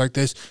we punch like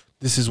this,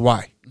 this is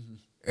why.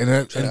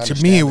 And to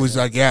me, it was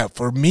like,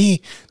 for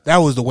me, that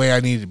was the way I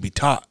needed to be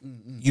taught.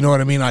 You know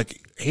what I mean? Like,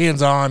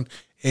 hands-on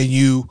and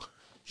you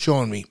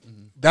showing me.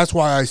 That's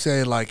why I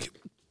say, like,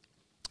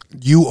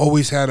 you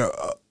always had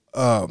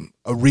a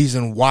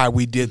reason why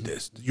we did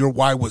this. Your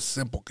why was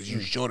simple because you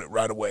showed it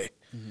right away.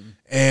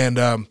 And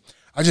I'm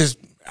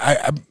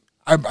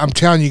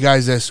telling you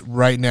guys this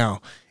right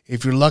now.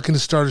 If you're looking to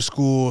start a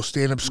school,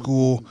 stand-up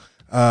school,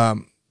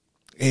 and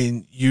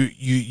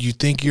you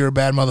think you're a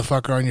bad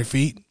motherfucker on your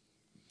feet,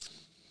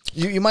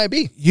 You might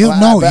be.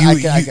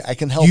 I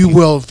can help. You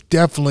will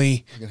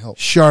definitely help.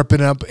 sharpen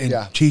up and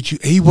teach you.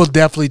 He will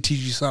definitely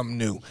teach you something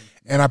new.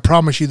 And I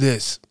promise you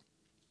this: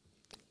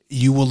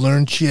 you will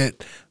learn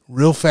shit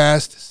real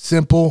fast,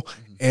 simple,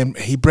 and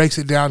he breaks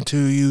it down to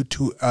you.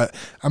 I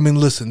mean,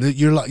 listen,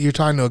 you're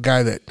talking to a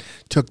guy that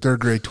took third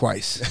grade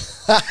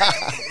twice.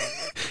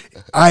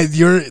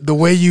 The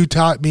way you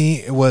taught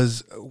me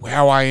was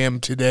how I am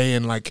today,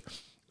 and like.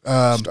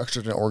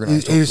 Structured and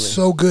organized. It is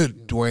so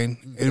good,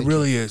 Duane. It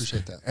really is.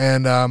 Appreciate that.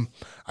 And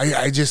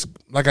I just,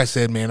 like I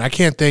said, man, I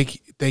can't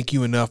thank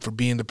you enough for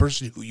being the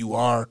person who you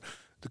are,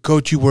 the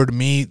coach you were to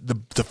me,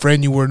 the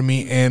friend you were to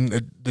me, and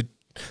the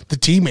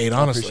teammate.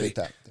 Honestly, appreciate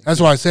that.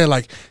 That's why I said,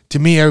 like, to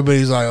me,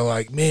 everybody's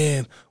like,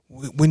 man,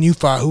 when you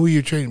fought, who were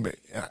you training? But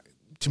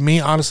to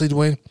me, honestly,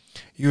 Duane,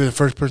 you were the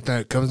first person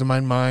that comes to my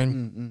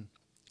mind.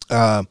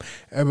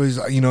 Everybody's,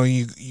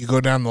 you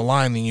go down the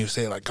line and you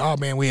say, like, oh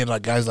man, we had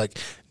like guys like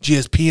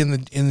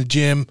GSP in the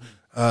gym,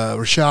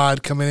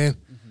 Rashad coming in,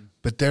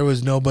 but there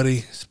was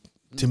nobody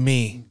to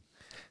me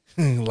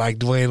like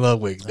Duane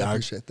Ludwig. Dog. I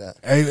appreciate that.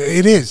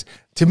 It is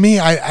to me.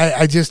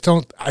 I just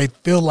don't. I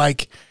feel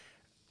like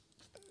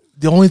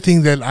the only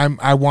thing that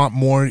I want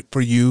more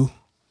for you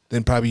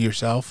than probably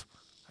yourself.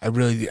 I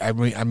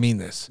mean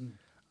this.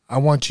 I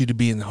want you to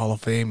be in the Hall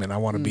of Fame, and I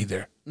want to be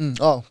there.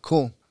 Oh,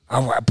 cool.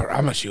 I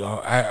promise you.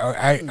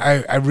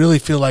 I really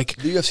feel like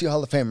the UFC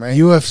Hall of Fame, right?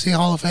 UFC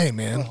Hall of Fame,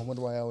 man. I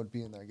wonder why I would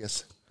be in there. I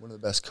guess one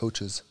of the best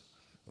coaches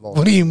of all.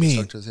 What do you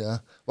mean? Yeah.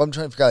 Well, I'm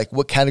trying to figure out, like,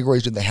 what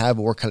categories did they have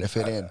and where kind of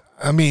fit in.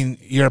 I mean,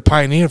 you're a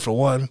pioneer for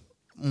one.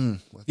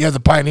 Yeah, the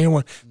pioneer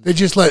one. They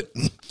just let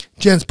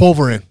Jens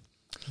Pulver in,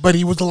 but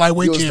he was the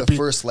lightweight champion. He was the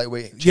first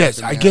lightweight champion.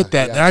 Yes, I get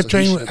that. And I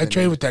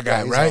trained with that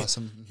guy, he's right?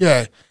 Awesome.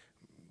 Yeah,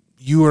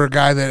 you were a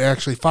guy that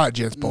actually fought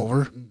Jens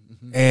Pulver,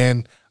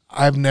 and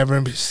I've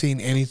never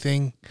seen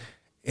anything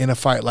in a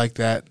fight like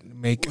that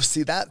make. Well,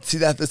 see that.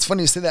 It's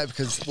funny you say that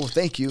because, well,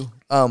 thank you.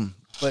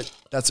 But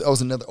that was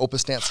another open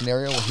stance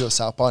scenario where he was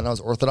southpaw and I was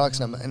orthodox,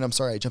 and I'm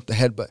sorry I jumped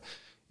ahead, but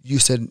you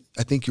said,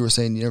 I think you were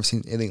saying you never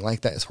seen anything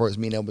like that as far as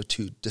being able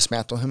to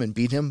dismantle him and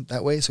beat him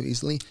that way so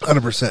easily.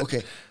 100%.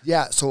 Okay,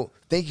 yeah. So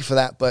thank you for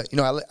that. But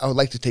I would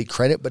like to take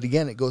credit. But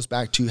again, it goes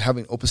back to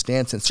having open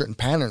stance and certain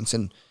patterns,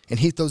 and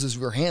he throws his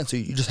rear hand, so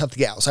you just have to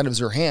get outside of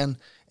his rear hand.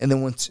 And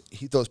then once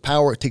he throws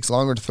power, it takes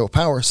longer to throw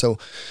power. So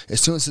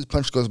as soon as his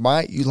punch goes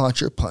by, you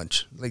launch your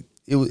punch. Like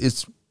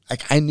it's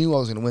like I knew I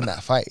was going to win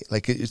that fight.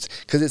 Like it's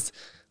because it's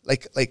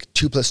like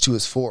 2 + 2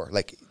 is 4.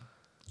 Like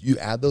you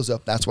add those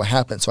up, that's what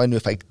happened. So I knew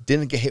if I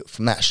didn't get hit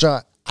from that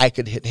shot, I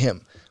could hit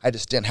him. I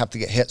just didn't have to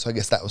get hit. So I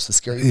guess that was the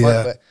scary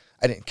part. But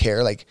I didn't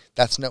care. Like,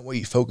 that's not what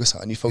you focus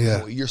on. You focus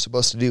on what you're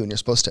supposed to do, and you're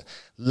supposed to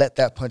let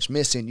that punch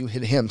miss and you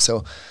hit him.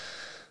 So,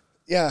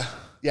 yeah,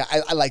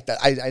 I like that.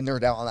 I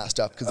nerd out on that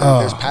stuff because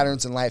there's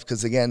patterns in life.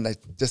 Because again,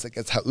 just like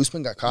that's how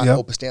Usman got caught.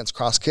 Open stance,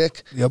 cross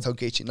kick. That's how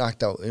Gaethje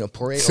knocked out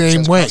Poirier.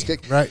 Same way,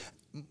 right?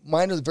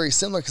 Mine was very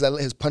similar because I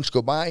let his punch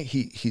go by.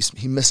 He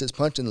missed his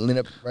punch and leaned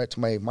up right to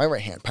my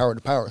right hand, power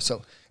to power.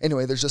 So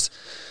anyway, there's just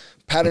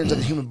patterns of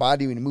the human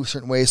body. When you move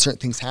certain ways, certain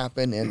things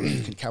happen, and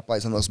you can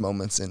capitalize on those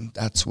moments. And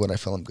that's what I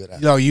feel I'm good at.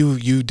 No,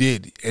 you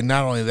did, and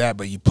not only that,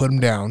 but you put him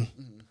down,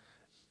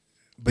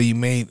 but you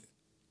made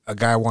a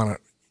guy want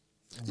to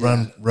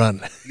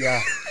run.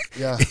 Yeah.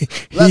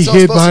 He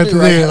hit behind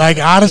there. Like,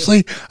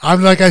 honestly,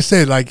 I'm like I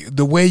said, like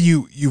the way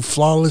you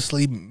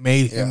flawlessly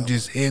made him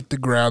just hit the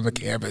ground, the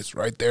canvas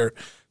right there,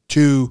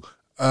 to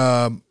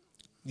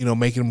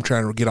making him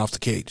trying to get off the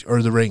cage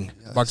or the ring,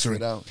 boxing ring.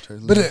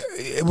 But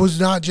it was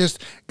not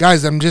just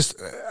guys.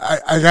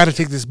 I got to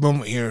take this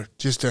moment here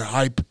just to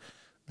hype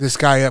this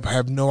guy up. I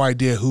have no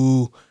idea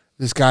who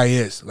this guy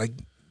is. Like,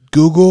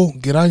 Google,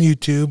 get on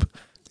YouTube.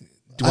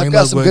 Duane I've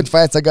got some good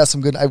fights. I've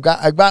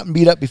gotten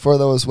beat up before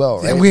though as well.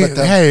 Right?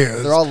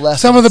 They're all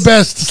lessons. Some of the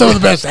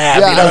best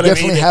have. Yeah, I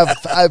definitely have.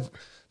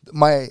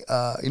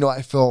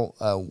 I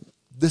feel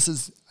this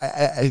is.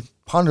 I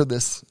ponder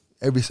this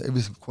every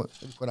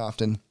quite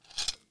often.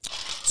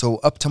 So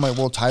up to my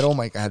world title,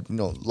 like I had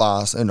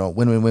loss,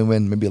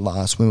 win, maybe a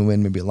loss,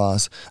 win, maybe a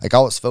loss. Like, I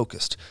was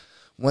focused.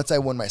 Once I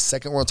won my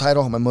second world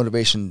title, my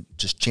motivation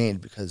just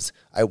changed because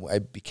I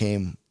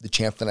became the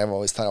champ that I've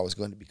always thought I was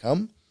going to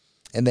become,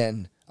 and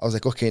then I was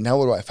like, okay, now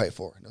what do I fight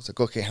for? And I was like,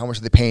 okay, how much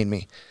are they paying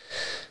me?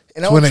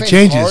 And when it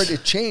changes, hard,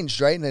 it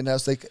changed, right? And then I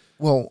was like,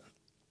 well,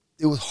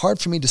 it was hard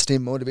for me to stay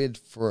motivated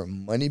for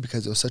money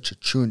because it was such a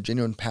true and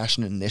genuine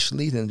passion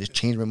initially. Then it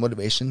changed my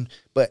motivation.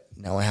 But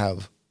now I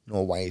have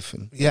a wife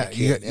and a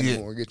kid and a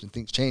mortgage, and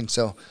things change.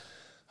 So,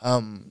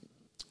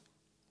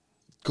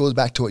 goes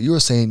back to what you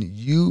were saying.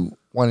 You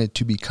wanted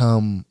to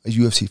become a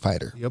UFC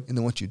fighter, and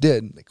then what you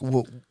did, like,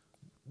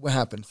 what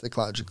happened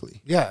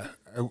psychologically? Yeah,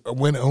 I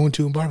went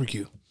 0-2 in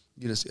barbecue.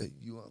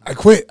 I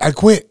quit.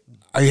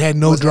 I had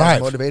no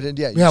drive. Motivated,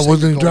 I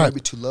wasn't drive. Maybe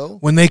too low.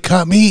 When they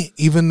cut me,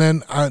 even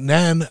then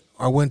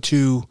I went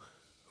to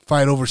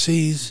fight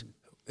overseas,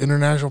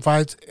 international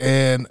fights,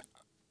 and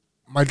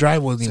my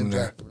drive wasn't even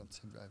there.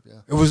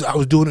 It was I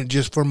was doing it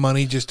just for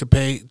money, just to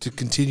pay to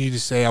continue to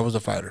say I was a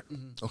fighter.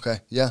 Okay,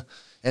 yeah,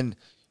 and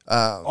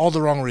all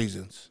the wrong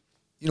reasons.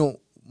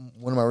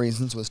 One of my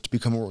reasons was to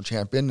become a world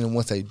champion, and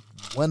once I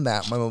won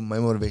that, my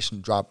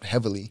motivation dropped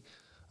heavily.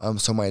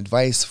 So my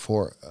advice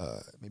for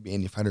maybe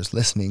any fighters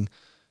listening,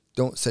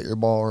 don't set your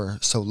bar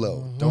so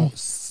low.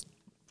 Don't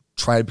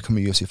try to become a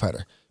UFC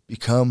fighter.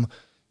 Become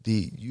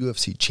the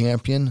UFC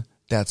champion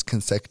that's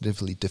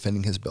consecutively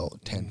defending his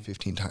belt 10,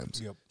 15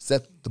 times.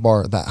 Set the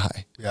bar that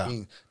high.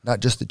 Being not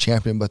just the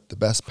champion, but the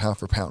best pound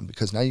for pound,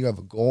 because now you have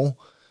a goal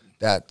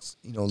that's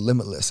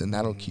limitless, and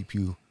that'll keep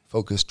you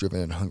focused,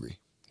 driven, and hungry.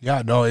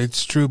 Yeah, no,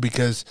 it's true,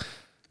 because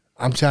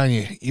I'm telling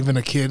you, even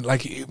a kid,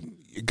 like a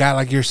guy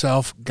like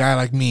yourself, guy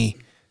like me,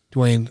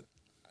 Duane,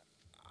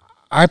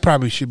 I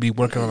probably should be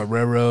working on the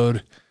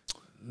railroad,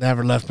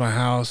 never left my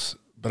house,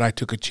 but I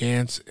took a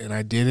chance and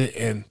I did it.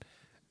 And,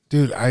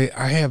 dude, I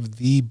have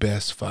the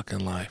best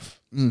fucking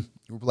life. You're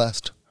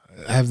blessed.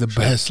 I have the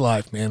best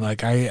life, man.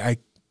 Like, I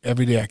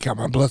every day I count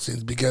my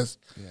blessings, because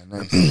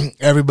nice.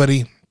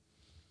 Everybody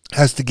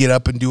has to get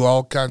up and do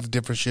all kinds of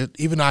different shit.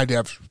 Even I do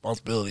have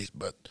responsibilities,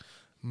 but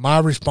my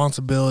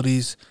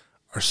responsibilities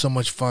are so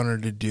much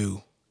funner to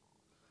do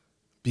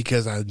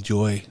because I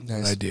enjoy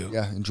what I do.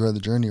 Yeah, enjoy the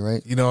journey,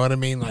 right? You know what I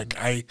mean? Like,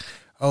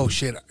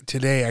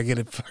 today I get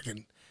to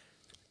fucking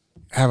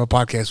have a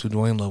podcast with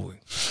Duane Ludwig.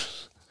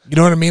 You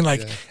know what I mean?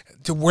 Like,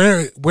 to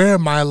where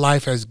my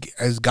life has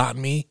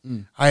gotten me,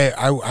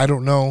 I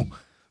don't know.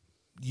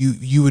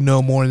 You would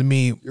know more than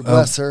me. You're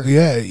blessed, sir.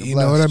 Yeah, You're you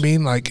know what I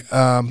mean? Like,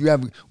 you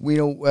have,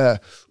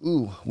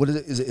 what is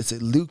it? Is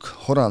it Luke?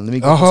 Hold on, let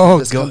me go.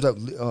 This comes up.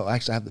 Oh,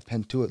 actually, I have the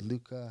pen to it.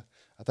 Luke,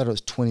 I thought it was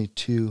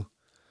 22.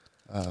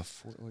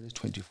 What is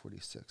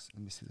 22:46?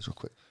 Let me see this real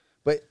quick.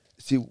 But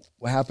see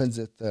what happens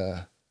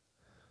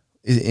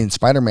in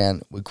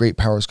Spider-Man, with great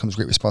powers comes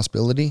great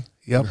responsibility.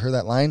 Yep. You heard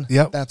that line?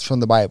 Yep. That's from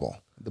the Bible.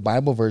 The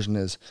Bible version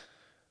is,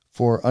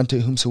 "For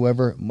unto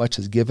whomsoever much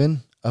is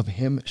given, of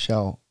him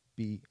shall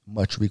be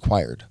much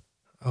required."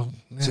 Oh,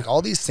 yeah. It's like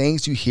all these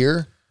sayings you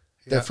hear,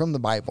 they're from the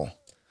Bible.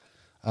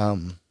 I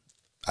find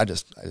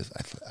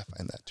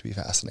that to be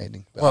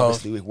fascinating. But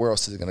obviously, where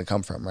else is it going to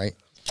come from, right?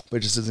 But it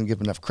just doesn't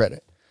give enough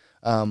credit.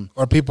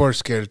 Or people are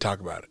scared to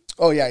talk about it.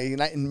 Oh yeah,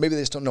 and maybe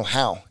they just don't know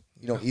how,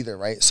 either,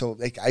 right? So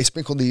like I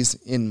sprinkle these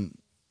in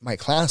my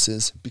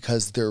classes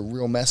because they're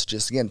real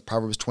messages. Again,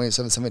 Proverbs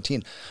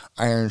 27:17,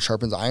 iron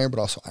sharpens iron, but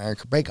also iron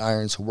can break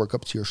iron. So work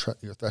up to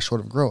your threshold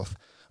of growth.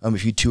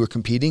 If you two are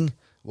competing,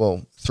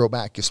 well, throw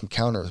back, give some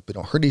counters, but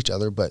don't hurt each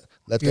other. But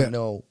let them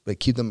know, but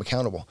keep them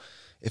accountable.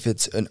 If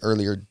it's an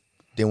earlier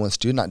day one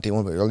student, not day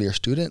one, but earlier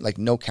student, like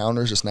no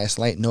counters, just nice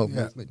light, no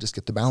movement, just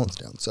get the balance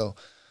down. So.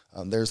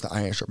 There's the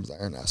iron sharpens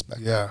iron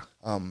aspect. Yeah.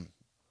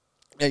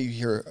 Yeah, you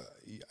hear.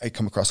 I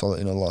come across all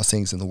a lot of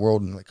things in the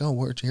world, and like, oh,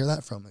 where'd you hear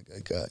that from?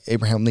 Like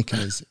Abraham Lincoln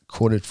is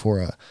quoted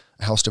for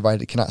a house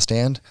divided cannot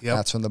stand. Yep.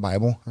 That's from the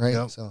Bible, right?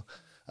 Yep. So,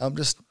 I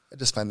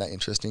just find that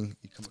interesting.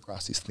 You come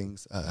across these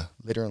things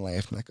later in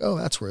life, and like, oh,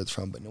 that's where it's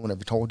from, but no one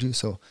ever told you.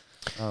 So,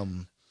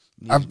 you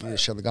need to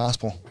share the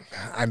gospel.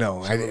 I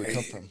know. Share where we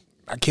come from.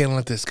 I can't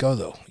let this go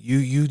though.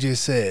 You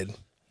just said,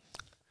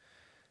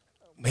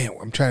 man,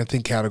 I'm trying to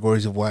think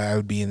categories of why I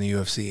would be in the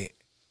UFC.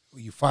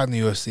 You fought in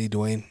the UFC,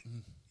 Duane.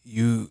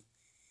 You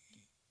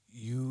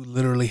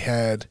literally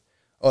had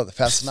the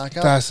fastest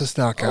knockout. Fastest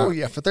knockout. Oh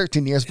yeah, for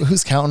 13 years, but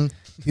who's counting?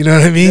 You know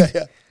what I mean?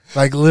 Yeah.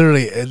 Like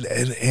literally,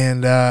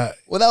 and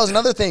well, that was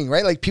another thing,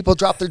 right? Like people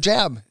drop their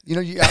jab. I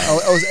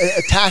was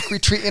attack,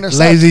 retreat, intercept.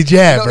 Lazy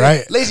jab,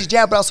 right? Lazy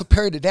jab, but also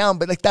parried it down.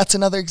 But like that's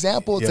another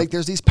example. It's like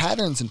there's these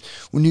patterns, and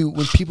when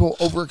people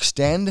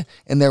overextend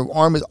and their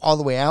arm is all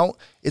the way out,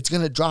 it's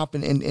gonna drop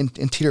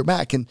and teeter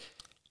back. And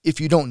if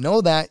you don't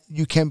know that,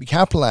 you can be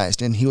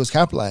capitalized, and he was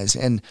capitalized.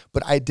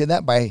 But I did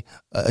that by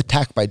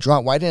attack by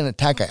drop. Why didn't I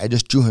attack? I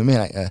just drew him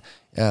in.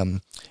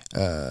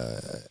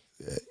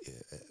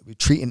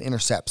 Retreat and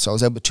intercept. So I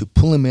was able to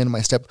pull him in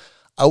my step.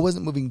 I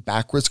wasn't moving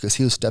backwards because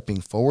he was stepping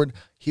forward.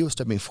 He was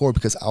stepping forward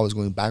because I was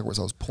going backwards.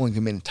 I was pulling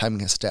him in and timing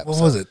his steps. What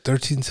was it?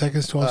 13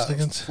 seconds, 12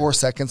 seconds? 4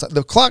 seconds.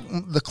 The clock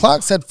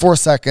said 4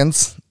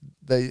 seconds.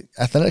 The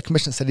Athletic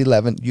Commission said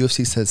 11.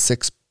 UFC says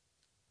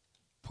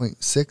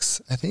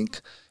 6.6, I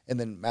think. And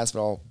then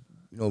Masvidal,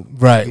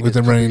 right, with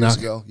the running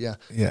knockout. Yeah.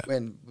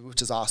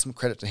 Which is awesome.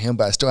 Credit to him.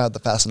 But I still have the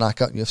fastest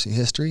knockout in UFC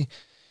history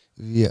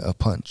via a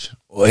punch.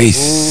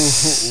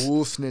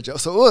 Oof, ninja.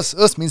 So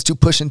us means to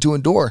push and to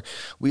endure.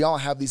 We all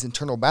have these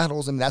internal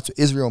battles, and that's what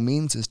Israel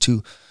means, is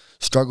to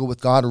struggle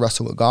with God or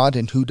wrestle with God.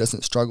 And who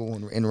doesn't struggle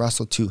and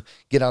wrestle to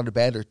get out of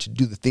bed or to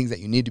do the things that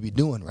you need to be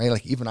doing, right?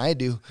 Like even I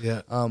do.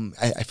 Yeah.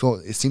 I feel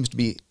it seems to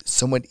be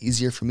somewhat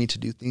easier for me to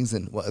do things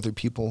than what other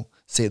people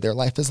say their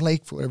life is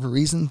like for whatever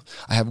reason.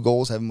 I have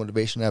goals, I have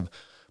motivation, I have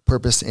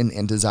purpose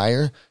and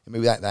desire. And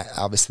maybe that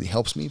obviously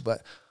helps me,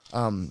 but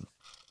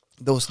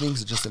those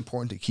things are just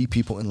important to keep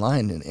people in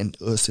line, and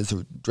us is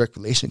a direct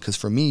relation. Because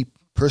for me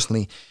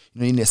personally,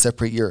 you need to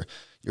separate your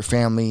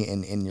family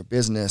and your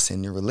business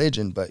and your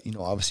religion. But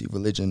obviously,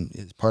 religion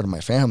is part of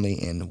my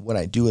family and what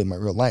I do in my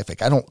real life.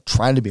 Like I don't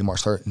try to be a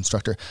martial art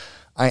instructor.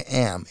 I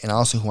am, and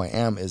also who I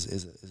am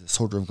is a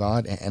soldier of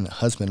God and a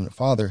husband and a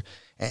father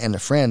and a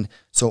friend.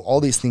 So all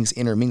these things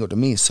intermingle to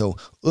me. So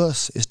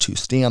us is to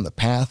stay on the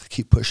path,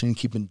 keep pushing,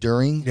 keep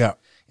enduring. Yeah.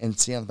 And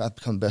stay on the path,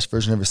 become the best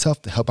version of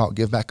yourself to help out,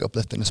 give back,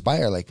 uplift, and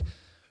inspire. Like,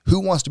 who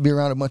wants to be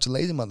around a bunch of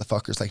lazy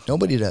motherfuckers? Like,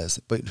 nobody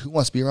does. But who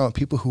wants to be around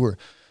people who are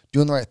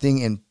doing the right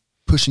thing and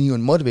pushing you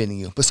and motivating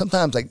you? But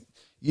sometimes, like,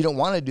 you don't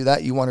want to do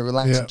that. You want to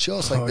relax and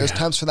chill. So, like, there's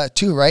times for that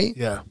too, right?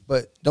 Yeah.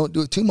 But don't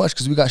do it too much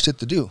because we got shit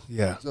to do.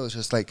 Yeah. So it's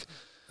just like,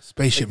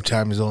 spaceship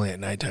time is only at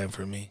nighttime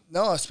for me.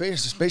 no,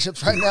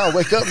 spaceships right now.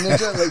 Wake up,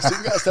 ninja. Like, so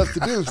we got stuff to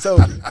do. So,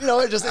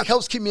 it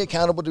helps keep me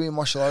accountable to be a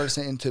martial artist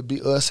and to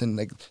be us, and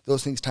like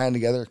those things tying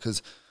together,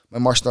 because my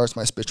martial arts,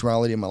 my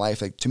spirituality, and my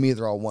life, like to me,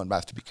 they're all one, but I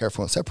have to be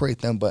careful and separate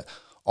them. But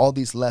all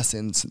these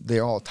lessons,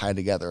 they're all tied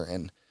together.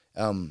 And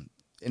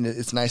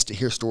it's nice to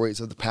hear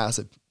stories of the past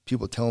that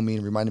people tell me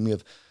and reminding me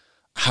of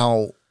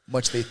how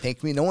much they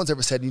thank me. No one's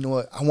ever said, you know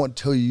what, I want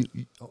to tell you,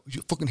 you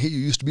fucking hate you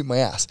used to beat my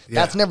ass.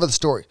 Yeah. That's never the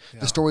story. Yeah.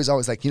 The story is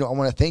always like, I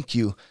want to thank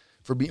you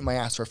for beating my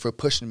ass or for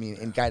pushing me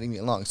and guiding me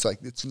along. So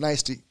like, it's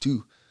nice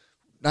to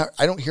not,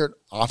 I don't hear it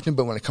often,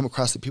 but when I come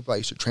across the people I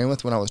used to train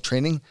with when I was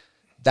training,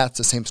 that's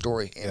the same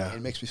story, and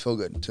it makes me feel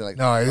good to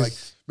remember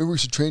we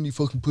should train, you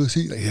fucking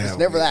pussy. Like, it's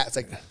never that. It's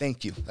like,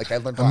 thank you. Like I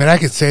learned. I mean, I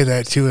could say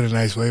that too in a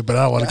nice way, but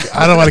I don't want to.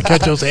 I don't want to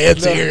catch those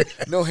hands here.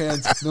 No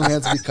hands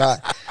to be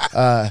caught.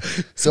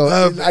 So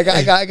I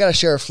got to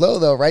share a flow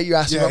though, right? You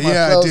asked me about my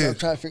flows. I'm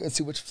trying to figure and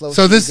see which flow.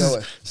 So this is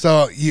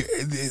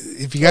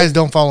if you guys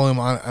don't follow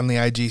him on the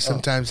IG,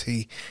 sometimes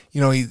he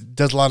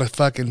does a lot of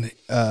fucking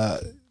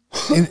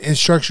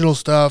instructional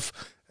stuff,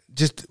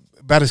 just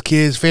about his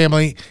kids,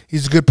 family.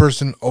 He's a good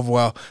person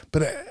overall.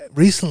 But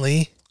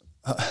recently,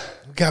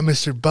 we got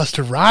Mr.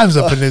 Buster Rhymes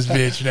up in this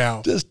bitch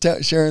now. Just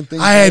sharing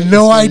things. I had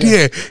no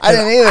idea. I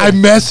didn't either. I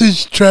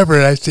messaged Trevor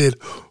and I said,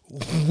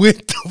 when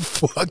the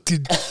fuck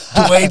did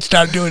Duane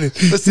start doing it?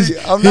 See,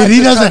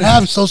 he doesn't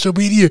have social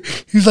media.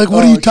 He's like,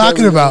 what are you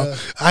talking about? Yeah.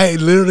 I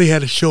literally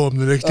had to show him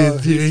the next day.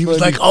 He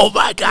was like, oh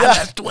my God,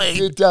 that's Duane.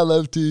 Good job,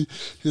 FT.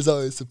 He's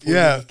always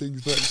supporting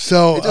things. But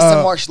so, it's just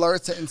a martial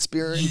arts and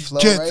spirit and flow,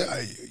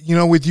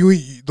 right? With you,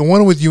 the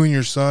one with you and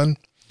your son.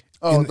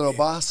 Oh, little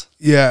boss?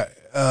 Yeah,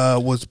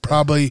 was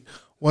probably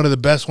one of the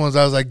best ones.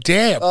 I was like,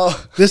 damn,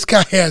 this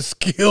guy has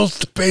skills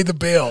to pay the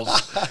bills.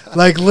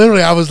 Like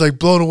literally, I was like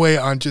blown away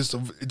on just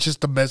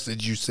the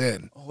message you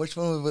sent. Which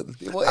one? Well,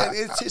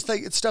 it's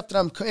like it's stuff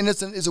that and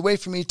it's a way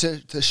for me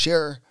to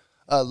share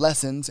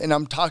lessons, and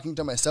I'm talking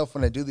to myself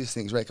when I do these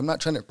things, right? I'm not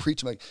trying to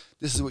preach like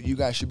this is what you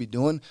guys should be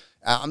doing.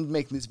 I'm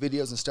making these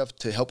videos and stuff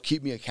to help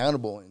keep me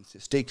accountable and to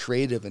stay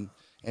creative and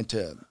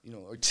to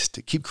or just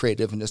to keep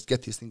creative and just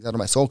get these things out of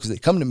my soul, because they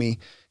come to me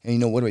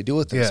and what do I do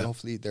with them? So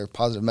hopefully they're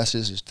positive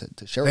messages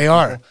to share. They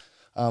are.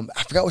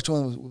 I forgot which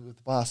one was with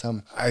the boss.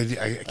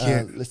 I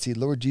can't. Let's see.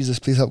 Lord Jesus,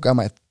 please help guide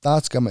my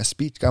thoughts, guide my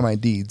speech, guide my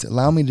deeds.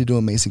 Allow me to do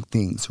amazing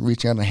things.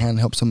 Reaching out a hand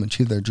to help someone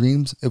achieve their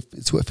dreams. If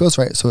it's what feels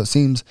right, so it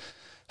seems.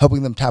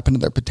 Helping them tap into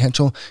their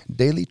potential.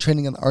 Daily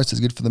training in the arts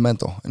is good for the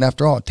mental. And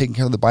after all, taking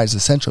care of the body is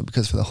essential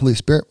because for the Holy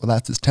Spirit, well,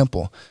 that's his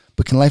temple.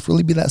 But can life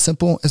really be that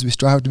simple as we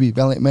strive to be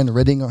valiant men,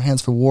 readying our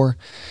hands for war?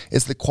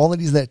 It's the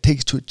qualities that it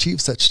takes to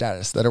achieve such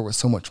status that are worth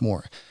so much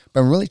more.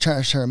 But I'm really trying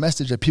to share a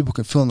message that people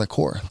can feel in their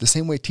core, the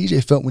same way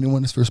TJ felt when he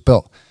won his first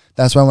belt.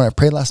 That's why when I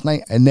prayed last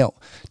night, I knelt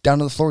down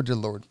to the floor, dear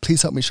Lord,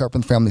 please help me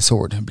sharpen the family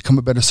sword and become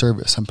a better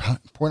service. I'm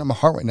pouring out my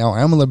heart right now.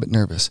 I am a little bit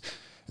nervous.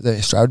 As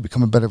I strive to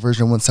become a better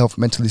version of oneself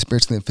mentally,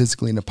 spiritually, and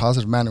physically in a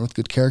positive manner with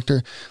good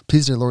character.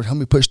 Please, dear Lord, help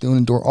me push through and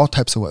endure all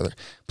types of weather.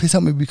 Please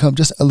help me become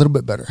just a little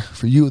bit better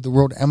for you, the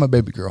world, and my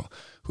baby girl.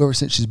 Whoever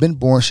since she's been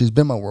born, she's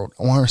been my world.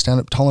 I want her to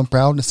stand up tall and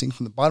proud and sing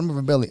from the bottom of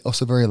her belly,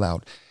 also very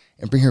loud,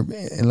 and bring her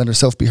and let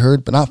herself be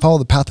heard, but not follow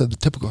the path of the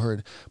typical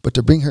herd, but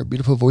to bring her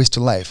beautiful voice to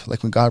life,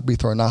 like when God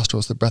breathed through our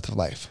nostrils the breath of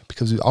life,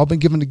 because we've all been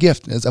given a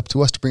gift, and it's up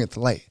to us to bring it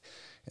to light.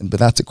 But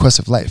that's a quest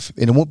of life,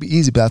 and it won't be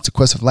easy, but that's a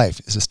quest of life,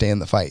 is to stay in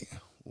the fight.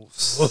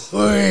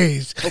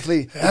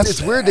 Hopefully,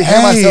 it's weird to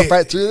hear myself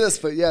right through this,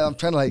 but yeah, I'm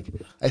trying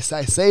to I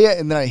say it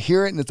and then I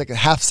hear it and it's like a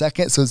half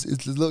second, so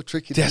it's a little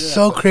tricky. That's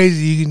so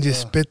crazy. You can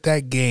just spit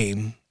that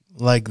game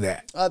like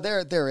that.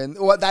 They're in.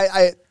 Well,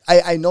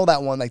 I know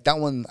that one. Like that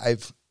one,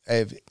 I've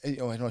I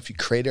don't know if you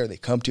create it or they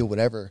come to you,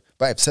 whatever.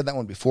 But I've said that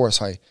one before,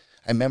 so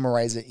I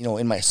memorize it,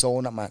 in my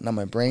soul, not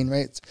my brain,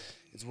 right?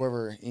 It's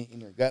wherever in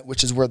your gut,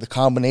 which is where the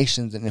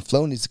combinations and the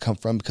flow needs to come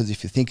from. Because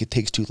if you think it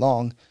takes too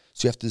long,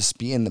 so you have to just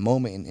be in the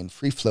moment and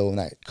free flow, and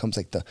that comes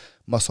like the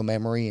muscle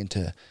memory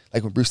into,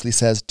 like when Bruce Lee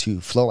says,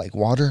 to flow like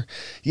water.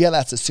 Yeah,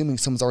 that's assuming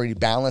someone's already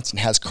balanced and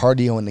has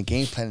cardio in the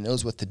game plan and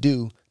knows what to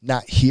do,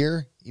 not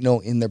here,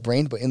 in their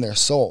brain, but in their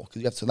soul.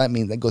 Because so that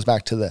means that goes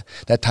back to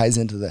that ties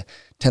into the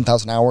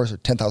 10,000 hours or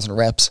 10,000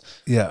 reps,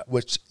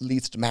 which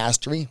leads to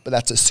mastery. But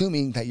that's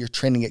assuming that you're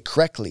training it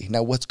correctly.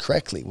 Now, what's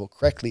correctly? Well,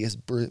 correctly is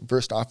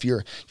burst off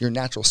your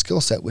natural skill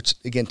set, which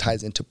again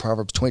ties into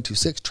Proverbs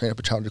 22:6, train up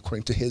a child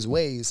according to his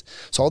ways.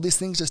 So all these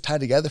things just tie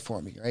together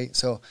for me, right?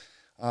 So,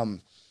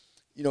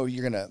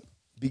 you're gonna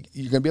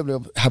be able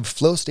to have a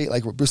flow state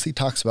like what Bruce Lee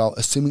talks about,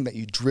 assuming that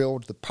you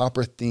drilled the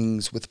proper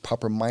things with the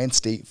proper mind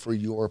state for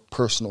your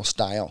personal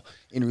style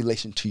in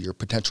relation to your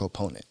potential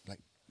opponent.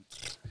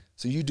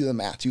 So you do the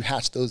math. You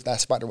hatch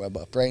that spider web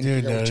up, right?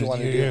 Dude, you know what you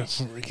want to do.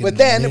 But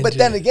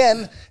then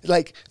again,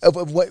 like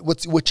of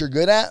what you're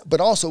good at,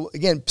 but also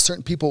again,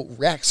 certain people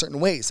react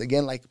certain ways.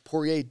 Again, like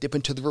Poirier dip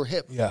into the rear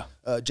hip. Yeah.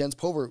 Jens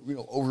Pulver,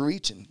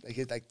 overreaching.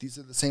 Like these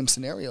are the same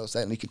scenarios,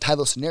 and you can tie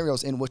those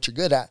scenarios in what you're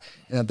good at,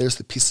 and there's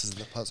the pieces of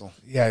the puzzle.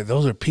 Yeah,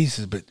 those are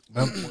pieces. But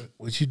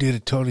what you did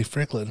at Tony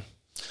Franklin.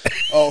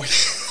 Oh.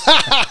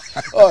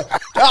 Oh, that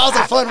was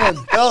a fun one.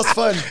 That was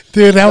fun,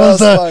 dude. That was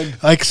fun.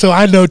 Like, so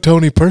I know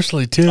Tony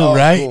personally too,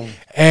 right? Cool.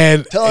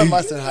 And tell him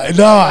I said hi.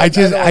 No, I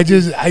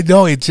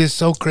know it's just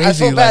so crazy. I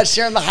feel bad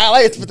sharing the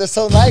highlights, but they're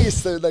so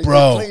nice. They're like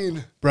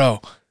clean.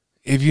 Bro.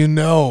 If you're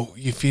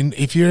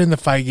in the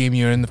fight game,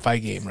 you're in the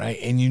fight game, right?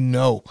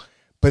 And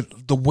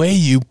but the way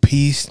you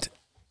pieced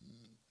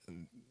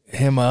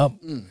him up,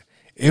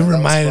 it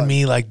reminded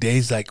me like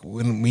days like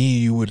when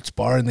you would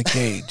spar in the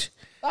cage.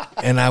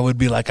 And I would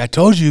be like, I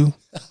told you,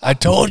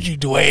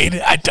 Duane,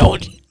 I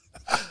told you.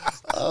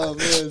 Oh,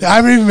 man. I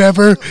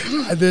remember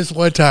this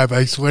one time,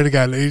 I swear to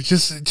God, it's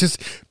just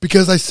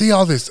because I see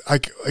all this,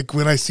 like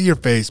when I see your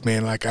face,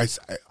 man, like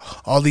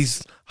all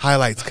these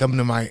highlights come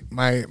to my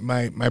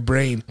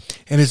brain.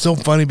 And it's so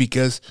funny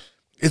because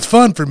it's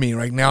fun for me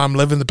right now. I'm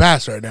living the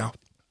past right now.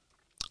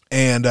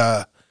 And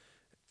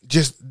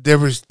just there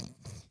was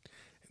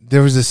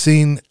a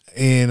scene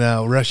in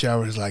Rush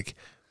Hour. It's like,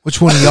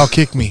 which one of y'all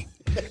kicked me?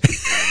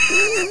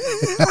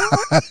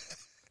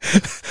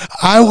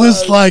 I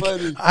was like,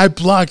 funny. I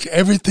blocked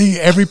every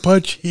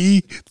punch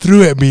he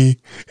threw at me,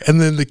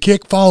 and then the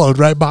kick followed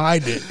right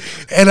behind it.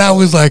 And I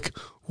was like,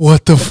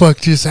 what the fuck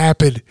just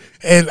happened?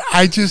 And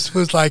I just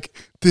was like,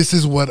 this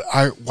is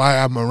why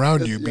I'm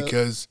around you,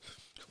 because.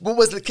 Well,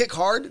 was the kick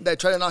hard? Did I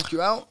try to knock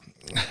you out?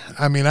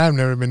 I mean, I've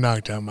never been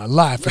knocked out in my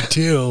life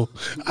until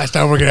I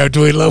started working out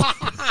Duane Low.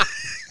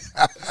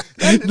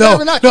 No.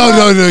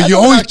 You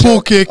always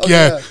pull kick. Okay,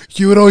 yeah,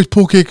 you would always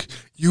pull kick.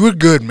 You were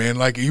good, man.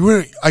 Like you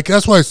were. Like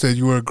that's why I said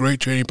you were a great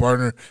training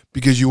partner,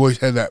 because you always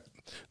had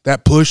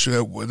that push,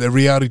 the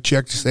reality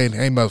check, to saying,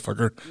 "Hey,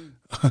 motherfucker,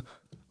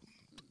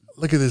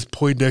 look at this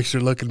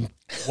Poindexter looking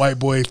white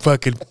boy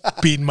fucking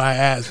beating my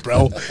ass,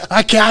 bro.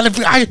 I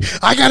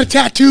got a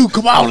tattoo.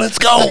 Come on, let's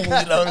go."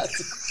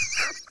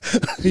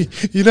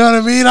 You know what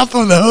I mean? I'm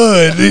from the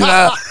hood.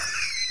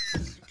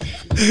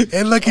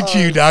 And look at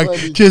you, dog,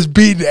 funny. Just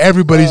beating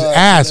everybody's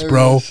ass,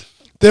 bro.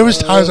 There was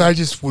times I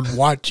just would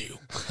watch you,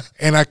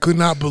 and I could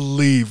not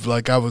believe,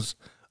 like, I was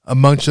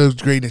amongst those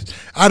greatness.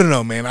 I don't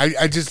know, man.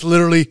 I just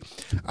literally,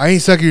 I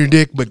ain't sucking your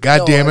dick, but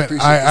goddamn it,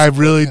 I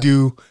really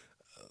do,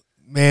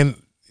 man.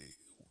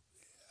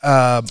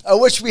 I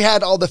wish we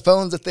had all the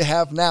phones that they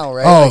have now,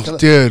 right? Oh,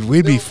 dude,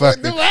 we'd be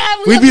fucking.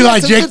 We'd be had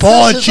like some Jake good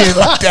Paul and sessions. shit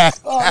like that.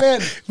 Oh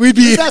man, We'd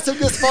be. we've had some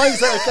good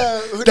sparrings.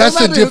 Like, That's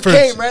no the matter difference.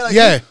 Who came, right? Like,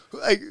 Yeah.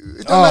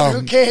 It don't matter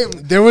who came.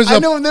 There was I a-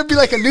 know there'd be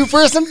like a new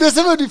person. This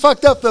would be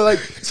fucked up though. Like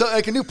so,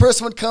 like a new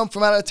person would come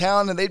from out of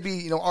town, and they'd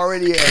be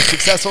already a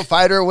successful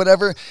fighter or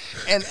whatever,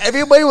 and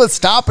everybody would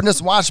stop and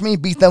just watch me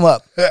beat them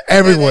up.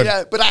 Everyone.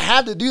 But I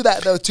had to do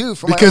that though too,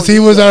 for Because my he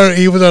own was ego.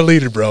 he was our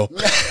leader, bro.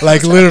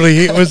 Like literally,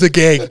 he was the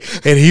gang,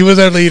 and he was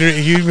our leader.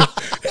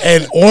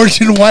 And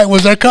orange and white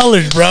was our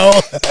colors, bro.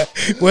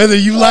 Whether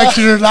you liked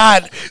it or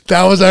not,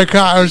 that was our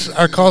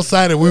call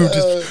sign, and we were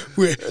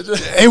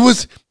it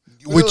was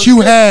what you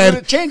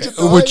had.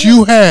 What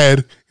you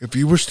had, if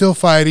you were still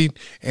fighting,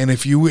 and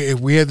if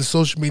we had the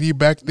social media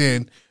back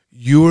then,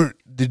 you were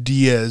the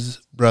Diaz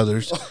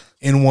brothers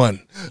in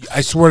one. I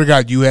swear to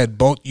God, you had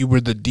both. You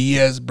were the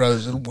Diaz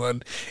brothers in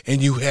one,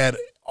 and you had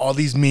all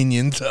these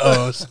minions of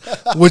us,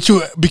 which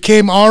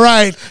became all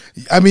right.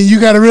 I mean, you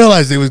got to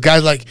realize there was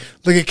guys like,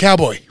 look at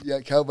Cowboy.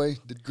 Yeah, Cowboy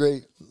did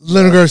great.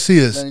 Leonard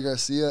Garcia's. Lenny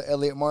Garcia,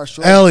 Elliot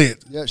Marshall.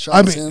 Yeah,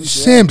 Sean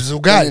Sims.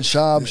 Guy.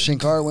 Schaub, Shane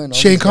Carwin.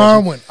 Shane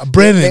Carwin.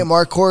 Brennan. Nate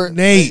Marcourt.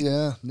 Nate.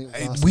 Yeah. Nate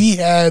was awesome. We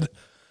had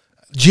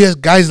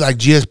guys like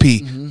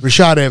GSP,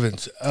 Rashad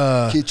Evans,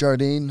 Keith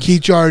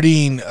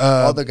Jardine.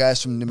 all the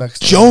guys from New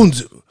Mexico.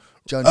 Jones.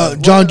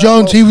 John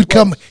Jones, he would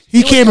come.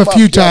 He came a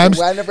few times.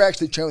 I never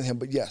actually trained with him,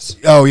 but yes.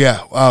 Oh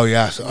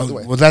yeah. So,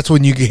 well, that's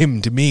when you gave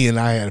him to me, and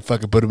I had to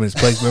fucking put him in his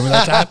place. Remember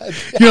that time?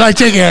 You're like,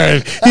 take care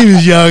of him. He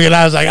was young, and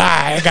I was like,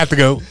 I got to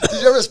go.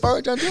 Did you ever spar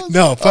with John Jones?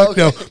 No, fuck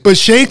no. But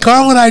Shane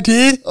Carwin, I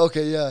did.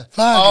 Okay, yeah.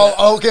 Fuck.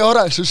 Oh, okay, hold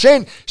on. So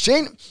Shane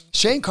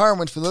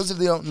Carwin, for those of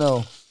you who don't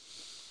know,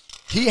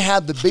 he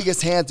had the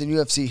biggest hands in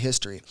UFC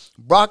history.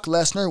 Brock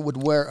Lesnar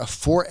would wear a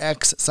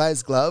 4X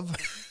size glove.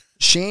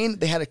 Shane,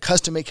 they had to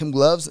custom make him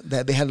gloves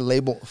that they had to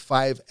label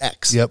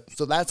 5X. Yep.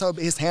 So that's how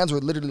his hands were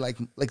literally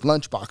like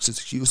lunch boxes.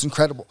 He was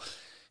incredible.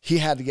 He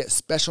had to get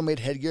special made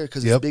headgear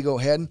because of his big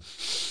old head.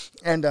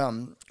 And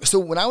so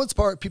when I would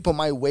spar with people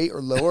my weight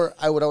or lower,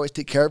 I would always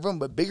take care of them.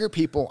 But bigger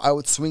people, I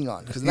would swing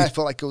on because then I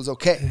felt like it was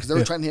okay because they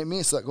were trying to hit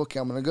me. So like, okay,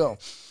 I'm gonna go.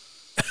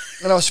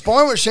 And I was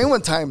sparring with Shane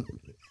one time,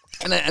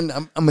 and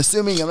I'm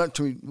assuming I'm not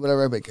doing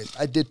whatever, but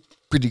I did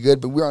pretty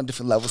good. But we were on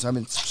different levels. I've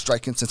been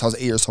striking since I was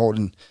 8 years old,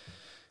 and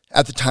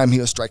at the time, he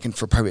was striking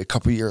for probably a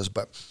couple of years,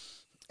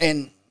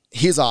 and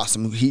he's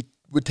awesome. He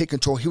would take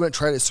control. He wouldn't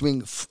try to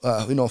swing,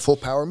 full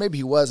power. Maybe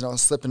he was, and I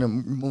was slipping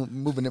and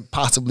moving it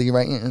possibly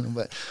right in.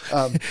 But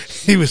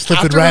he was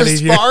slipping right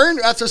in.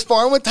 After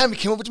sparring one time, he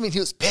came over to me and he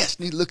was pissed.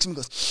 And he looks at me and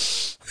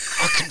goes,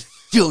 "I can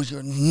feel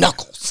your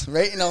knuckles,"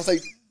 right? And I was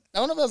like, I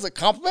don't know if that was a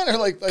compliment or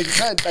like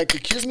trying to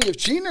accuse me of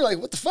cheating or like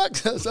what the fuck.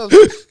 So,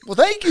 well,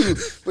 thank you.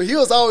 But he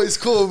was always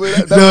cool.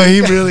 But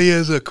He really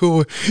is a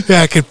cool.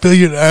 Yeah, I can feel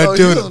you he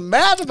was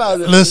mad about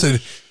it.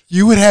 Listen,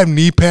 you would have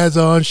knee pads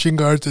on, shin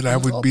guards, and I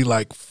would be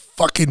like,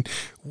 "Fucking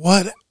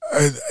what?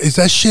 Is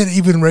that shit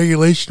even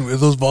regulation? With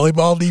those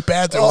volleyball knee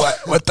pads or what?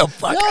 What the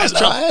fuck?" Yeah, I was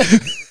trying.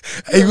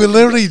 You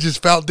literally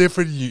just felt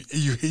different.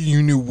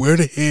 You knew where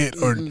to hit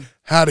or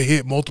how to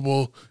hit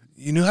multiple.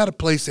 You knew how to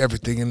place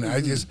everything, and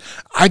I just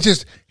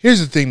here's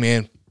the thing,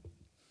 man.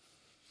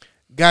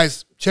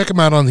 Guys, check him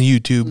out on the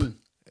YouTube.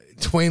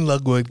 Duane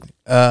Ludwig.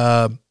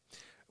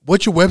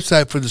 What's your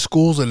website for the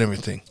schools and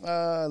everything?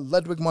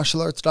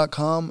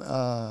 LudwigMartialArts.com.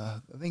 I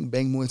think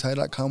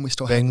BangMuayThai.com. We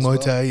still have Bang as well.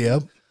 Muay Thai,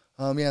 yep.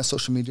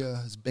 Social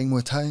media is Bang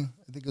Muay Thai, I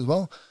think, as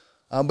well.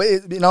 But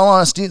in all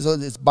honesty,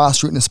 it's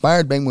Boss Root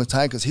inspired Bang Muay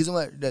Thai because he's the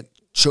one that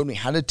showed me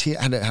how to train,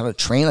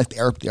 like the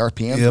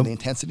RPM and the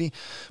intensity.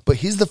 But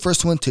he's the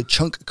first one to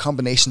chunk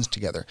combinations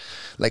together.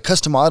 Like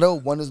Custom Auto,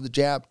 1 is the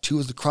jab, 2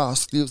 is the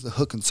cross, 3 is the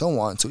hook, and so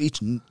on. So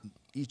each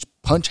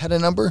punch had a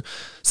number.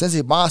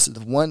 Sensei Boss is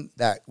the one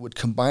that would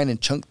combine and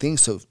chunk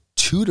things. So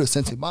 2 to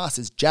Sensei Boss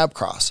is jab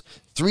cross,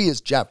 3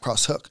 is jab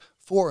cross hook,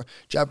 4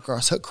 jab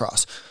cross hook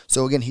cross.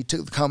 So again, he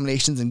took the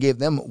combinations and gave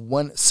them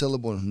 1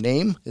 syllable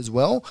name as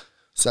well.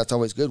 So that's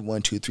always good.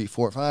 1, 2, 3,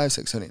 4, 5,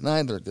 6, 7, 8,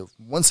 9. They're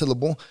 1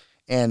 syllable.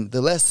 And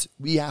the less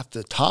we have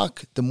to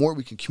talk, the more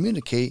we can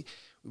communicate.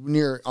 When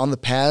you're on the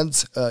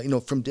pads,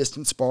 from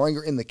distance sparring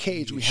or in the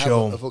cage, we have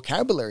a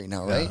vocabulary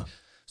now, right? Yeah.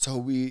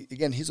 So he's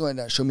the one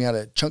that showed me how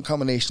to chunk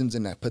combinations,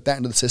 and I put that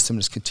into the system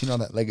and just continue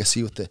on that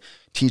legacy with the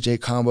TJ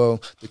combo,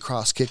 the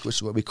cross kick, which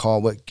is what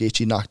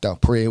Gaethje knocked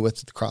out Poirier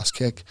with, the cross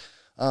kick.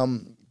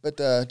 But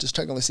just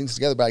checking all these things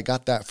together. But I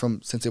got that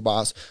from Sensei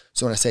Boss.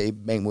 So when I say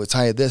Bang Muay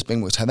Thai this,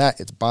 Bang Muay Thai that,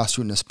 it's Boss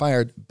Root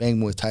inspired. Bang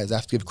Muay Thai is I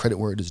have to give credit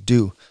where it is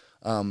due.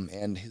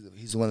 And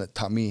he's the one that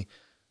taught me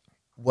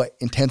what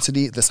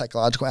intensity, the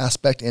psychological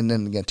aspect, and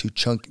then again to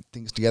chunk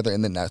things together,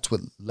 and then that's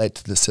what led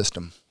to the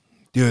system.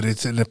 Dude,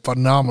 it's a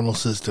phenomenal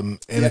system,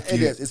 and it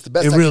is. It's the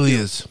best. It really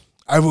is.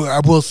 I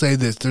will say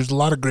this: there's a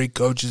lot of great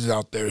coaches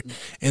out there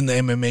in the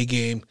MMA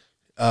game,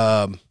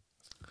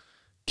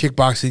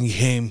 kickboxing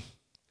game,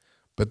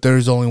 but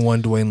there's only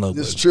one Duane Ludwig.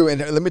 This is true, and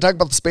let me talk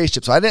about the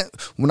spaceship. So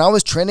when I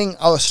was training,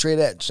 I was straight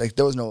edge. Like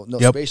there was no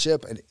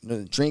spaceship. I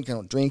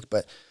don't drink,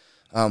 but.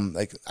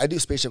 I do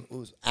spaceship. It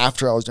was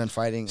after I was done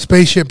fighting.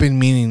 Spaceship in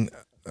meaning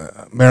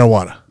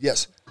marijuana.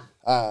 Yes.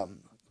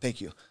 Thank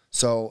you.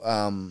 So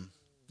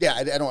Yeah,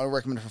 I don't want to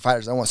recommend it for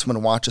fighters. I want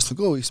someone to watch us and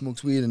go, he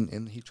smokes weed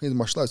and he trains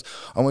martial arts.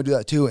 I want to do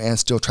that too and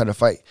still try to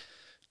fight.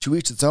 To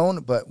each its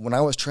own, but when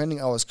I was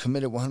training, I was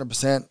committed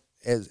 100%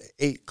 as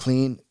ate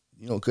clean,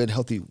 good,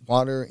 healthy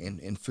water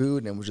and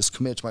food, and was just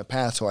committed to my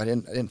path. So I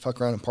didn't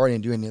fuck around and party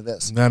and do any of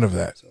this. None of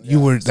that. So,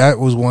 yeah. That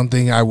was one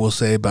thing I will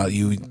say about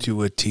you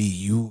to a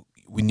T.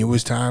 We knew it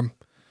was time.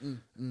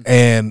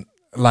 And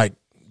like,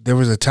 there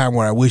was a time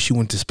where I wish you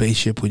went to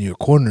spaceship when you were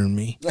cornering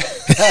me. No,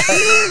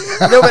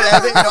 but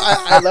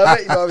I love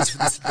it.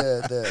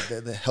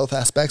 The health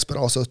aspects, but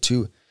also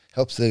to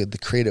helps the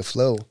creative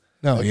flow.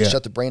 To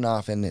shut the brain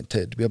off and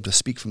to be able to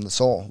speak from the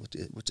soul,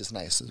 which is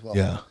nice as well.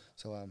 Yeah.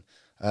 So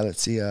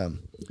let's see.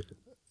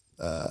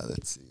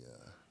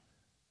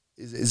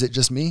 Is it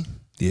just me?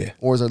 Yeah.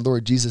 Or is our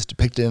Lord Jesus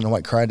depicted in a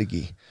white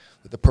karate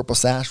with a purple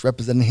sash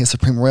representing his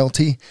supreme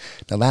royalty?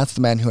 Now that's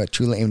the man who I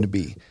truly aim to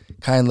be.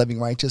 Kind, loving,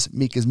 righteous,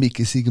 meek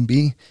as he can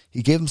be.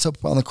 He gave himself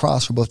up on the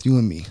cross for both you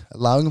and me,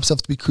 allowing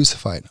himself to be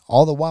crucified,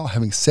 all the while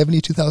having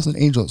 72,000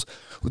 angels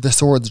with their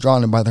swords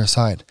drawn and by their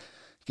side,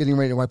 getting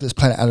ready to wipe this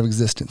planet out of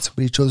existence.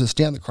 But he chose to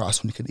stay on the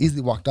cross when he could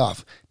easily walked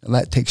off. And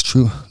that takes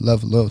true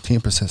love, loyalty,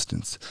 and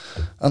persistence.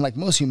 Unlike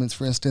most humans,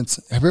 for instance,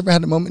 have you ever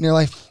had a moment in your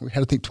life where you had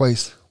to think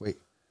twice, wait,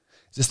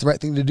 is this the right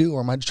thing to do, or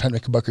am I just trying to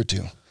make a buck or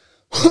two?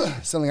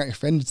 Selling out your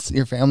friends,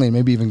 your family, and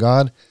maybe even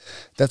God.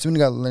 That's when you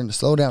got to learn to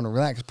slow down and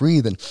relax,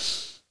 breathe, and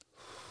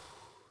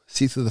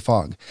see through the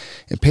fog,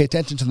 and pay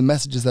attention to the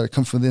messages that are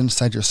coming from the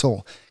inside your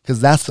soul, because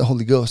that's the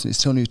Holy Ghost, and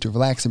he's telling you to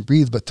relax and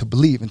breathe, but to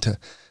believe and to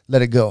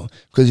let it go.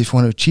 Because if you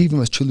want to achieve, you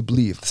must truly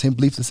believe. The same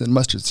belief that's in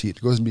mustard seed.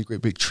 It grows and be a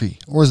great big tree.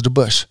 Or is it a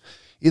bush?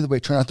 Either way,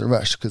 try not to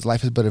rush, because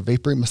life is but a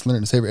vapor. You must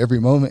learn to savor every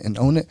moment and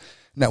own it.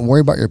 Not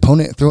worry about your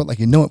opponent. Throw it like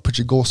you know it. Put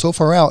your goal so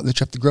far out that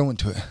you have to grow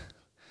into it.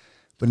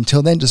 But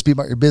until then, just be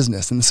about your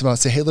business. And this is about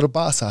say, hey, little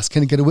boss,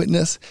 can I get a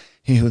witness?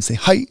 He would say,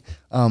 hi.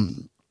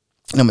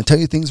 And I'm going to tell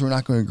you things we're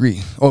not going to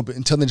agree. Oh, but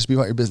until then, just be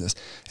about your business.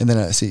 And then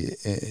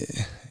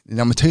and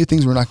I'm going to tell you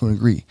things we're not going to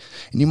agree.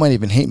 And you might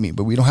even hate me,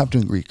 but we don't have to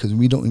agree, because when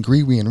we don't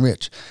agree, we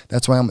enrich.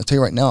 That's why I'm going to tell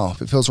you right now,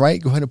 if it feels right,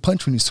 go ahead and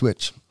punch when you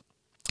switch.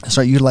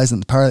 Start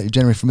utilizing the power that you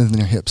generate from within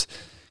your hips.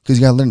 Because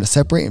you got to learn to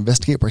separate,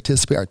 investigate,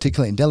 participate,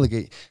 articulate, and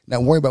delegate.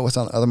 Not worry about what's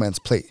on the other man's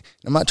plate.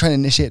 And I'm not trying to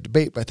initiate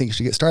debate, but I think you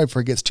should get started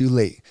before it gets too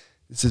late.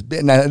 This is big,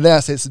 and then I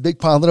say it's a big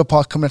paw, little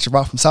paw coming at you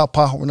raw from south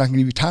paw. We're not going to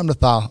give you time to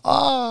thaw.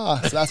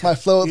 So that's my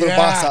flow of little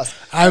boss sauce.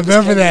 I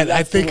remember that.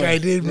 I think I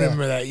did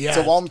remember that. Yeah.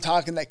 So while I'm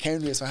talking, that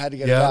came to me, so I had to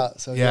get it out.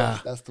 So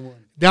that's the one.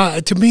 Now,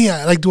 to me,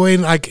 like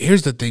Duane, like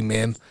here's the thing,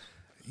 man.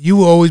 You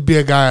will always be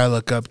a guy I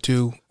look up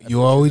to.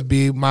 You'll always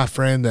be my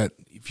friend. That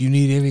if you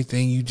need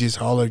anything, you just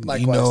holler.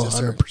 Likewise,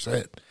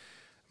 100%.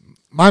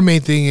 My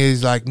main thing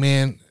is like,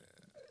 man,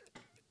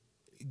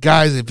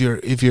 guys, if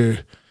you're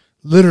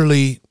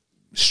literally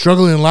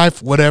struggling in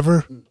life,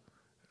 whatever,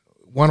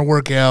 want to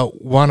work out,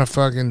 want to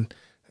fucking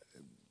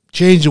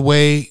change the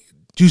way,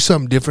 do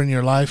something different in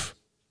your life,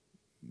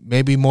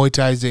 maybe Muay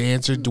Thai is the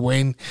answer.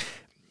 Duane,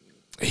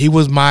 he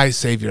was my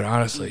savior,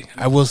 honestly.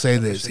 I will say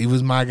this. He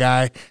was my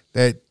guy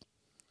that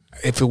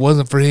if it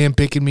wasn't for him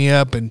picking me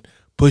up and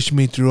pushing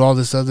me through all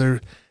this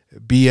other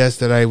BS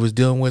that I was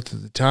dealing with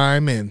at the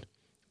time, and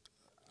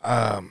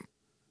I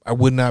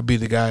would not be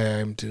the guy I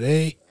am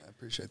today. I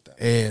appreciate that.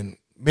 And,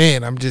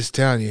 man, I'm just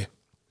telling you,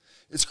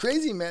 it's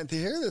crazy, man, to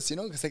hear this,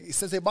 because like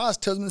Sensei Boss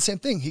tells me the same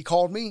thing. He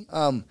called me.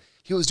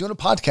 He was doing a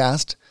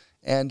podcast,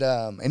 and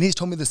he's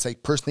told me this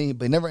like personally,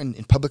 but never in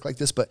public like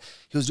this. But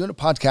he was doing a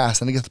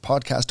podcast, and I guess the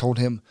podcast told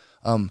him,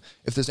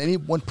 if there's any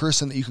one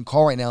person that you can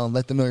call right now and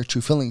let them know your true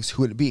feelings,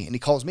 who would it be? And he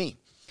calls me,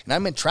 and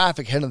I'm in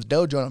traffic heading to the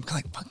dojo, and I'm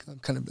kind of like, fuck, I'm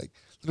kind of like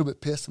a little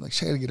bit pissed. I'm like,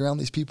 shit, I got to get around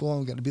these people.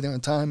 I've got to be there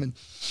on time, and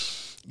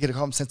get a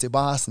call from Sensei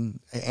Boss, and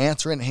I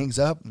answer it and hangs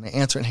up, and I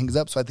answer it and hangs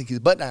up. So I think he's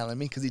butt dialing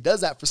me, because he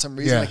does that for some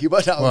reason. Yeah. Like he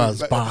butt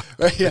dials me.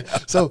 Right? Yeah.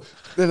 So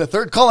then the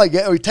third call I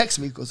get, or he texts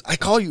me, he goes, I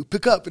call you,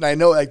 pick up. And I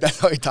know like that's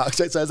how he talks.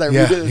 Right? So as I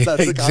read it,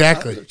 that's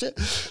exactly.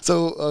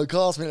 So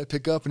calls me and I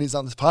pick up, and he's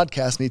on this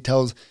podcast, and he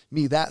tells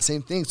me that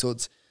same thing. So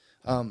it's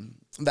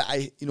that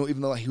I,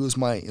 even though he was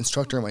my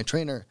instructor and my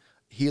trainer,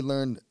 he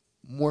learned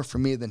more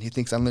from me than he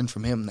thinks I learned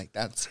from him. Like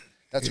that's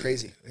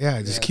crazy.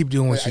 Yeah, just keep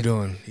doing what you're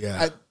doing.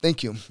 Yeah.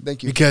 Thank you.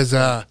 Because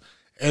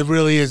it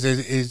really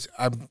is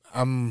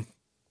I'm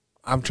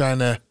trying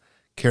to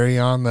carry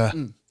on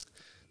the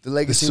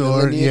legacy, the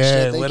sword, the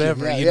lineage,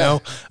 whatever. You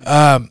know.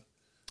 I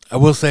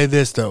will say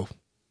this though.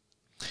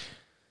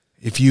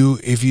 If you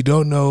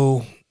don't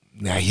know,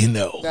 now you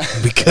know,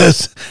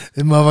 because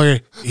this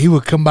motherfucker, he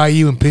would come by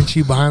you and pinch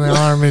you behind the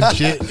arm and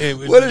shit.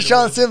 What did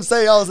Sean Sims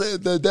say?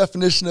 The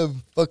definition of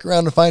fuck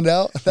around to find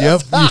out.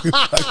 Yep.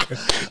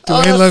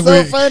 Duane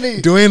Ludwig. So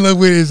funny. Duane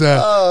Ludwig is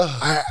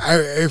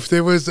if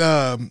there was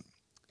a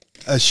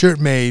shirt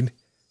made,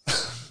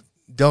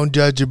 don't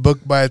judge a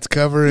book by its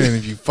cover, and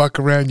if you fuck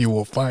around, you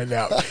will find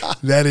out.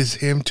 That is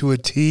him to a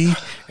T,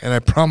 and I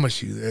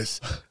promise you this.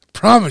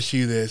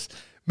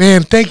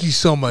 Man, thank you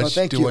so much,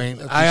 Duane.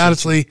 I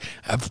honestly,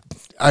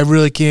 I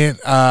really can't.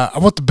 I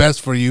want the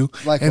best for you.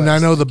 Likewise. And I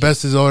know the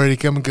best is already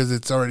coming, because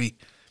it's already,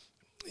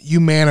 you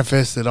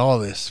manifested all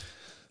this.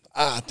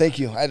 Thank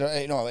you. I don't,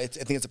 I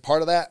think it's a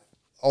part of that.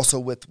 Also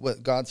with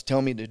what God's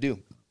telling me to do.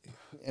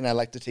 And I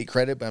like to take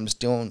credit, but I'm just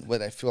doing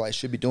what I feel I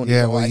should be doing.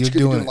 Yeah, well, well, I you're could be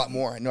doing doing it. a lot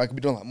more. I know I could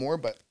be doing a lot more,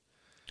 but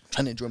I'm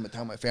trying to enjoy my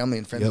time with my family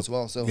and friends Yep. as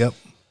well. So Yep.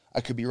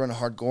 I could be running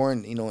hardcore,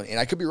 and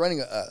I could be running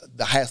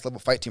the highest level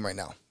fight team right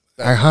now.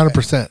 But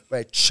 100%.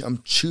 But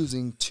I'm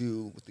choosing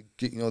to, with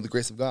the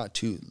grace of God,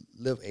 to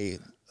live a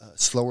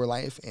slower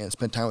life and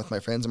spend time with my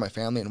friends and my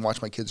family and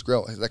watch my kids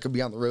grow. That could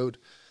be on the road.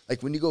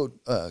 Like when you go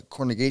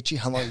Cornegachie,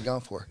 how long are you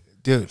gone for?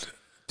 Dude,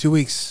 2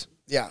 weeks.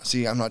 Yeah,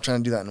 see, I'm not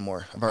trying to do that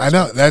anymore. I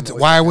know. That's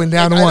why I went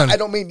down to one. I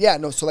don't mean,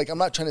 so like I'm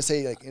not trying to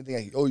say like anything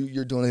like, oh,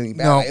 you're doing anything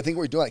bad. No. I think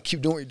what you're doing, like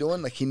keep doing what you're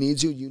doing. Like he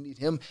needs you, you need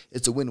him.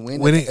 It's a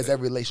win-win as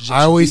every relationship.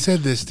 I always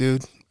said this,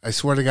 dude. I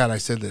swear to God, I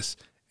said this.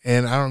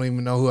 And I don't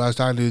even know who I was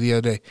talking to the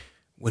other day.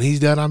 When he's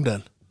done, I'm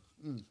done.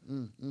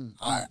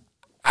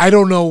 I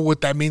don't know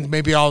what that means.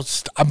 Maybe I'm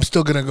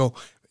still going to go.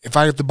 If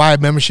I have to buy a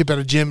membership at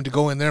a gym to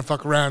go in there and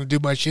fuck around and do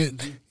my shit,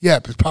 yeah,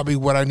 it's probably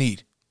what I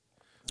need.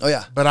 Oh,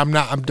 yeah. But I'm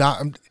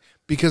not,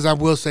 because I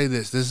will say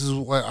this. This is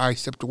why I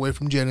stepped away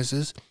from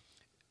Genesis.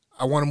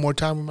 I wanted more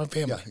time with my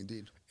family. Yeah,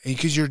 indeed.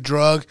 Because you're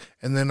drug,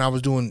 and then I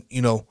was doing,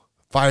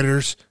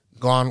 fighters,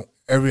 gone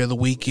every other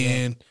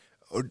weekend,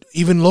 or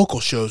even local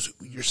shows.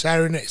 Your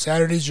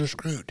Saturdays, you're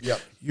screwed. Yep.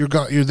 You're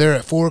there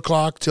at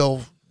 4:00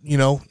 till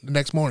the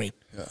next morning.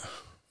 Yeah.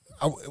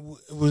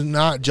 It was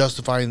not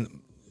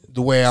justifying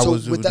the way I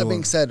was. So with that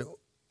being said,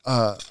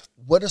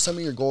 what are some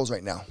of your goals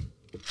right now?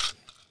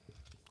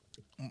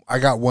 I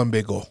got one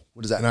big goal.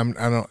 What is that?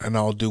 And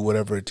I'll do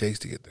whatever it takes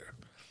to get there.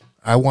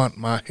 I want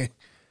my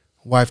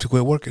wife to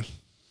quit working.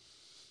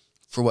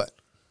 For what?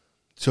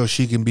 So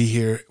she can be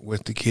here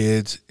with the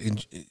kids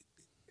and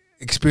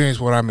experience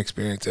what I'm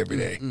experiencing every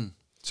day. Mm-hmm.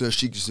 So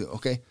she just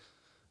okay.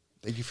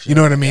 Thank you for You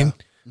know what I sharing mean?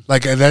 that.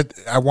 Like that,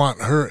 I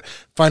want her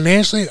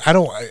financially. I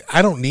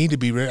don't need to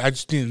be rich. I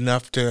just need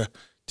enough to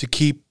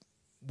keep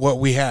what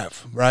we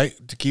have, right?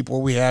 To keep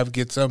what we have,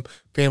 get some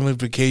family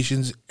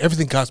vacations.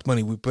 Everything costs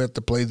money. We have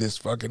to play this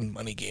fucking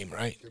money game,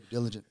 right? You're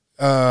diligent.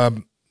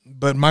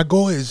 But my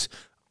goal is,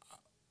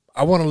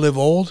 I want to live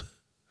old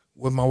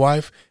with my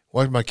wife,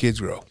 watch my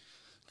kids grow.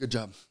 Good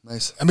job.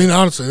 Nice. I mean,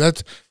 honestly,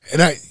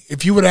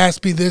 if you would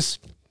ask me this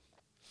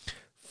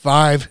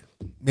 5,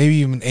 maybe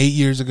even 8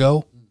 years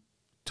ago,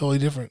 totally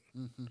different.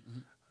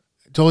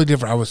 Totally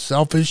different. I was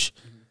selfish.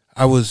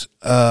 I was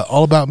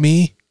all about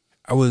me.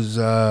 I was.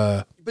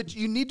 But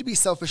you need to be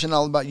selfish and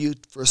all about you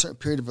for a certain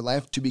period of your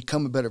life to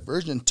become a better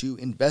version, to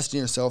invest in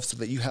yourself so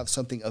that you have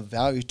something of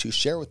value to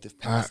share with the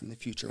past and the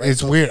future. Right?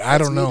 It's weird. I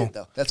don't know.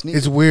 That's needed.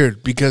 It's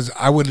weird because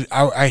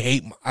I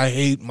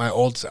hate my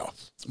old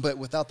self. But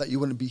without that, you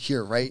wouldn't be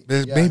here, right?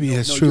 Maybe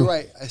it's true. You're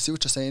right. I see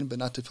what you're saying, but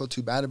not to feel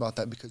too bad about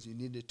that because you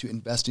needed to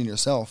invest in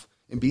yourself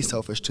and be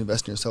selfish to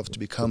invest in yourself to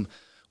become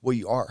what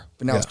you are.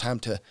 But now it's time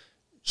to,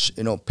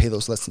 pay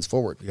those lessons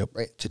forward,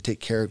 right? To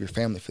take care of your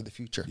family for the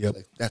future. Yep.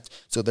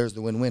 So there's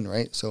the win-win,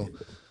 right? So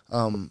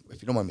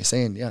if you don't mind me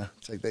saying,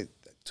 it's like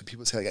so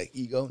people say like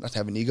ego, not to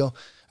have an ego.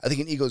 I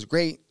think an ego is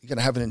great. You got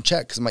to have it in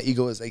check because my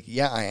ego is like,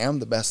 I am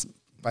the best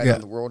fighter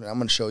in the world, and I'm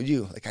going to show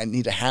you. Like I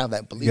need to have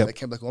that belief. I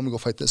can't be like, I'm going to go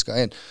fight this guy,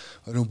 and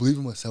I don't believe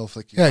in myself.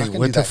 Like,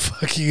 what the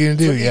fuck are you going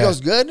to do? So ego's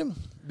good.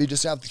 But you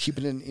just have to keep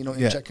it in,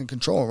 in check and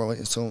control. Right?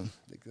 And so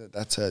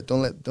that's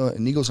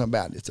an ego's not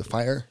bad. It's a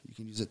fire. You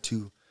can use it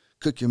to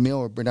cook your meal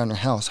or burn down your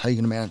house. How are you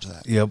going to manage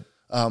that? Yep.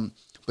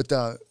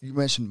 But you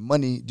mentioned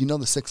money. Do you know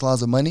the 6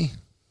 laws of money?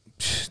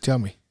 Tell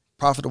me.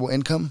 Profitable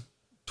income,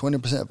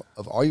 20%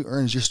 of all you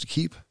earn is yours to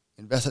keep.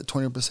 Invest that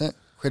 20%.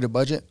 Create a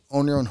budget.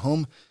 Own your own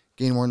home.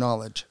 Gain more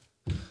knowledge.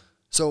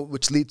 So,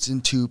 which leads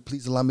into,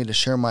 please allow me to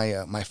share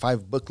my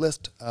 5 book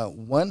list.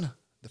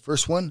 The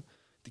first one,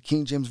 the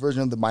King James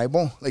Version of the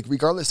Bible. Like,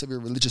 regardless of your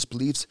religious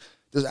beliefs,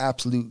 there's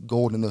absolute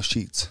gold in those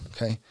sheets,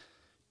 okay?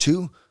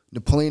 2,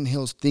 Napoleon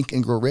Hill's Think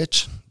and Grow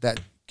Rich. That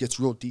gets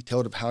real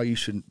detailed of how you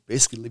should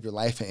basically live your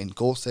life and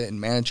goal set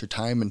and manage your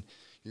time and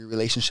your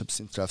relationships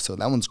and stuff. So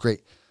that one's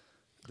great.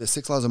 The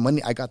 6 Laws of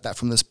Money, I got that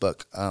from this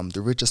book,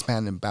 The Richest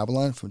Man in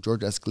Babylon from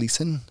George S.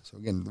 Gleason. So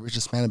again, The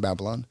Richest Man in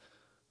Babylon.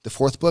 The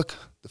 4th book,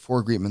 The 4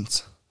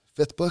 Agreements.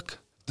 5th book,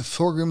 The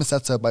 4 Agreements,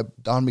 that's by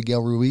Don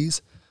Miguel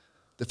Ruiz.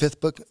 The 5th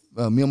book,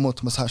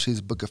 Miyamoto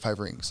Musashi's Book of 5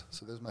 Rings.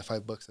 So there's my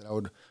 5 books that I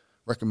would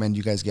recommend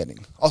you guys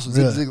getting. Also,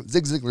 Really?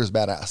 Zig Ziglar is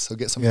badass, so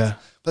get some. Yeah.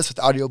 Plus with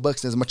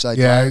audiobooks, as much as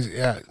I Yeah,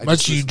 drive.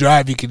 Much as you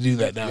drive, you can do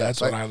that now. That's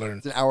so what I learned.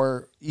 It's an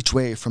hour each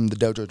way from the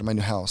dojo to my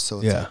new house,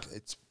 so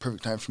it's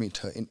perfect time for me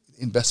to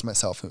invest in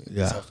myself and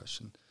be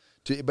selfish.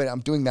 But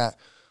I'm doing that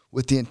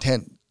with the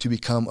intent to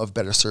become of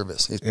better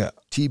service. It's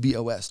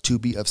TBOS, to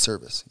be of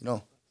service.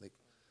 Like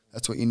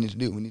that's what you need to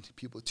do. We need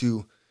people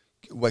to,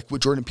 like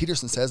what Jordan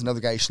Peterson says.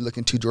 Another guy you should look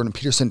into, Jordan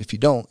Peterson. If you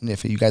don't, and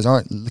if you guys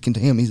aren't, look into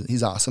him.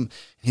 He's awesome.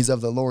 He's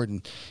of the Lord,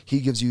 and he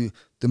gives you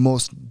the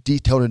most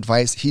detailed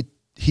advice.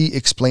 He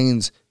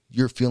explains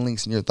your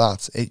feelings and your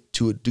thoughts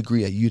to a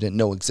degree that you didn't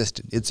know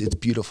existed. It's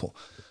beautiful.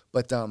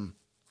 But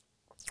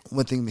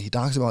one thing that he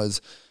talks about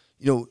is,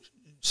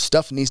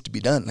 stuff needs to be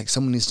done. Like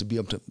someone needs to be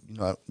able to,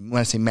 when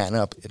I say man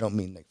up, I don't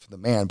mean like for the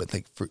man, but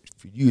like for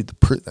you, the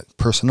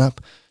person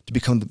up, to to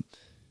become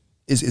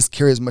is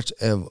carry as much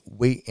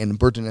weight and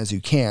burden as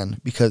you can,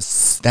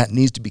 because that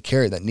needs to be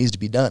carried, that needs to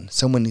be done.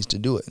 Someone needs to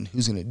do it, and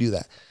who's going to do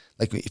that?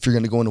 Like, if you're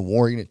going to go into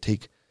war, you're going to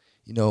take,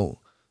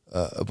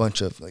 a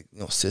bunch of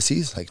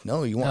sissies. Like,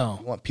 no, you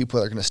want people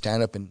that are going to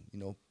stand up and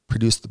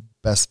produce the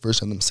best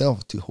version of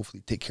themselves to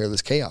hopefully take care of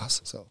this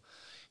chaos. So,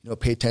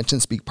 pay attention,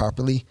 speak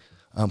properly,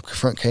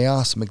 confront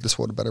chaos, make this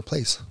world a better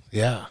place.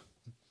 Yeah,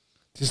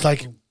 just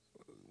like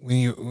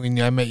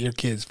when I met your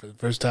kids for the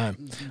first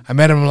time. I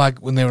met them like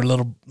when they were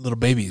little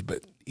babies,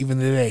 but even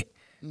today,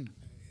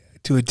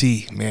 to a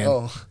T, man.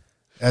 Oh,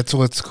 that's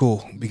what's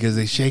cool, because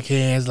they shake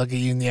hands, look at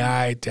you in the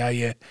eye, tell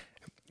you.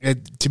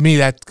 To me,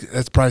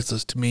 that's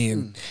priceless to me,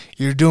 and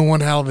you're doing one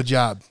hell of a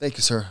job. Thank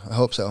you, sir. I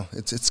hope so.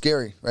 It's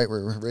scary, right?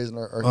 We're raising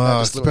our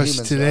not just little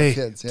especially humans, today. our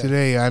kids. Yeah.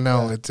 Today, I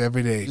know it's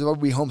every day.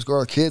 We homeschool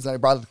our kids, and I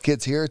brought the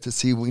kids here to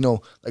see,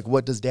 like,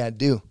 what does Dad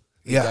do?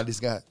 Yeah,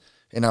 Daddy's got.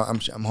 And I'm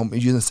hoping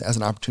using this as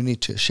an opportunity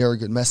to share a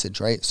good message,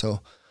 right?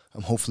 So,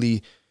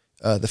 hopefully,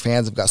 the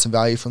fans have got some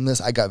value from this.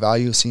 I got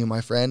value seeing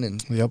my friend,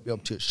 and be able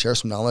to share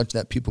some knowledge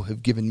that people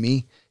have given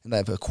me and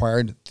that I've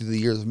acquired through the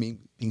years of me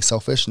being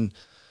selfish. And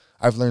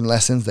I've learned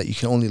lessons that you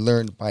can only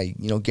learn by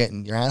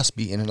getting your ass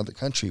beat in another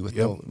country with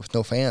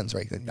no fans,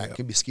 right? That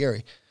could be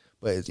scary,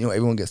 but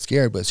everyone gets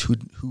scared, but it's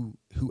who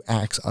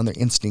acts on their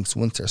instincts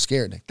once they're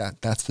scared. Like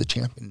that's the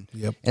champion,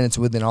 and it's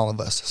within all of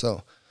us.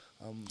 So,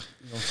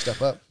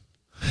 step up.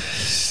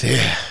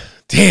 Yeah.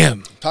 Damn.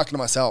 I'm talking to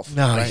myself.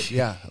 No, right?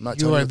 Yeah. I'm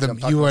not. You are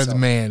the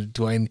man,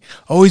 Duane.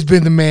 Always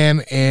been the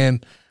man,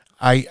 and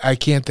I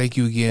can't thank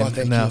you again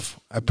enough.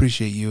 I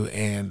appreciate you,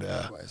 and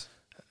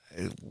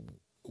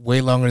way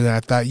longer than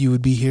I thought you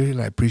would be here,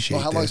 and I appreciate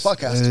how this. long is the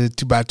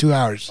podcast? About 2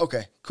 hours.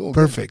 Okay, cool.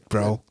 Perfect,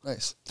 bro. Good.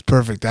 Nice. It's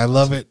perfect. I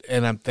love it,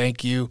 and I'm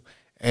thank you,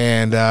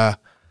 and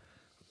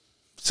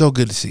so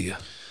good to see you.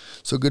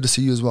 So good to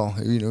see you as well.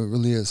 It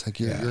really is. Like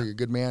you're a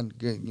good man,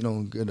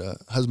 good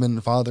husband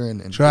and father,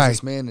 and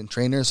businessman and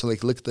trainer. So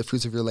like, look at the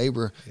fruits of your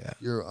labor. Yeah.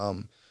 You're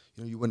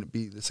you wouldn't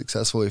be this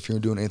successful if you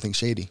were doing anything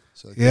shady.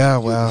 So like,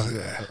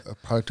 a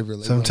product of your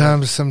labor.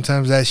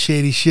 Sometimes that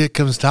shady shit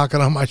comes talking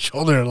on my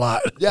shoulder a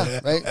lot. Yeah,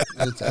 right.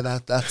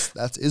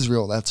 That's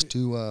Israel. That's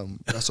to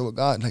wrestle with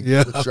God. Like,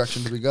 which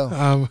direction do we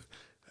go?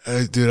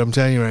 Dude, I'm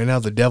telling you right now,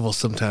 the devil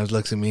sometimes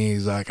looks at me.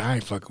 He's like, I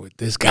ain't fucking with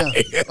this guy.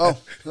 Yeah. Oh,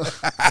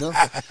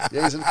 yeah,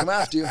 he's gonna come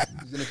after you.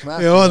 He's gonna come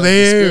after you. Oh,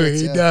 there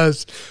he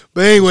does.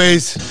 But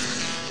anyways,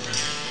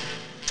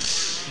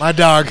 my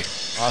dog.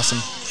 Awesome.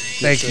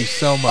 Thank you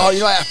so much.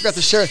 Oh, I forgot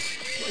to share.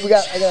 We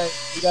gotta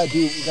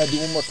do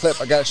one more clip.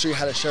 I gotta show you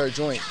how to share a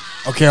joint.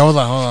 Okay, hold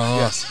on.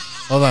 Yes.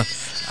 Hold on.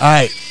 All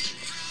right,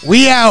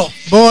 we out,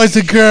 boys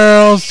and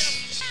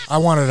girls. I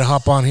wanted to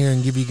hop on here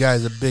and give you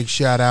guys a big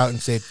shout out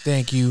and say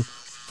thank you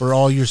for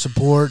all your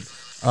support.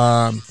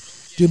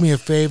 Do me a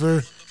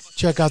favor,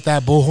 check out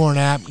that Bullhorn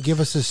app. Give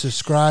us a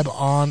subscribe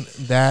on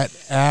that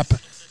app.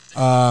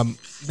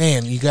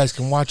 Man, you guys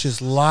can watch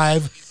us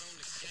live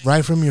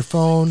right from your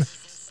phone.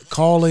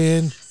 Call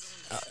in,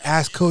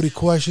 ask Cody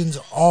questions,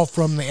 all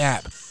from the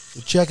app.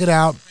 So check it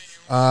out.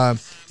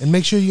 And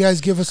make sure you guys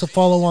give us a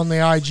follow on the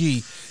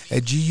IG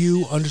at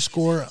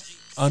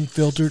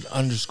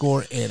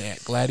GU_Unfiltered_ and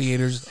at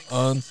Gladiators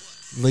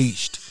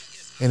Unleashed.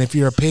 And if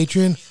you're a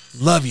patron,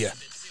 love you.